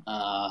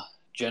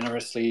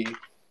generously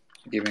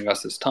giving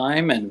us his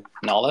time and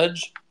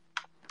knowledge.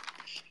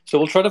 So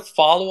we'll try to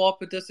follow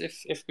up with this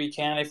if we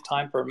can, if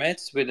time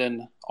permits, with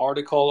an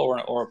article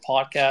or a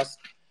podcast.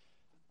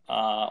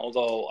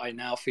 Although I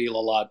now feel a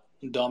lot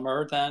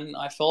dumber than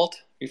I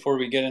felt before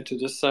we get into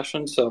this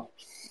session. So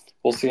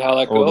we'll see how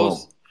that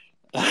goes.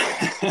 No.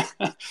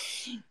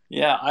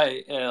 Yeah,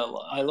 I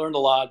learned a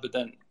lot, but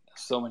then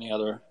so many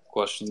other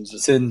questions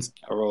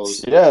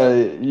arose. Yeah,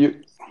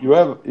 you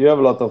have a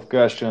lot of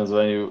questions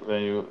when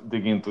you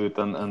dig into it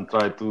and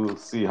try to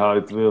see how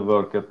it will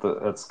work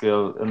at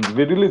scale, and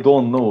we really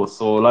don't know.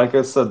 So, like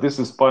I said, this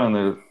is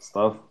pioneer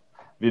stuff.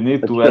 We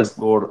need to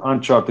explore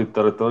uncharted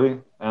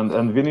territory,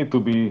 and we need to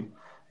be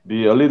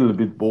a little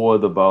bit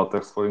bold about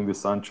exploring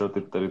this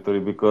uncharted territory,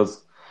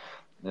 because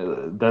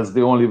that's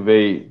the only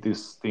way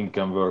this thing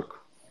can work.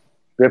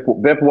 BIP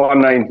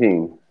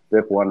 119.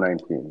 BIP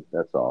 119.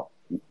 That's all.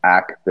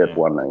 ACK BIP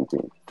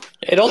 119.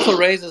 It also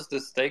raises the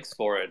stakes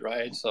for it,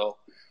 right? So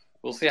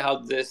we'll see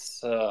how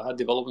how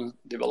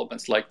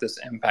developments like this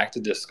impact the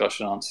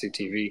discussion on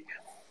CTV.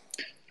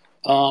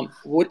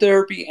 Would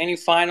there be any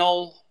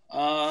final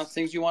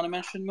things you want to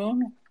mention,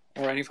 Moon,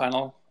 or any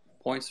final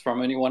points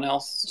from anyone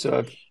else?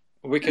 So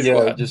we could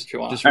go ahead just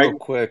real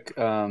quick.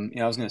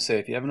 I was going to say,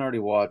 if you haven't already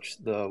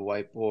watched the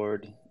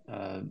whiteboard,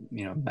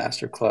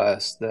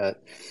 masterclass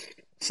that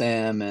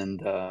Sam and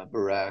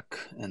Barack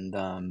and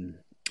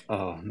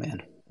oh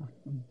man,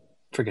 I'm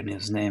forgetting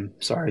his name.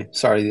 Sorry,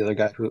 the other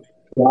guy who.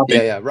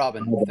 Robin.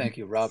 Robin. Thank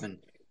you, Robin.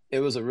 It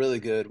was a really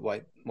good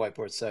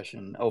whiteboard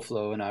session.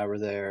 Oflo and I were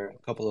there.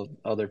 A couple of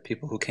other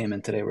people who came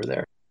in today were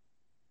there.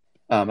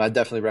 I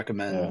definitely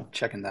recommend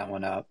checking that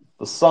one out.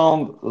 The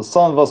sound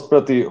was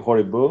pretty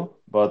horrible,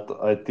 but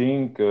I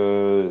think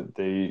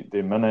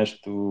they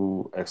managed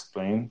to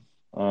explain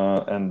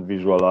and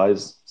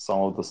visualize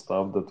some of the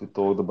stuff that we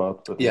talked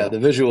about. Yeah, the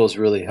visuals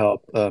really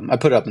help. I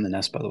put it up in the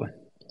nest, by the way.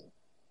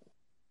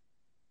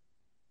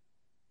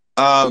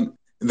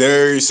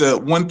 There's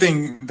one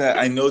thing that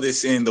I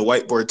noticed in the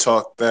whiteboard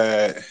talk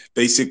that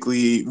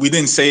basically, we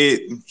didn't say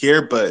it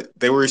here, but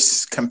they were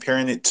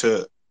comparing it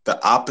to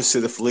the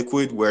opposite of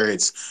liquid, where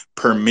it's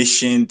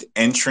permissioned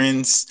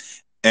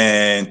entrance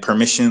and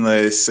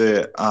permissionless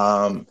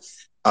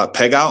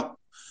peg out.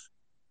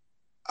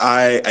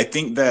 I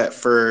think that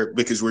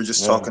because we're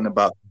just talking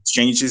about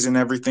exchanges and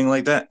everything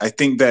like that, I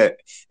think that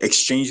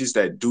exchanges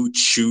that do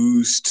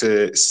choose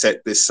to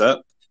set this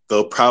up,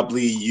 they'll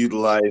probably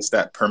utilize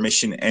that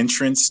permission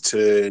entrance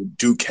to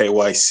do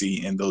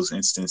KYC in those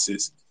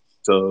instances.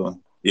 So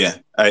yeah,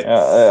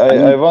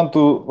 I want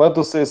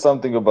to say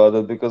something about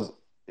it, because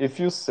if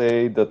you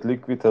say that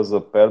Liquid has a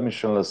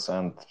permissionless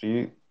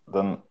entry,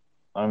 then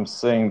I'm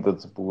saying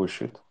that's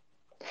bullshit.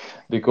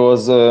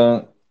 Because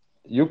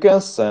you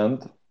can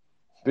send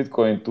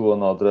Bitcoin to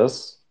an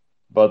address,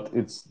 but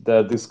it's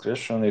their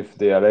discretion if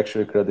they are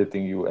actually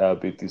crediting you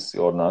LBTC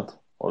or not,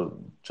 or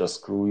just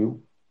screw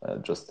you,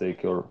 just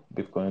take your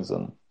Bitcoins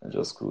and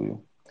just screw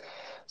you.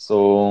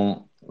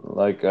 So,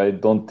 I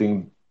don't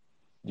think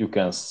you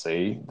can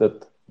say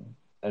that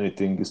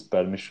anything is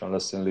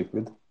permissionless in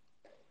Liquid.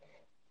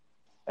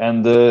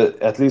 And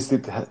at least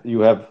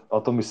you have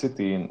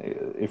atomicity.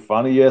 If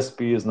one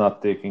ESP is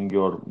not taking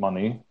your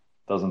money,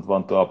 doesn't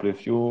want to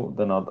uplift you,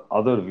 then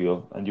other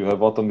will, and you have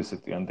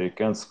atomicity, and they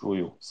can screw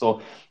you.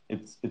 So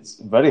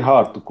it's very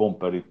hard to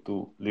compare it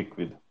to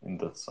Liquid in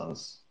that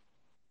sense.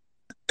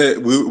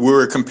 We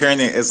were comparing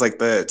it as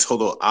the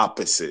total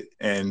opposite,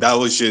 and that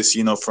was just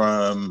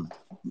from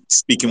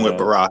speaking with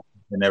Barack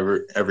and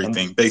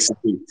everything.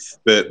 Basically,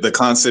 the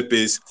concept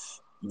is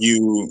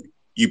you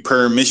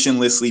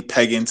permissionlessly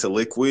peg into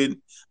Liquid.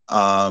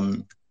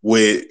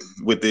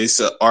 With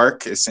this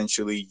Ark,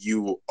 essentially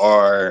you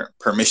are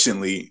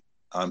permissionally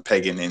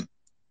pegging in.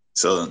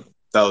 So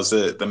that was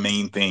the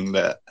main thing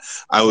that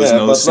I was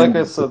noticing.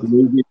 But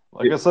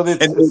like I said,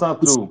 it's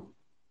not true.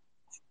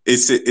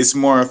 It's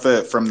more of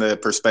from the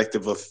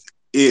perspective of,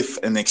 if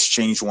an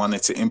exchange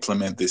wanted to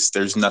implement this,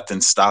 there's nothing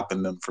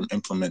stopping them from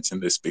implementing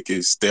this,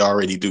 because they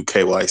already do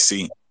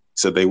KYC.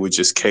 So they would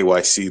just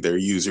KYC their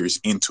users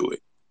into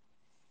it.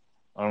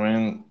 I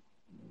mean,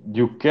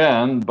 you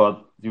can,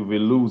 but you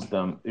will lose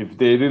them. If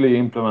they really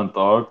implement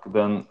Ark,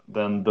 then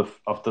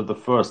after the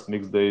first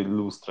mix, they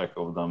lose track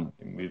of them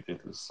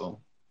immediately.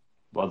 So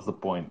what's the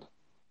point?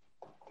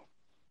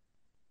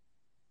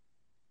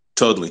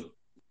 Totally.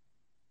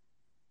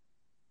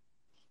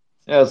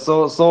 Yeah,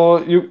 so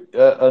you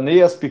an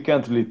ASP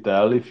can't really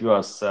tell if you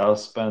are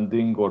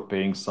self-spending or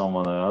paying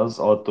someone else,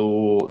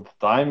 although the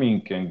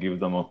timing can give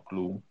them a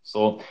clue.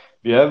 So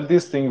we have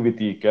this thing with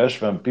eCash,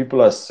 when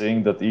people are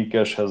saying that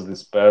eCash has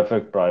this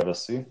perfect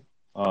privacy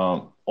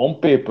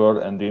on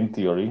paper and in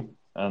theory,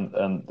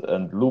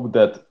 and looked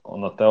at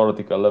on a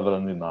theoretical level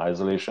and in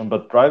isolation,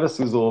 but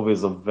privacy is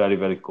always a very,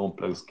 very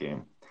complex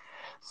game.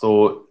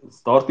 So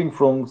starting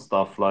from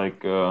stuff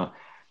like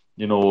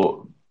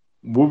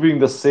moving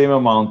the same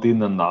amount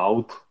in and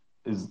out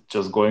is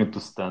just going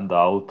to stand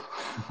out.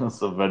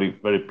 So very,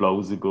 very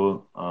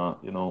plausible.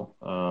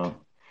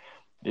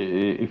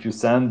 If you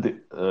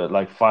send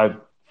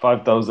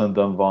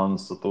 5,001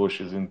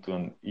 satoshis into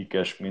an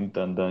eCash mint,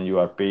 and then you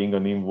are paying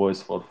an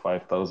invoice for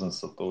 5,000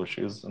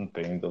 satoshis and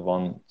paying the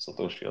 1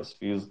 satoshi as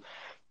fees,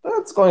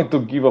 that's going to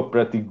give a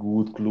pretty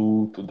good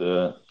clue to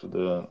the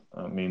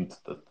mint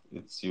that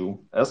it's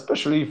you.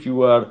 Especially if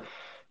you are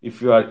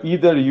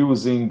either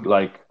using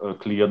a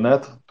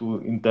ClearNet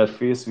to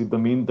interface with the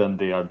mint, then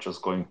they are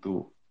just going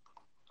to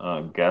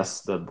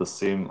guess that the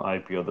same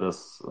IP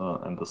address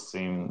and the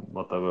same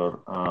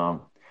whatever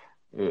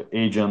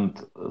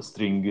agent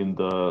string in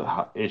the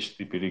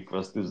HTTP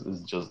request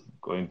is just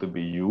going to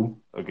be you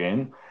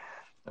again.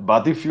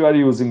 But if you are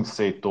using,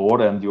 say,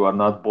 Tor, and you are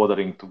not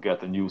bothering to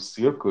get a new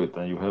circuit,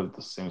 and you have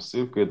the same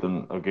circuit,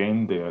 then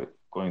again they are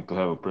going to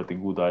have a pretty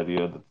good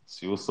idea that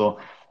it's you. So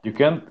you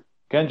can't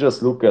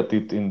just look at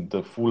it in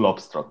the full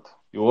abstract.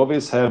 you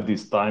always have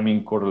these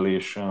timing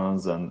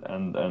correlations and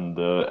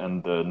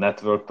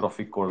network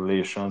traffic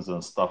correlations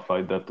and stuff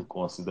like that to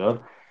consider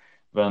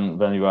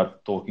when you are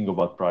talking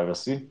about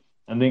privacy.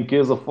 And in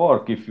case of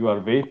Ark, if you are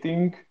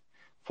waiting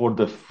for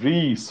the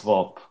free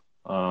swap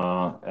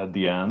at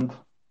the end,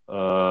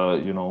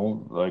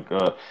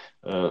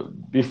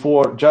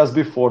 just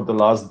before the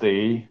last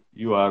day,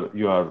 you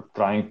are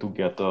trying to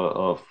get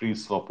a free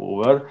swap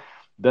over,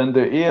 then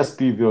the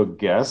ASP will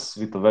guess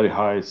with a very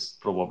high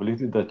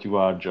probability that you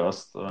are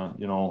just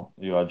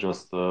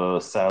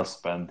self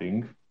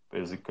spending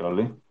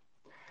basically.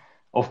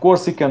 Of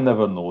course, he can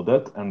never know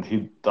that, and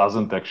he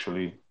doesn't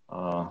actually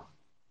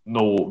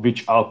know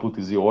which output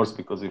is yours,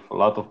 because if a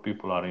lot of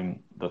people are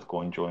in that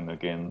coin join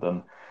again,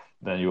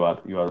 then you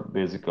are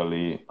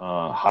basically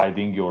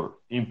hiding your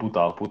input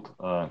output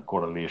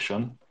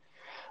correlation.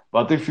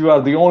 But if you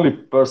are the only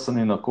person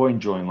in a coin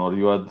join, or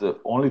you are the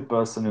only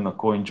person in a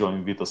coin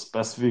join with a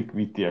specific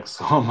VTX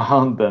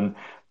amount, then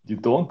you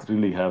don't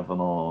really have an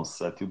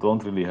offset. You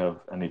don't really have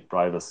any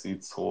privacy.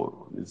 It's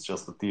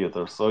just a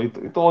theater. So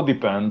it all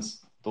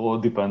depends. It all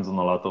depends on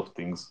a lot of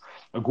things.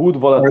 A good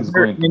wallet is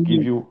going to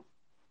give you.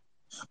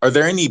 Are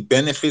there any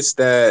benefits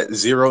that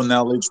zero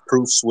knowledge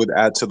proofs would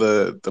add to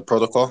the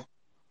protocol?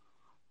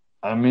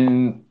 I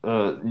mean,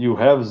 you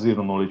have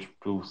zero knowledge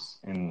proofs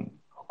in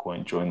a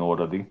coin join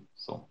already.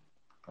 So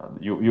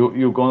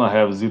you're gonna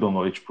have zero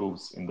knowledge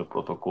proofs in the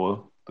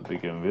protocol to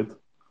begin with.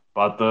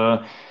 But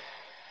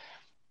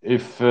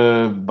if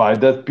by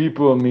that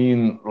people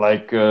mean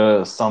like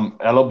some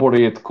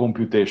elaborate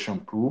computation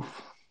proof,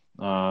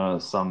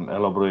 some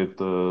elaborate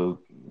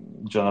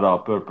general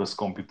purpose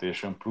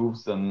computation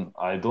proofs, then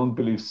I don't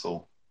believe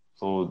so.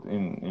 So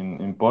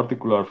in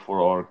particular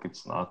for Ark,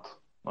 it's not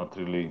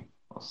really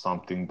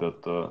something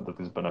that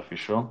is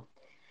beneficial.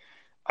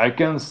 I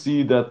can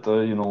see that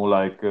a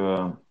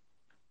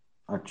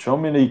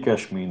Chaumian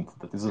eCash mint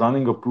that is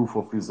running a proof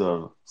of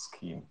reserve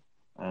scheme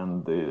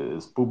and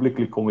is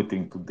publicly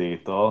committing to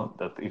data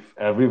that if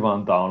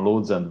everyone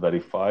downloads and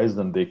verifies,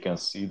 then they can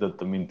see that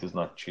the mint is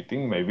not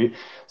cheating. Maybe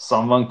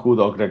someone could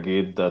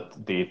aggregate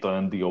that data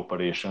and the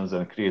operations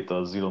and create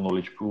a zero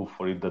knowledge proof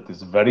for it that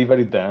is very,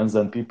 very dense,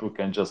 and people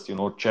can just,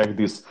 check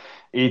this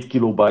 8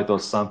 kilobyte or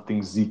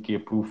something ZK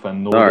proof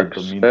and know that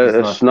the mint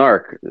is not...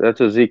 Snark.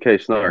 That's a ZK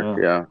Snark,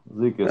 yeah.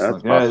 ZK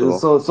Snark. Yeah,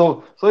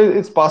 so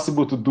it's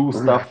possible to do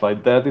stuff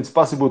like that. It's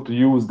possible to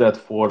use that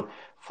for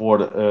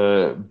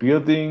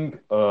building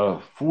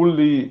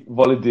fully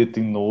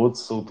validating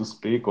nodes, so to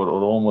speak, or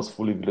almost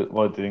fully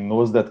validating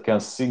nodes that can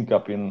sync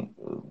up in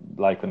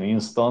like an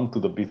instant to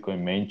the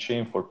Bitcoin main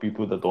chain for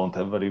people that don't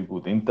have very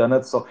good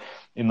internet. So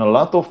in a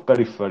lot of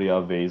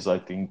peripheral ways, I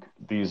think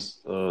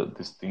these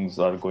things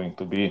are going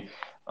to be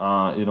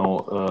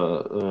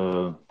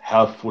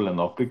helpful and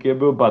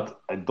applicable,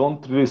 but I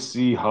don't really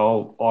see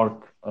how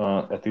Ark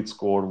at its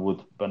core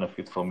would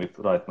benefit from it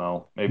right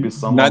now. Maybe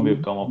someone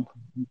will come up.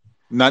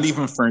 Not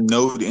even for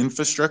node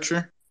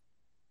infrastructure?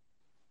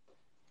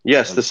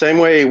 Yes, the same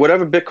way,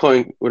 whatever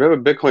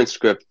Bitcoin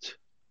script,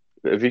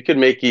 if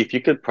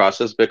you could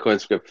process Bitcoin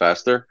script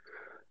faster,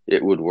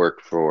 it would work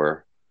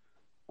for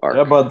Ark.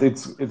 Yeah, but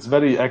it's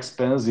very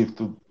expensive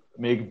to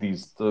make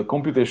these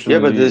computationally. Yeah,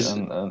 but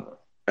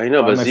I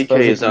know, but ZK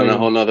is on a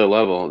whole nother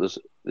level. The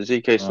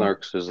ZK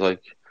Snarks is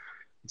like,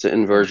 it's an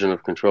inversion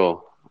of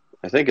control.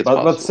 I think it's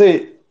possible. Let's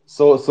say,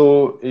 so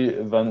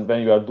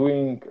when you are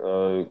doing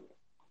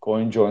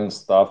coin join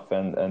stuff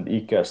and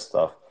eCash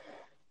stuff,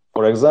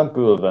 for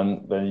example,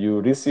 when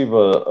you receive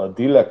a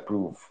DLAC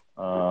proof,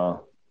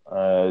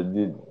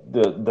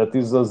 that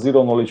is a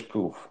zero knowledge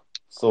proof.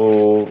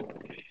 So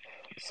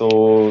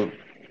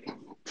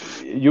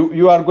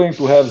you are going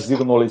to have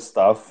zero knowledge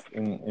stuff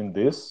in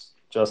this,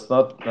 just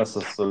not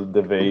necessarily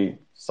the way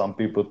some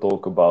people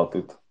talk about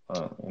it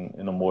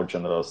in a more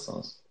general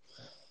sense.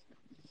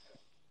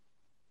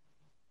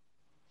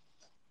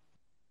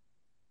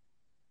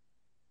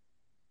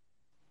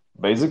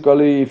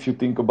 Basically, if you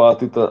think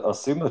about it, a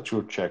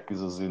signature check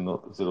is a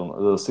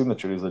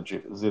signature is a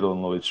zero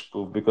knowledge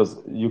proof, because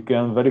you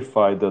can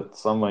verify that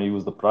someone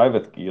used a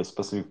private key, a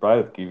specific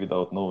private key,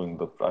 without knowing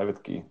the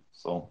private key.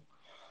 So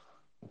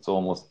it's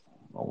almost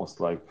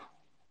like,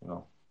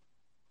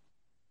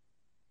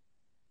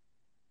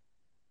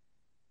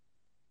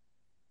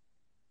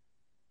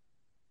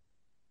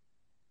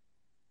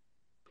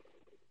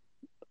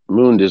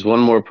 Moon, there's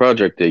one more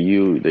project that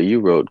you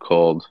wrote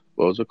called,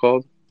 what was it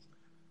called?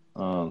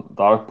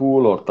 Dark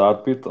Pool or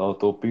Tarpit,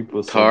 although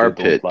people say Tar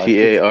they don't Pit, like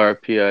it.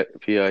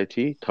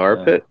 TARPIT,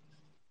 Tar Pit?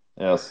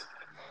 Yes.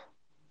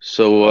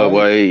 So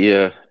why,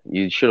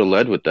 you should have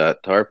led with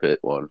that Tar Pit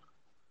one.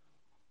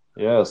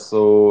 Yeah,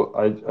 so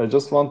I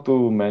just want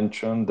to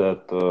mention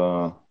that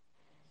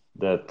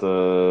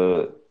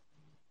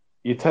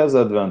it has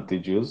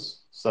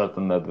advantages,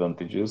 certain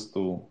advantages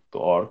to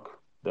Ark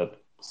that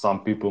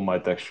some people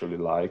might actually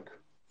like.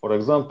 For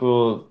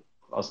example,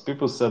 as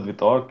people said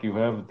with Ark, you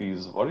have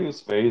these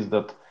various ways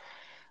that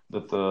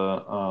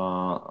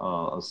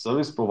a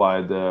service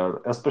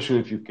provider, especially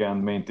if you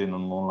can maintain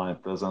an online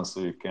presence, so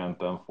you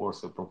can't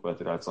enforce your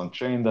property rights on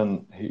chain,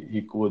 then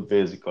he could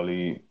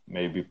basically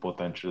maybe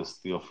potentially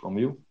steal from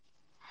you.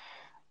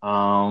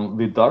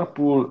 With dark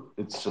pool,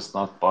 it's just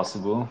not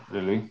possible,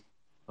 really,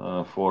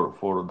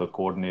 for the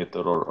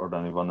coordinator or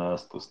anyone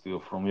else to steal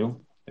from you.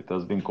 It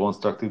has been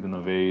constructed in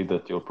a way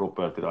that your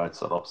property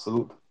rights are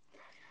absolute.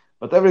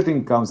 But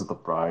everything comes at a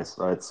price,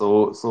 right?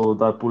 So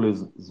dark pool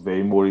is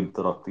way more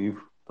interactive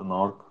than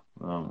Ark.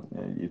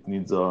 It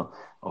needs a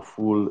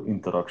full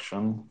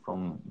interaction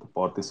from the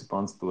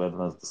participants to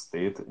advance the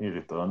state in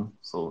return.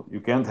 So you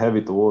can't have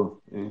it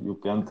all. You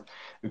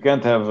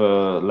can't have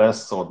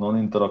less or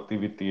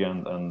non-interactivity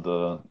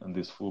and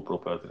this full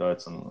property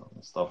rights and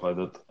stuff like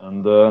that.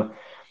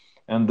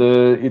 And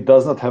it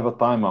does not have a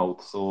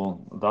timeout.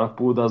 So dark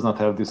pool does not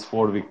have this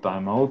 4-week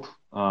timeout.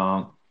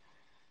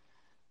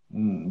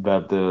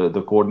 That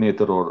the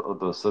coordinator or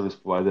the service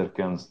provider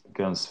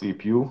can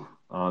sweep you.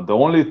 The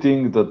only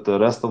thing that the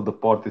rest of the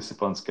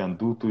participants can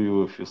do to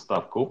you if you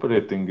stop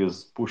cooperating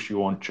is push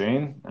you on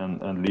chain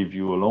and leave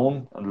you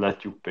alone and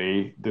let you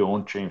pay the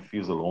on chain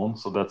fees alone.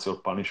 So that's your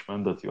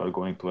punishment, that you are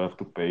going to have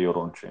to pay your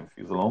on chain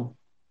fees alone.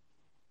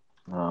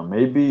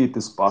 Maybe it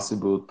is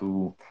possible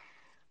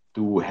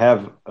to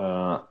have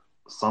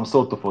some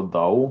sort of a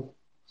DAO.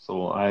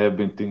 So I have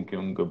been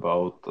thinking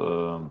about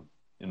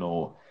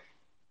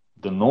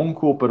the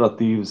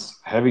non-cooperatives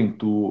having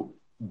to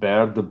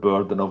bear the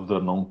burden of the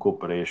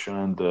non-cooperation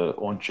and the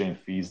on-chain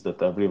fees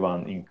that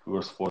everyone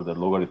incurs for the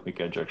logarithmic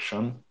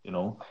ejection,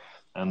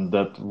 and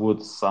that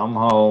would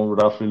somehow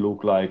roughly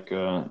look like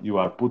you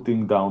are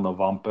putting down a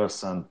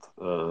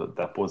 1%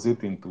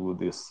 deposit into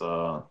this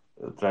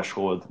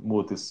threshold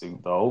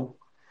multi-sig DAO.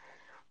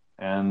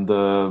 And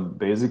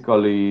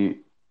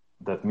basically,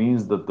 that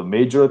means that the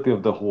majority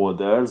of the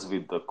holders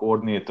with the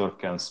coordinator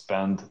can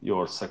spend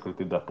your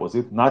security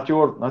deposit, not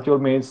your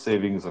main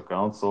savings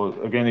account. So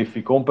again, if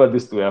we compare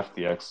this to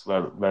FTX,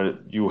 where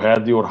you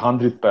had your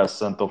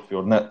 100% of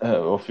your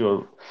of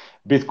your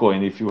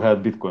Bitcoin, if you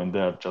had Bitcoin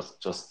there,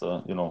 just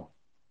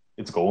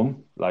it's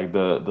gone. Like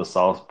the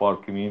South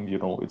Park meme,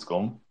 it's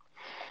gone.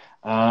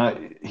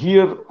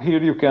 Here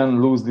you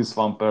can lose this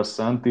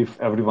 1% if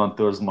everyone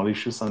turns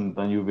malicious, and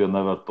then you will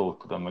never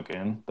talk to them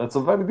again. That's a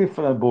very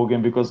different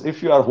ballgame, because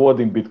if you are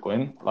holding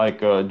Bitcoin,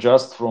 like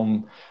just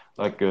from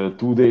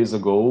 2 days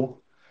ago,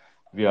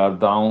 we are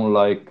down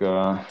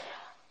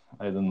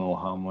I don't know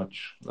how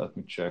much. Let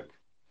me check.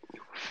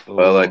 So,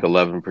 like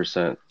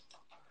 11%.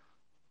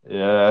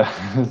 Yeah.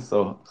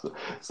 so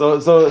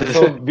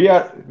we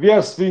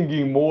are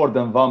swinging more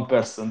than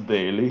 1%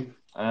 daily.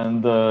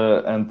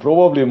 And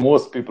probably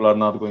most people are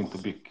not going to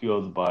be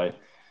killed by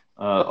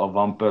a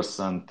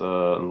 1%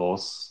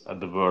 loss at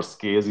the worst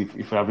case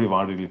if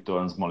everyone really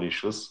turns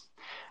malicious.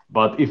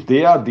 But if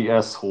they are the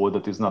asshole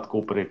that is not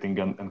cooperating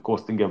and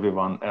costing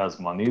everyone else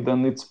money,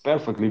 then it's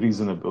perfectly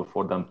reasonable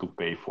for them to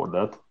pay for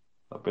that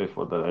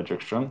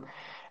ejection.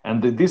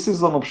 And this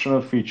is an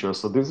optional feature,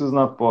 so this is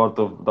not part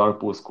of dark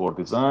pool's core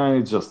design.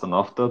 It's just an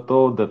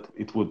afterthought that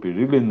it would be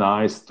really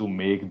nice to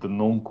make the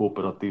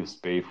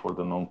non-cooperatives pay for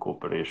the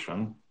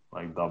non-cooperation,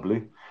 like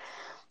doubly.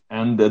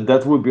 And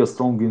that would be a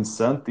strong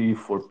incentive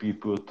for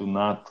people to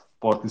not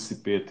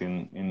participate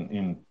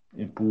in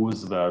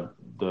pools where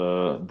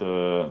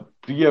the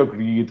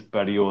pre-agreed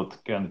period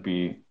can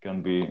be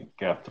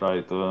kept,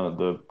 right?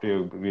 The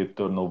pre-agreed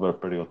turnover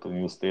period to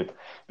new state,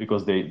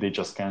 because they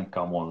just can't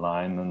come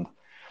online,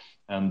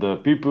 and the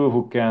people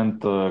who can't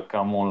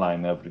come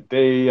online every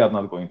day are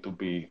not going to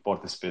be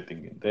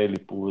participating in daily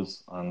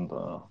pools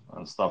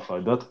and stuff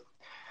like that.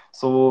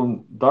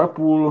 So dark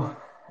pool,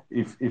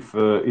 if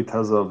it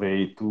has a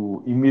way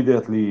to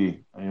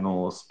immediately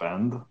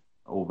spend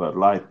over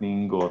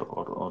Lightning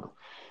or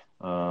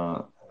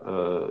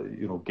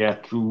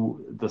get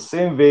through the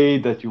same way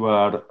that you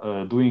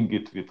are doing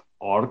it with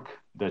Ark,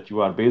 that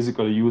you are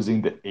basically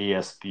using the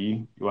ASP,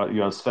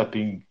 you are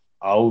swapping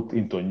out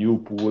into a new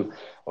pool,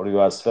 or you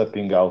are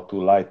swapping out to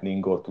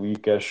Lightning or to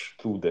eCash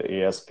through the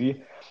ASP.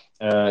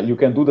 You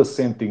can do the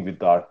same thing with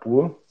dark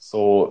pool.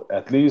 So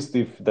at least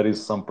if there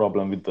is some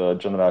problem with the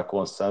general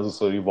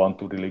consensus, or you want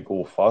to really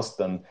go fast,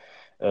 then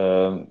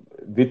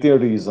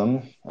within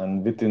reason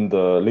and within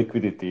the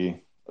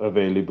liquidity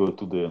available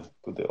to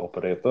the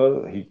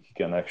operator, he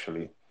can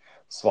actually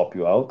swap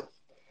you out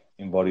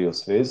in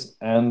various ways.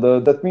 And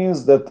that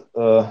means that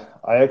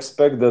I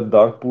expect that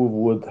dark pool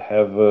would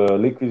have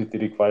liquidity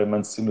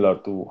requirements similar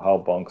to how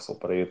banks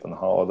operate and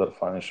how other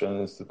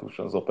financial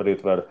institutions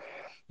operate, where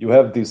you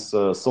have this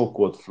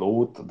so-called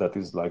float that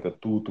is like a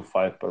 2 to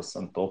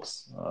 5%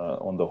 tops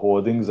on the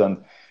holdings,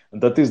 and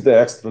that is the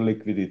extra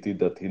liquidity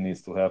that he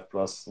needs to have,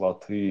 plus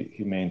what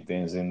he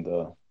maintains in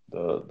the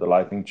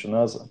Lightning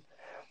channels.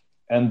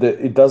 And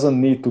it doesn't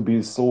need to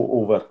be so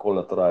over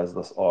collateralized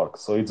as Ark.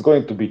 So it's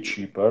going to be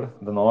cheaper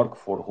than Ark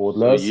for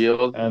hodlers.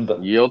 So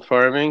yield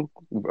farming?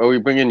 Are we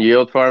bringing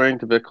yield farming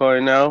to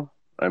Bitcoin now?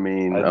 I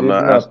mean, I'm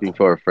not asking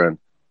for a friend.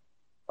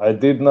 I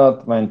did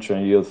not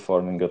mention yield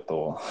farming at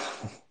all.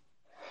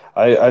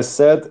 I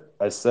said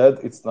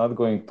it's not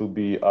going to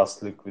be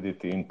as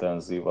liquidity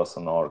intensive as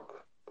an Ark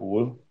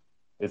pool.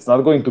 It's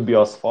not going to be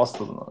as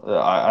fast.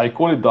 I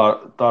call it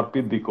dark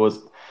pit because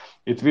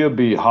it will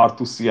be hard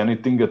to see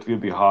anything. It will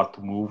be hard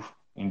to move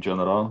in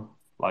general,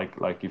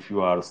 like if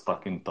you are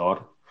stuck in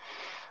tar.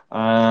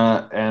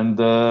 And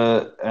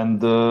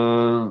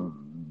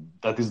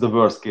that is the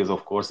worst case,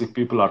 of course. If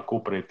people are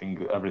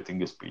cooperating,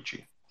 everything is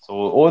peachy. So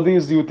all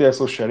these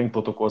UTXO sharing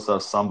protocols are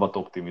somewhat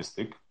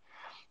optimistic.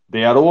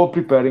 They are all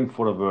preparing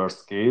for a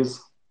worst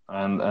case,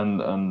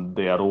 and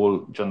they are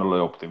all generally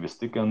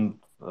optimistic, and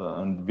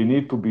we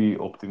need to be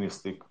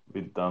optimistic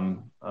with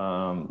them,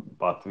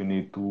 but we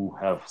need to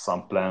have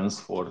some plans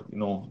for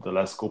the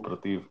less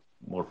cooperative,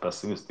 more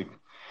pessimistic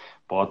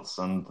parts,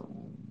 and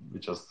we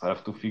just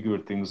have to figure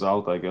things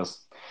out, I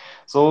guess.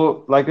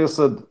 So, like I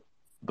said,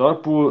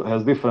 dark pool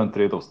has different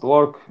trade-offs to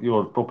Ark.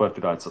 Your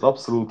property rights are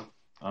absolute.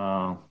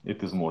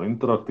 It is more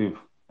interactive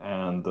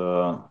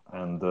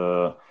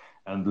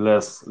and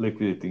less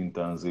liquidity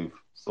intensive.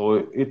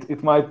 So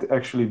it might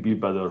actually be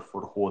better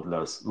for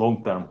hodlers,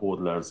 long-term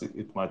hodlers.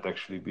 It might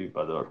actually be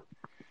better.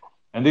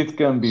 And it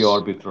can be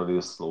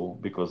arbitrarily slow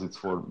because it's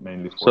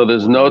mainly for. So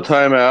there's no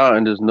timeout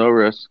and there's no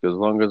risk as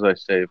long as I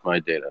save my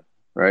data,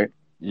 right?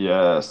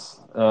 Yes.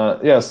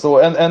 So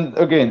and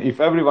again, if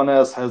everyone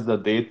else has the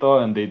data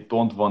and they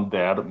don't want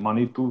their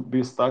money to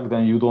be stuck,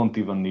 then you don't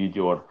even need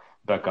your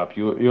backup.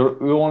 You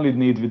only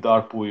need with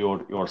ARPU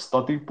your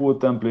static pool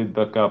template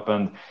backup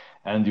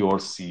and your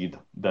seed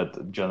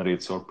that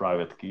generates your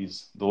private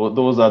keys.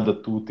 Those are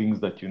the two things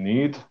that you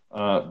need.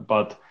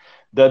 But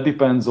that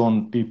depends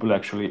on people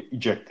actually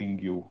ejecting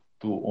you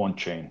to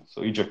on-chain.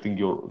 So ejecting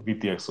your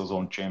VTXOs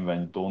on-chain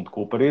when you don't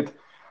cooperate.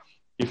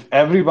 If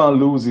everyone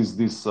loses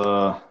this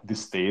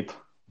state,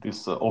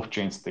 this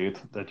off-chain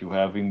state that you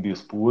have in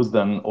these pools,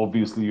 then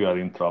obviously you are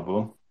in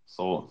trouble.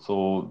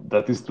 So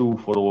that is true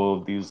for all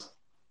of these,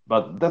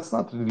 but that's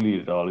not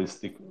really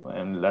realistic.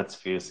 And let's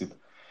face it.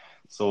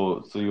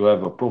 So you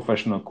have a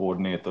professional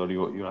coordinator.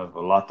 You have a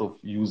lot of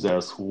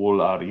users who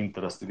all are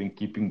interested in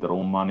keeping their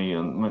own money.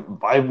 And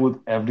why would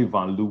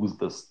everyone lose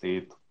the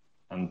state?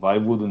 And why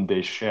wouldn't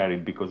they share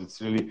it? Because it's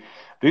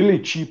really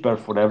cheaper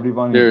for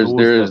everyone.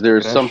 There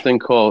is something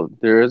called,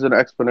 there is an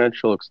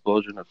exponential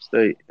explosion of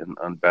state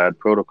on bad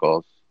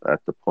protocols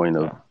at the point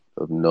of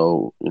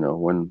no,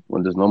 when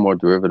there's no more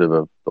derivative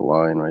of the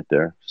line right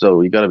there.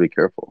 So you got to be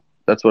careful.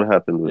 That's what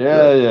happened with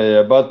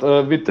But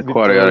with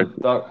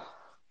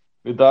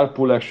with dark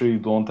pool, actually, you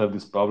don't have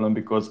this problem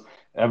because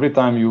every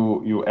time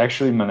you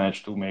actually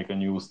manage to make a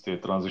new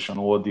state transition,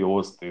 all the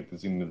old state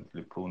is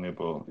immediately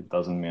prunable. It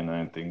doesn't mean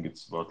anything.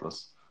 It's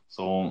worthless.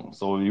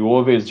 So you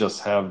always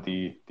just have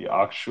the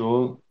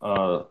actual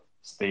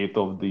state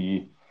of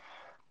the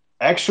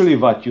actually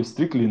what you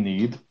strictly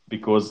need,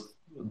 because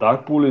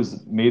dark pool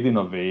is made in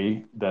a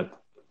way that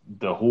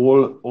the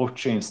whole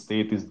off-chain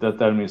state is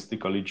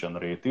deterministically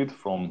generated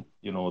from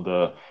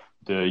the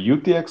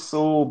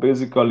UTXO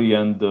basically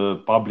and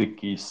the public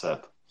key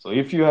set. So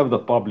if you have the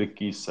public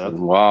key set,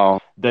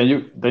 then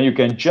you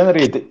can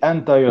generate the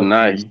entire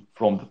key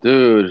from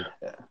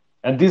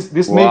and this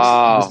makes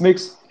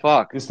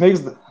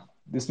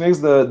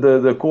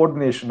the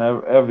coordination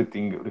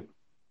everything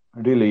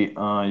really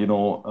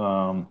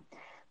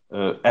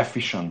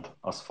efficient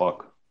as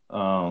fuck,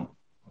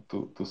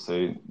 to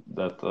say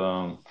that.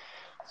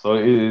 So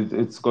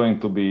it's going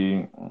to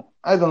be,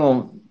 I don't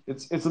know,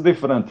 it's a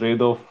different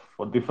trade-off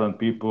for different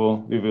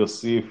people. We will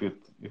see if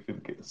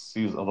it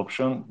sees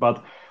adoption.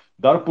 But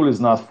dark pool is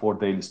not for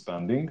daily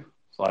spending.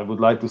 So I would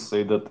like to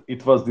say that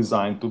it was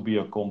designed to be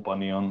a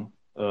companion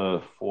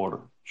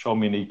for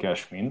Chaumian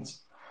eCash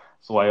mints.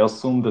 So I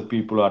assume that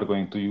people are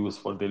going to use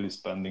for daily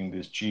spending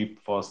these cheap,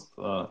 fast,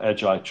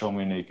 agile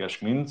Chaumian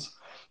eCash mints.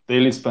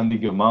 Daily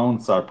spending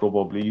amounts are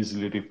probably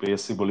easily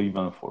replaceable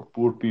even for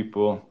poor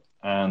people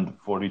and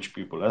for rich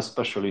people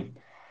especially.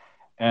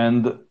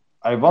 And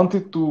I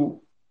wanted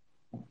to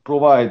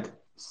provide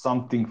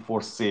something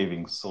for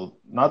savings. So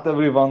not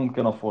everyone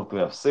can afford to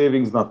have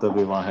savings, not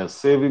everyone has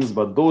savings,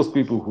 but those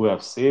people who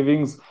have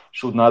savings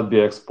should not be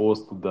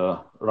exposed to the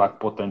rack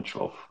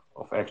potential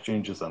of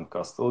exchanges and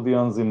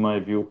custodians, in my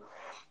view.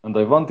 And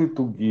I wanted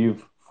to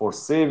give for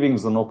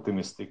savings an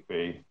optimistic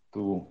way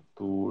to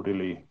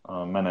really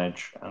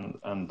manage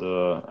and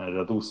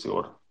reduce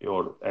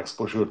your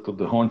exposure to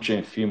the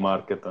on-chain fee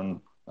market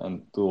and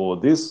to all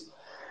this.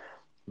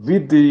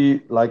 With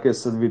the, like I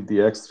said, with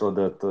the extra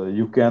that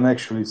you can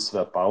actually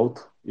swap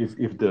out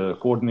if the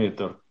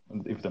coordinator,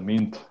 if the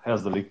mint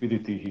has the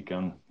liquidity, he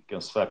can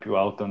swap you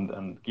out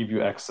and give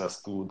you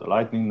access to the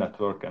Lightning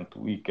network and to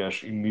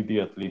eCash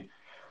immediately.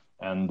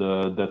 And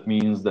that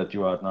means that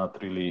you are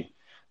not really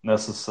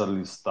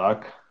necessarily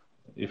stuck.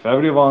 If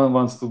everyone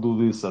wants to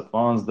do this at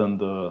once, then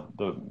the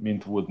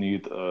mint would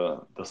need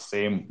the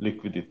same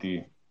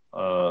liquidity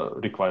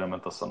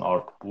requirement as an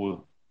Ark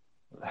pool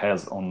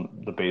has on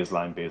the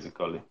baseline,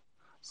 basically.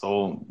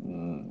 So,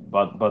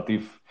 but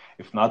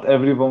if not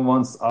everyone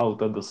wants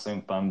out at the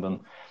same time,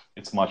 then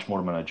it's much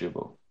more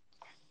manageable.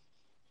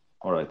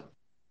 All right.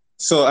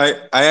 So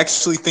I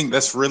actually think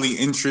that's really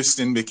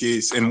interesting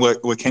because, and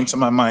what came to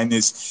my mind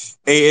is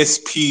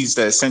ASPs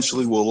that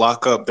essentially will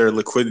lock up their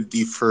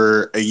liquidity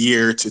for a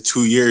year to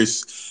 2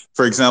 years.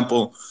 For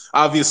example,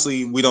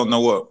 obviously we don't know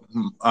what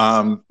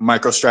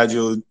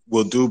MicroStrategy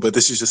will do, but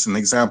this is just an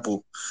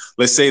example.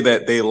 Let's say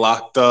that they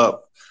locked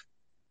up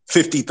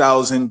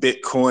 50,000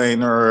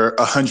 Bitcoin or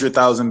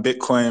 100,000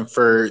 Bitcoin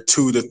for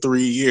 2 to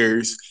 3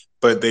 years,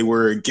 but they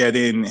were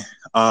getting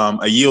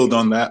a yield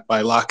on that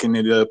by locking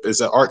it up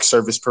as an ARC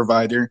service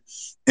provider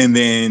and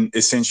then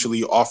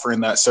essentially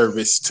offering that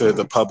service to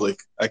the public.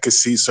 I could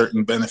see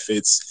certain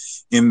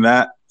benefits in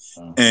that.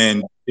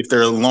 And if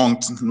they're a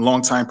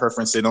long time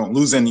preference, they don't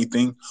lose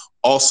anything.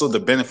 Also, the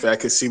benefit I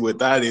could see with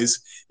that is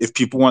if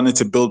people wanted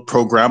to build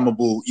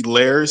programmable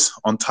layers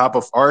on top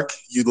of Arc,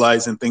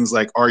 utilizing things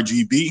like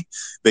RGB,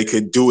 they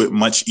could do it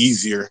much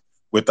easier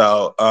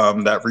without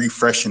that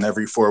refreshing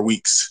every 4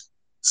 weeks.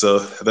 So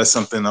that's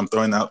something I'm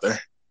throwing out there.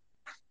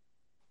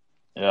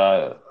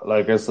 Yeah,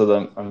 like I said,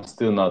 I'm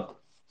still not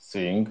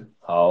seeing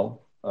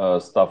how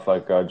stuff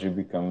like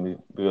RGB can be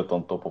built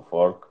on top of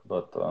Arc,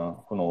 but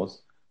who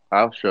knows?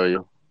 I'll show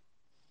you.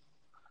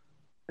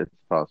 It's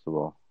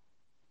possible.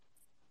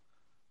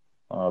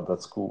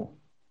 That's cool.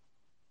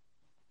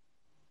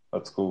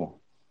 That's cool.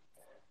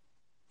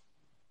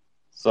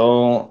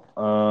 So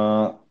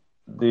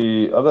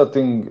the other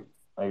thing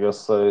I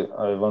guess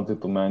I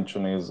wanted to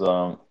mention is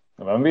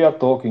when we are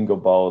talking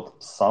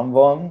about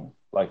someone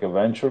like a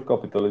venture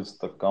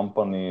capitalist, a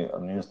company,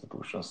 an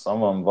institution,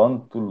 someone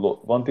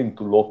wanting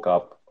to lock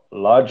up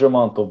large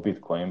amount of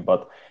Bitcoin,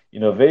 but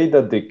in a way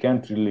that they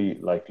can't really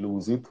like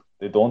lose it.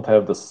 They don't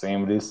have the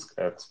same risk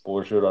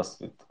exposure as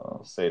with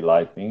say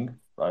Lightning,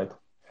 right?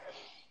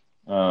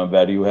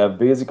 Where you have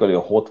basically a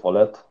hot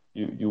wallet.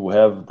 You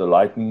have the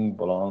Lightning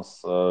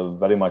balance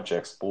very much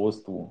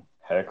exposed to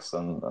hacks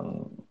and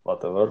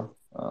whatever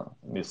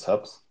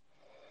mishaps.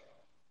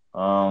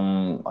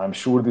 I'm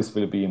sure this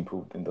will be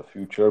improved in the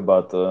future,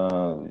 but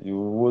you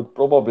would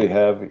probably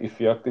have,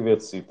 if you activate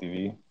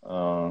CTV,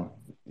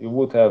 you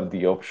would have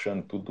the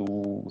option to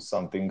do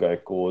something I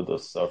call a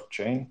surf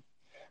chain.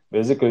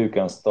 Basically, you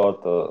can start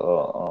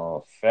a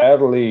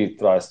fairly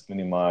trust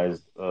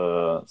minimized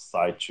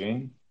side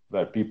chain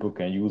where people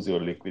can use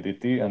your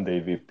liquidity and they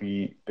will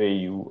pay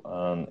you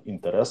an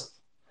interest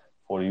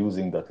for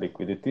using that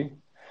liquidity.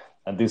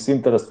 And this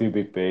interest will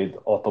be paid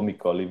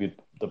atomically with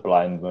the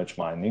blind merge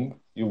mining.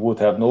 You would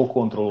have no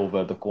control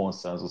over the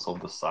consensus of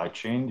the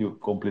sidechain. You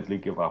completely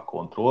give up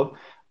control,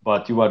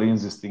 but you are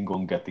insisting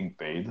on getting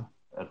paid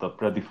at a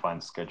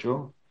predefined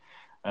schedule.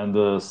 And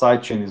the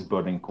sidechain is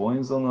burning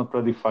coins on a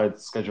predefined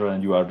schedule,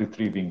 and you are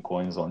retrieving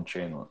coins on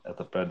chain at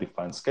a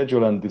predefined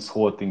schedule. And this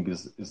whole thing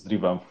is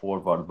driven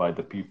forward by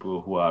the people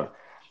who are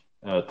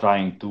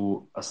trying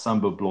to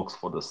assemble blocks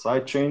for the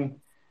sidechain.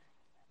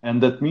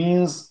 And that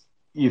means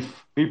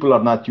if people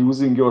are not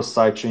using your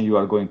sidechain, you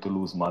are going to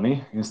lose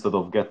money. Instead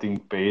of getting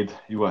paid,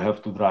 you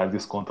have to drive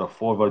this contract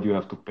forward. You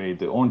have to pay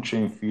the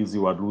on-chain fees.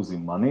 You are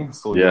losing money.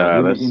 So you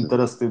are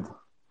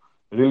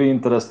really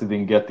interested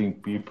in getting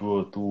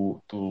people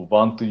to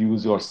want to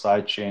use your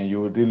sidechain.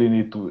 You really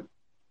need to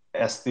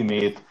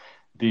estimate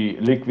the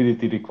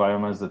liquidity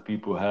requirements that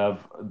people have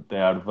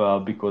there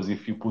well, because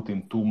if you put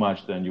in too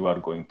much, then you are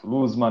going to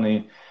lose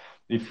money.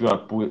 If you are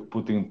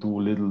putting too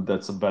little,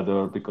 that's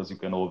better because you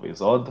can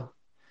always add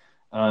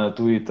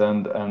to it.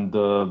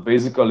 And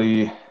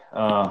basically,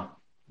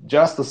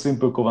 just a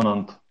simple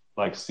covenant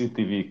like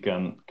CTV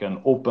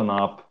can open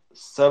up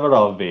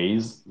several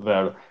ways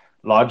where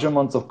large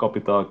amounts of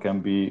capital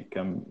can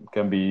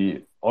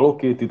be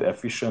allocated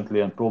efficiently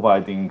and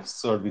providing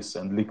service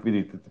and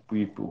liquidity to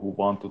people who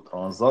want to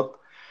transact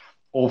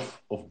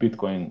off of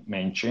Bitcoin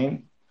main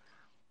chain.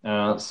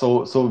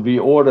 So we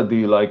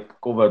already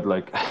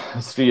covered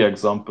 3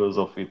 examples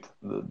of it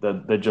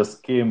that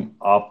just came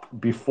up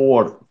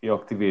before we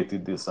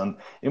activated this. And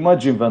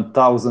imagine when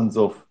thousands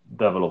of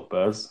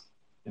developers,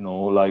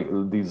 like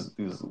these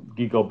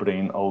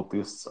gigabrain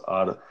autists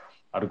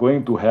are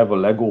going to have a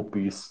Lego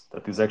piece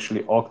that is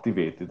actually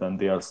activated, and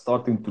they are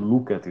starting to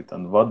look at it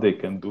and what they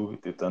can do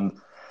with it. And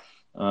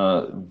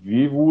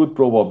we would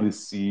probably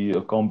see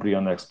a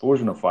Cambrian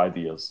explosion of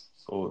ideas.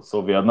 So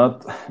we are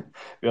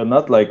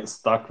not like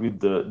stuck with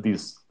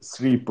these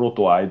 3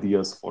 proto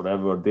ideas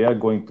forever. They are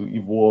going to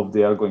evolve.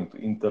 They are going to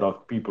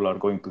interact. People are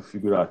going to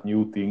figure out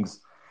new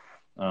things.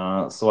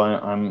 So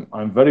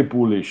I'm very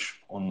bullish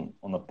on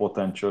a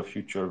potential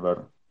future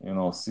where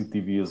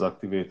CTV is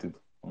activated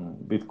on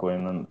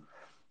Bitcoin,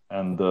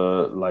 and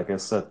like I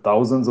said,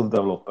 thousands of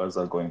developers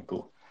are going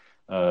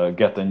to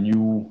get a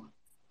new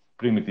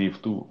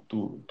primitive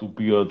to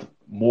build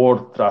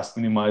more trust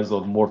minimized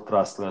or more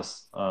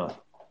trustless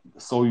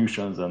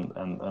solutions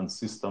and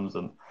systems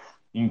and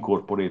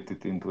incorporate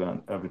it into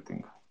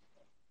everything.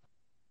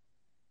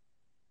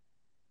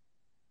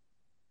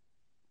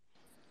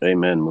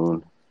 Amen,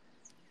 Moon.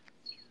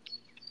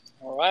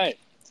 All right.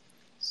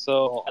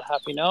 So, on a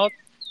happy note,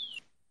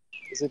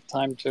 is it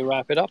time to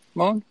wrap it up,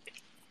 Moon?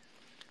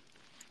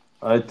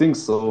 I think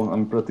so.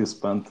 I'm pretty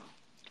spent.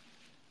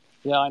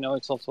 Yeah, I know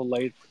it's also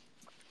late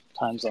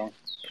time zone.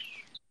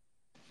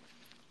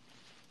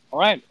 All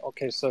right.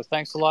 Okay. So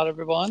thanks a lot,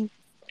 everyone.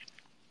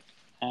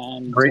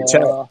 And Great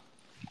chat.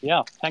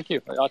 yeah, thank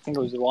you. I think it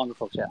was a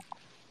wonderful chat.